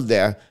he's still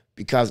there,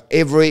 because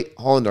every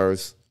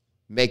owners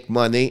make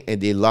money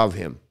and they love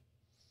him.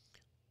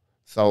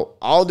 So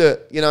all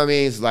the, you know what I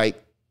mean, it's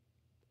like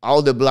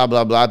all the blah,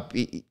 blah, blah.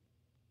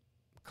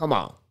 Come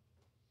on.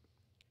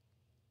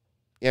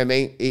 You know what I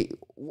mean?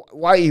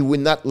 Why he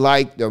would not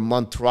like the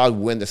Montreal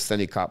win the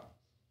Stanley Cup?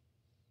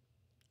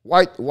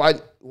 Why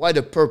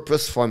the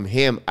purpose from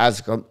him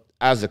as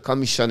a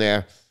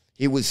commissioner,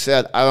 he would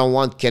say, I don't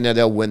want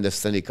Canada win the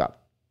Stanley Cup.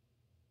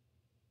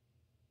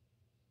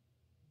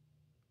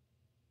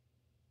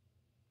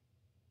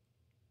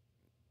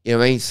 You know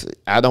what I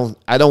mean?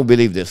 I don't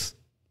believe this.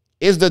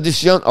 Is the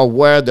decision of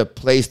where to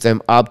place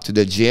them up to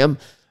the gym?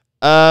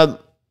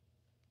 Not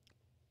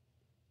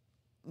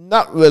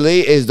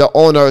really. Is the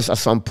owners at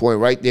some point,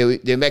 right?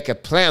 They make a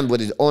plan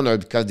with the owner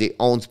because they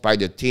owned by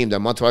the team. The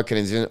Montreal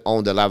Canadiens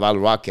own the Laval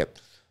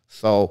Rocket.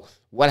 So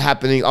what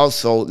happening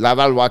also,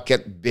 Laval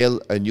Rocket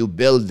built a new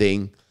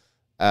building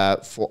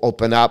for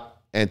open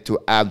up and to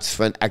have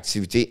different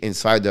activity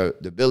inside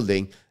the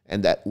building,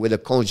 and that with the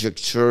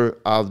conjecture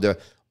of the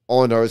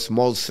owners,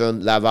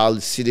 Molson, Laval,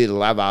 City of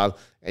Laval,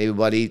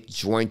 everybody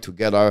joined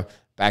together,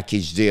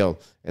 package deal.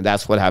 And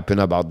that's what happened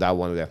about that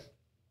one there.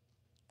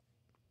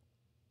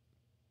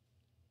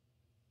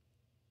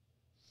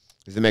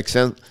 Does it make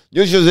sense?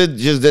 Usually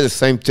just did the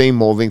same thing,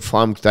 moving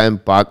from time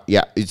back.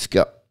 Yeah, it's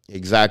good.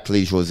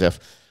 Exactly, Joseph.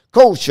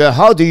 Coach,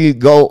 how do you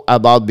go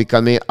about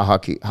becoming a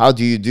hockey? How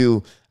do you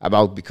do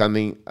about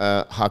becoming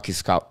a hockey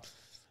scout?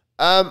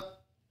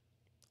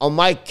 On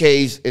my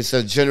case, it's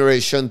a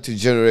generation to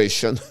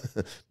generation.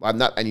 Well,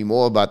 not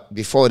anymore, but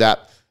before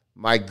that,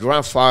 my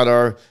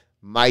grandfather,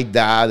 my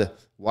dad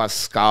was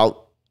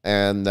scout,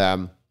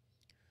 and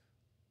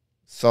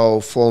so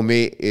for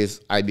me,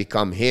 is I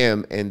become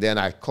him, and then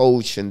I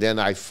coach, and then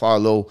I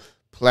follow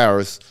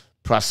players,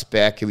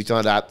 prospect, everything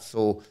like that.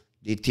 So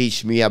they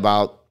teach me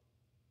about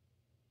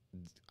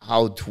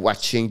how to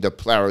watching the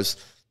players,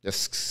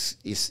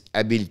 his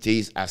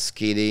abilities as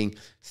skating,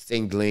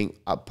 singling,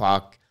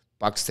 puck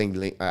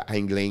singling,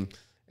 angling,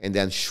 and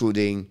then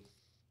shooting.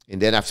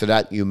 And then after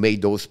that, you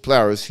make those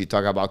players. You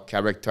talk about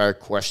character,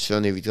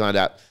 question, everything like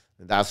that.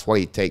 And that's what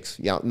it takes.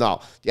 Yeah,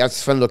 now you have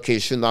different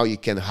location. Now you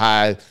can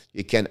hire,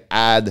 you can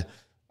add,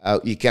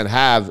 you can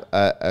have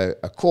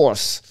a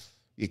course.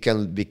 You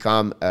can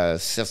become a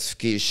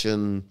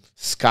certification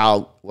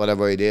scout,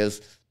 whatever it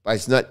is. But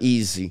it's not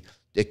easy.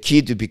 The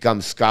key to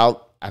become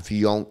scout at a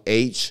young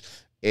age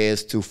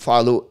is to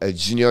follow a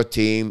junior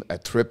team, a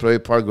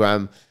AAA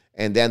program,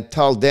 and then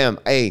tell them,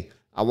 hey,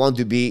 I want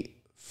to be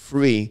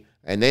free,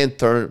 an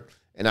intern,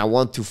 and I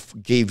want to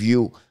give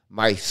you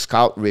my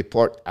scout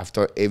report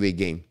after every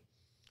game.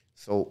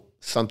 So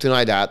something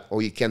like that.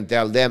 Or you can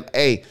tell them,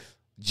 hey,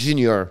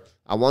 junior,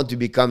 I want to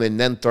become an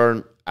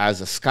intern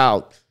as a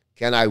scout.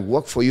 Can I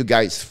work for you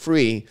guys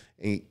free?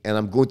 And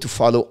I'm going to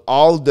follow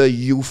all the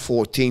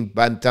U14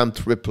 Bantam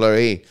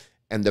AAA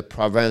and the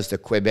province, the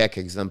Quebec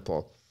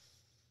example.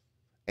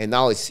 And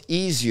now it's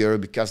easier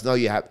because now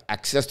you have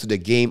access to the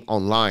game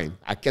online.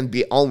 I can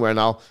be on right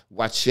now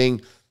watching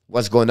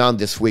what's going on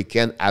this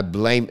weekend at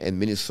Blame in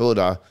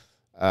Minnesota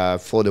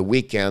for the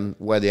weekend,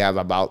 where they have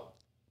about,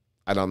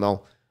 I don't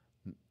know,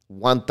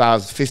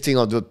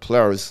 1,500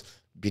 players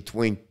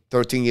between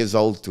 13 years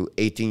old to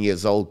 18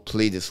 years old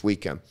play this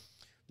weekend.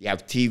 You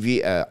have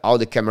TV, all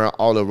the camera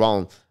all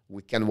around.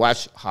 We can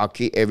watch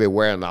hockey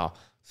everywhere now.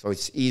 So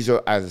it's easier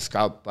as a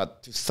scout.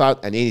 But to start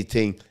at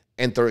anything,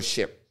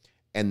 internship,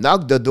 and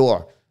knock the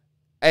door.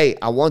 Hey,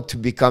 I want to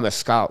become a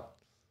scout.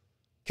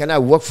 Can I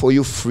work for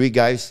you free,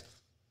 guys?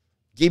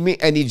 Give me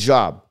any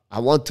job. I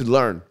want to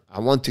learn. I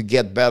want to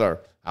get better.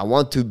 I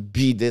want to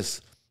be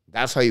this.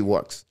 That's how it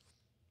works.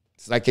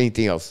 It's like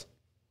anything else.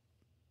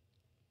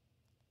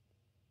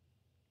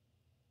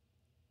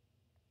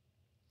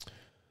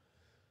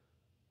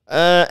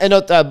 And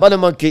at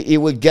Bottom Monkey, he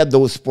would get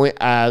those points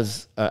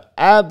as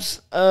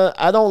abs.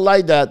 I don't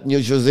like that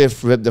New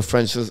Joseph ripped the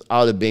Frenchies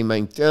out of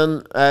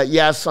Binghamton.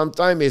 Yeah,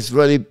 sometimes it's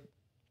really...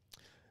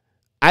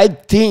 I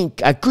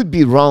think, I could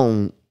be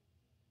wrong.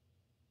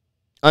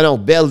 I know,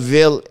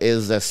 Belleville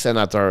is a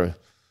senator.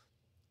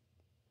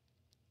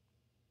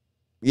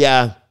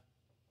 Yeah.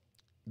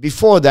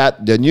 Before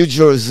that, the New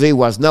Jersey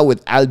was now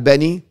with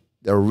Albany,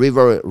 the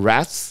River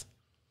Rats.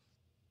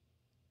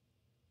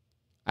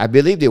 I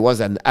believe there was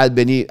an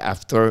Albany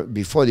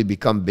before they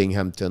become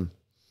Binghamton.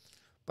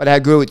 But I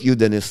agree with you,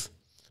 Dennis.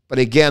 But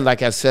again,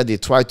 like I said, they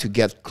try to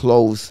get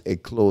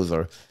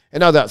closer.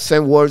 And now that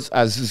same words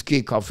as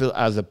Zuski Caulfield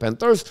as the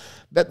Panthers,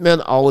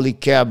 Batman only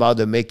care about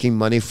the making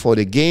money for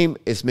the game.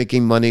 It's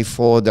making money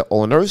for the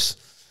owners.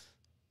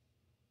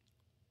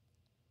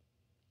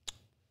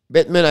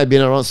 Batman, I've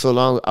been around so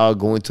long, are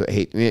going to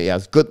hate me.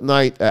 Yes, good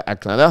night,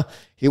 Atlanta.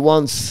 He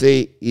won't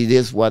say it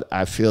is what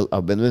I feel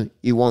of Batman.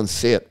 He won't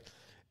say it.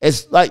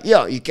 It's like,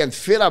 yeah, you can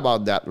feel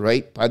about that,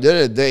 right? But at the end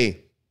of the day,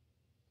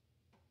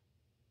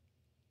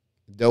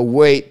 the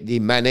way they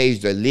manage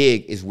the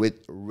league is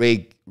with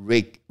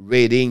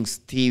ratings,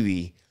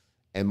 TV,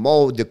 and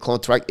more the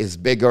contract is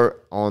bigger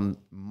on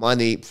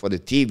money for the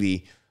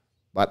TV,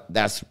 but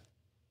that's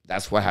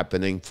what's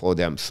happening for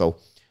them. So,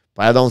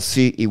 but I don't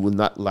see he would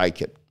not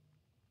like it.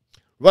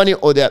 Ronnie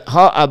Odette,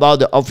 how about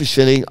the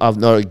officiating of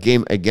another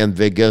game against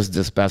Vegas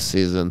this past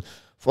season?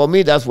 For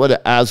me, that's what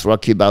it adds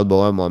Rocky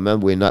Balboa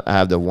moment. We not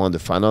have won the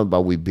final,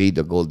 but we beat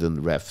the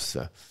Golden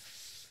Refs.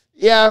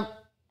 Yeah,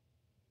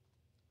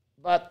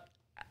 but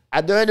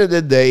at the end of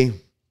the day,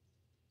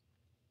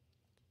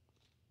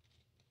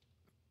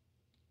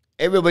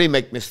 everybody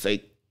make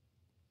mistake.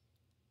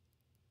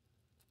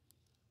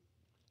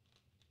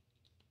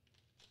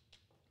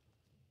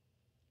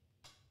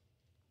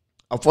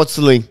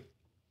 Unfortunately,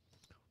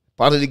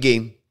 part of the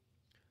game,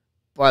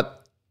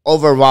 but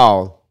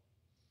overall,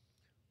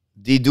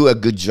 they do a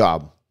good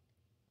job.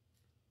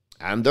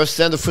 I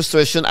understand the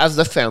frustration as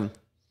the fan.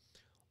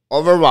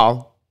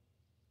 Overall,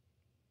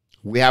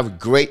 we have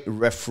great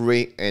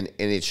referee in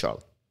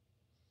NHL.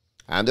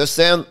 I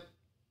understand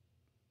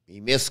he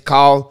missed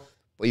call,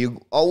 but you're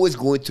always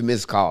going to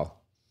miss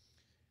call.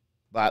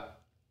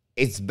 But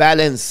it's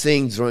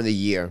balancing during the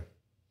year.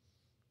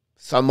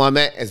 Some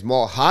moment it's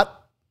more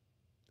hot,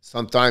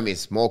 sometimes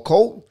it's more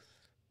cold,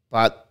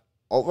 but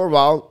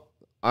overall,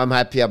 I'm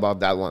happy about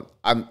that one.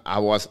 I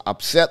was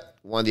upset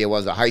when there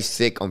was a high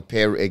stick on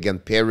Perry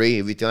against Perry,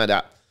 everything like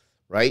that,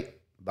 right?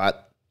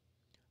 But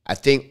I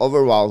think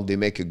overall they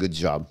make a good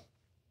job.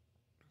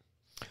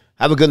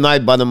 Have a good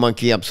night, Bottom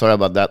Monkey. I'm sorry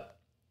about that.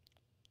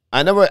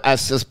 I never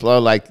assist player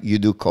like you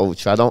do,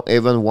 coach. I don't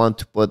even want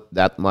to put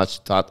that much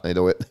thought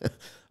into it.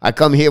 I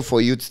come here for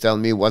you to tell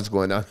me what's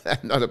going on.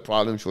 Not a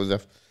problem,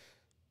 Joseph.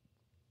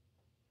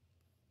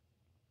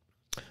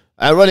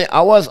 I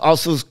was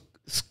also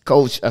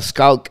coach, a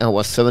scout, and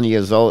was 7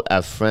 years old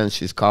at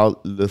French. It's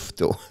called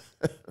Lufto.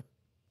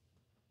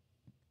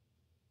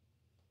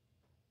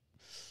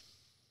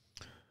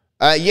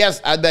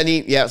 Yes,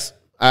 Albany, yes.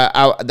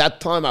 At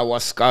that time, I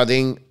was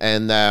scouting,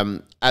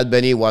 and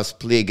Albany was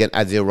playing against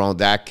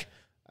Adirondack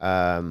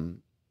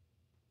in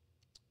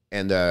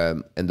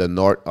the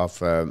north of,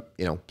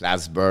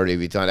 Plattsburgh,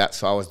 everything like that.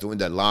 So I was doing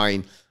the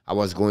line. I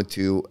was going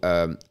to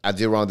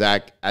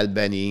Adirondack,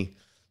 Albany.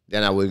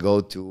 Then I will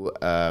go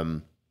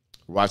to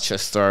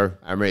Rochester,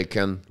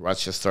 American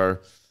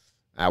Rochester.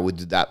 I would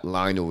do that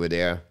line over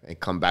there and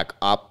come back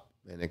up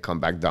and then come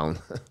back down.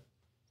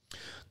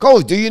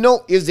 Coach, do you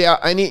know if there are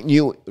any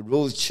new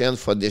rules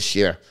changed for this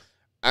year?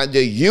 And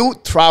the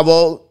youth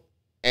travel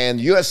and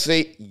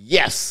USA,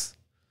 yes.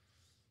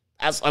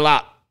 That's a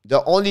lot.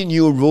 The only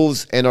new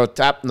rules in our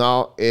tap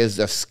now is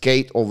the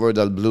skate over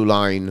the blue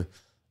line.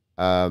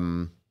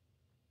 That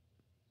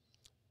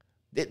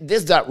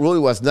rule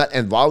was not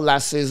involved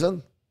last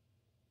season.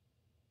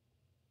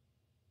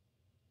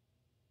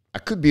 I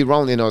could be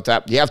wrong in our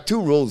tap. They have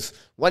two rules.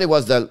 One, it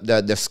was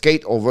the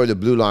skate over the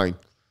blue line.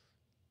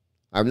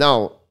 I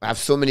have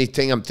so many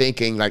things I'm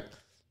thinking, like,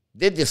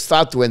 did they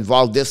start to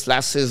involve this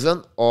last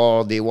season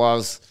or they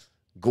was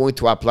going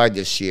to apply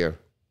this year?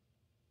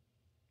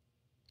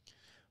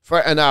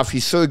 Fair enough. He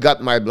sure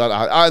got my blood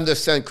out. I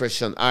understand,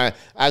 Christian.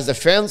 As a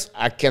fan,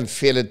 I can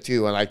feel it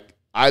too. And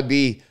I'll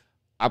be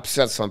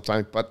upset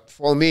sometimes. But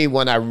for me,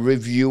 when I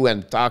review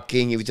and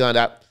talking, everything like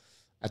that,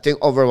 I think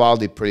overall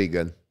they're pretty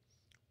good.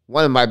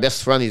 One of my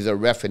best friends is a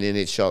ref in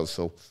NHL,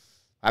 so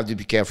I have to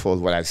be careful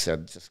with what I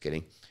said. Just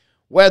kidding.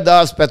 Where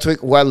does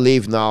Patrick Well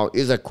live now?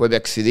 He's at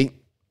Quebec City.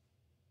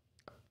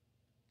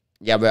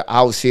 You have a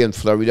house here in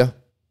Florida.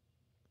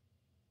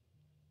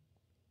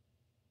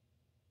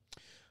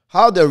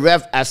 How the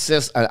ref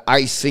assess an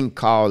icing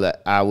call?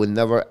 I will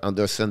never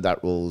understand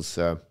that rules.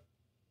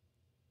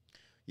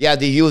 Yeah,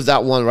 they use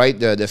that one, right?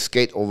 The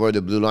skate over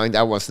the blue line.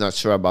 I was not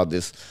sure about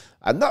this.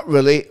 Not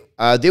really.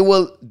 They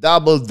will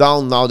double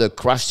down now the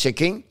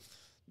cross-checking.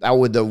 That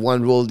was the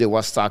one rule they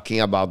was talking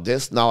about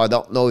this. Now, I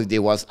don't know if they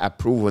was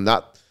approved or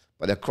not.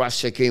 But the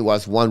cross-checking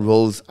was one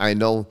rule. I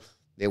know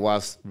they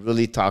was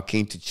really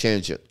talking to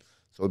change it.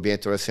 So it'll be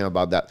interesting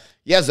about that.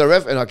 Yes, the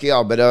ref and hockey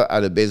are better at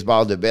the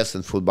baseball, the best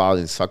in football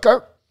and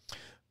soccer.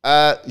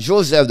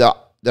 Joseph, the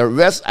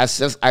refs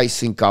assess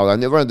icing call. I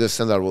never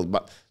understand that rule.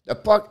 But the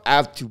puck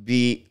have to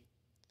be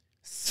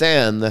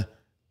sent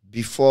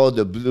before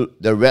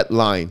the red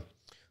line.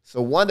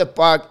 So when the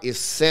puck is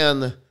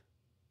sent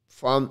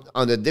from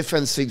on the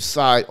defensive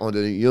side, on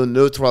your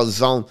neutral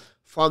zone,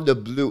 from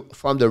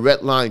the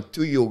red line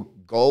to your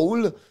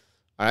goal, all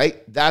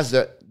right,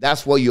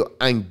 that's where you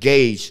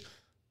engage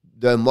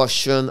the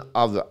motion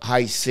of the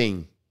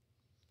icing.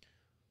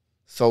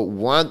 So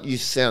once you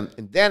send,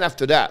 and then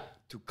after that,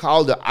 to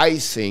call the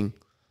icing,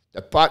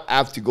 the puck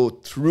have to go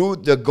through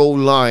the goal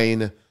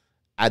line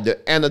at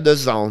the end of the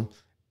zone,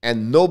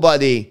 and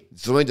nobody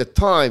during the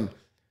time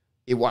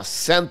it was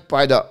sent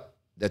by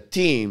the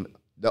team,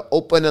 the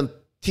opponent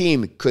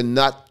team could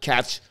not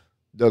catch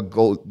the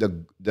goal,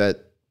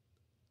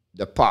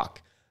 the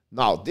puck.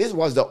 Now, this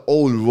was the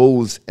old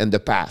rules in the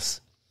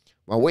past.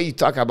 But when you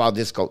talk about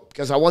this, coach,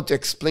 because I want to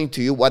explain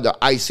to you what the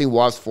icing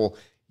was for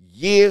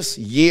years,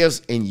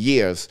 and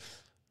years.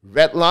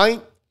 Red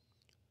line,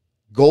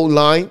 goal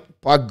line,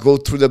 puck go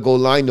through the goal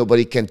line,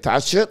 nobody can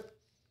touch it.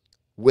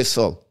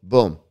 Whistle,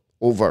 boom,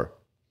 over.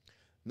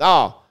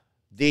 Now,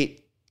 they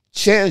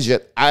change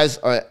it as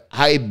a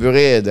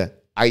hybrid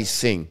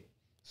icing.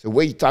 So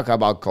when you talk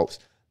about, coach,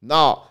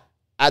 now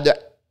at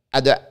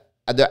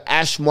the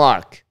hash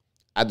mark,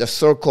 at the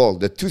circle,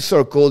 the two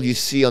circles you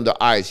see on the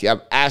ice, you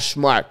have hash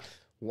mark,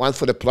 one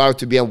for the player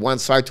to be on one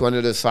side to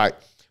another side.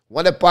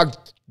 When the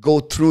puck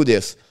go through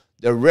this,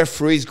 the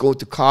referee is going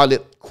to call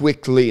it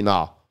quickly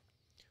now.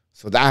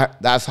 So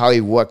that's how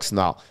it works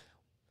now.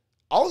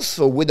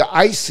 Also, with the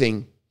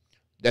icing,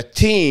 the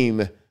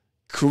team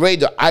create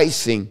the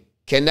icing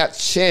cannot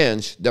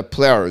change the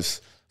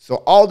players. So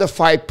all the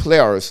 5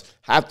 players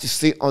have to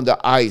stay on the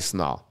ice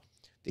now.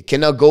 They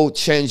cannot go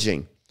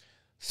changing.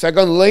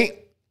 Secondly,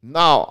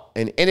 now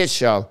in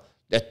NHL,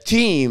 the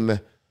team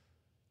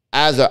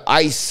has an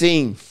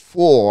icing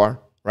for,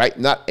 right?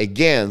 Not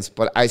against,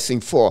 but icing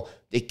for.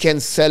 They can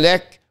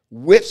select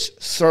which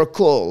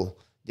circle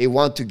they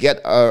want to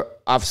get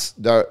off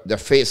the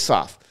face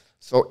off.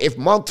 So if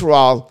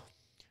Montreal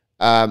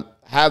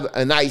have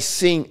an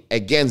icing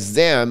against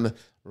them,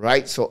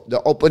 right? So the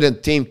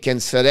opponent team can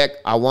select,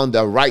 I want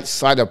the right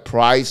side of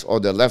prize or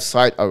the left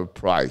side of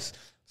prize.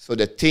 So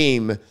the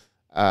team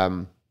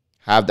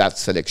have that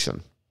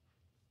selection.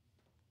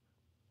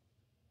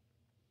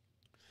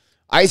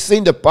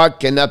 Icing the puck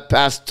cannot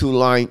pass 2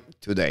 lines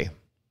today.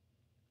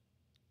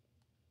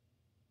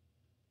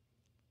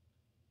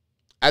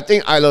 I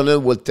think Islander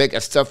will take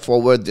a step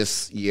forward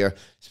this year,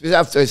 especially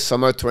after his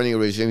summer training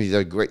regime. He's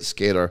a great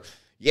skater.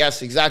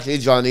 Yes, exactly,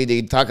 Johnny.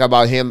 They talk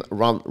about him,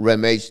 Ron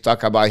Remage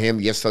talk about him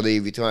yesterday,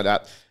 everything like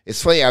that.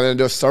 It's funny, I have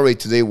another story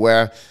today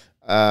where,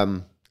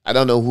 I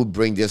don't know who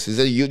bring this. Is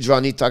it you,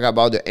 Johnny, talk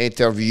about the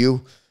interview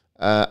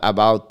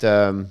about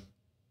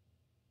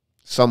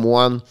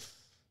someone,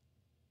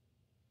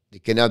 they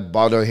cannot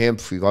bother him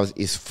because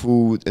it's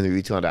food and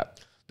everything like that.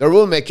 The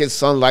rule makes it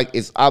sound like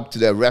it's up to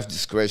the ref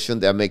discretion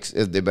that makes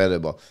it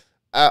debatable.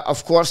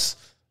 Of course,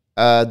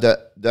 the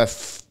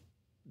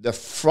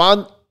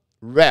front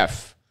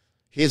ref,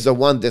 he's the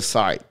one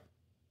decide.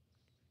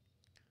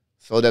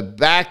 So the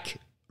back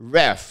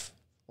ref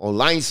or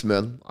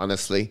linesman,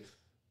 honestly,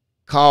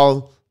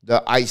 call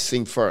the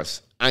icing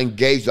first,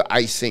 engage the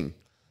icing.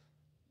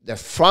 The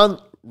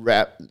front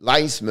ref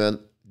linesman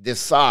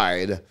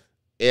decide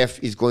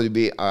if it's going to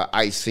be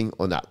icing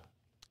or not.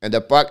 And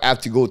the puck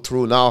have to go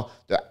through now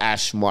the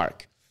hash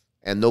mark.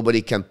 And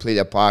nobody can play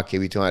the puck,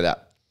 everything like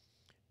that.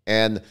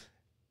 And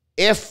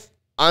if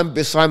I'm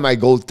beside my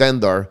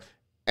goaltender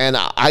and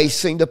I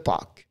icing the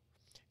puck,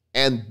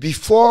 and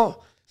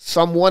before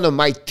someone on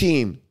my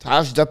team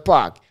touch the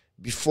puck,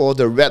 before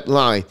the red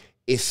line,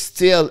 it's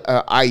still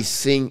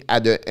icing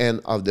at the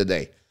end of the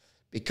day.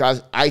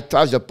 Because I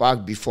touch the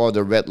puck before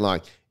the red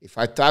line. If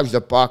I touch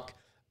the puck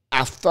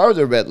after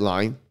the red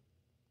line,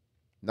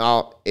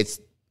 now it's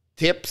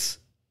tips,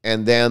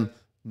 and then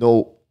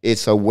no,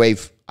 it's a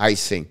wave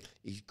icing.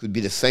 It could be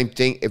the same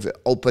thing if the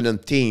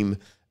opponent team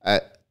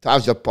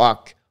touch the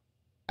puck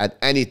at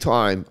any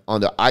time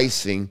on the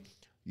icing,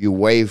 you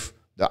wave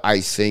the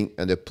icing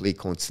and the play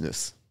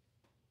continues.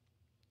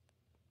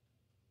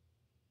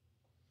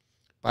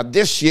 But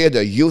this year,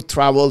 the youth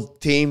travel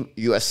team,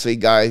 USA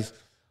guys,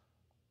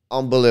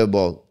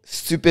 unbelievable.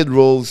 Stupid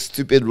rules,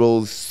 stupid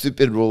rules,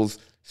 stupid rules,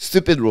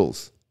 stupid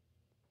rules.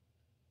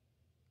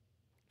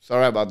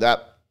 Sorry about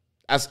that.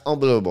 That's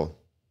unbelievable.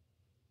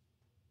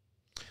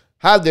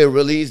 How they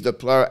released the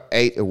player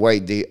 8 away,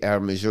 they are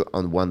measured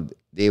on one.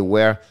 They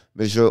were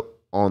measured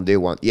on day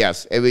 1.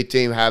 Yes, every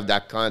team have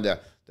that kind of.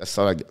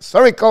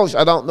 Sorry, coach,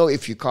 I don't know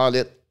if you called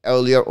it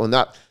earlier or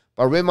not,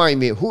 but remind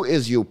me, who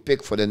is your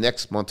pick for the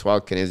next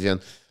Montreal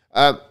Canadiens?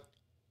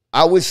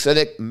 I will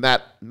select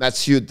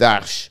Mathieu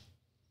Darche.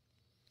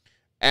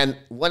 And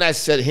when I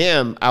said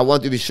him, I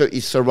want to be sure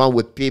he's surrounded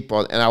with people,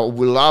 and I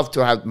would love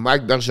to have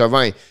Marc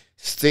Bergevin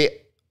stay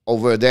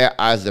over there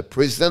as the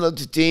president of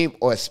the team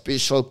or a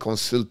special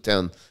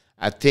consultant.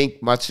 I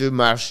think Mathieu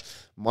Marsh,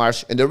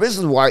 and the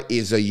reason why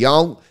he's a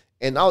young,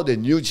 and now the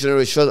new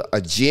generation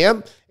of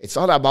GM, it's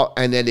all about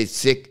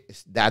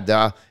analytics,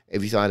 data,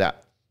 everything like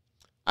that.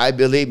 I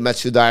believe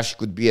Mathieu Darche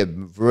could be a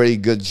very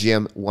good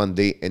GM one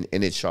day in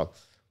NHL.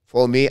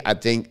 For me, I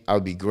think it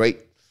would be great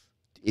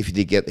if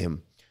they get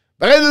him.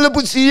 Brandon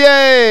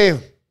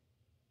Lepoutillier,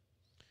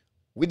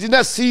 we did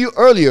not see you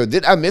earlier.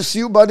 Did I miss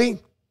you, buddy?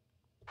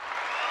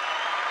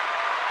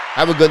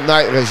 Have a good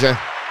night, Regin.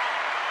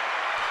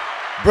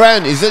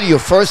 Brian, is it your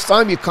first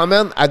time you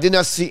comment? I did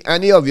not see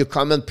any of your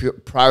comment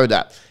prior to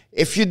that.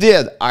 If you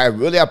did, I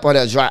really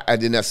apologize. I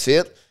did not see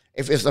it.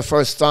 If it's the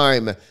first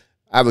time,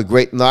 have a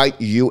great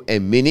night, you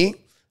and Minnie,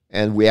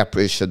 and we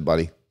appreciate it,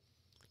 buddy.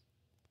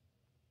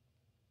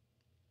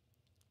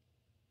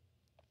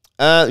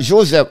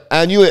 Joseph,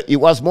 I knew he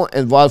was more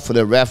involved for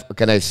the ref.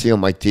 Can I see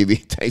on my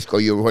TV? Thanks for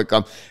your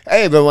welcome.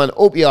 Hey, everyone.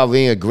 Hope you're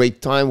having a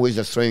great time with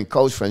the streaming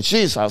coach,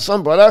 Frenchy. Our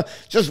son, brother.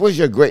 Just wish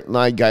you a great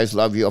night, guys.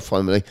 Love you,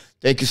 family.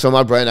 Thank you so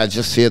much, Brian. I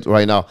just see it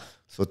right now.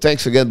 So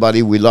thanks again,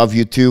 buddy. We love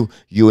you too.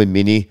 You and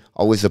Minnie.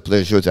 Always a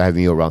pleasure to have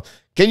you around.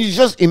 Can you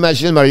just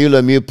imagine Mario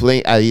Lemieux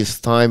playing at his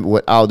time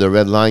without the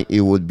red line?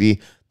 It would be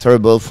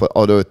terrible for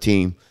other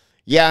team.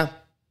 Yeah,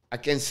 I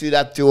can see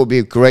that too. It would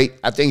be great.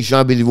 I think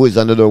Jean Béliveau is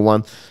another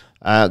one.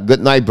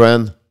 Good night,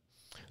 Brian.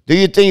 Do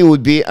you think it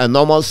would be a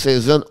normal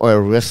season or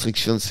a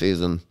restriction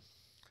season?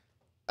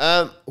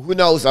 Who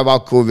knows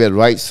about COVID,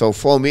 right? So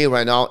for me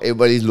right now,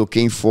 everybody's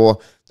looking for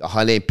the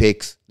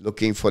Olympics,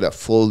 looking for the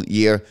full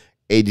year,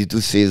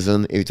 82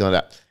 season, everything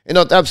like that. You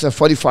know, that's a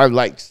 45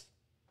 likes.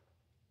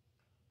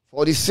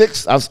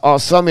 46, that's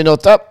awesome. You know,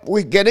 top,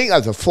 we're getting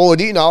at a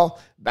 40 now,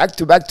 back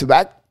to back,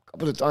 a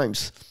couple of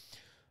times.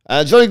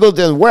 Johnny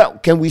Golden, where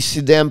can we see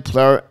them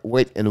player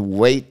wait and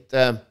wait?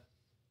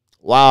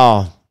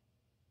 Wow.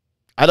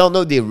 I don't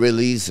know they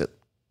release it.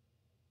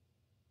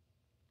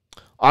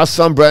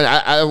 Awesome, Brian.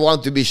 I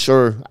want to be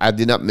sure I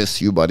did not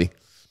miss you, buddy.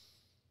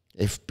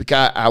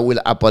 Because I will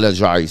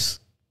apologize.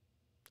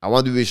 I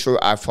want to be sure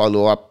I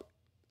follow up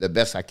the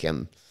best I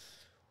can.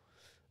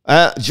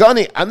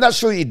 Johnny, I'm not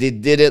sure if they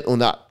did it or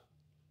not.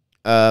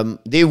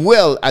 They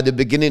will at the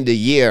beginning of the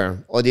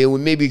year, or they will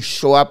maybe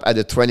show up at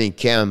the training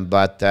camp,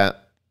 but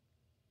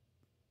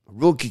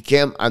Rookie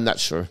Cam, I'm not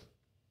sure.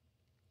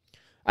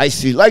 I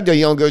see, like the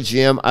younger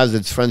GM as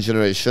its French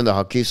generation, the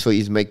hockey, so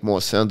it make more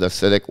sense to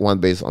select one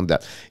based on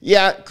that.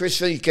 Yeah,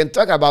 Christian, you can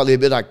talk about a little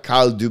bit like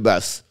Kyle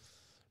Dubas,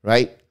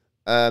 right?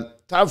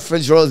 Tom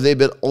Fitzgerald is a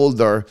little bit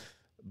older,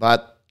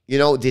 but, you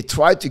know, they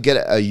try to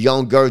get a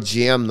younger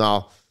GM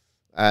now,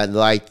 and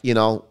like, you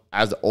know,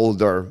 as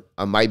older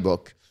on my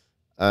book.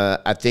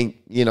 I think,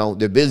 you know,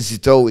 the Bill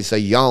Zito is a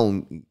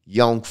young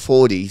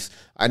 40s.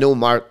 I know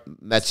Mark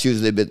Matthews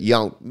is a little bit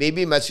young.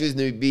 Maybe Matthews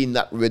may be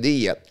not ready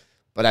yet.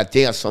 But I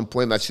think at some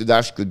point, Matthew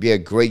Darche could be a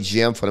great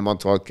GM for the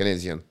Montreal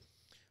Canadiens,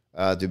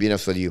 to be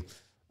honest with you.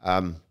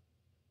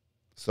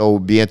 So it will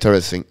be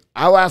interesting.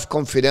 I will have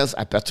confidence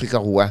at Patrick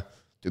Roy,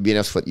 to be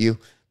honest with you.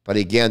 But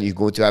again, you're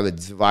going to have a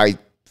divide.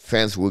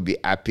 Fans will be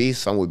happy.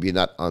 Some will be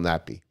not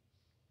unhappy.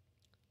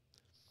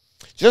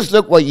 Just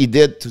look what he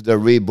did to the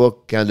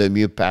Reebok. Can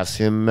Lemieux pass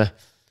him?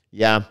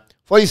 Yeah.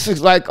 46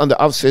 likes on the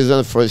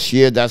offseason first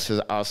year. That's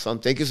awesome.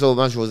 Thank you so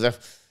much,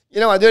 Joseph. You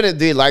know, I didn't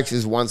do likes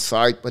his one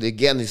side, but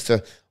again, it's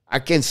the... I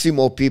can see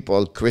more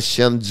people.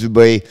 Christian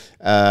Dubé,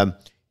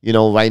 you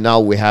know, right now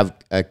we have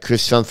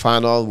Christian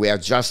Final. We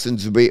have Justin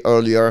Dubé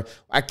earlier.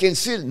 I can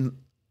see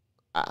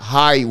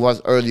High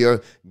was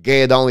earlier.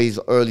 Gaydon is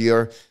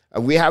earlier.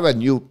 We have a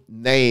new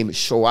name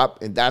show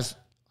up, and that's,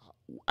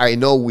 I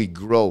know we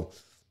grow.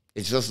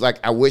 It's just like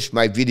I wish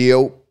my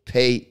video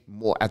pay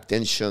more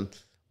attention.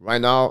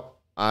 Right now,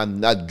 I'm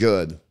not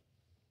good.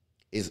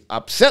 It's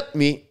upset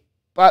me,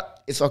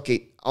 but it's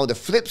okay. On the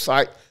flip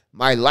side,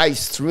 my live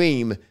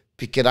stream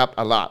pick it up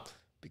a lot,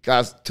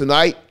 because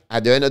tonight,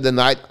 at the end of the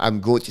night,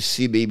 I'm going to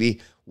see maybe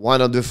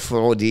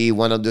 140,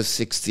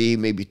 160,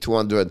 maybe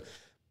 200.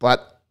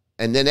 But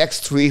in the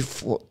next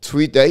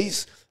three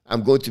days,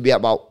 I'm going to be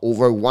about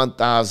over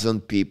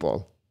 1,000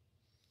 people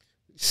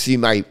see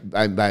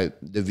the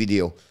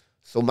video.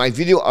 So my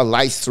video, a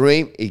live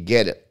stream, you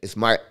get it. It's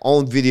my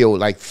own video,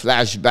 like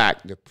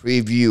flashback, the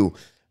preview.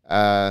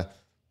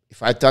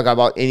 If I talk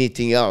about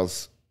anything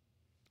else,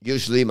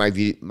 usually my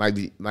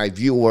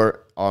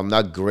viewer are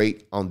not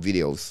great on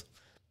videos.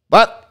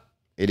 But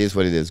it is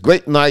what it is.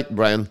 Great night,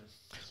 Brian.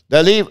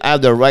 The Leafs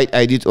have the right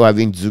idea to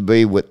having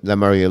Dubé with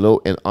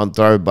Lamoriello and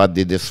Hunter, but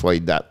they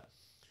destroyed that.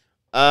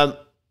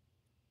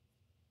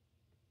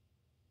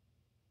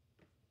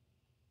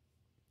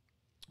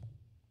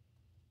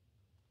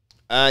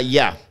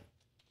 Yeah.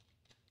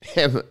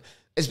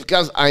 It's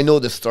because I know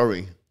the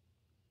story.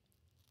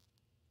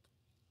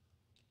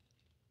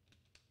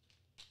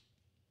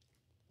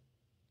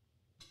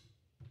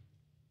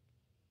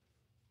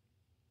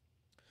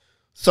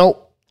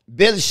 So,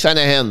 Bill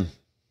Shanahan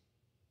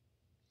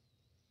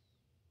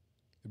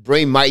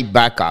bring Mike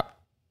back up.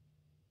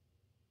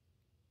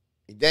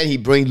 Then he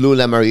bring Lou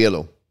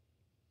Lamoriello.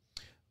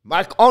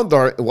 Mark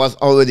Onder was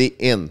already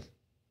in.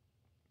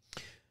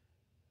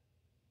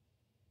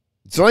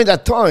 During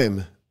that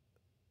time,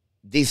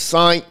 they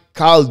signed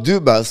Kyle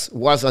Dubas,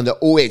 was on the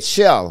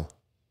OHL,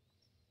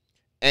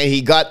 and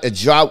he got a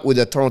job with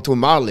the Toronto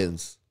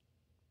Marlins.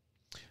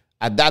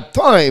 At that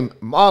time,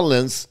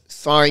 Marlins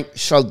signed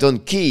Sheldon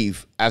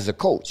Keefe as a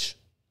coach.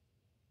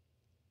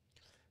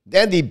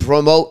 Then they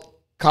promote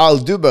Kyle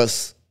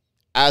Dubas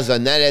as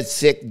an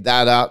analytic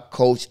data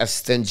coach,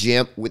 assistant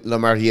GM with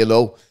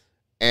Lamoriello,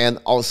 and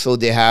also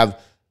they have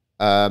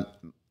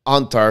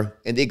Hunter,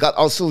 and they got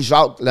also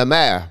Jacques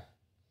Lemaire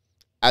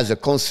as a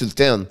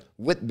consultant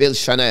with Bill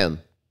Shanahan.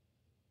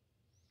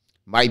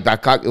 Mike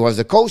Babcock was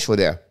the coach over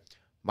there.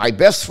 My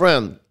best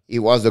friend, he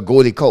was the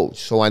goalie coach,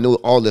 so I know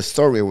all the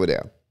story over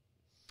there.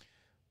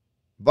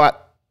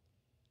 But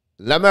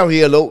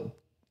Lamoriello,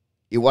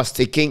 he was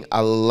taking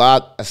a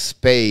lot of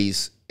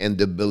space in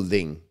the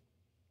building.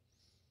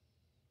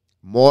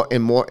 More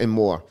and more and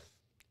more.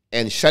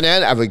 And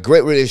Shanahan have a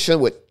great relation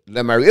with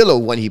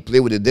Lamoriello when he played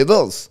with the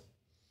Devils.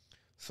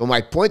 So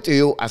my point to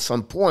you at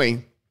some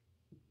point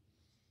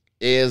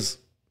is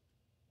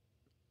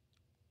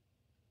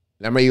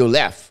Lamoriello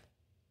left.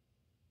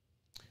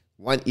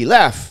 When he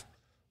left,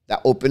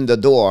 that opened the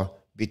door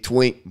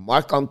between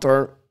Mark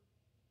Hunter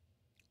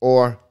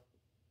or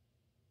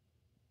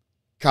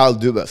Kyle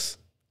Dubas.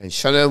 And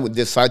Shanahan would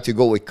decide to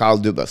go with Kyle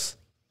Dubas.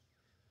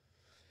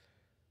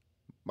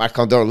 Mark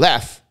Hunter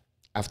left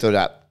after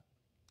that.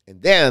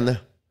 And then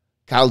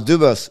Kyle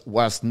Dubas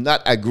was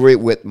not agree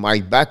with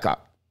Mike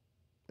Babcock.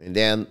 And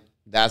then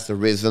that's the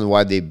reason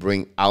why they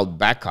bring out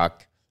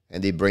Babcock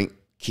and they bring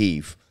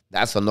Keefe.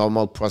 That's a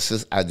normal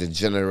process as the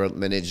general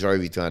manager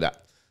between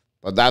that.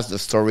 But that's the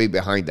story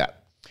behind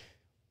that.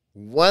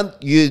 When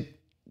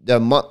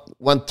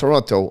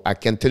Toronto, I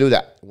can tell you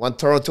that, when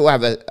Toronto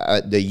have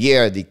the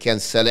year they can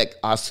select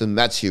Austin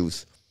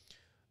Matthews,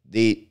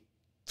 they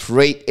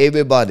trade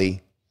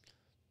everybody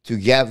to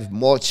give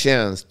more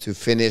chance to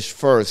finish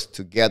first,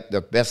 to get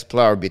the best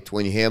player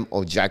between him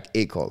or Jack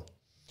Eichel.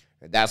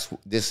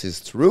 This is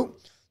true.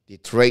 They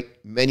trade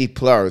many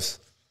players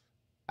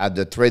at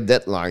the trade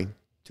deadline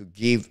to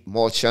give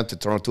more chance to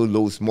Toronto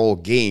lose more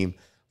game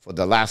for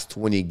the last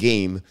 20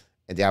 games,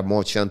 and they have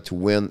more chance to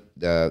win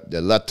the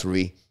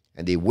lottery,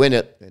 and they win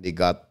it, and they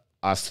got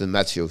Austin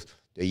Matthews.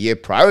 The year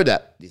prior to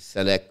that, they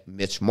select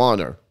Mitch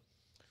Marner.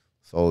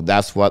 So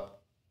that's what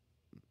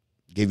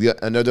give you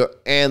another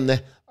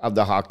end of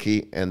the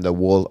hockey and the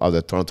world of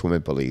the Toronto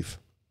Maple Leafs.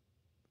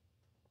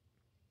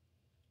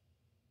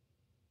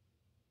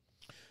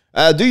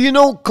 Do you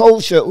know,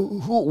 Coach, who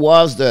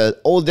was the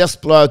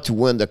oldest player to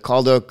win the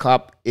Calder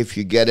Cup? If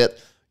you get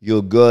it,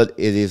 you're good.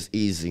 It is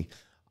easy.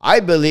 I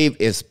believe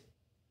it's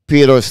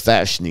Peter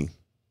Stastny,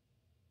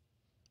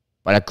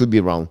 but I could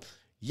be wrong.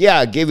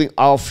 Yeah, giving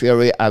all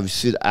theory, I've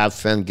seen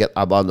fan get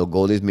about the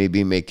goalies,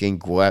 maybe making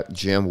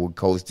GM would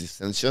cause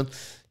dissension.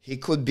 He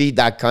could be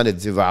that kind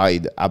of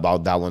divide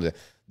about that one.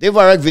 The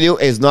Varek video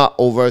is not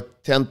over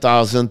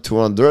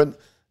 10,200.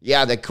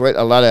 Yeah, they create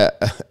a lot of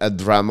a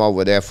drama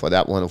over there for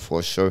that one,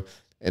 for sure.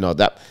 You know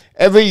that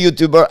every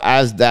YouTuber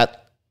has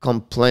that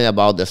complaint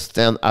about the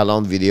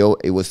stand-alone video.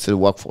 It will still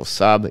work for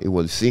sub. It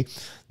will see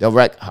the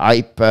rec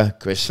hype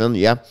question.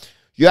 Yeah,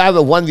 you have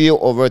a one video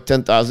over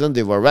 10,000.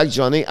 They were wreck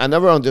Johnny. I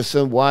never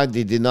understood why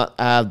they did not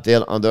have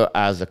Dale Under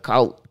as a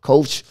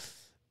coach.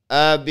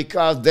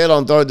 Because Dale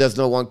Under, there's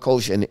no one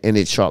coach in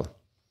NHL.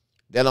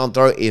 Dale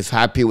Under is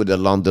happy with the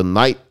London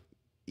Knight.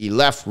 He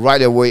left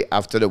right away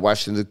after the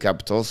Washington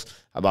Capitals.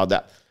 About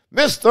that.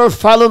 Mr.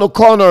 Fallon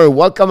O'Connor,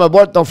 welcome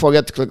aboard. Don't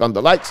forget to click on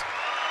the likes.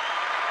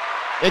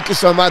 Thank you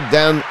so much,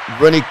 Dan.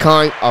 Really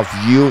kind of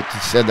you to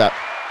say that.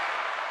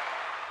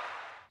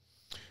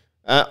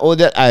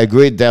 Odette, I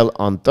agree. Del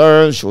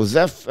Hunter.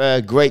 Joseph,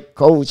 great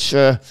coach.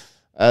 Dan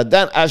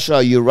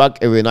Asher, you rock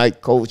every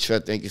night, coach.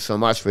 Thank you so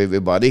much for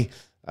everybody.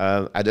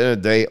 At the end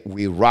of the day,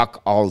 we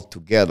rock all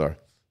together.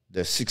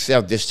 The success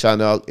of this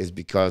channel is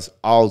because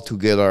all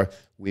together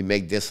we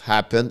make this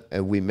happen,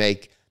 and we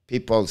make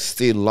people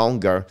stay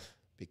longer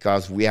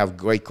because we have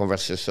great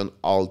conversation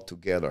all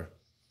together.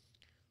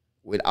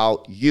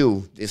 Without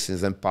you, this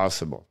is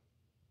impossible.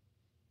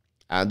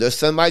 I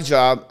understand my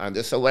job, I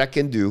understand what I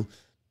can do,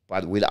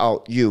 but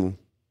without you,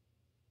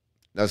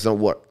 it doesn't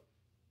work.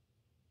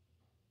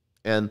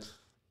 And,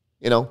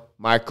 you know,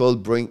 Michael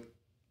bring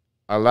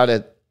a lot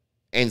of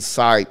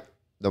insight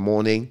the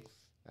morning,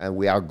 and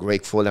we are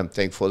grateful and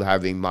thankful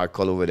having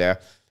Michael over there.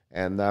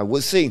 And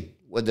we'll see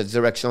what the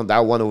direction of that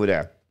one over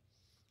there.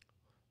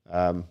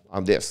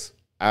 On this.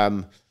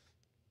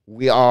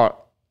 We are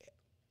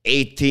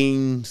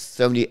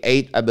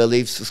 1878, I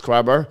believe,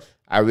 subscriber.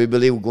 I really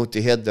believe we're going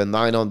to hit the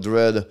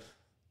 900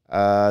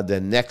 the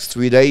next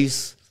 3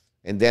 days.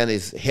 And then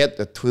it's hit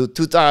the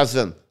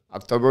 2000,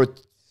 October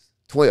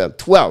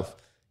 12th.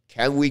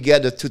 Can we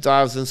get the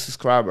 2000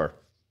 subscriber?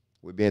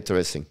 Would be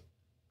interesting.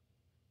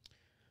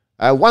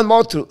 One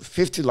more to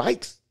 50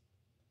 likes.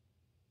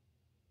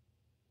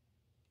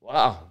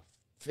 Wow,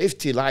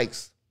 50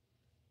 likes.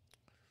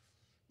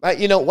 But,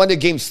 you know, when the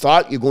game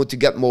starts, you're going to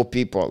get more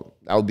people.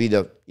 That'll be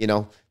the, you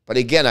know. But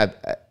again,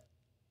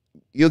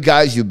 you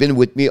guys, you've been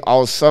with me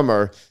all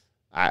summer.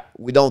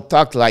 We don't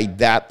talk like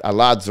that a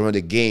lot during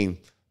the game.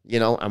 You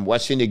know, I'm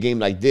watching the game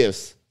like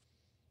this,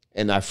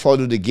 and I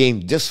follow the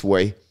game this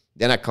way.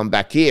 Then I come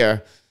back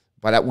here.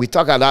 But we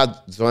talk a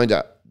lot during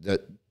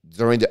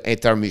the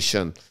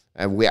intermission.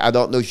 And I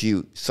don't know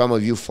if some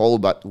of you follow,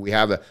 but we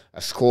have a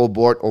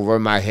scoreboard over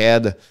my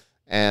head,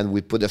 and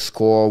we put a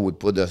score, we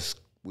put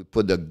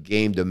the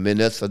game, the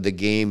minutes of the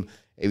game,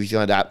 everything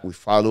like that. We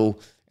follow.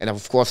 And,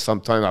 of course,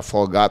 sometimes I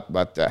forgot,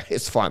 but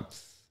it's fun.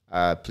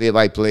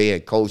 Play-by-play, a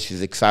coach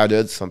is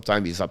excited.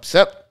 Sometimes he's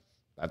upset.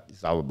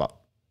 That's all about.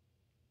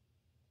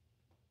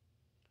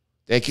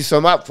 Thank you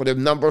so much for the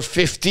number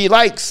 50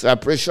 likes. I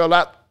appreciate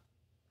that.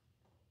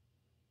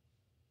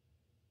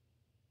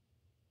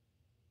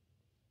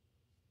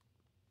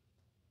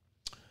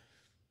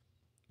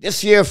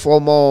 This year,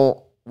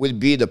 FOMO will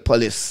be the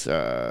police.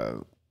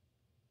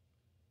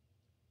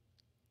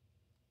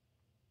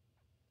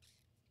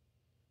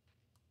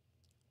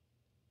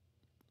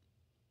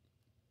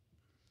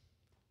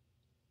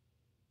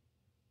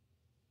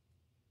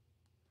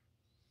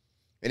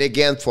 And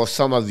again, for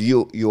some of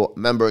you, your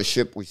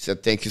membership, we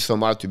said thank you so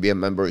much to be a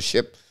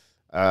membership.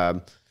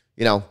 You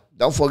know,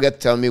 don't forget to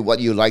tell me what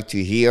you like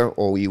to hear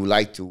or you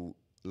like to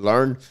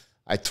learn.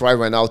 I try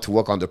right now to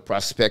work on the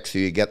prospect so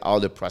you get all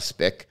the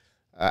prospect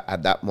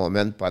at that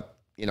moment. But,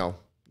 you know,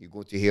 you're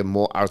going to hear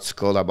more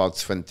article about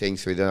different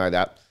things, something like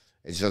that.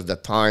 It's just the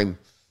time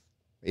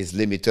is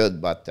limited,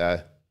 but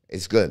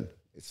it's good.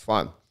 It's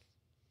fun.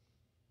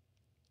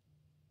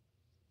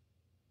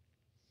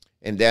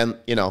 And then,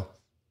 you know,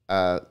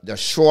 the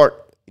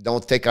short,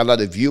 don't take a lot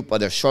of view,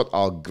 but the short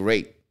are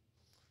great.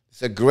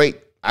 It's a great,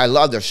 I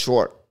love the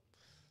short.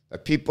 The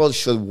people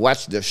should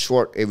watch the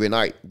short every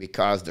night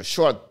because the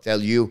short tell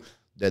you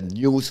the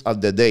news of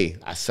the day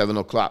at 7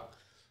 o'clock.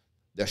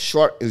 The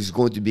short is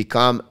going to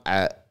become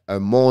a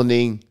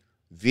morning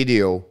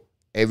video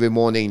every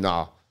morning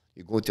now.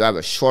 You're going to have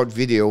a short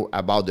video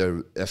about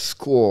the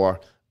score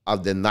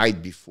of the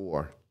night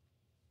before.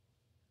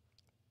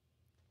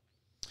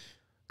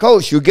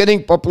 Coach, you're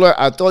getting popular.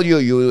 I told you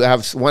you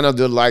have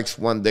 100 likes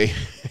one day,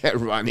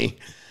 Ronnie.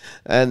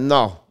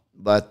 No,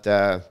 but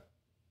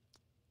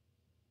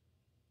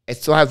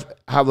it's to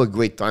have a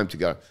great time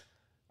together.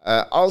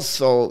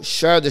 Also,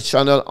 share the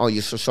channel on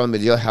your social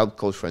media. Help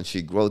Coach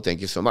Frenchy grow.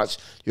 Thank you so much.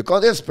 Your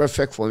content is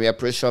perfect for me. I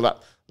appreciate that.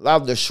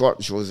 Love the short,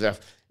 Joseph.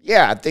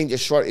 Yeah, I think the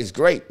short is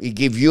great. It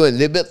gives you a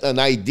little bit an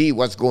idea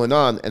what's going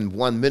on in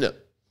 1 minute.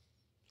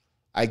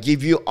 I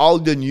give you all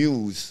the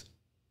news.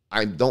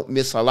 I don't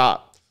miss a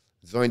lot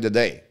during the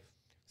day.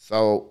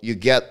 So you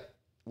get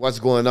what's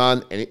going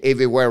on and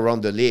everywhere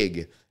around the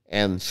league.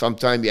 And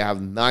sometimes you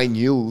have 9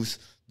 news.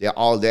 They're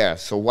all there.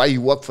 So while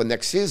you work for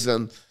next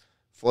season,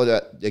 for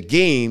the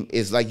game,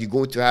 is like you're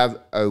going to have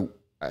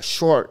a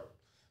short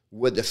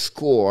with the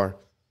score,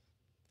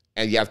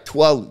 and you have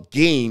 12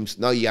 games.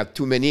 Now you have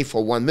too many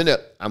for 1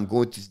 minute. I'm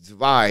going to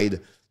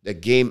divide the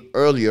game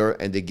earlier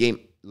and the game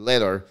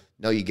later.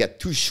 Now you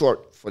get 2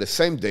 short for the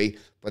same day,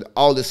 but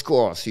all the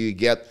scores. So you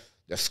get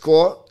the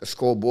score, the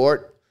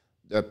scoreboard,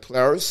 the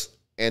players,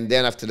 and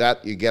then after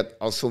that, you get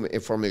also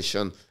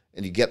information,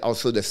 and you get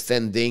also the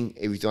standing,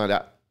 everything like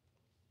that.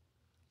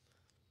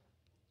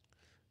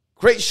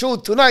 Great show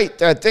tonight.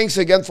 Thanks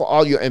again for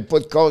all your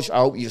input, Coach. I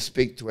hope you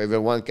speak to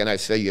everyone. Can I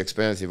say you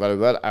experience it very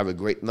well? Have a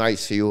great night.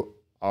 See you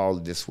all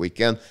this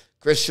weekend.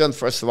 Christian,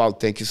 first of all,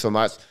 thank you so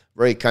much.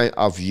 Very kind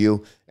of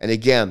you. And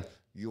again,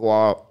 you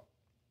are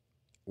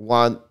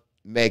one,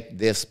 make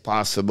this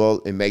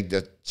possible and make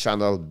the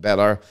channel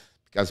better.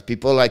 Because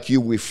people like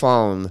you, we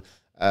found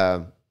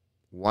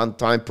 1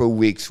 time per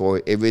week, so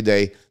every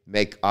day,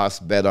 make us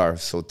better.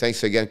 So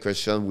thanks again,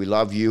 Christian. We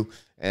love you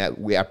and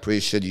we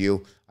appreciate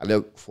you. I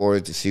look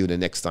forward to see you the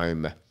next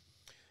time.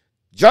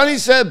 Johnny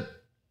said,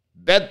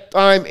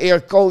 bedtime here,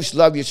 Coach.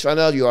 Love your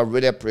channel. You are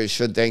really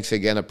appreciated. Thanks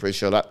again.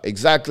 Appreciate that.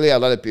 Exactly. A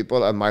lot of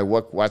people at my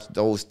work watch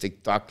those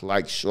TikTok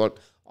like short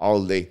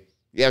all day.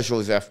 Yeah,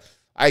 Joseph.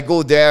 I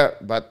go there,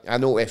 but I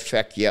no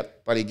effect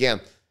yet. But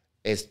again,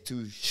 it's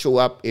to show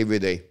up every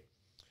day.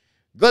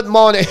 Good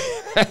morning.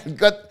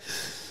 Good.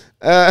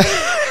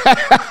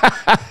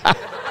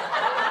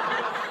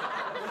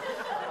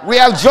 We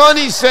have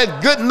Johnny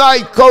said, good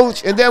night,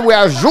 Coach. And then we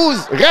have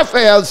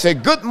Raphael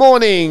said, good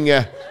morning.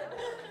 That's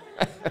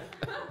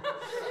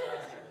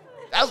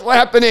what's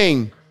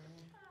happening.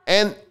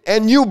 And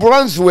New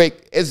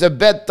Brunswick is the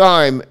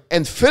bedtime.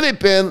 And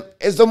Philippines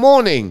is the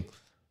morning.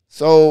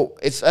 So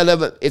it's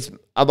 11. It's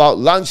about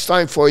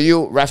lunchtime for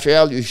you.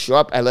 Raphael, you show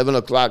up 11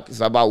 o'clock.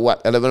 It's about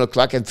what? 11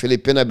 o'clock in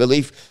Philippines, I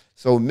believe.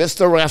 So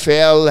Mr.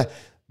 Raphael,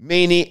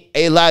 Mini,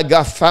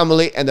 Elaga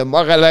family, and the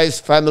Morales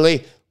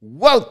family,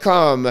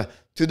 welcome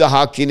to the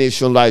Hockey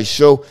Nation Live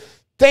Show.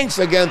 Thanks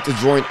again to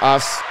join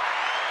us.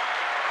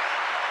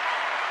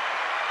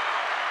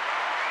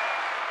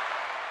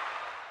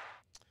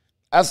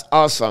 That's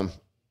awesome.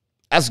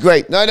 That's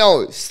great.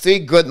 No, stay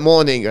good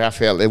morning,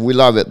 Raphael. We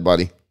love it,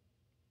 buddy.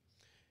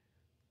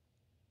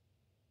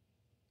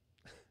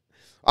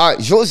 All right,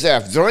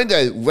 Joseph, during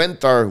the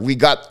winter, we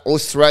got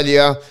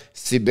Australia,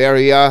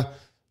 Siberia,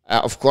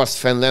 of course,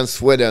 Finland,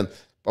 Sweden.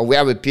 But we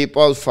have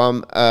people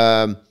from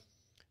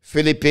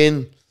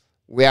Philippines.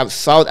 We have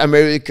South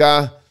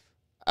America.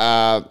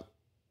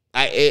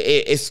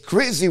 It's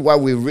crazy why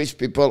we reach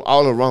people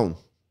all around.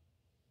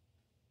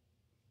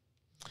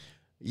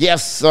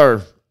 Yes,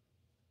 sir.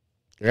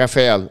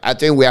 Raphael, I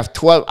think we have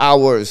 12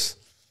 hours.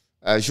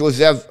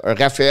 Joseph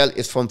Raphael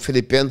is from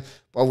Philippines.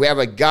 But we have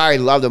a guy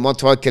who loves the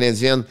Montreal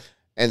Canadiens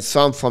and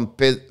some from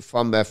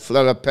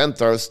Florida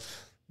Panthers.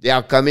 They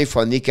are coming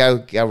from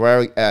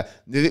Nicaragua,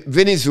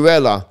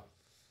 Venezuela.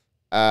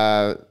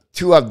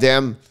 2 of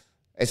them.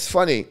 It's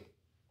funny.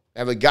 I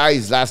have a guy,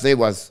 his last name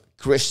was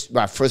Christian,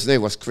 my first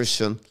name was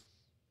Christian.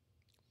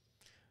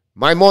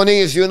 My morning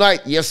is unite.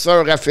 Yes,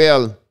 sir,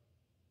 Raphael.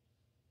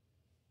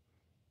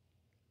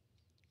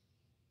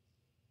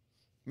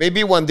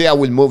 Maybe one day I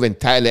will move in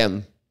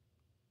Thailand.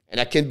 And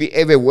I can be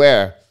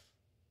everywhere.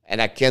 And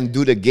I can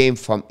do the game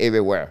from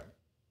everywhere.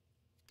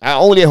 I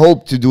only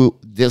hope to do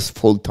this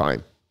full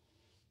time.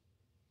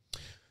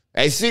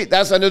 I see,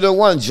 that's another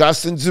one.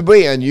 Justin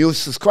Dubé, a new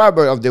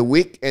subscriber of the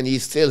week. And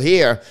he's still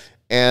here.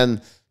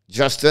 And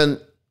Justin,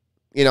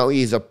 you know,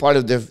 he's a part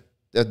of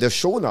the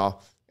show now,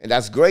 and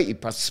that's great. He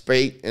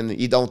participates, and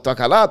he don't talk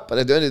a lot, but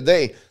at the end of the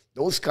day,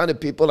 those kind of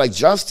people like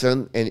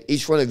Justin and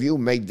each one of you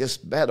make this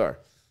better.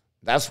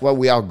 That's why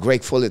we are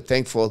grateful and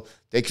thankful.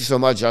 Thank you so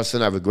much,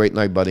 Justin. Have a great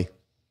night, buddy.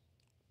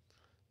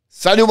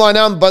 Salut, mon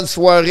homme. Bonne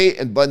soirée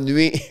and bonne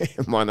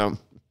nuit, mon homme.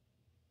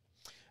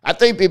 I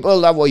think people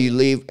love where you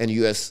live in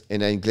U.S.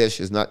 and English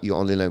is not your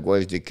only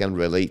language. They can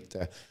relate.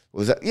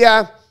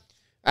 Yeah,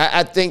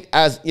 I think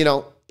as, you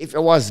know, if it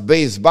was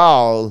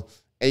baseball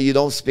and you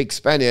don't speak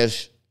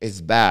Spanish, it's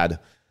bad.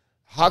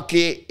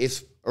 Hockey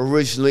is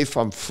originally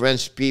from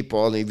French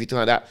people and everything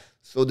like that.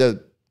 So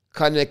the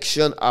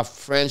connection of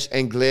French,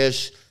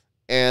 English,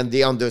 and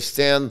they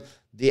understand,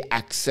 they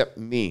accept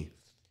me.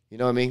 You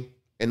know what I mean?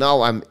 And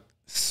now I'm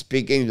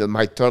speaking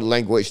my 3rd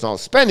language now,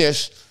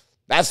 Spanish.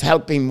 That's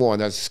helping more.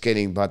 That's just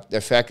kidding. But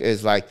the fact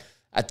is, like,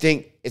 I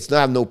think it's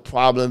not no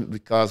problem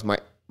because my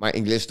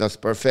English is not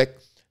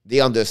perfect. They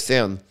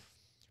understand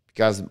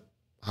because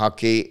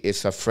hockey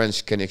is a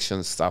French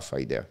connection stuff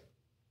right there.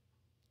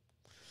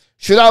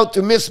 Shout out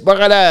to Miss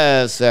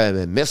Morales,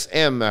 Miss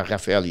M,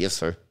 Raphael, yes,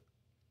 sir.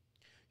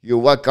 You're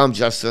welcome,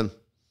 Justin.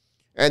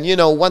 And, you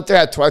know, one thing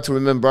I try to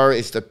remember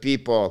is the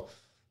people,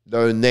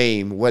 their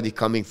name, where they're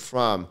coming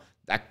from,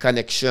 that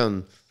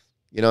connection.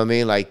 You know what I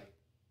mean? Like,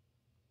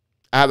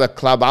 I have a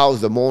clubhouse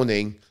in the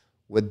morning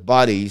with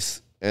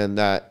buddies, and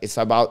it's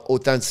about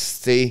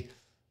authenticity,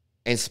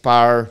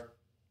 inspire,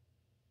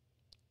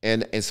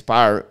 and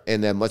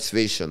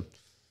motivation.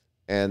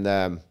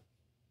 And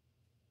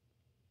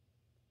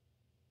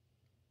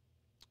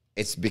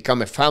it's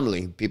become a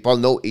family. People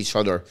know each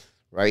other,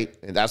 right?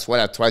 And that's what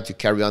I try to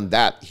carry on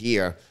that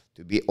here,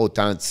 to be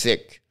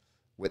authentic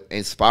with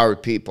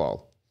inspired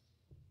people.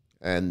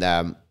 And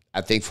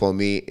I think for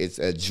me, it's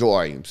a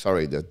joy. I'm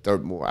sorry, the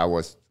third move,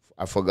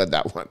 I forgot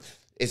that one.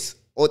 It's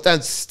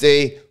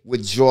authenticity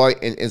with joy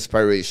and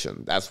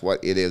inspiration. That's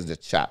what it is, the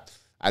chat.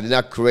 I did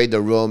not create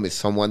the room if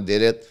someone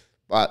did it,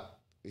 but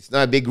it's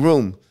not a big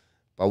room,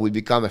 but we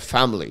become a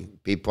family.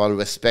 People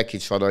respect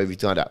each other,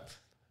 everything like that.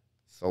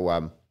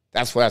 So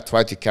that's what I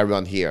try to carry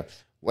on here,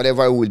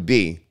 whatever it would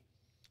be.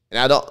 And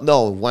I don't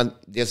know,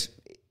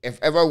 if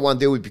ever one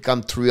day we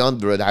become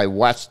 300, I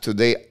watched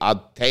today,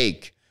 I'd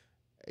take,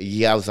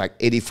 I was like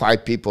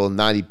 85 people,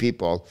 90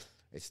 people.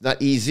 It's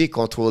not easy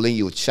controlling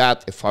your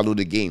chat and follow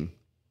the game.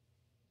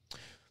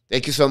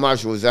 Thank you so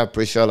much, Jose. I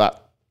appreciate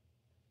that.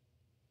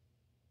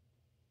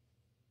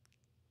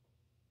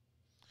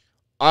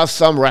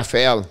 Awesome,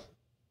 Raphael.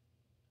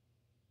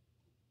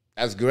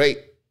 That's great.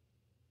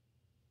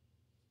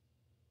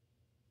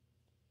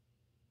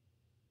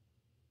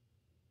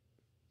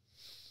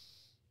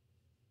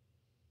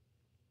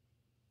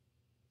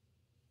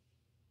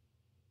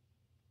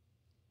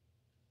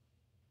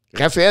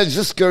 Raphael,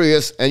 just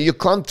curious, in your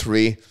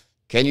country,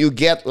 can you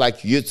get like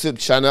YouTube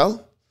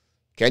channel?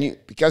 Can you,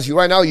 because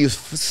right now you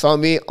saw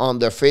me on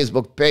the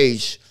Facebook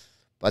page,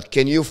 but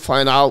can you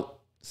sign up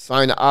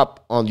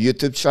on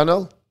YouTube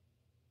channel?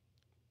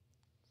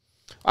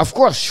 Of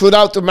course, shout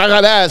out to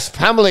Marades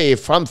family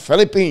from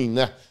Philippines.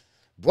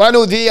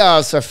 Buenos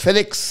dias,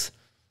 Felix.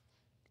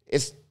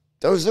 It's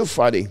Thursday,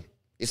 Friday.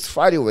 It's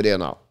Friday over there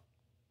now.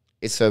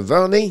 It's a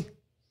Verni.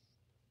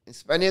 In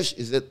Spanish,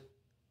 is it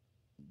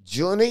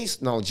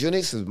Junis? No,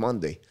 Junis is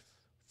Monday.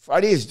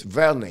 Friday is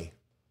Verni.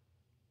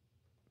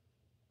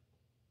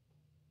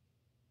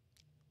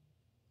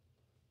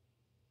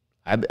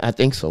 I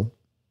think so.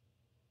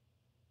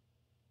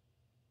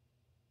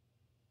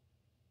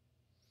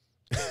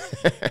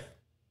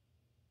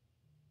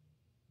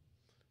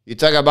 You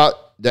talk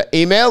about the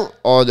email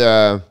or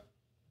the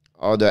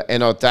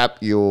tap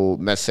you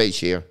message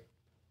here?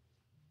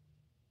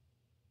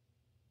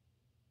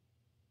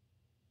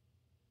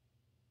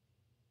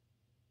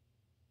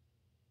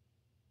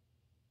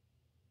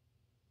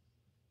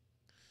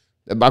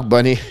 The Buck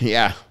Bunny,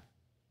 yeah.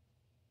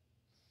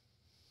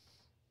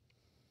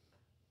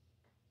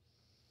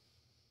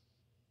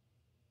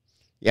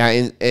 Yeah,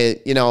 and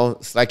you know,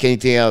 it's like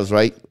anything else,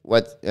 right?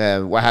 What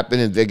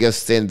happened in Vegas,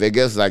 stay in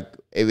Vegas. Like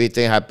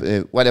everything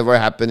happened, whatever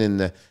happened in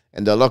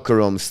the locker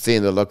room, stay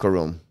in the locker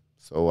room.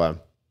 So,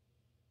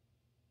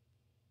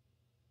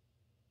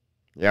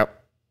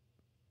 yep.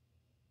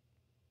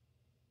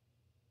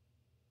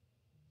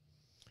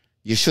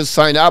 You should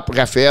sign up,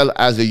 Raphael,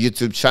 as a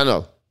YouTube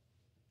channel.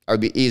 It'll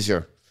be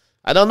easier.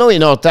 I don't know, you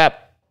know,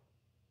 tap.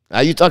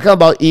 Are you talking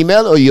about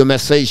email or your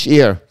message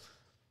here?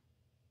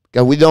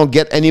 Because we don't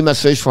get any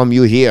message from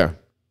you here.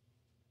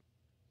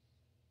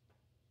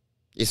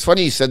 It's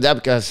funny you said that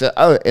because I said,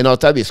 oh, in our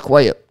tab is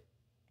quiet.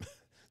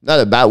 Not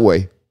a bad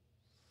way.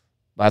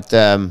 But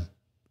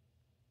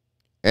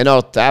in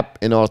our tap,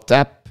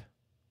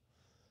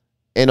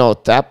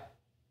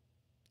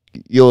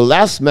 your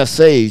last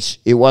message,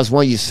 it was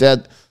when you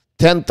said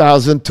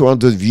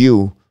 10,200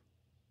 views.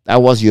 That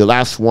was your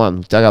last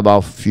one. Talk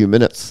about a few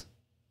minutes.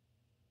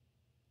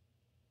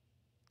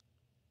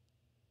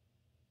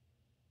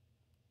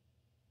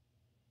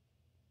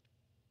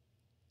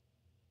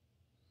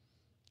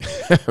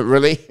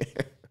 Really?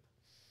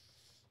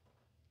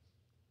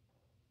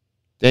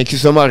 Thank you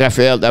so much,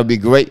 Raphael. That would be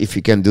great if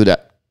you can do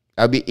that.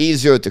 That would be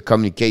easier to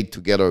communicate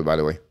together, by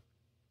the way.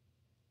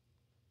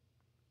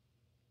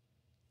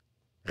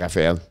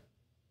 Raphael.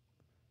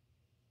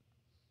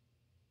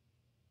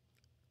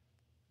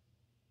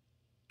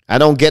 I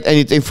don't get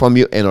anything from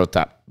you in or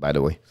tap, by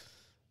the way.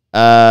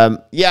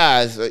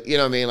 Yeah, you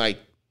know what I mean? Like,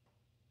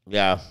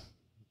 yeah.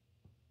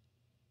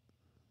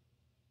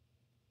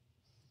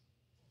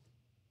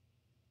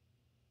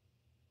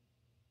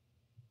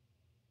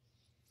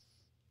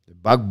 The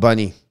Bug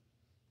Bunny.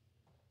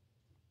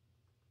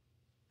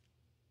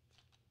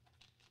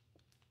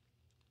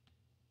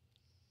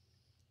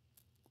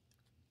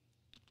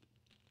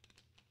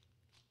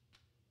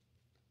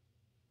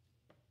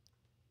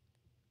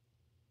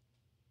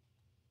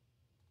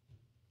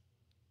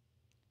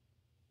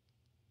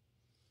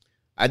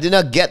 I did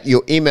not get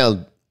your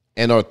email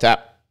in or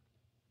tap.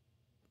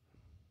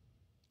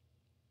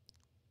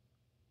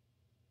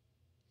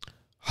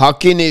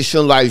 Hockey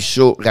Nation live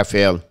show,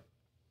 Raphael.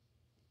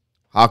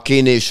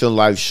 Hockey Nation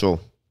live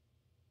show.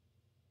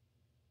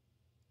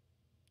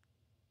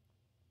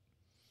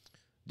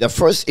 the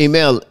first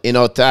email in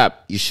our tab,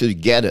 you should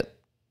get it.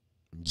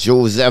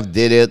 Joseph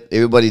did it.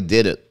 Everybody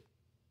did it.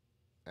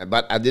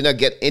 But I did not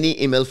get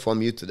any email from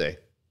you today.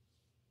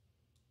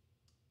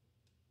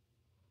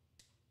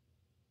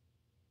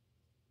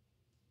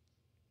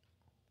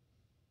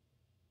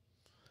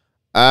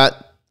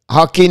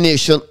 Hockey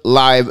Nation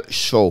live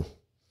show.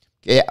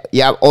 Okay,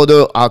 you have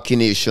other Hockey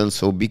Nation,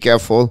 so be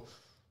careful.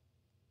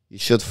 You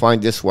should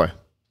find this one.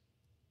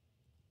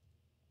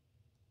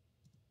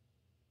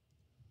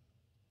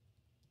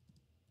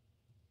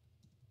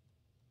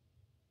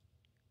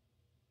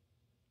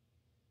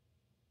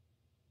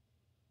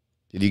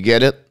 Did you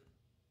get it?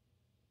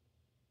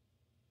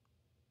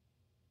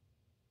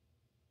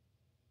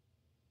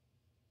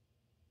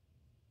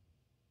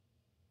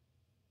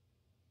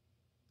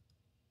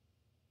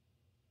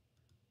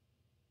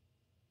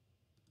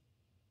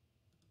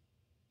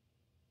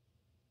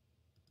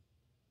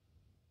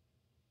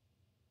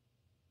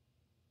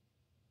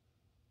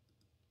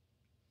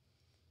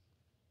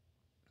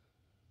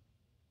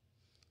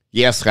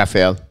 Yes,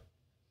 Raphael.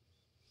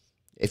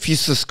 If you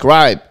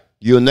subscribe,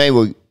 your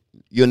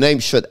name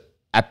should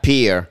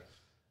appear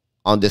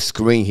on the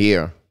screen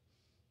here,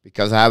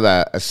 because I have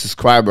a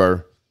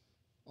subscriber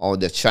on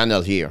the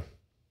channel here.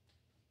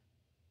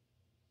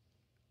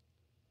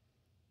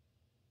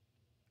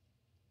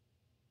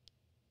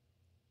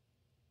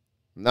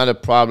 Not a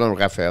problem,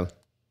 Raphael.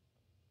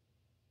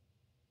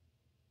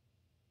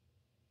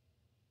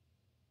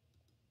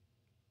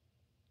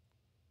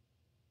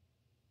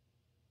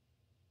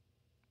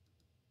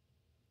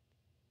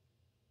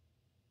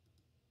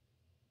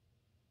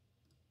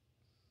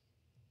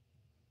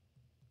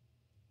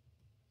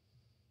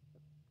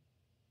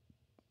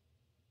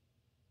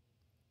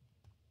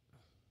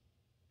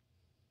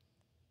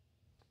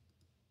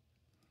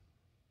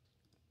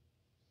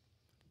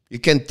 You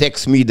can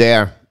text me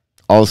there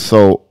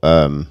also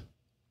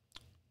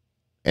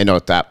in our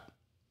tab.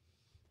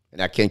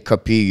 And I can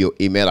copy your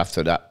email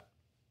after that.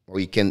 Or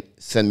you can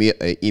send me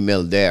an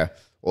email there.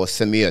 Or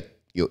send me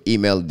your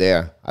email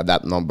there at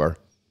that number.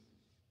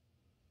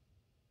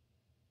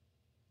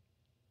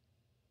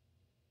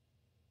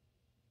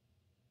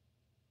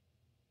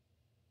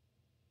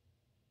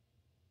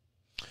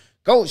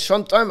 Coach,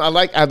 sometimes I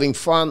like having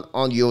fun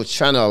on your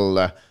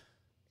channel.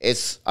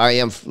 I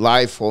am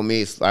live for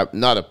me. It's like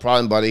not a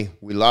problem, buddy.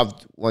 We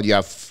love when you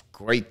have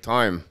great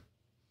time.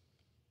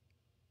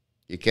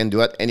 You can do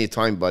it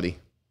anytime, buddy.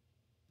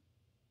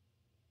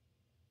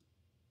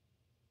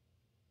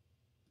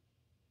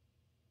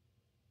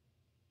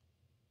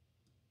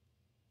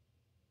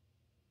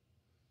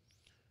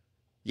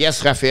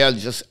 Yes, Raphael,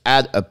 just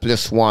add a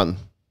 +1.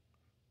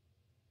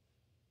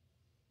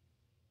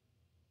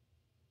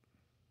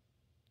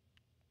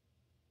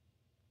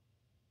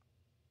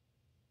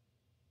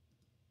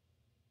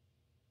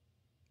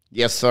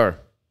 Yes, sir.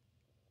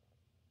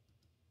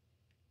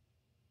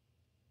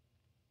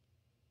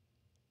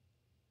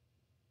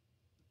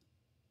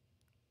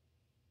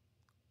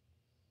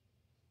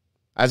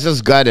 I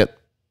just got it.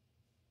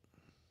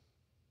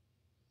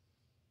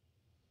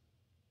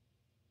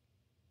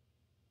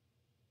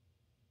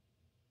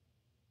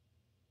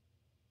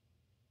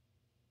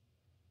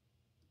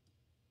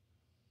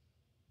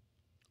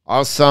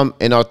 Awesome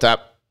in our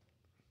tap.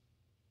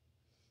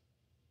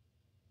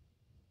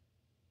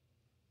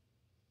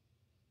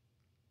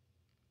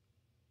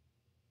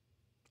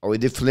 I will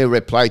definitely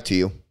reply to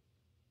you.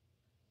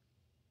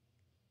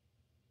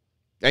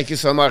 Thank you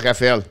so much,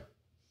 Raphael.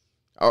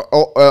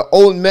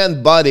 Old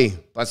man body,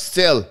 but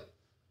still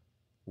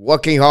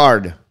working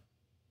hard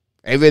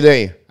every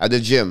day at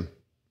the gym.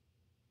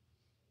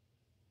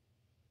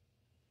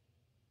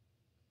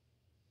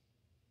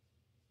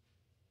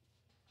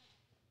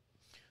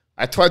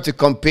 I tried to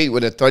compete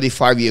with a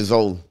 35 years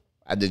old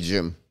at the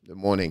gym in the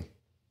morning.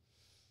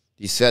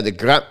 He said,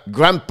 the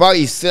grandpa,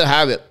 he still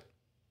have it.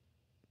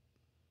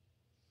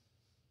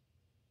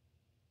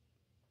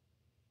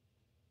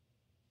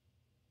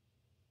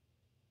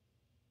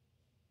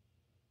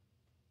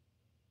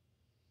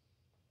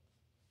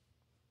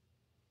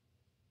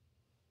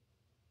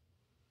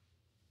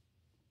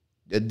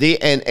 The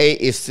DNA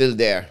is still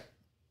there.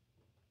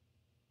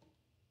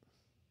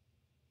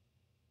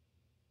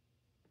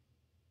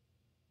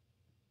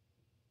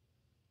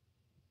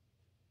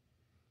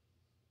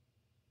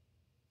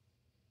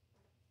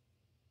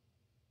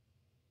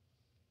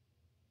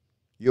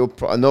 No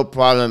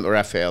problem,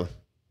 Raphael.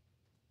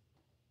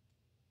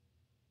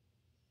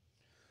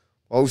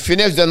 Well, we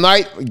finished the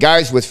night,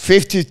 guys, with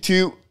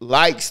 52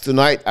 likes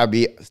tonight.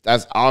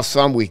 That's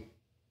awesome.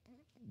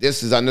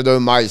 This is another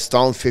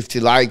milestone, 50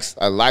 likes,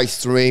 a live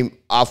stream,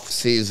 off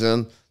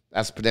season.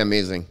 That's pretty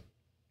amazing.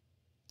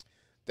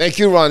 Thank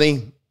you,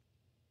 Ronnie.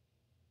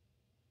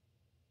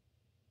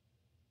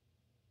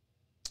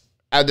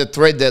 At the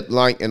trade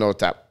deadline in our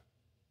tap.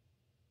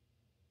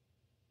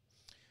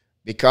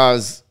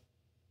 Because,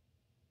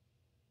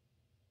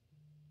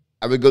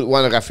 have a good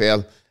one,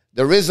 Raphael.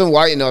 The reason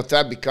why in our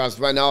tap, because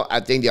right now I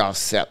think they are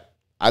set.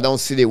 I don't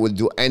see they will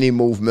do any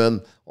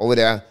movement over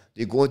there.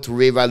 They're going to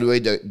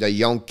reevaluate the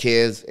young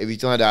kids,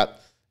 everything like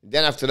that.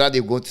 Then after that,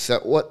 they go to say,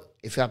 what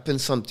if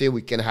happens something,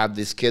 we can have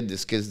this kid,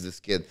 this kid, this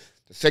kid.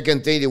 The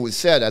second thing they would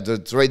say at the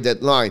trade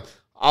deadline,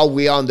 are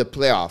we on the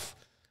playoff?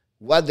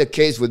 What the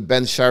case with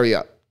Ben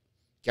Chariot?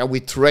 Can we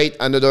trade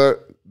another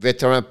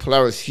veteran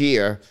players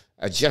here,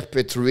 a Jeff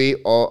Petrie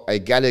or a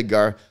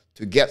Gallagher,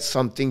 to get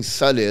something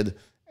solid?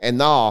 And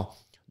now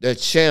the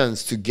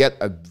chance to get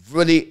a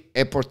really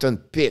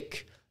important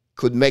pick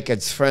could make a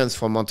difference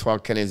for Montreal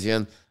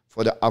Canadiens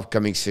for the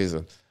upcoming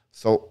season.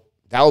 So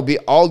that will be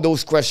all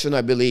those questions,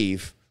 I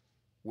believe,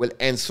 will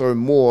answer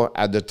more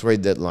at the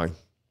trade deadline.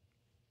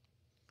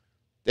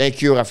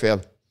 Thank you,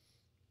 Raphael.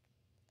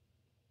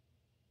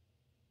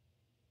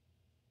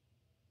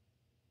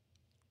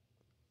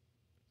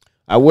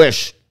 I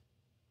wish,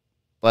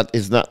 but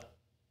it's not.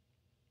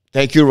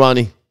 Thank you,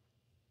 Ronnie.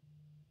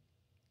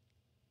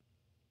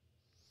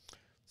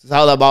 It's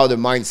all about the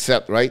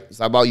mindset, right? It's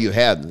about your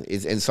head.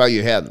 It's inside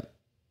your head.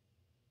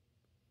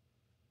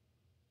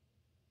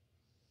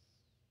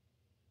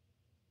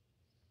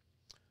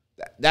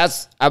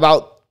 That's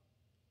about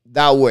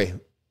that way.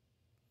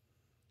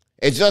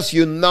 It's just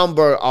your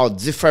number are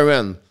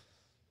different.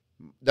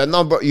 The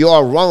number, you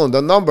are wrong on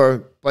the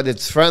number, but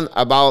it's different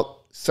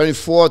about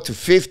 34 to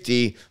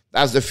 50.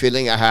 That's the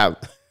feeling I have.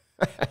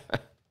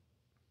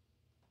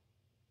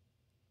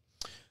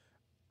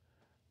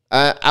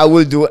 I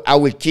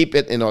will keep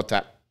it in our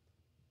tap.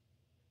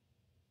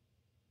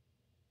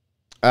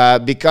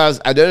 Because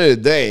at the end of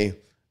the day,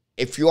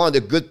 if you're on the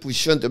good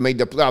position to make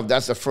the playoff,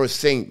 that's the first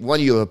thing.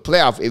 When you're a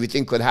playoff,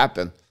 everything could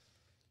happen.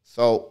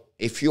 So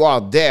if you are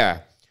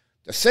there,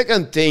 the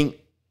second thing,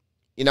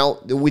 you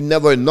know, we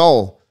never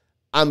know.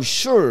 I'm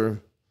sure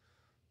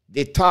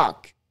they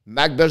talk,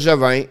 Marc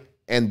Bergevin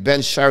and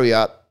Ben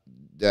Chariot,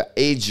 the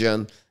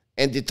agent,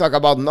 and they talk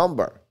about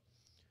number.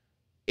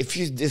 If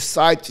you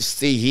decide to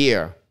stay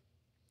here,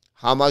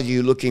 how much are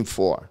you looking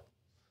for?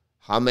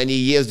 How many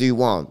years do you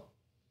want?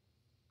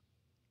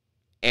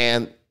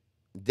 And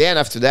then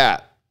after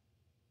that,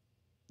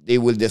 they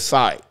will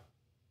decide.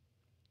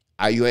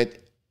 Are you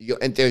your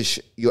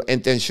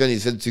intention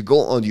is to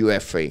go on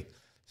UFA?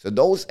 So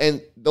those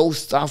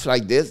stuff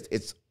like this,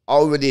 it's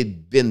already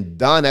been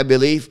done, I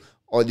believe,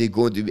 or they're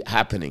going to be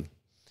happening.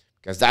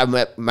 Because that,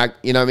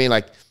 you know what I mean?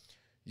 Like,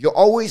 you're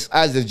always,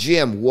 as a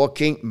GM,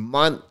 working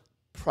month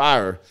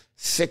prior,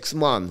 6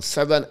 months,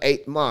 7,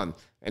 8 months.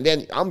 And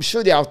then I'm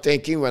sure they are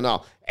thinking right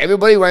now,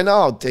 everybody right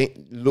now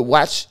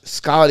watch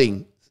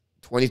scouting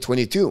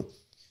 2022.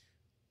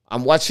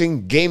 I'm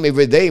watching game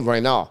every day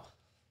right now.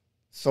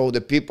 So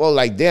the people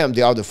like them,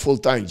 they are the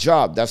full-time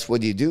job. That's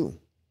what they do.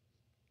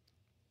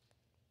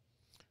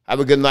 Have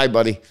a good night,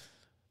 buddy.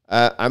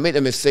 I made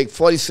a mistake.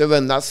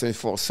 47, not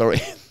 74. Sorry.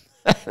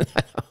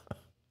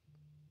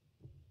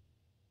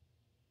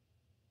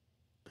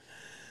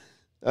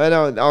 I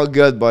know. All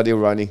good, buddy,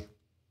 Ronnie.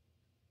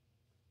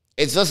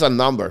 It's just a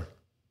number.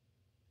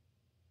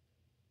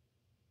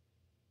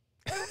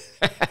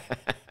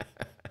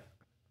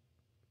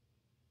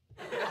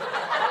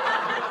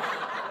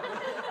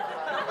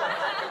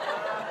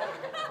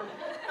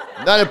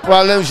 Not a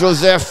problem,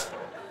 Joseph.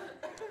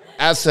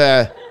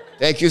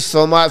 Thank you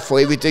so much for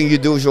everything you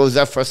do,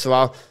 Joseph. First of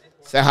all,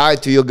 say hi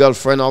to your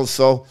girlfriend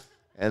also,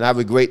 and have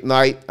a great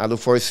night. I look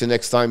forward to see you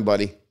next time,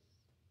 buddy.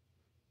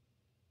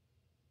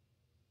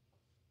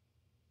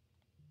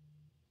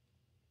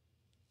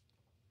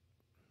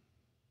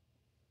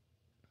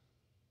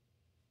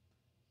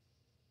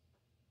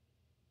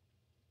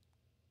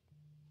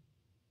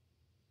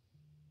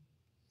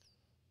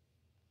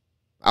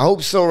 I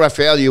hope so,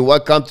 Raphael. You're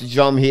welcome to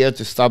jump here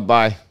to stop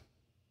by.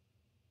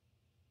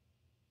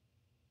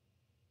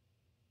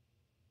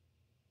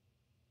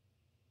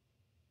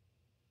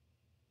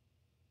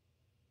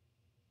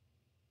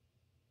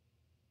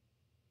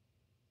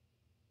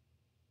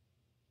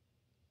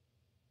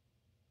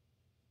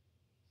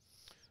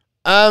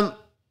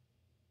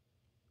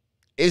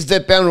 It's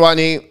depend,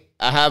 Ronnie.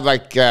 I have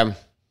like it's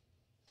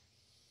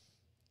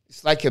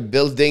like a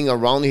building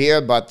around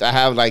here, but I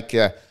have like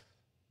the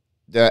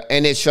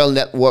NHL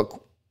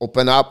network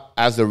open up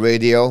as the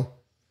radio.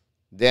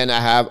 Then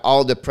I have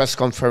all the press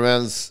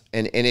conference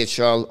and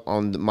NHL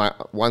on my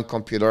one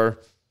computer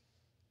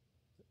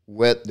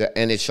with the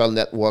NHL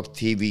network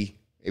TV.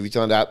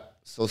 Everything on that.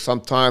 So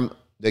sometime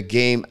the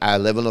game at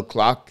 11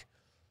 o'clock,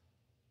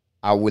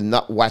 I will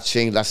not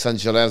watching Los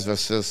Angeles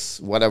versus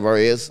whatever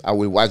it is. I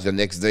will watch the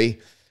next day.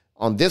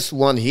 On this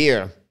one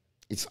here,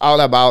 it's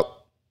all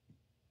about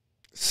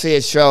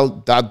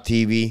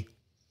CHL.TV,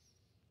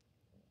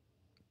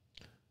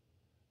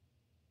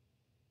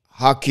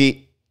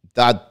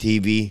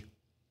 Hockey.TV,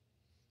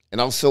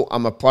 and also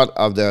I'm a part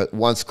of the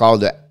one's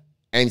called the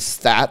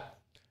NStat.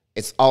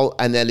 It's all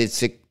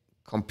analytic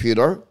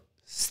computer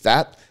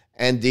stat,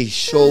 and they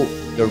show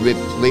the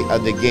replay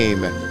of the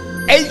game.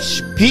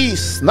 HP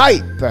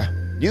Snipe,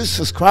 new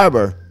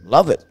subscriber,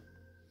 love it.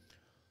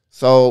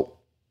 So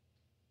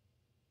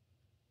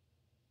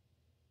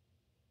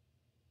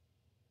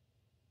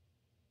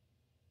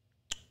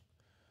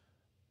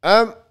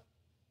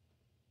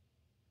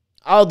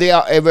how they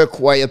are ever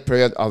quiet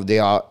period of they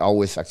are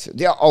always active.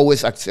 They are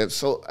always active.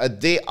 So a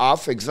day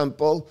off,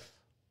 example,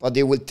 but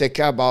they will take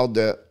care about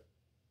the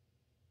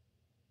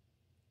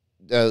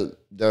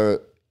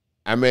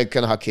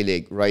American Hockey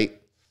League, right?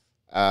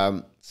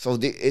 So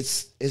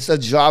it's a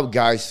job,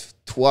 guys.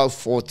 12,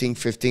 14,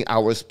 15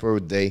 hours per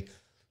day,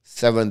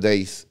 7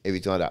 days,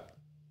 everything like that.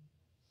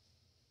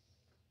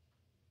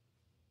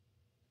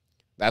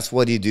 That's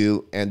what they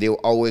do, and they will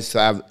always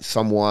have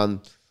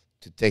someone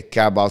to take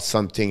care about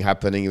something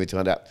happening,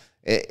 everything like that.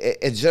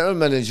 A general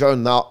manager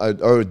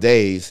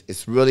nowadays,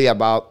 it's really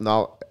about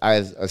now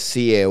as a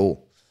CAO.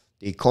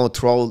 They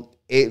control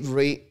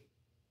every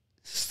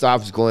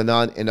stuff's going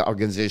on in the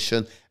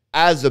organization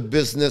as a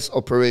business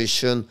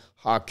operation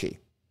hockey.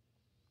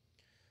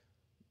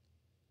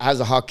 As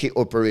a hockey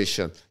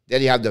operation.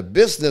 Then you have the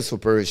business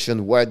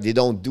operation where they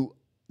don't do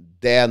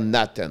their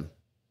nothing.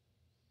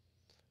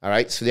 All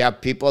right, so they have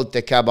people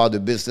take care about the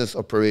business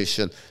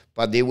operation,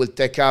 but they will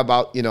take care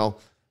about,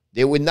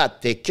 they will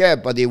not take care,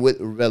 but they will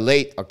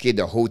relate, okay,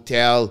 the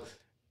hotel,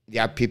 they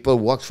have people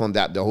work from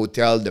that, the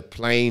hotel, the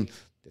plane,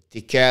 the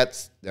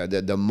tickets,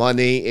 the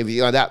money,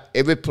 everything like that.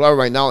 Every player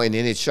right now in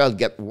NHL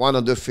get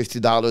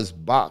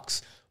 $150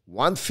 bucks,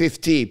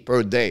 $150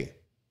 per day.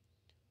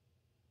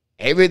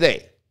 Every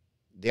day,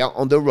 they are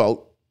on the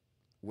road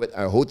with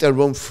a hotel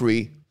room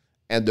free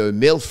and the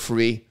meal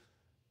free,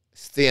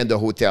 stay in the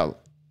hotel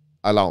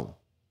alone.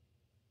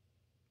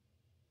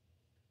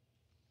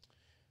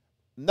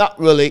 Not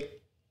really.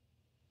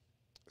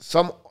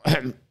 Some,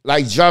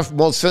 like Jeff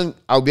Molson,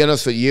 I'll be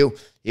honest with you,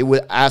 he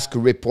will ask a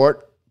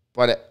report,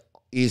 but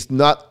he's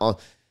not on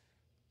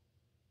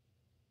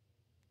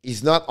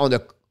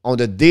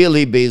the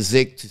daily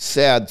basis to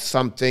say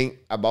something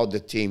about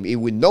the team. He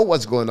will know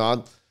what's going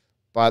on,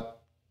 but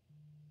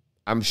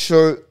I'm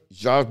sure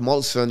Jeff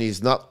Molson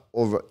is not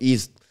over.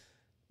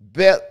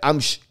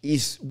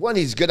 One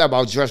is good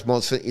about Josh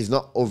Monson is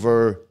not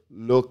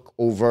overlook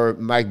over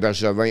Marc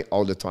Bergevin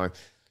all the time.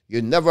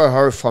 You never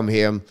heard from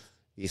him.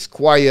 He's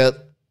quiet.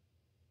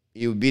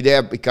 He'll be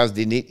there because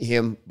they need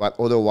him, but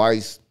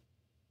otherwise,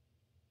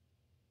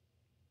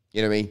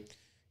 you know what I mean?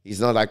 He's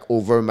not like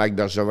over Marc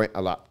Bergevin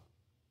a lot.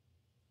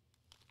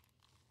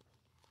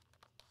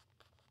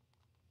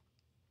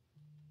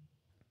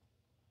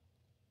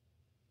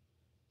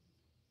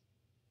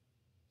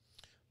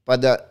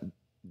 But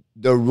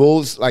the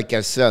rules, like I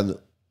said,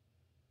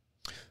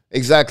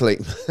 exactly.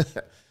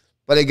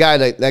 But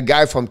the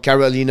guy from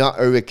Carolina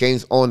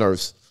Hurricanes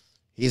owners,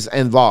 he's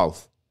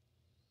involved,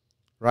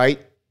 right?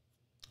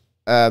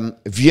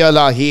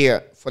 Viola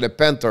here for the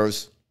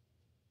Panthers,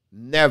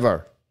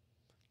 never.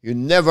 You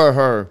never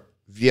heard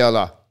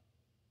Viola.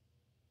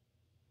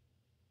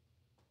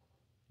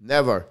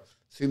 Never.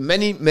 See,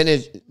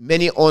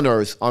 many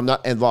owners are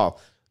not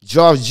involved.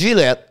 George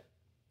Gillette,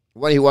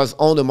 when he was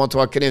on the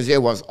Montreal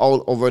Canadiens, was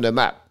all over the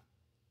map.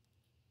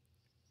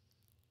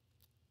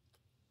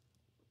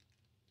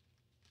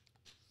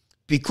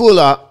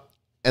 Picula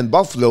and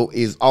Buffalo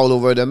is all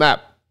over the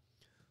map.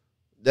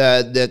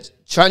 The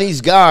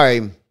Chinese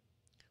guy,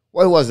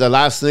 what was the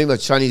last name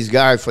of Chinese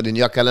guy for the New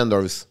York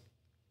Islanders?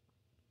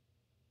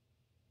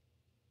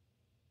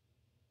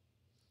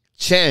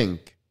 Chang,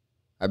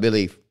 I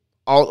believe.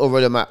 All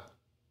over the map.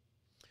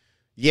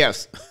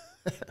 Yes.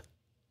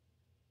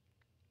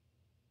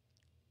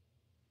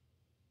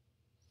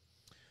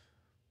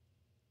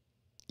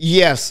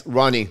 Yes,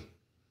 Ronnie.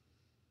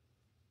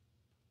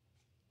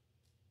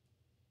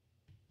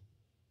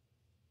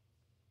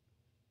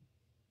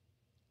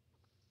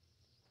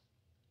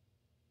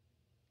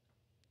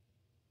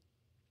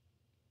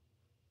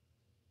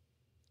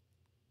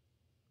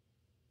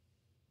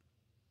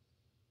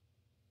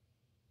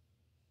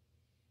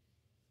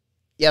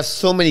 Yes,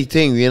 so many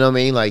things, you know what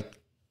I mean? Like,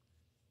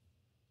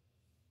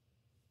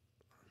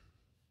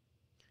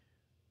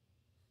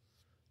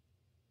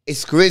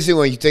 it's crazy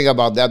when you think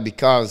about that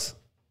because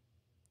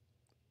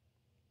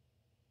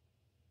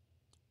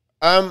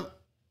um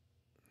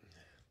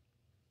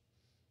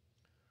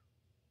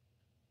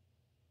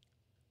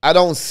I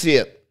don't see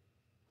it.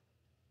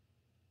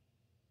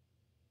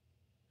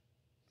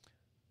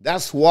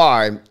 That's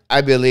why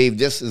I believe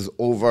this is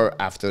over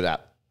after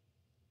that.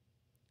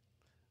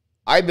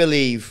 I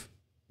believe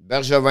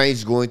Bergevin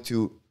is going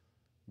to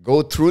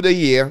go through the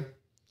year.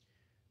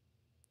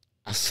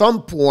 At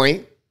some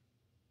point,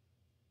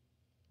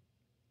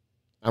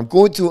 I'm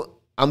going to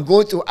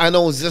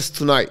announce this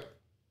tonight.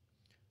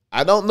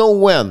 I don't know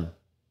when.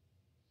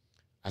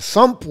 At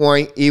some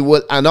point, he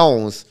will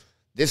announce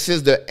this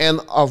is the end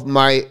of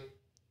my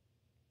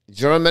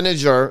general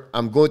manager.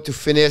 I'm going to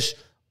finish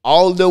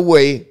all the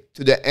way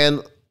to the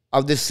end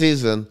of the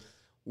season.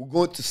 We're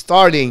going to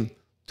starting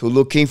to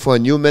looking for a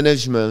new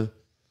management,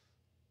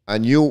 a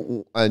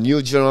new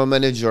general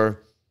manager.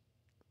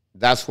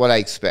 That's what I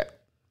expect.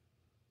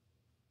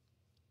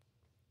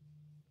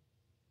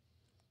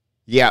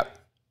 Yeah,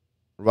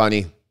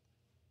 Ronnie.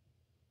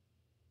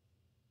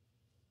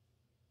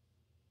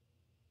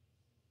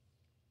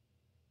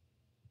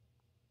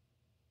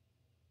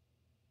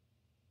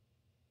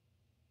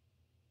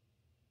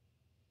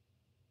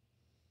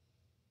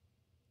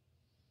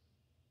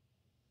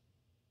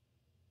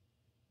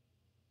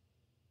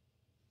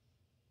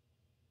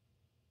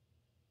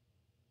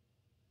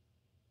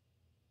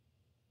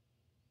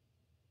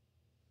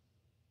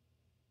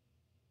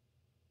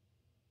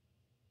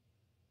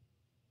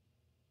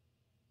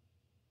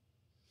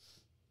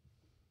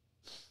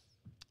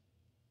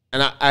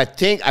 And I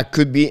think I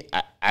could be,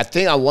 I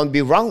think I won't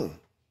be wrong.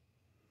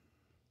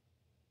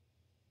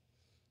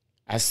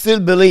 I still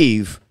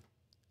believe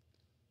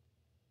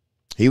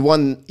he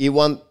won't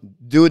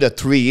do the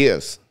 3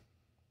 years.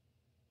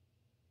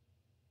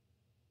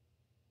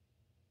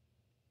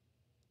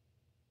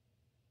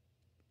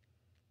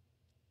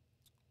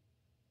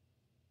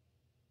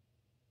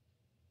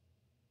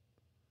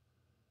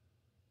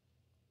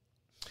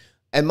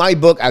 In my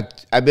book,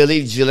 I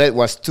believe Gillette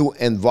was too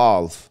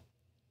involved.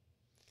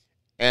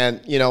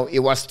 And, you know, it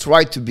was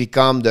tried to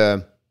become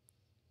the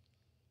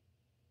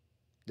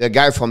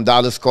guy from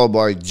Dallas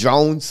Cowboys,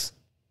 Jones.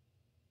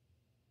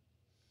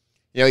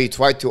 You know, he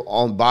tried to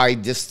buy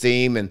this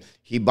team, and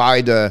he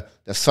buy the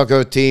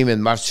soccer team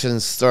in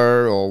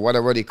Manchester or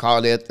whatever they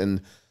call it,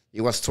 and he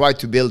was trying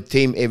to build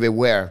team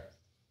everywhere.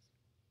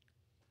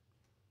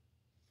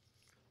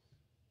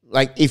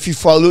 Like, if you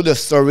follow the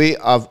story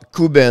of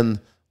Cuban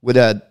with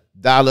a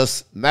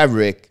Dallas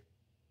Maverick,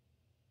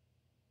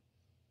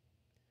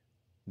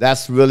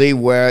 that's really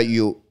where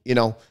you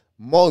know,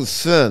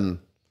 Molson,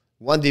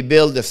 when they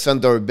build the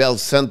Center Bell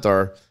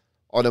Center,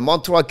 or the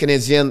Montreal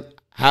Canadiens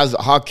has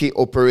a hockey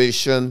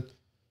operation,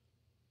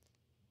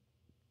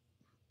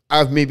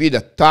 have maybe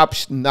the top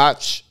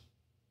notch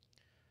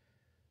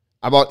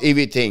about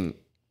everything.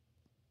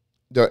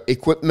 The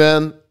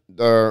equipment,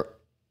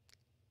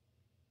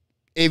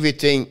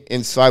 everything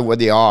inside where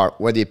they are,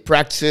 where they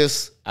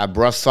practice at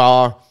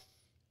Brassard,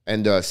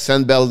 and the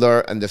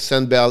Sunbelter and the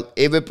Sunbelt,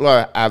 every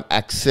player have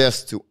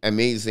access to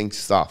amazing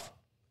stuff.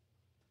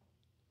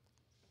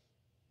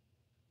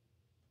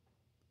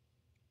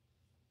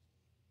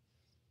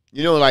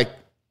 You know, like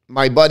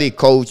my buddy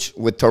coach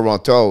with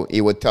Toronto,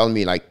 he would tell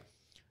me, like,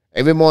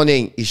 every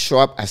morning he show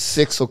up at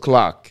 6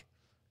 o'clock,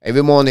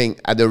 every morning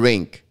at the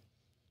rink.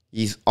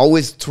 He's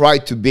always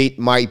tried to beat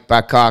Mike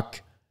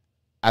Babcock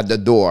at the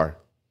door.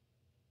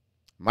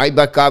 Mike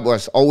Babcock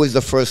was always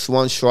the first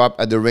one show up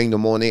at the ring in the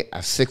morning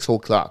at 6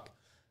 o'clock.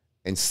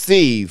 And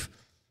Steve,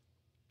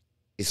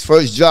 his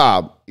first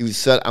job, he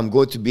said, I'm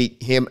going to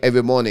beat him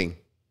every morning.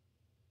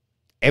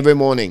 Every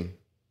morning.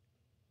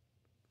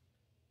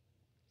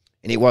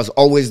 And he was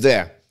always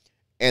there.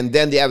 And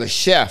then they have a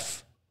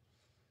chef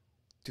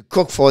to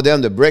cook for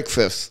them the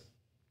breakfast.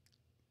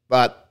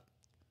 But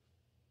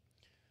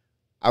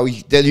I will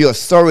tell you a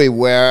story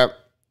where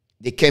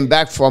they came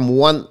back from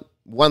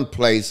one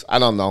place, I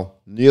don't know,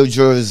 New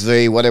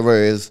Jersey, whatever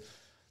it is.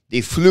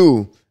 They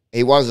flew.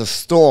 It was a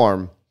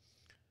storm.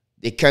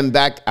 They came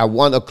back at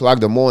 1 o'clock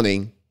in the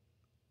morning.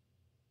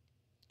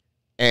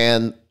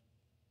 And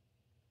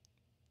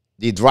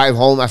they drive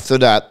home after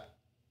that.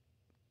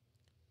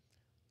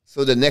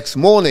 So the next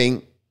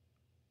morning,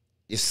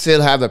 you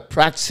still have a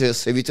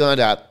practice, everything like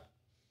that.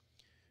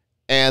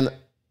 And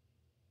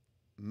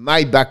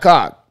Mike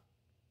Babcock,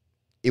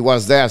 he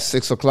was there at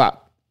 6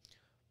 o'clock.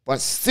 But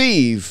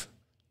Steve,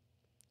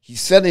 he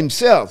said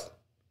himself,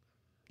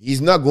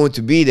 he's not going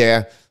to be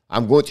there.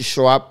 I'm going to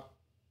show up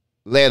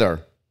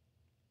later.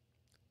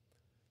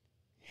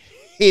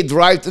 He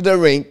drive to the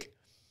rink.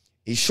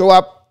 He show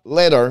up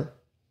later.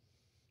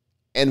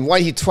 And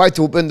when he tried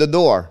to open the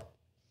door,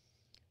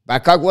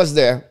 Babcock was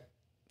there.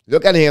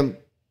 Look at him.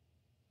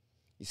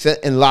 He said,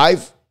 in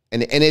life,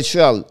 in the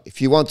NHL,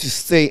 if you want to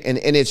stay in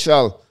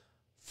NHL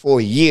for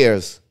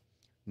years,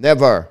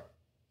 never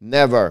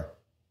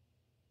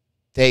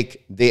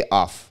take day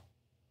off.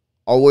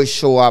 Always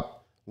show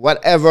up.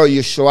 Whatever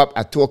you show up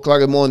at 2 o'clock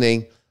in the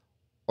morning,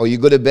 or you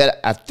go to bed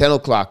at 10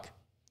 o'clock,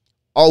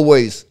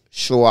 always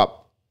show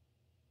up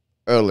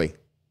early.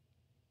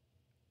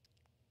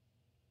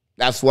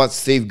 That's what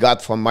Steve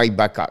got from Mike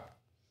Babcock.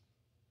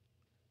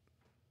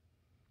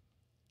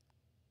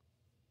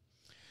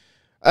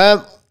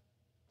 I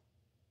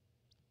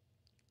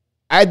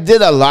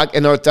did a lot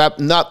in our tap,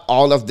 not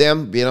all of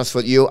them, be honest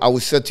with you. I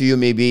would say to you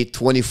maybe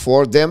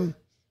 24 of them.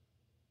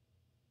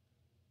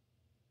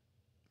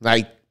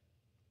 Like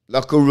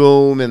locker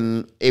room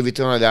and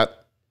everything like that.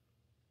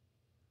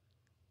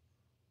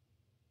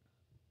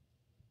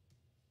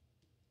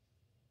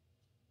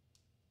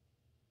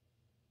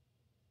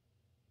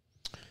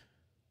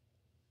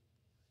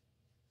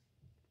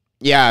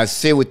 Yeah,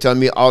 Steve would tell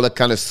me all that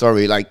kind of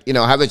story. Like, you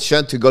know, I have a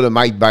chance to go to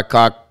Mike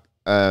Babcock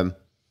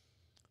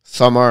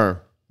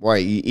summer. Well,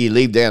 he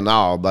live there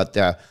now, but,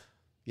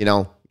 you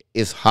know,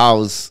 his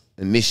house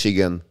in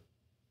Michigan.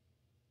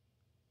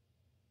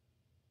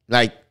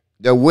 Like,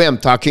 the way I'm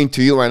talking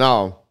to you right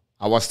now,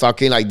 I was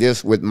talking like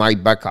this with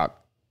Mike Babcock.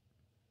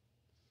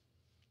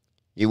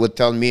 He would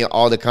tell me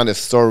all the kind of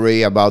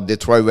story about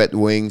Detroit Red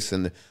Wings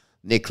and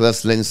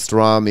Nicholas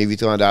Lindstrom,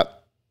 everything like that.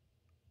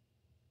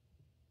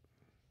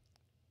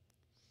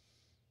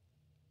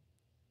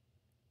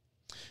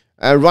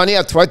 Ronnie,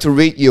 I tried to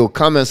read your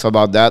comments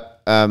about that.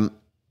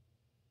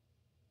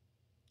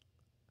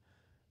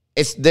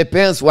 It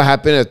depends what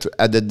happened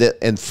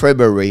in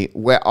February.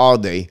 Where are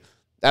they?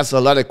 That's a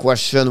lot of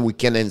questions we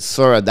can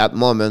answer at that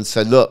moment.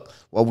 Say, look,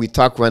 what we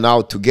talk right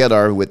now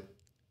together with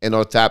in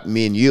our tap,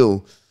 me and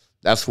you,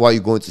 that's why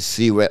you're going to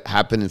see what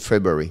happened in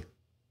February.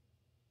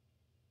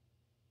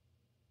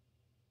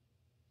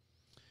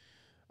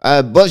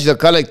 Butch the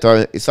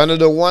Collector, it's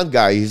another one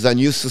guy. He's a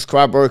new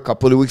subscriber a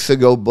couple of weeks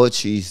ago.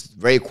 Butch, he's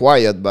very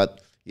quiet,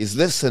 but he's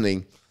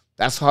listening.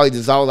 That's how it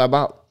is all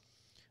about.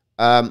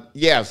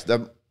 Yes,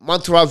 the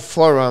Montreal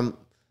Forum,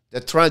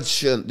 the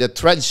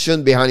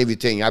tradition behind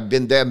everything. I've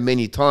been there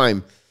many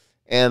times,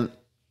 and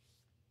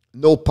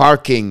no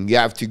parking. You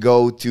have to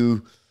go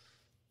to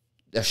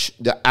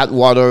the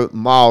Atwater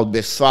Mall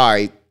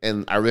beside.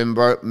 And I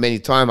remember many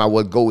times I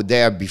would go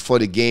there before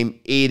the game,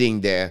 eating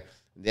there,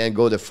 then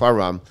go to the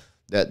Forum.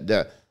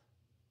 The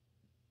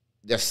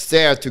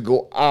stair to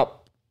go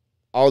up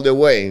all the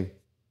way,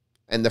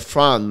 and the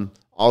front,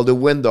 all the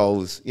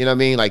windows. You know what I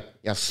mean? Like,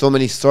 you have so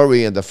many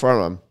stories in the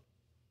Forum.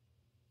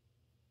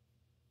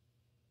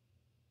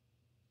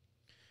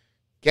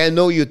 Can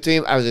know your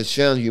team as a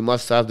chance, you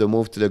must have the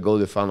move to the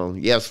golden funnel.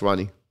 Yes,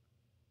 Ronnie.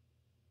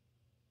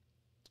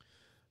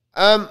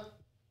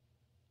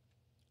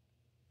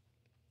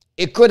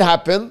 It could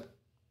happen,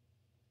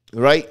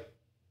 right?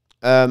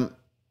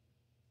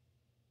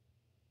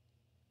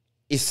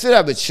 He still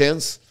have a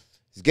chance.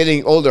 He's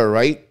getting older,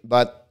 right?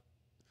 But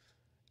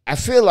I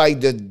feel like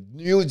the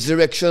new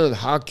direction of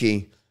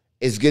hockey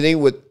is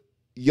getting with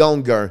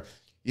younger.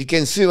 You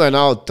can see right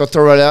now,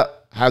 Tortorella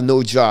have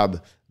no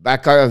job.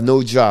 Bakker have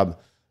no job.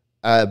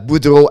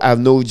 Brodeur have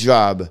no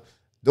job.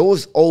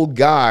 Those old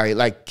guys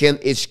like Ken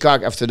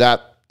Hitchcock after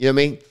that, you know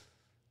what I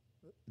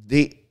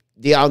mean?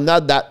 They are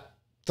not that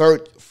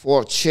third,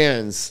 fourth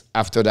chance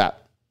after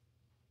that.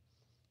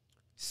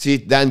 See,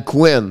 Dan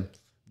Quinn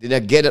did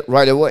not get it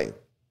right away.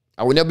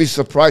 I would not be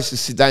surprised to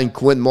see Dan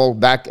Quinn more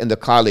back in the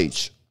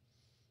college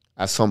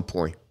at some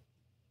point.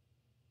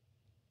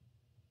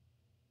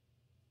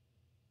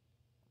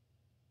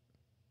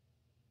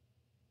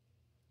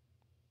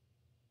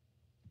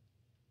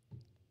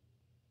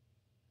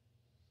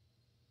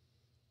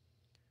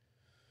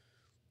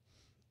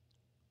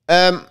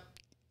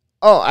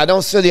 I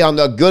don't say they are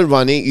not good,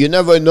 Ronnie. You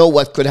never know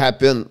what could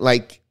happen.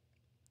 Like,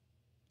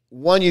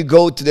 when you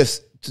go to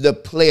the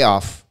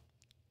playoff,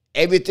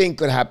 everything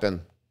could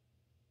happen.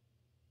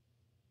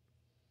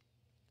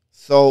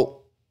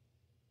 So,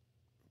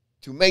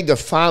 to make the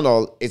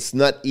final, it's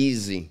not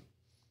easy.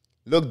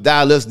 Look,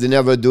 Dallas, they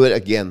never do it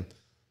again.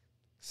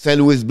 St.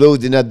 Louis Blues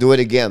did not do it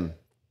again.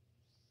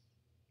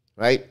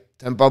 Right?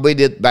 Tampa Bay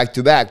did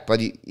back-to-back, but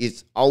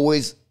it's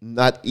always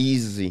not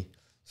easy.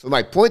 So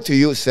my point to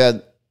you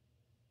said,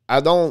 I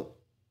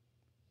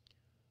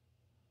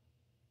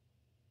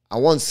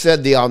once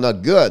said they are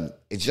not good.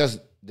 It's just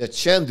the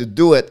chance to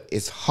do it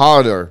is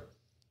harder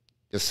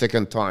the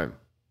second time.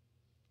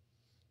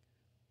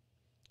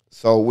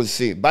 So we'll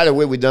see. By the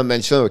way, we didn't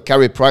mention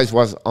Carey Price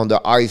was on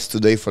the ice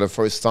today for the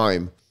first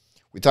time.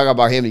 We talked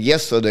about him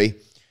yesterday,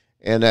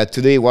 and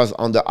today was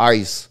on the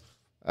ice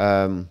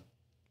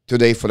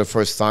today for the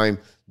first time.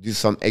 Do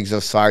some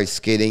exercise,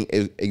 skating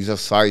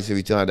exercise,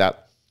 everything like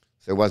that.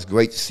 So it was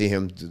great to see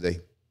him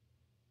today.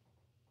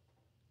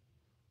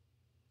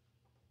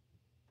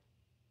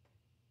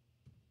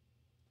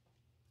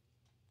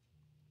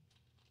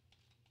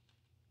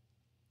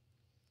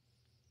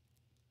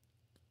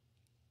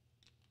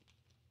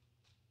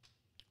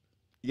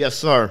 Yes,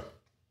 sir.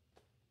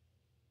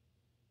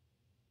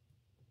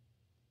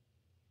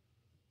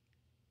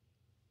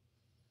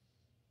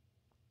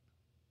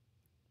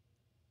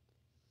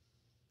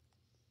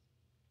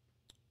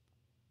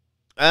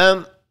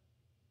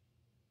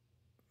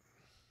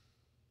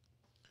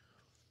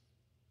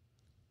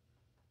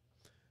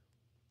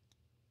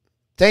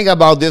 Think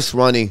about this,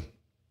 Ronnie.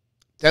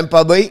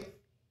 Tampa Bay,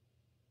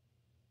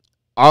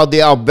 are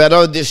they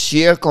better this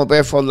year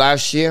compared for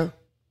last year?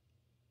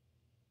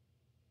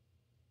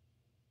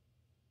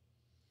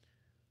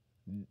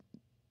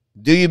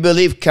 Do you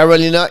believe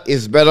Carolina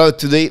is better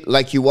today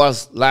like he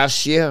was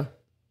last year?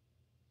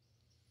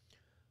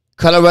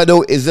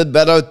 Colorado, is it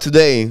better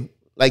today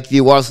like he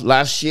was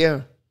last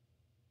year?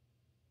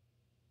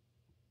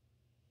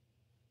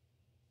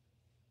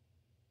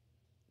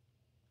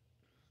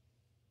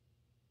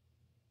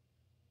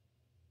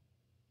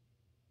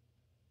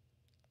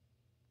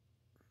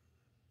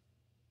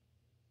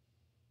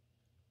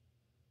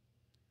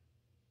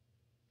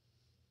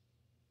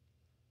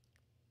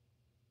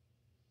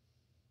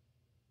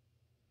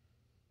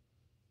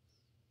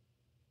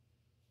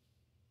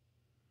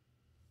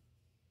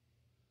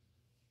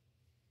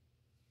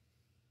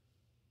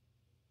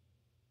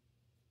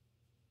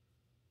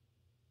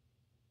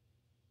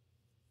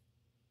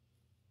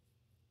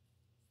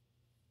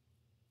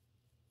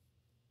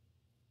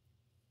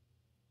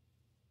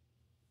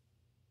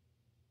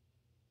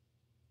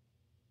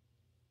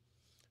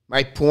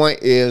 My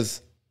point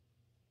is,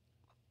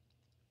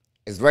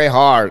 it's very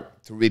hard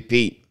to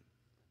repeat.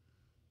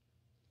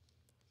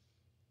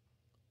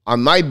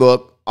 On my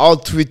book, all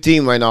three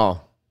teams right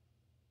now,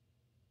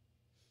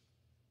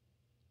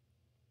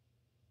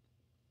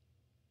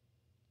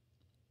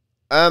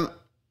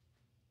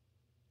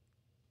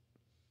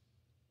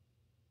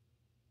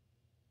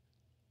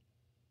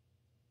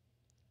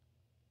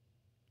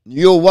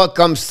 you're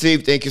welcome,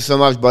 Steve. Thank you so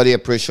much, buddy.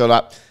 Appreciate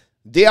that.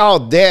 They are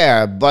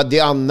there, but they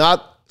are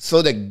not.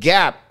 So the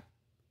gap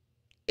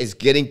It's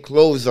getting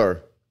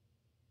closer.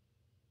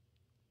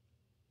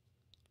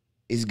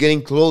 It's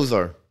getting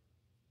closer.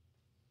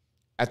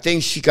 I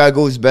think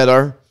Chicago is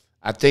better.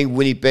 I think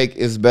Winnipeg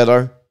is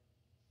better.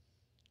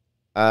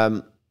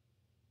 I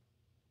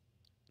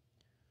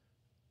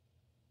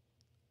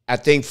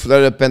think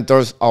Florida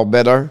Panthers are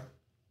better.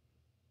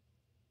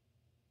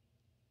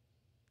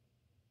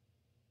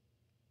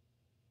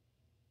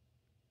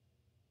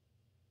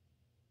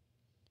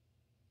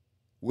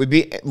 Would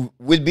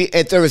be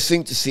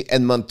interesting to see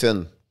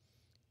Edmonton.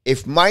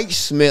 If Mike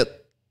Smith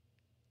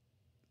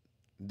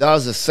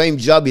does the same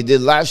job he did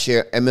last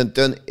year,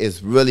 Edmonton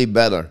is really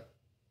better.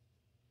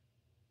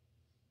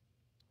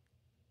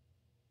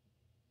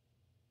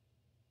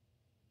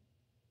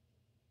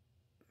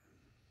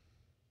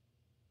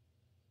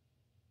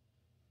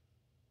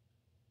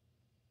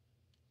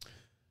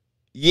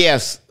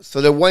 Yes, so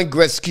the Wayne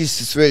Gretzky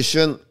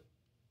situation.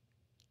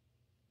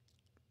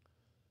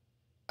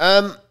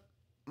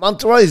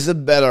 Montreal is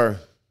it better?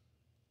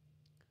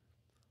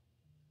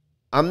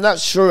 I'm not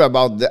sure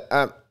about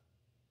the.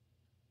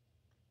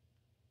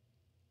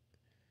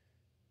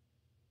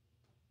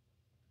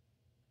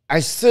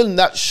 I'm still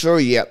not sure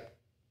yet,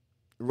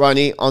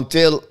 Ronnie,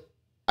 until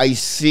I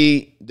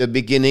see the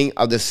beginning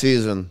of the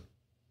season.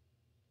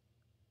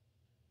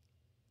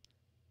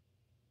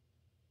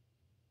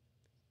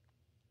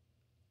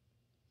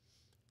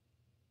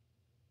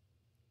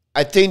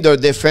 I think their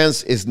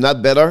defense is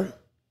not better.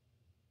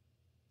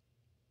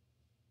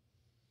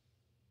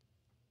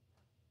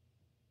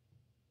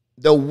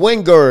 The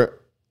winger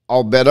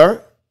are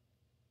better.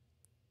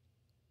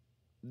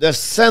 The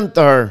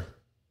center,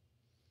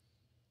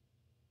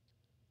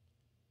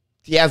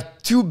 they have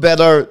two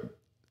better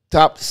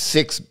top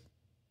six,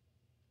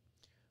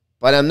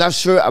 but I'm not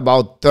sure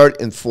about third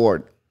and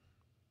fourth.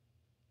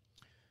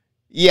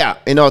 Yeah,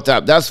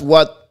 top. That's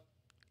what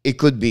it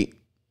could be.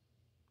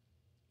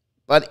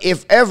 But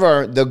if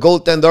ever the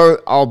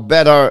goaltender are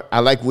better,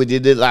 like we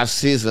did it last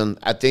season,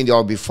 I think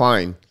they'll be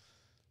fine.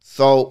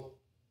 So,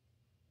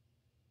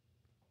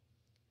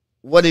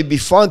 would it be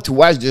fun to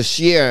watch this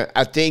year?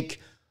 I think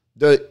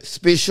the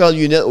special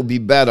unit will be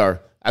better.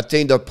 I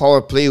think the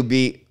power play will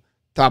be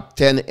top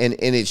 10 in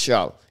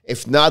NHL.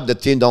 If not, the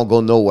team don't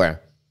go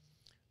nowhere.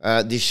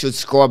 They should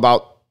score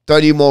about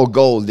 30 more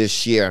goals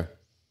this year.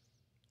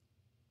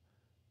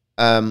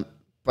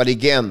 But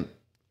again,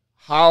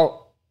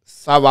 how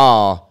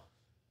Sabres,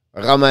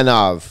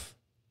 Romanov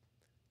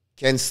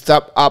can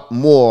step up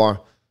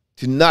more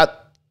to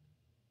not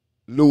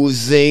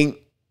losing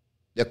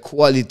the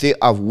quality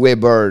of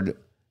Weber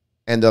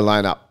and the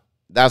lineup.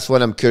 That's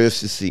what I'm curious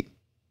to see.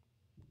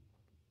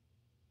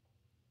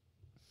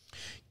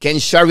 Can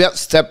Chariot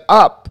step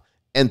up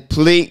and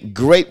play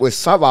great with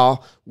Sabres,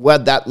 where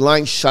that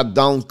line shut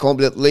down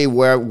completely,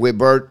 where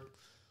Weber,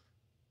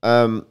 you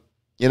know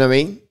what I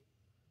mean?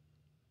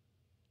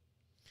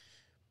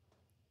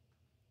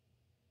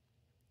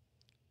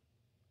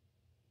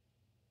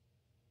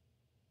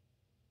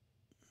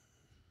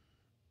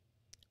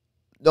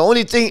 The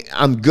only thing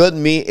I'm good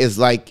me is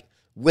like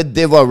with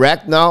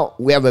Devorak now,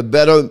 we have a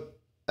better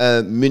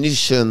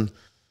munition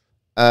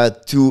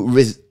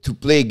to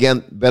play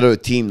against better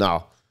team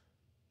now.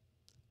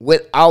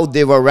 Without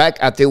Devorak,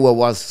 I think what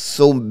was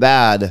so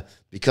bad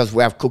because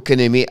we have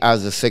Kokanemi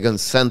as a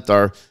second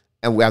center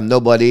and we have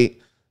nobody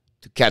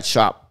to catch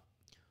up.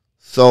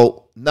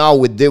 So now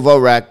with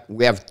Devorak,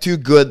 we have two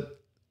good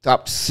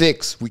top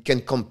six. We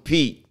can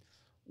compete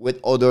with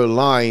other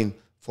line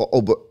for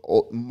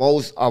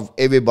most of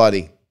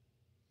everybody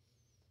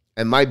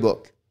in my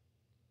book.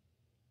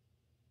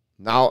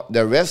 Now,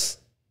 the rest,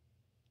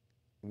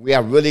 we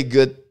are really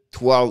good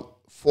 12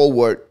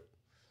 forward.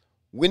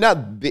 We're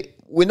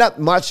not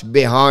much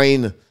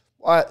behind.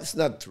 Well, it's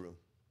not true.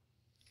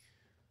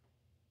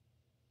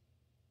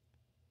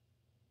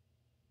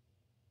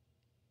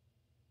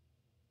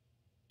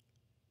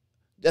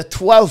 The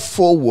 12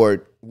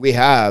 forward we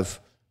have,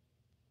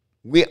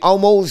 we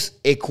almost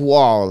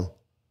equal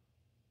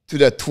to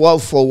the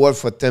 12 forward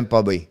for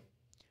Tampa Bay.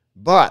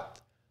 But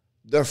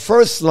the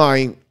first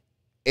line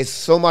is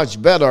so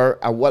much better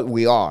at what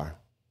we are.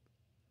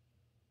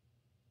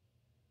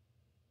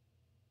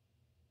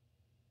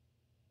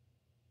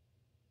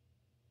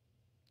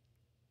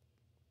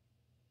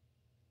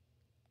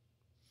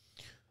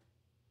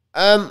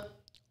 Oh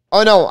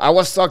no, I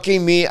was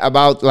talking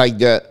about like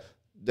the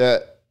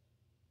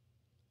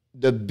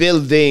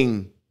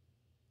building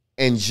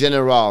in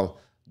general,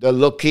 the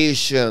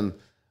location,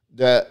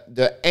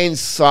 the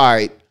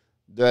inside,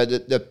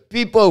 the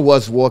people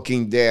was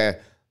working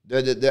there,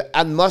 the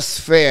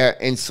atmosphere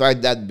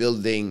inside that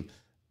building.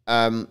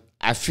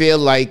 I feel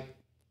like it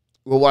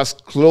was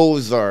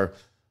closer.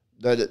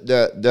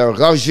 The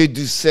Roger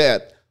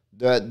Doucette,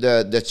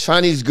 the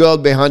Chinese girl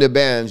behind the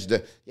bench.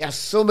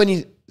 So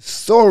many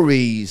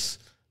stories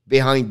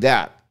behind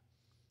that.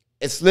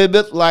 It's a little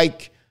bit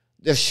like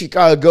the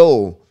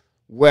Chicago,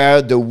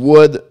 where the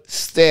wood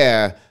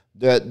stair,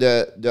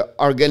 the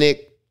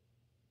organic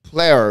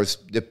players,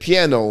 the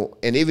piano,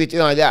 and everything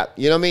like that.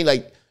 You know what I mean?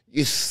 Like,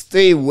 you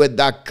stay with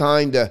that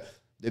kind of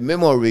the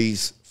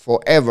memories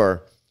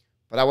forever.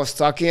 But I was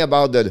talking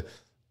about the,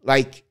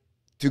 like,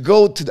 to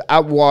go to the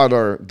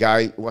Atwater,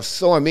 guy, was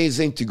so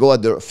amazing to go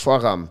at the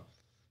Forum.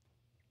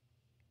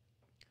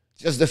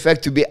 Just the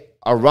fact to be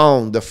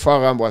around the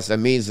Forum was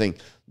amazing.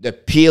 The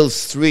Peel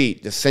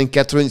Street, the St.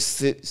 Catherine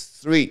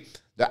Street,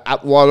 the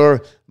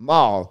Atwater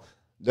Mall,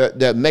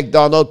 the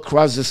McDonald's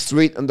across the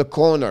street on the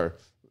corner.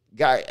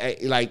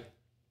 Guy,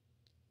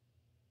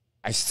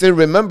 I still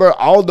remember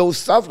all those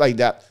stuff like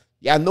that.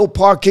 You had no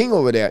parking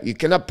over there. You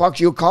cannot park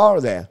your car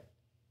there.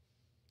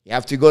 You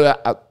have to go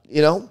to,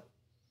 you know.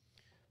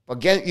 But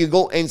again, you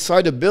go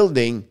inside the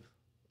building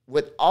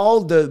with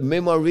all the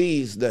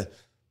memories, the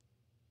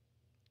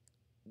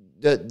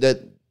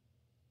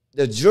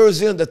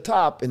jersey on the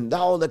top and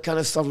all that kind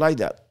of stuff like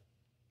that.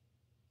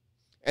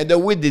 And the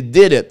way they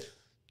did it,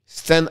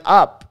 stand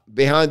up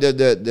behind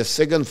the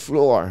second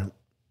floor.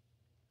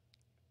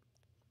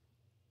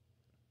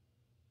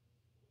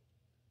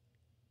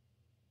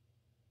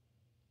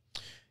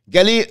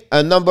 Gali,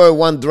 a number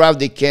one draft,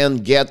 they can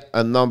get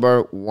a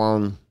number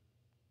one.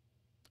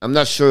 I'm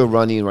not sure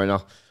running right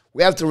now.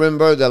 We have to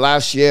remember the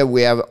last year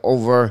we have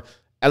over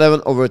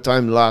 11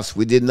 overtime loss.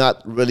 We did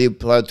not really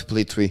play to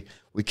play 3.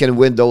 We can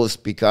win those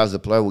because the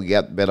player will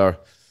get better.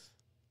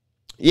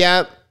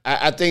 Yeah,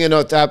 I think in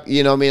our top,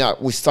 you know, I mean,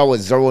 we start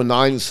with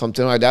 0-9 or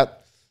something like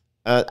that.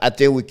 I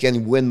think we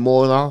can win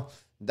more now.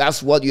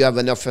 That's what you have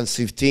an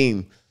offensive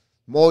team.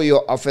 More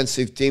your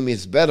offensive team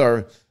is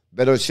better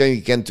chance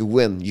you can to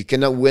win. You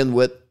cannot win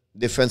with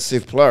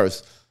defensive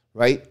players,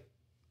 right?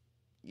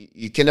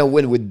 You cannot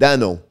win with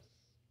Dano.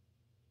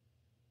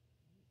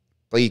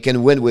 But you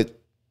can win with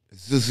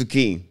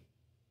Suzuki. You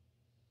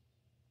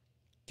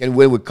can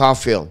win with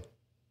Caulfield.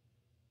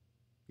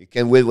 You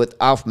can win with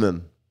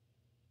Hoffman.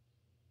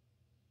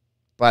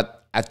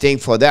 But I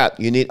think for that,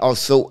 you need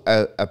also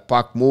a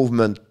puck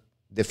movement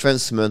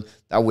defenseman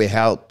that will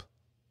help.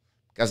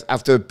 Because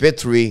after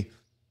Petrie,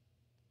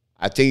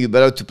 I think you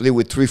better to play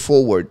with 3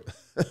 forward.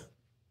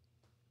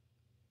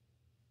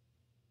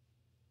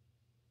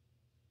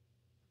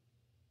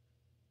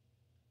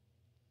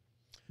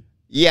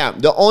 Yeah,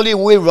 the only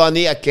way,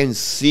 Ronnie, I can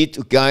see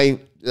to guy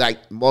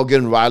like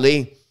Morgan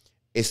Riley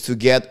is to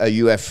get a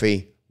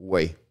UFA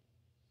way.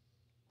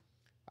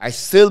 I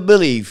still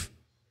believe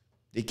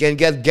they can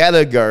get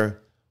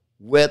Gallagher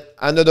with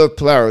another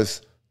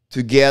players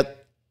to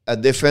get a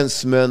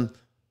defenseman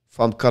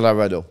from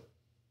Colorado.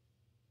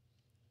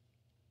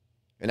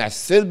 And I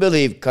still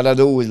believe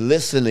Colorado is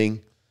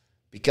listening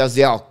because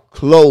they are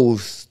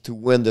close to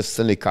win the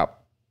Stanley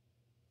Cup.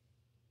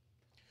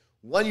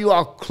 When you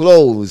are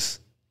close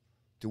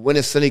to win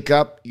a Stanley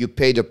Cup, you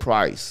pay the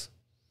price.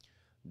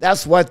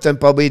 That's what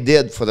Tampa Bay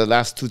did for the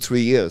last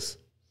 2-3 years.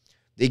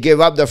 They gave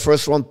up the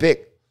first-round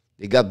pick.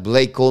 They got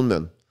Blake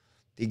Coleman.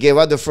 They gave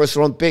up the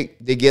first-round pick.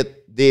 They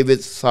get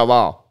David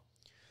Savard.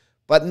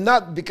 But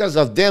not because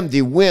of them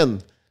they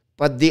win,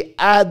 but they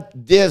add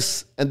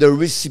this and the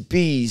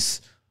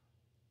recipes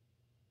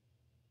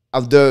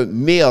of the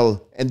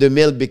meal, and the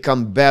meal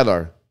become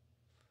better.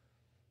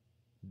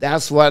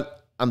 That's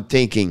what I'm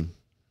thinking.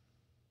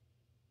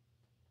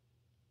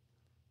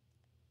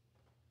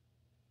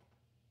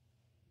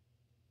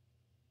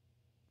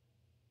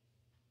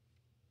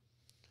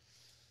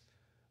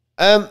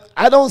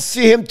 I don't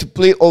see him to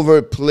play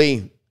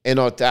overplay in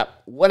our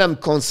tap. What I'm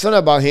concerned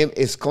about him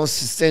is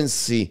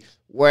consistency,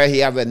 where he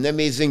have an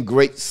amazing,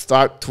 great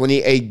start,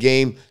 28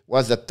 game,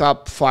 was a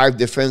top 5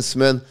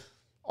 defenseman,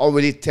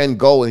 already 10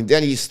 goals, and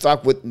then he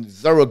stuck with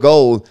 0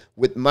 goal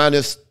with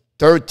minus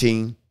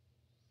 13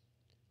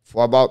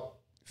 for about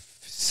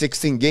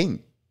 16 games.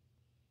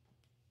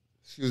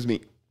 Excuse me.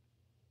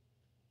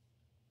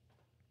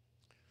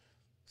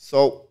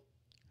 So,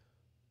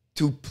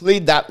 to play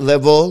that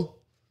level,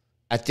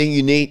 I think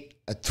you need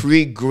a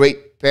 3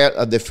 great pair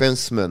of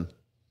defensemen.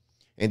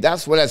 And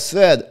that's what I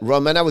said.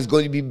 Romanov is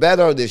going to be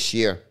better this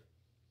year.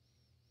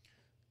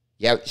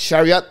 You have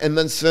Chariot,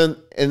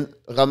 Edmondson, and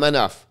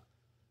Romanov.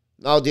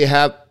 Now they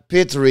have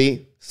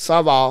Petrie,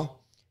 Savard.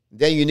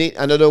 Then you need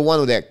another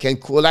one there. Can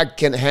Kulak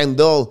can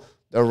handle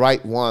the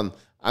right one?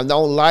 I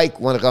don't like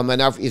when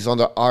Romanov is on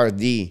the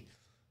RD.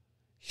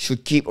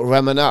 Should keep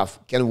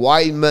Romanov. Can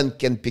Wideman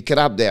can pick it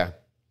up there?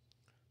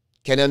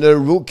 Can another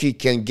rookie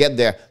can get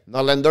there?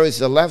 Norlander is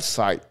the left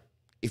side.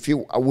 If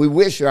you, we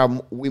wish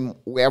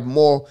we have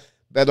more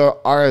better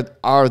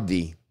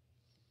RD.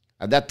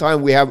 At that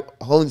time we have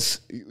Hans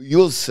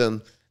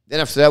Julesen. Then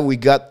after that we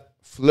got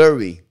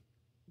Fleury.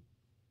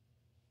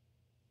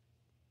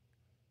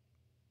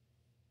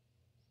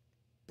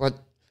 But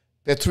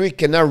Petrie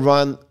cannot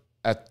run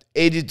at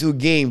 82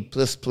 game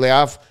plus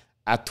playoff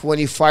at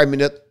 25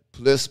 minutes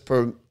plus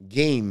per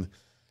game.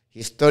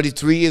 He's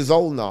 33 years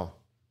old now.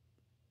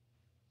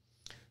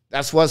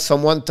 That's what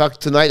someone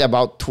talked tonight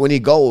about 20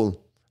 goals.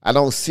 I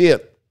don't see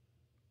it.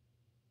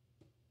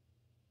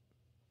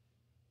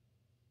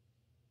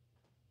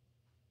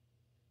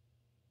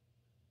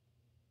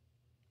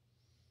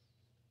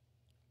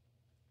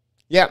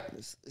 Yeah,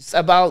 it's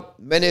about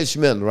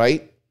management,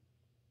 right?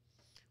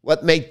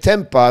 what made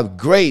Tampa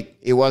great,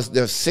 it was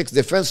their 6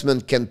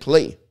 defensemen can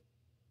play.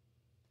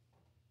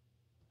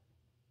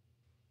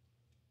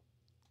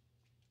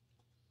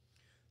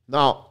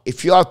 Now,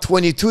 if you are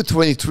 22,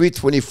 23,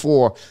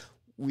 24,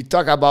 we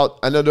talk about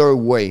another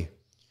way.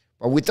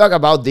 But we talk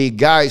about the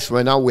guys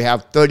right now, we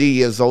have 30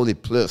 years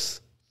old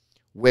plus.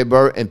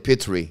 Weber and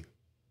Petrie.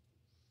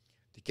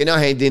 They cannot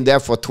hang in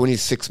there for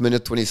 26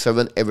 minutes,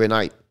 27 every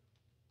night.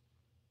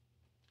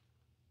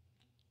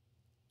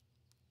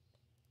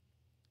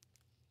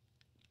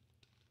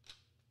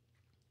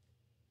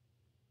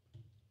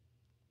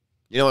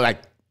 You know,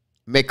 like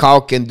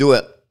McCall can do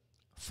it.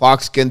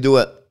 Fox can do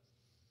it.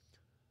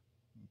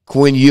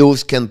 Quinn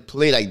Hughes can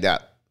play like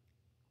that.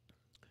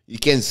 You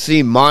can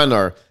see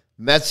Marner,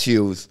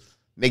 Matthews,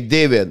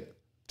 McDavid,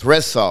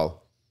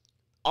 Dressel,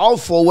 all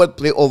forward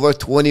play over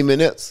 20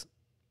 minutes.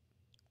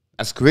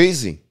 That's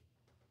crazy.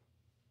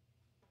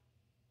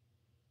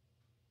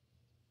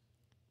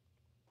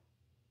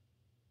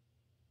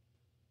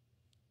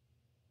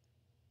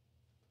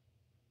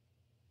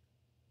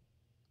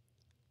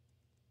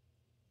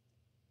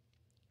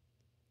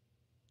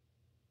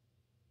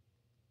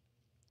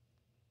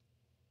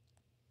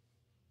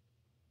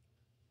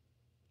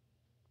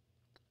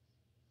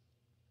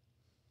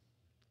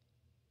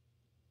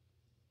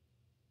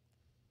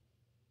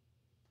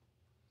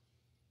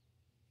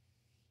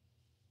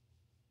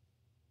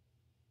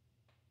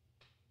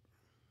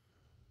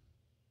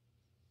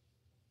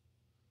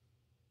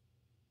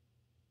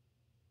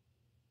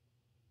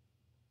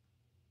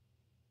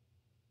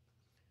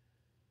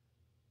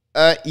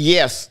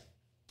 Yes,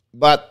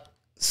 but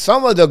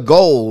some of the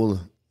goal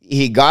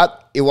he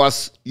got, it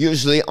was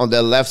usually on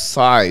the left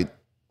side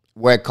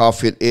where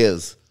Caulfield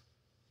is.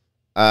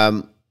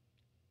 He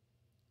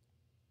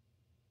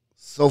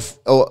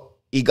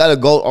got a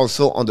goal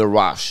also on the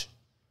rush,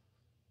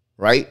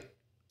 right?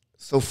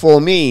 So for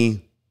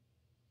me,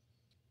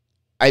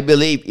 I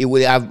believe he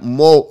will have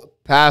more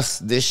pass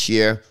this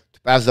year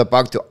to pass the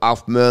puck to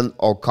Hoffman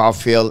or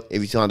Caulfield,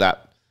 everything like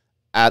that,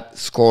 at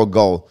score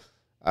goal.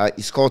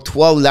 He scored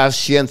 12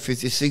 last year in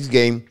 56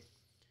 games.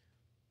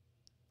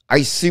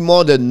 I see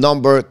more the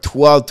number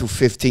 12 to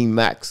 15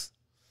 max.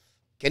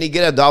 Can he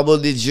get a double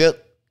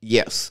digit?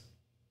 Yes.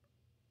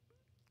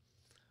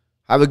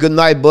 Have a good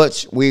night,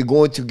 Butch. We're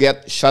going to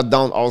get shut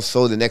down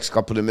also the next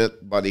couple of minutes,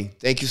 buddy.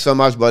 Thank you so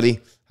much, buddy.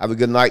 Have a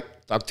good night.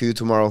 Talk to you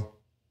tomorrow.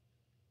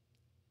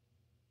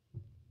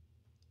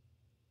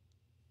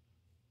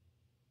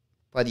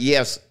 But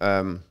yes,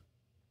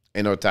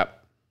 in our tap.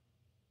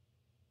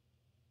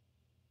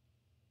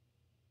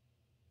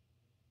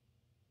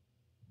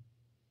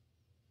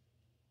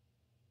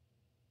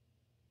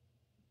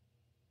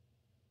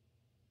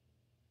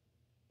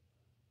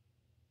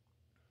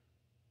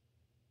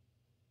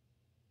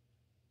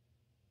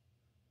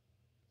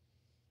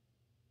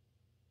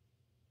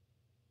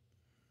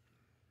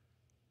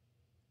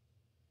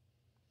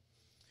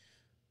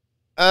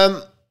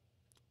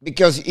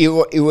 Because he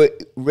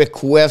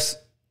requests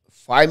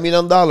 $5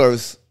 million,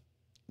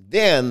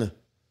 then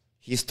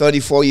he's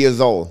 34 years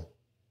old.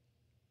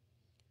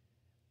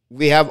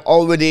 We have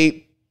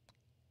already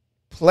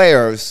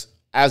players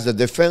as a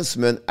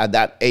defenseman at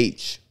that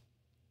age.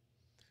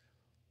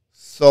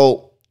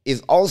 So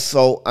it's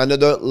also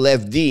another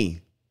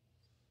lefty.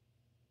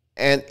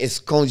 And it's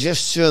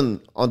congestion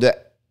on the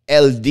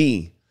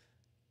LD.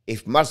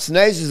 If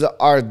Martinez is a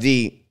RD,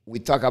 we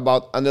talk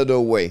about another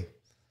way.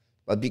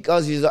 But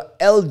because he's a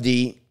LD,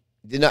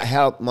 did not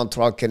help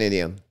Montreal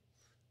Canadiens.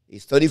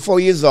 He's 34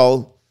 years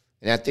old,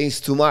 and I think it's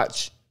too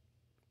much.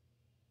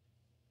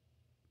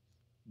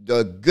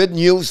 The good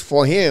news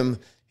for him,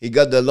 he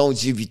got the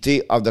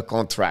longevity of the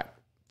contract.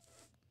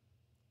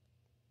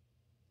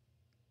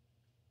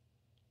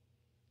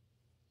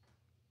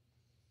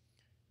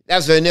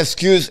 That's an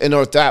excuse in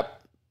our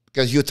tap,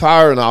 because you're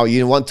tired now,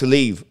 you want to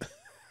leave.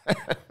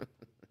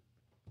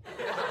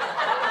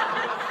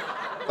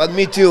 But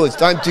me too, it's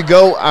time to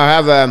go. I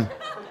have a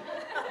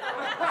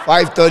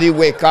 5:30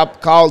 wake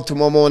up call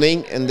tomorrow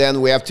morning, and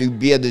then we have to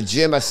be at the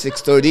gym at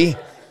 6:30.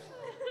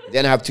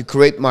 Then I have to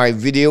create my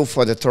video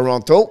for the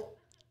Toronto.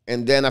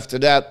 And then after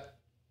that,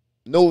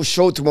 no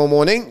show tomorrow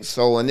morning,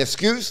 so an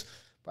excuse.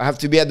 I have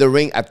to be at the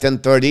ring at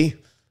 10:30.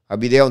 I'll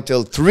be there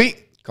until 3,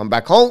 come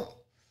back home,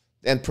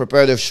 then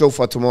prepare the show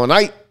for tomorrow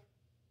night.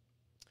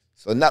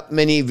 So not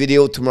many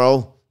video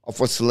tomorrow,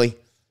 unfortunately.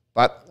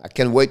 But I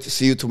can't wait to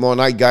see you tomorrow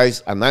night,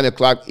 guys, at 9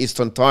 o'clock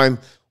Eastern Time.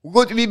 We're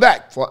going to be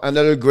back for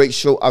another great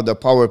show of the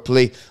Power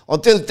Play.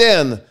 Until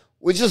then,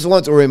 we just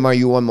want to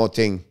remind you one more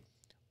thing.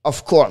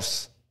 Of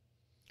course,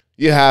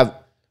 you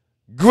have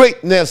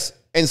greatness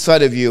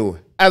inside of you.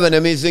 Have an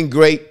amazing,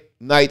 great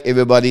night,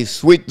 everybody.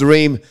 Sweet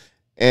dream.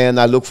 And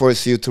I look forward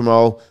to see you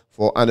tomorrow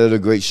for another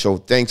great show.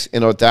 Thanks,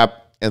 in our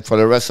tap. And for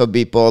the rest of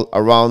people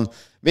around,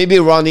 maybe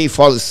Ronnie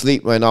fall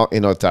asleep right now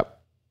in our tap.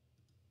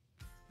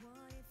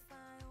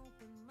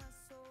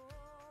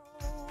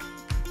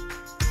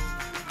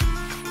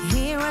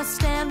 I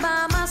stand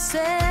by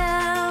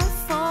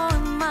myself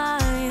on my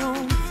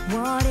own.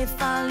 What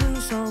if I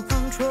lose all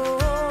control?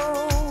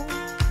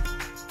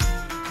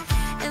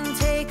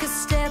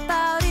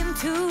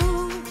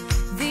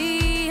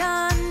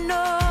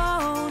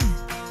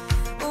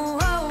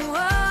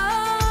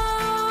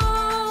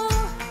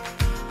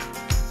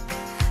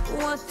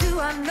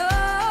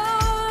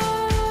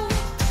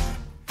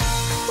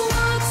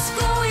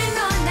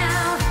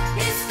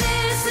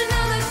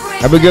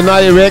 Have a good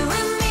night, Rick.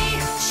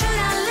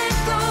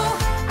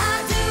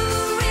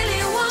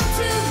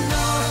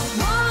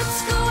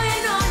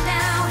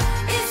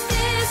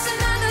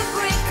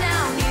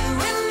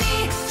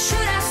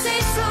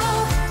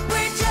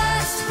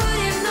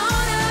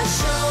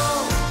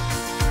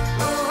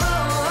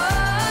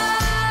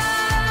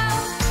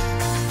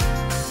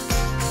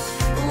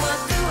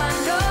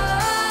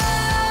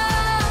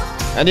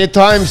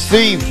 Anytime,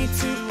 Steve.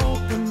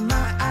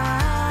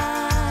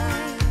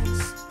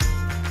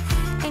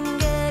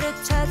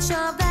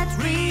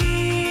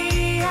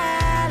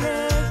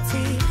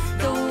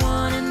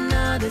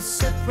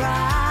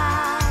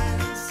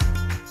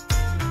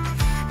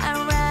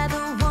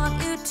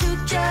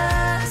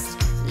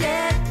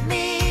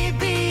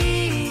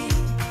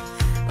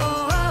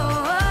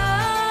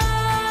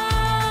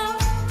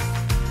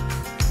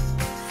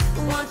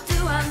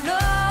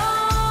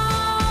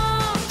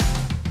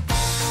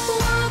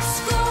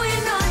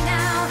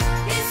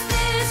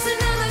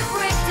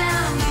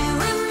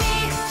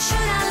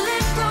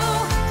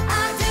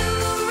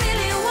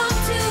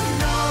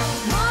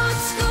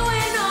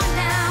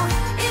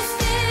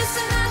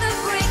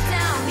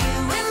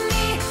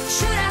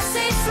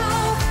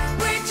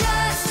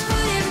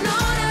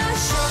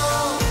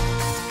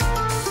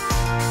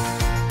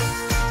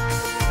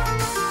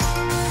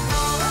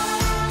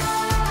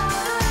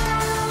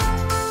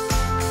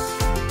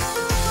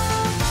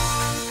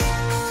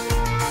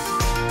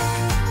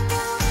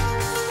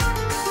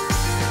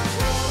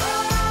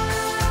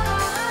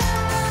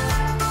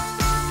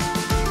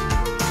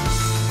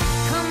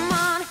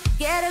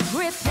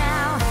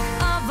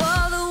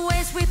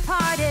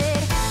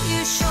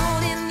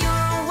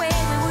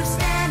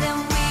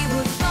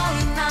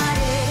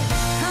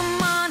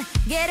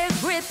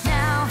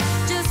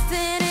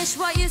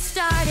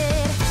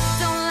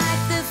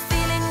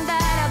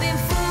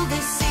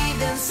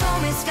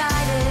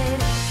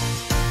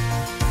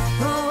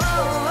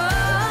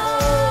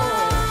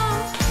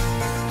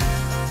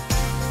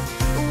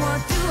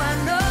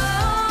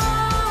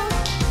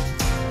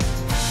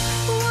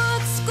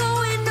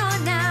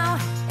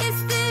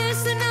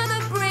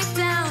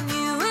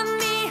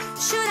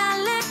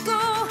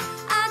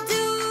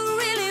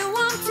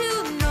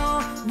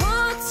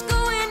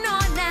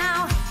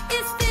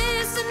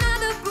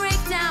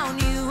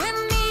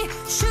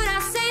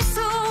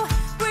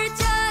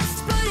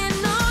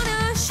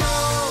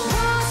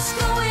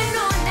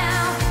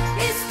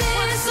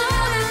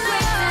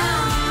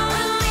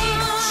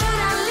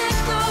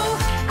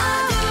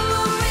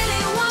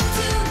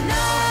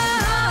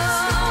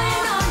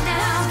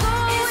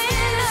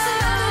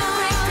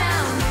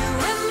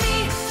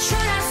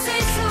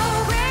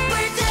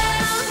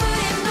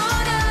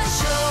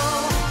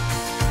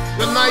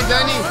 Good night,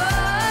 Danny.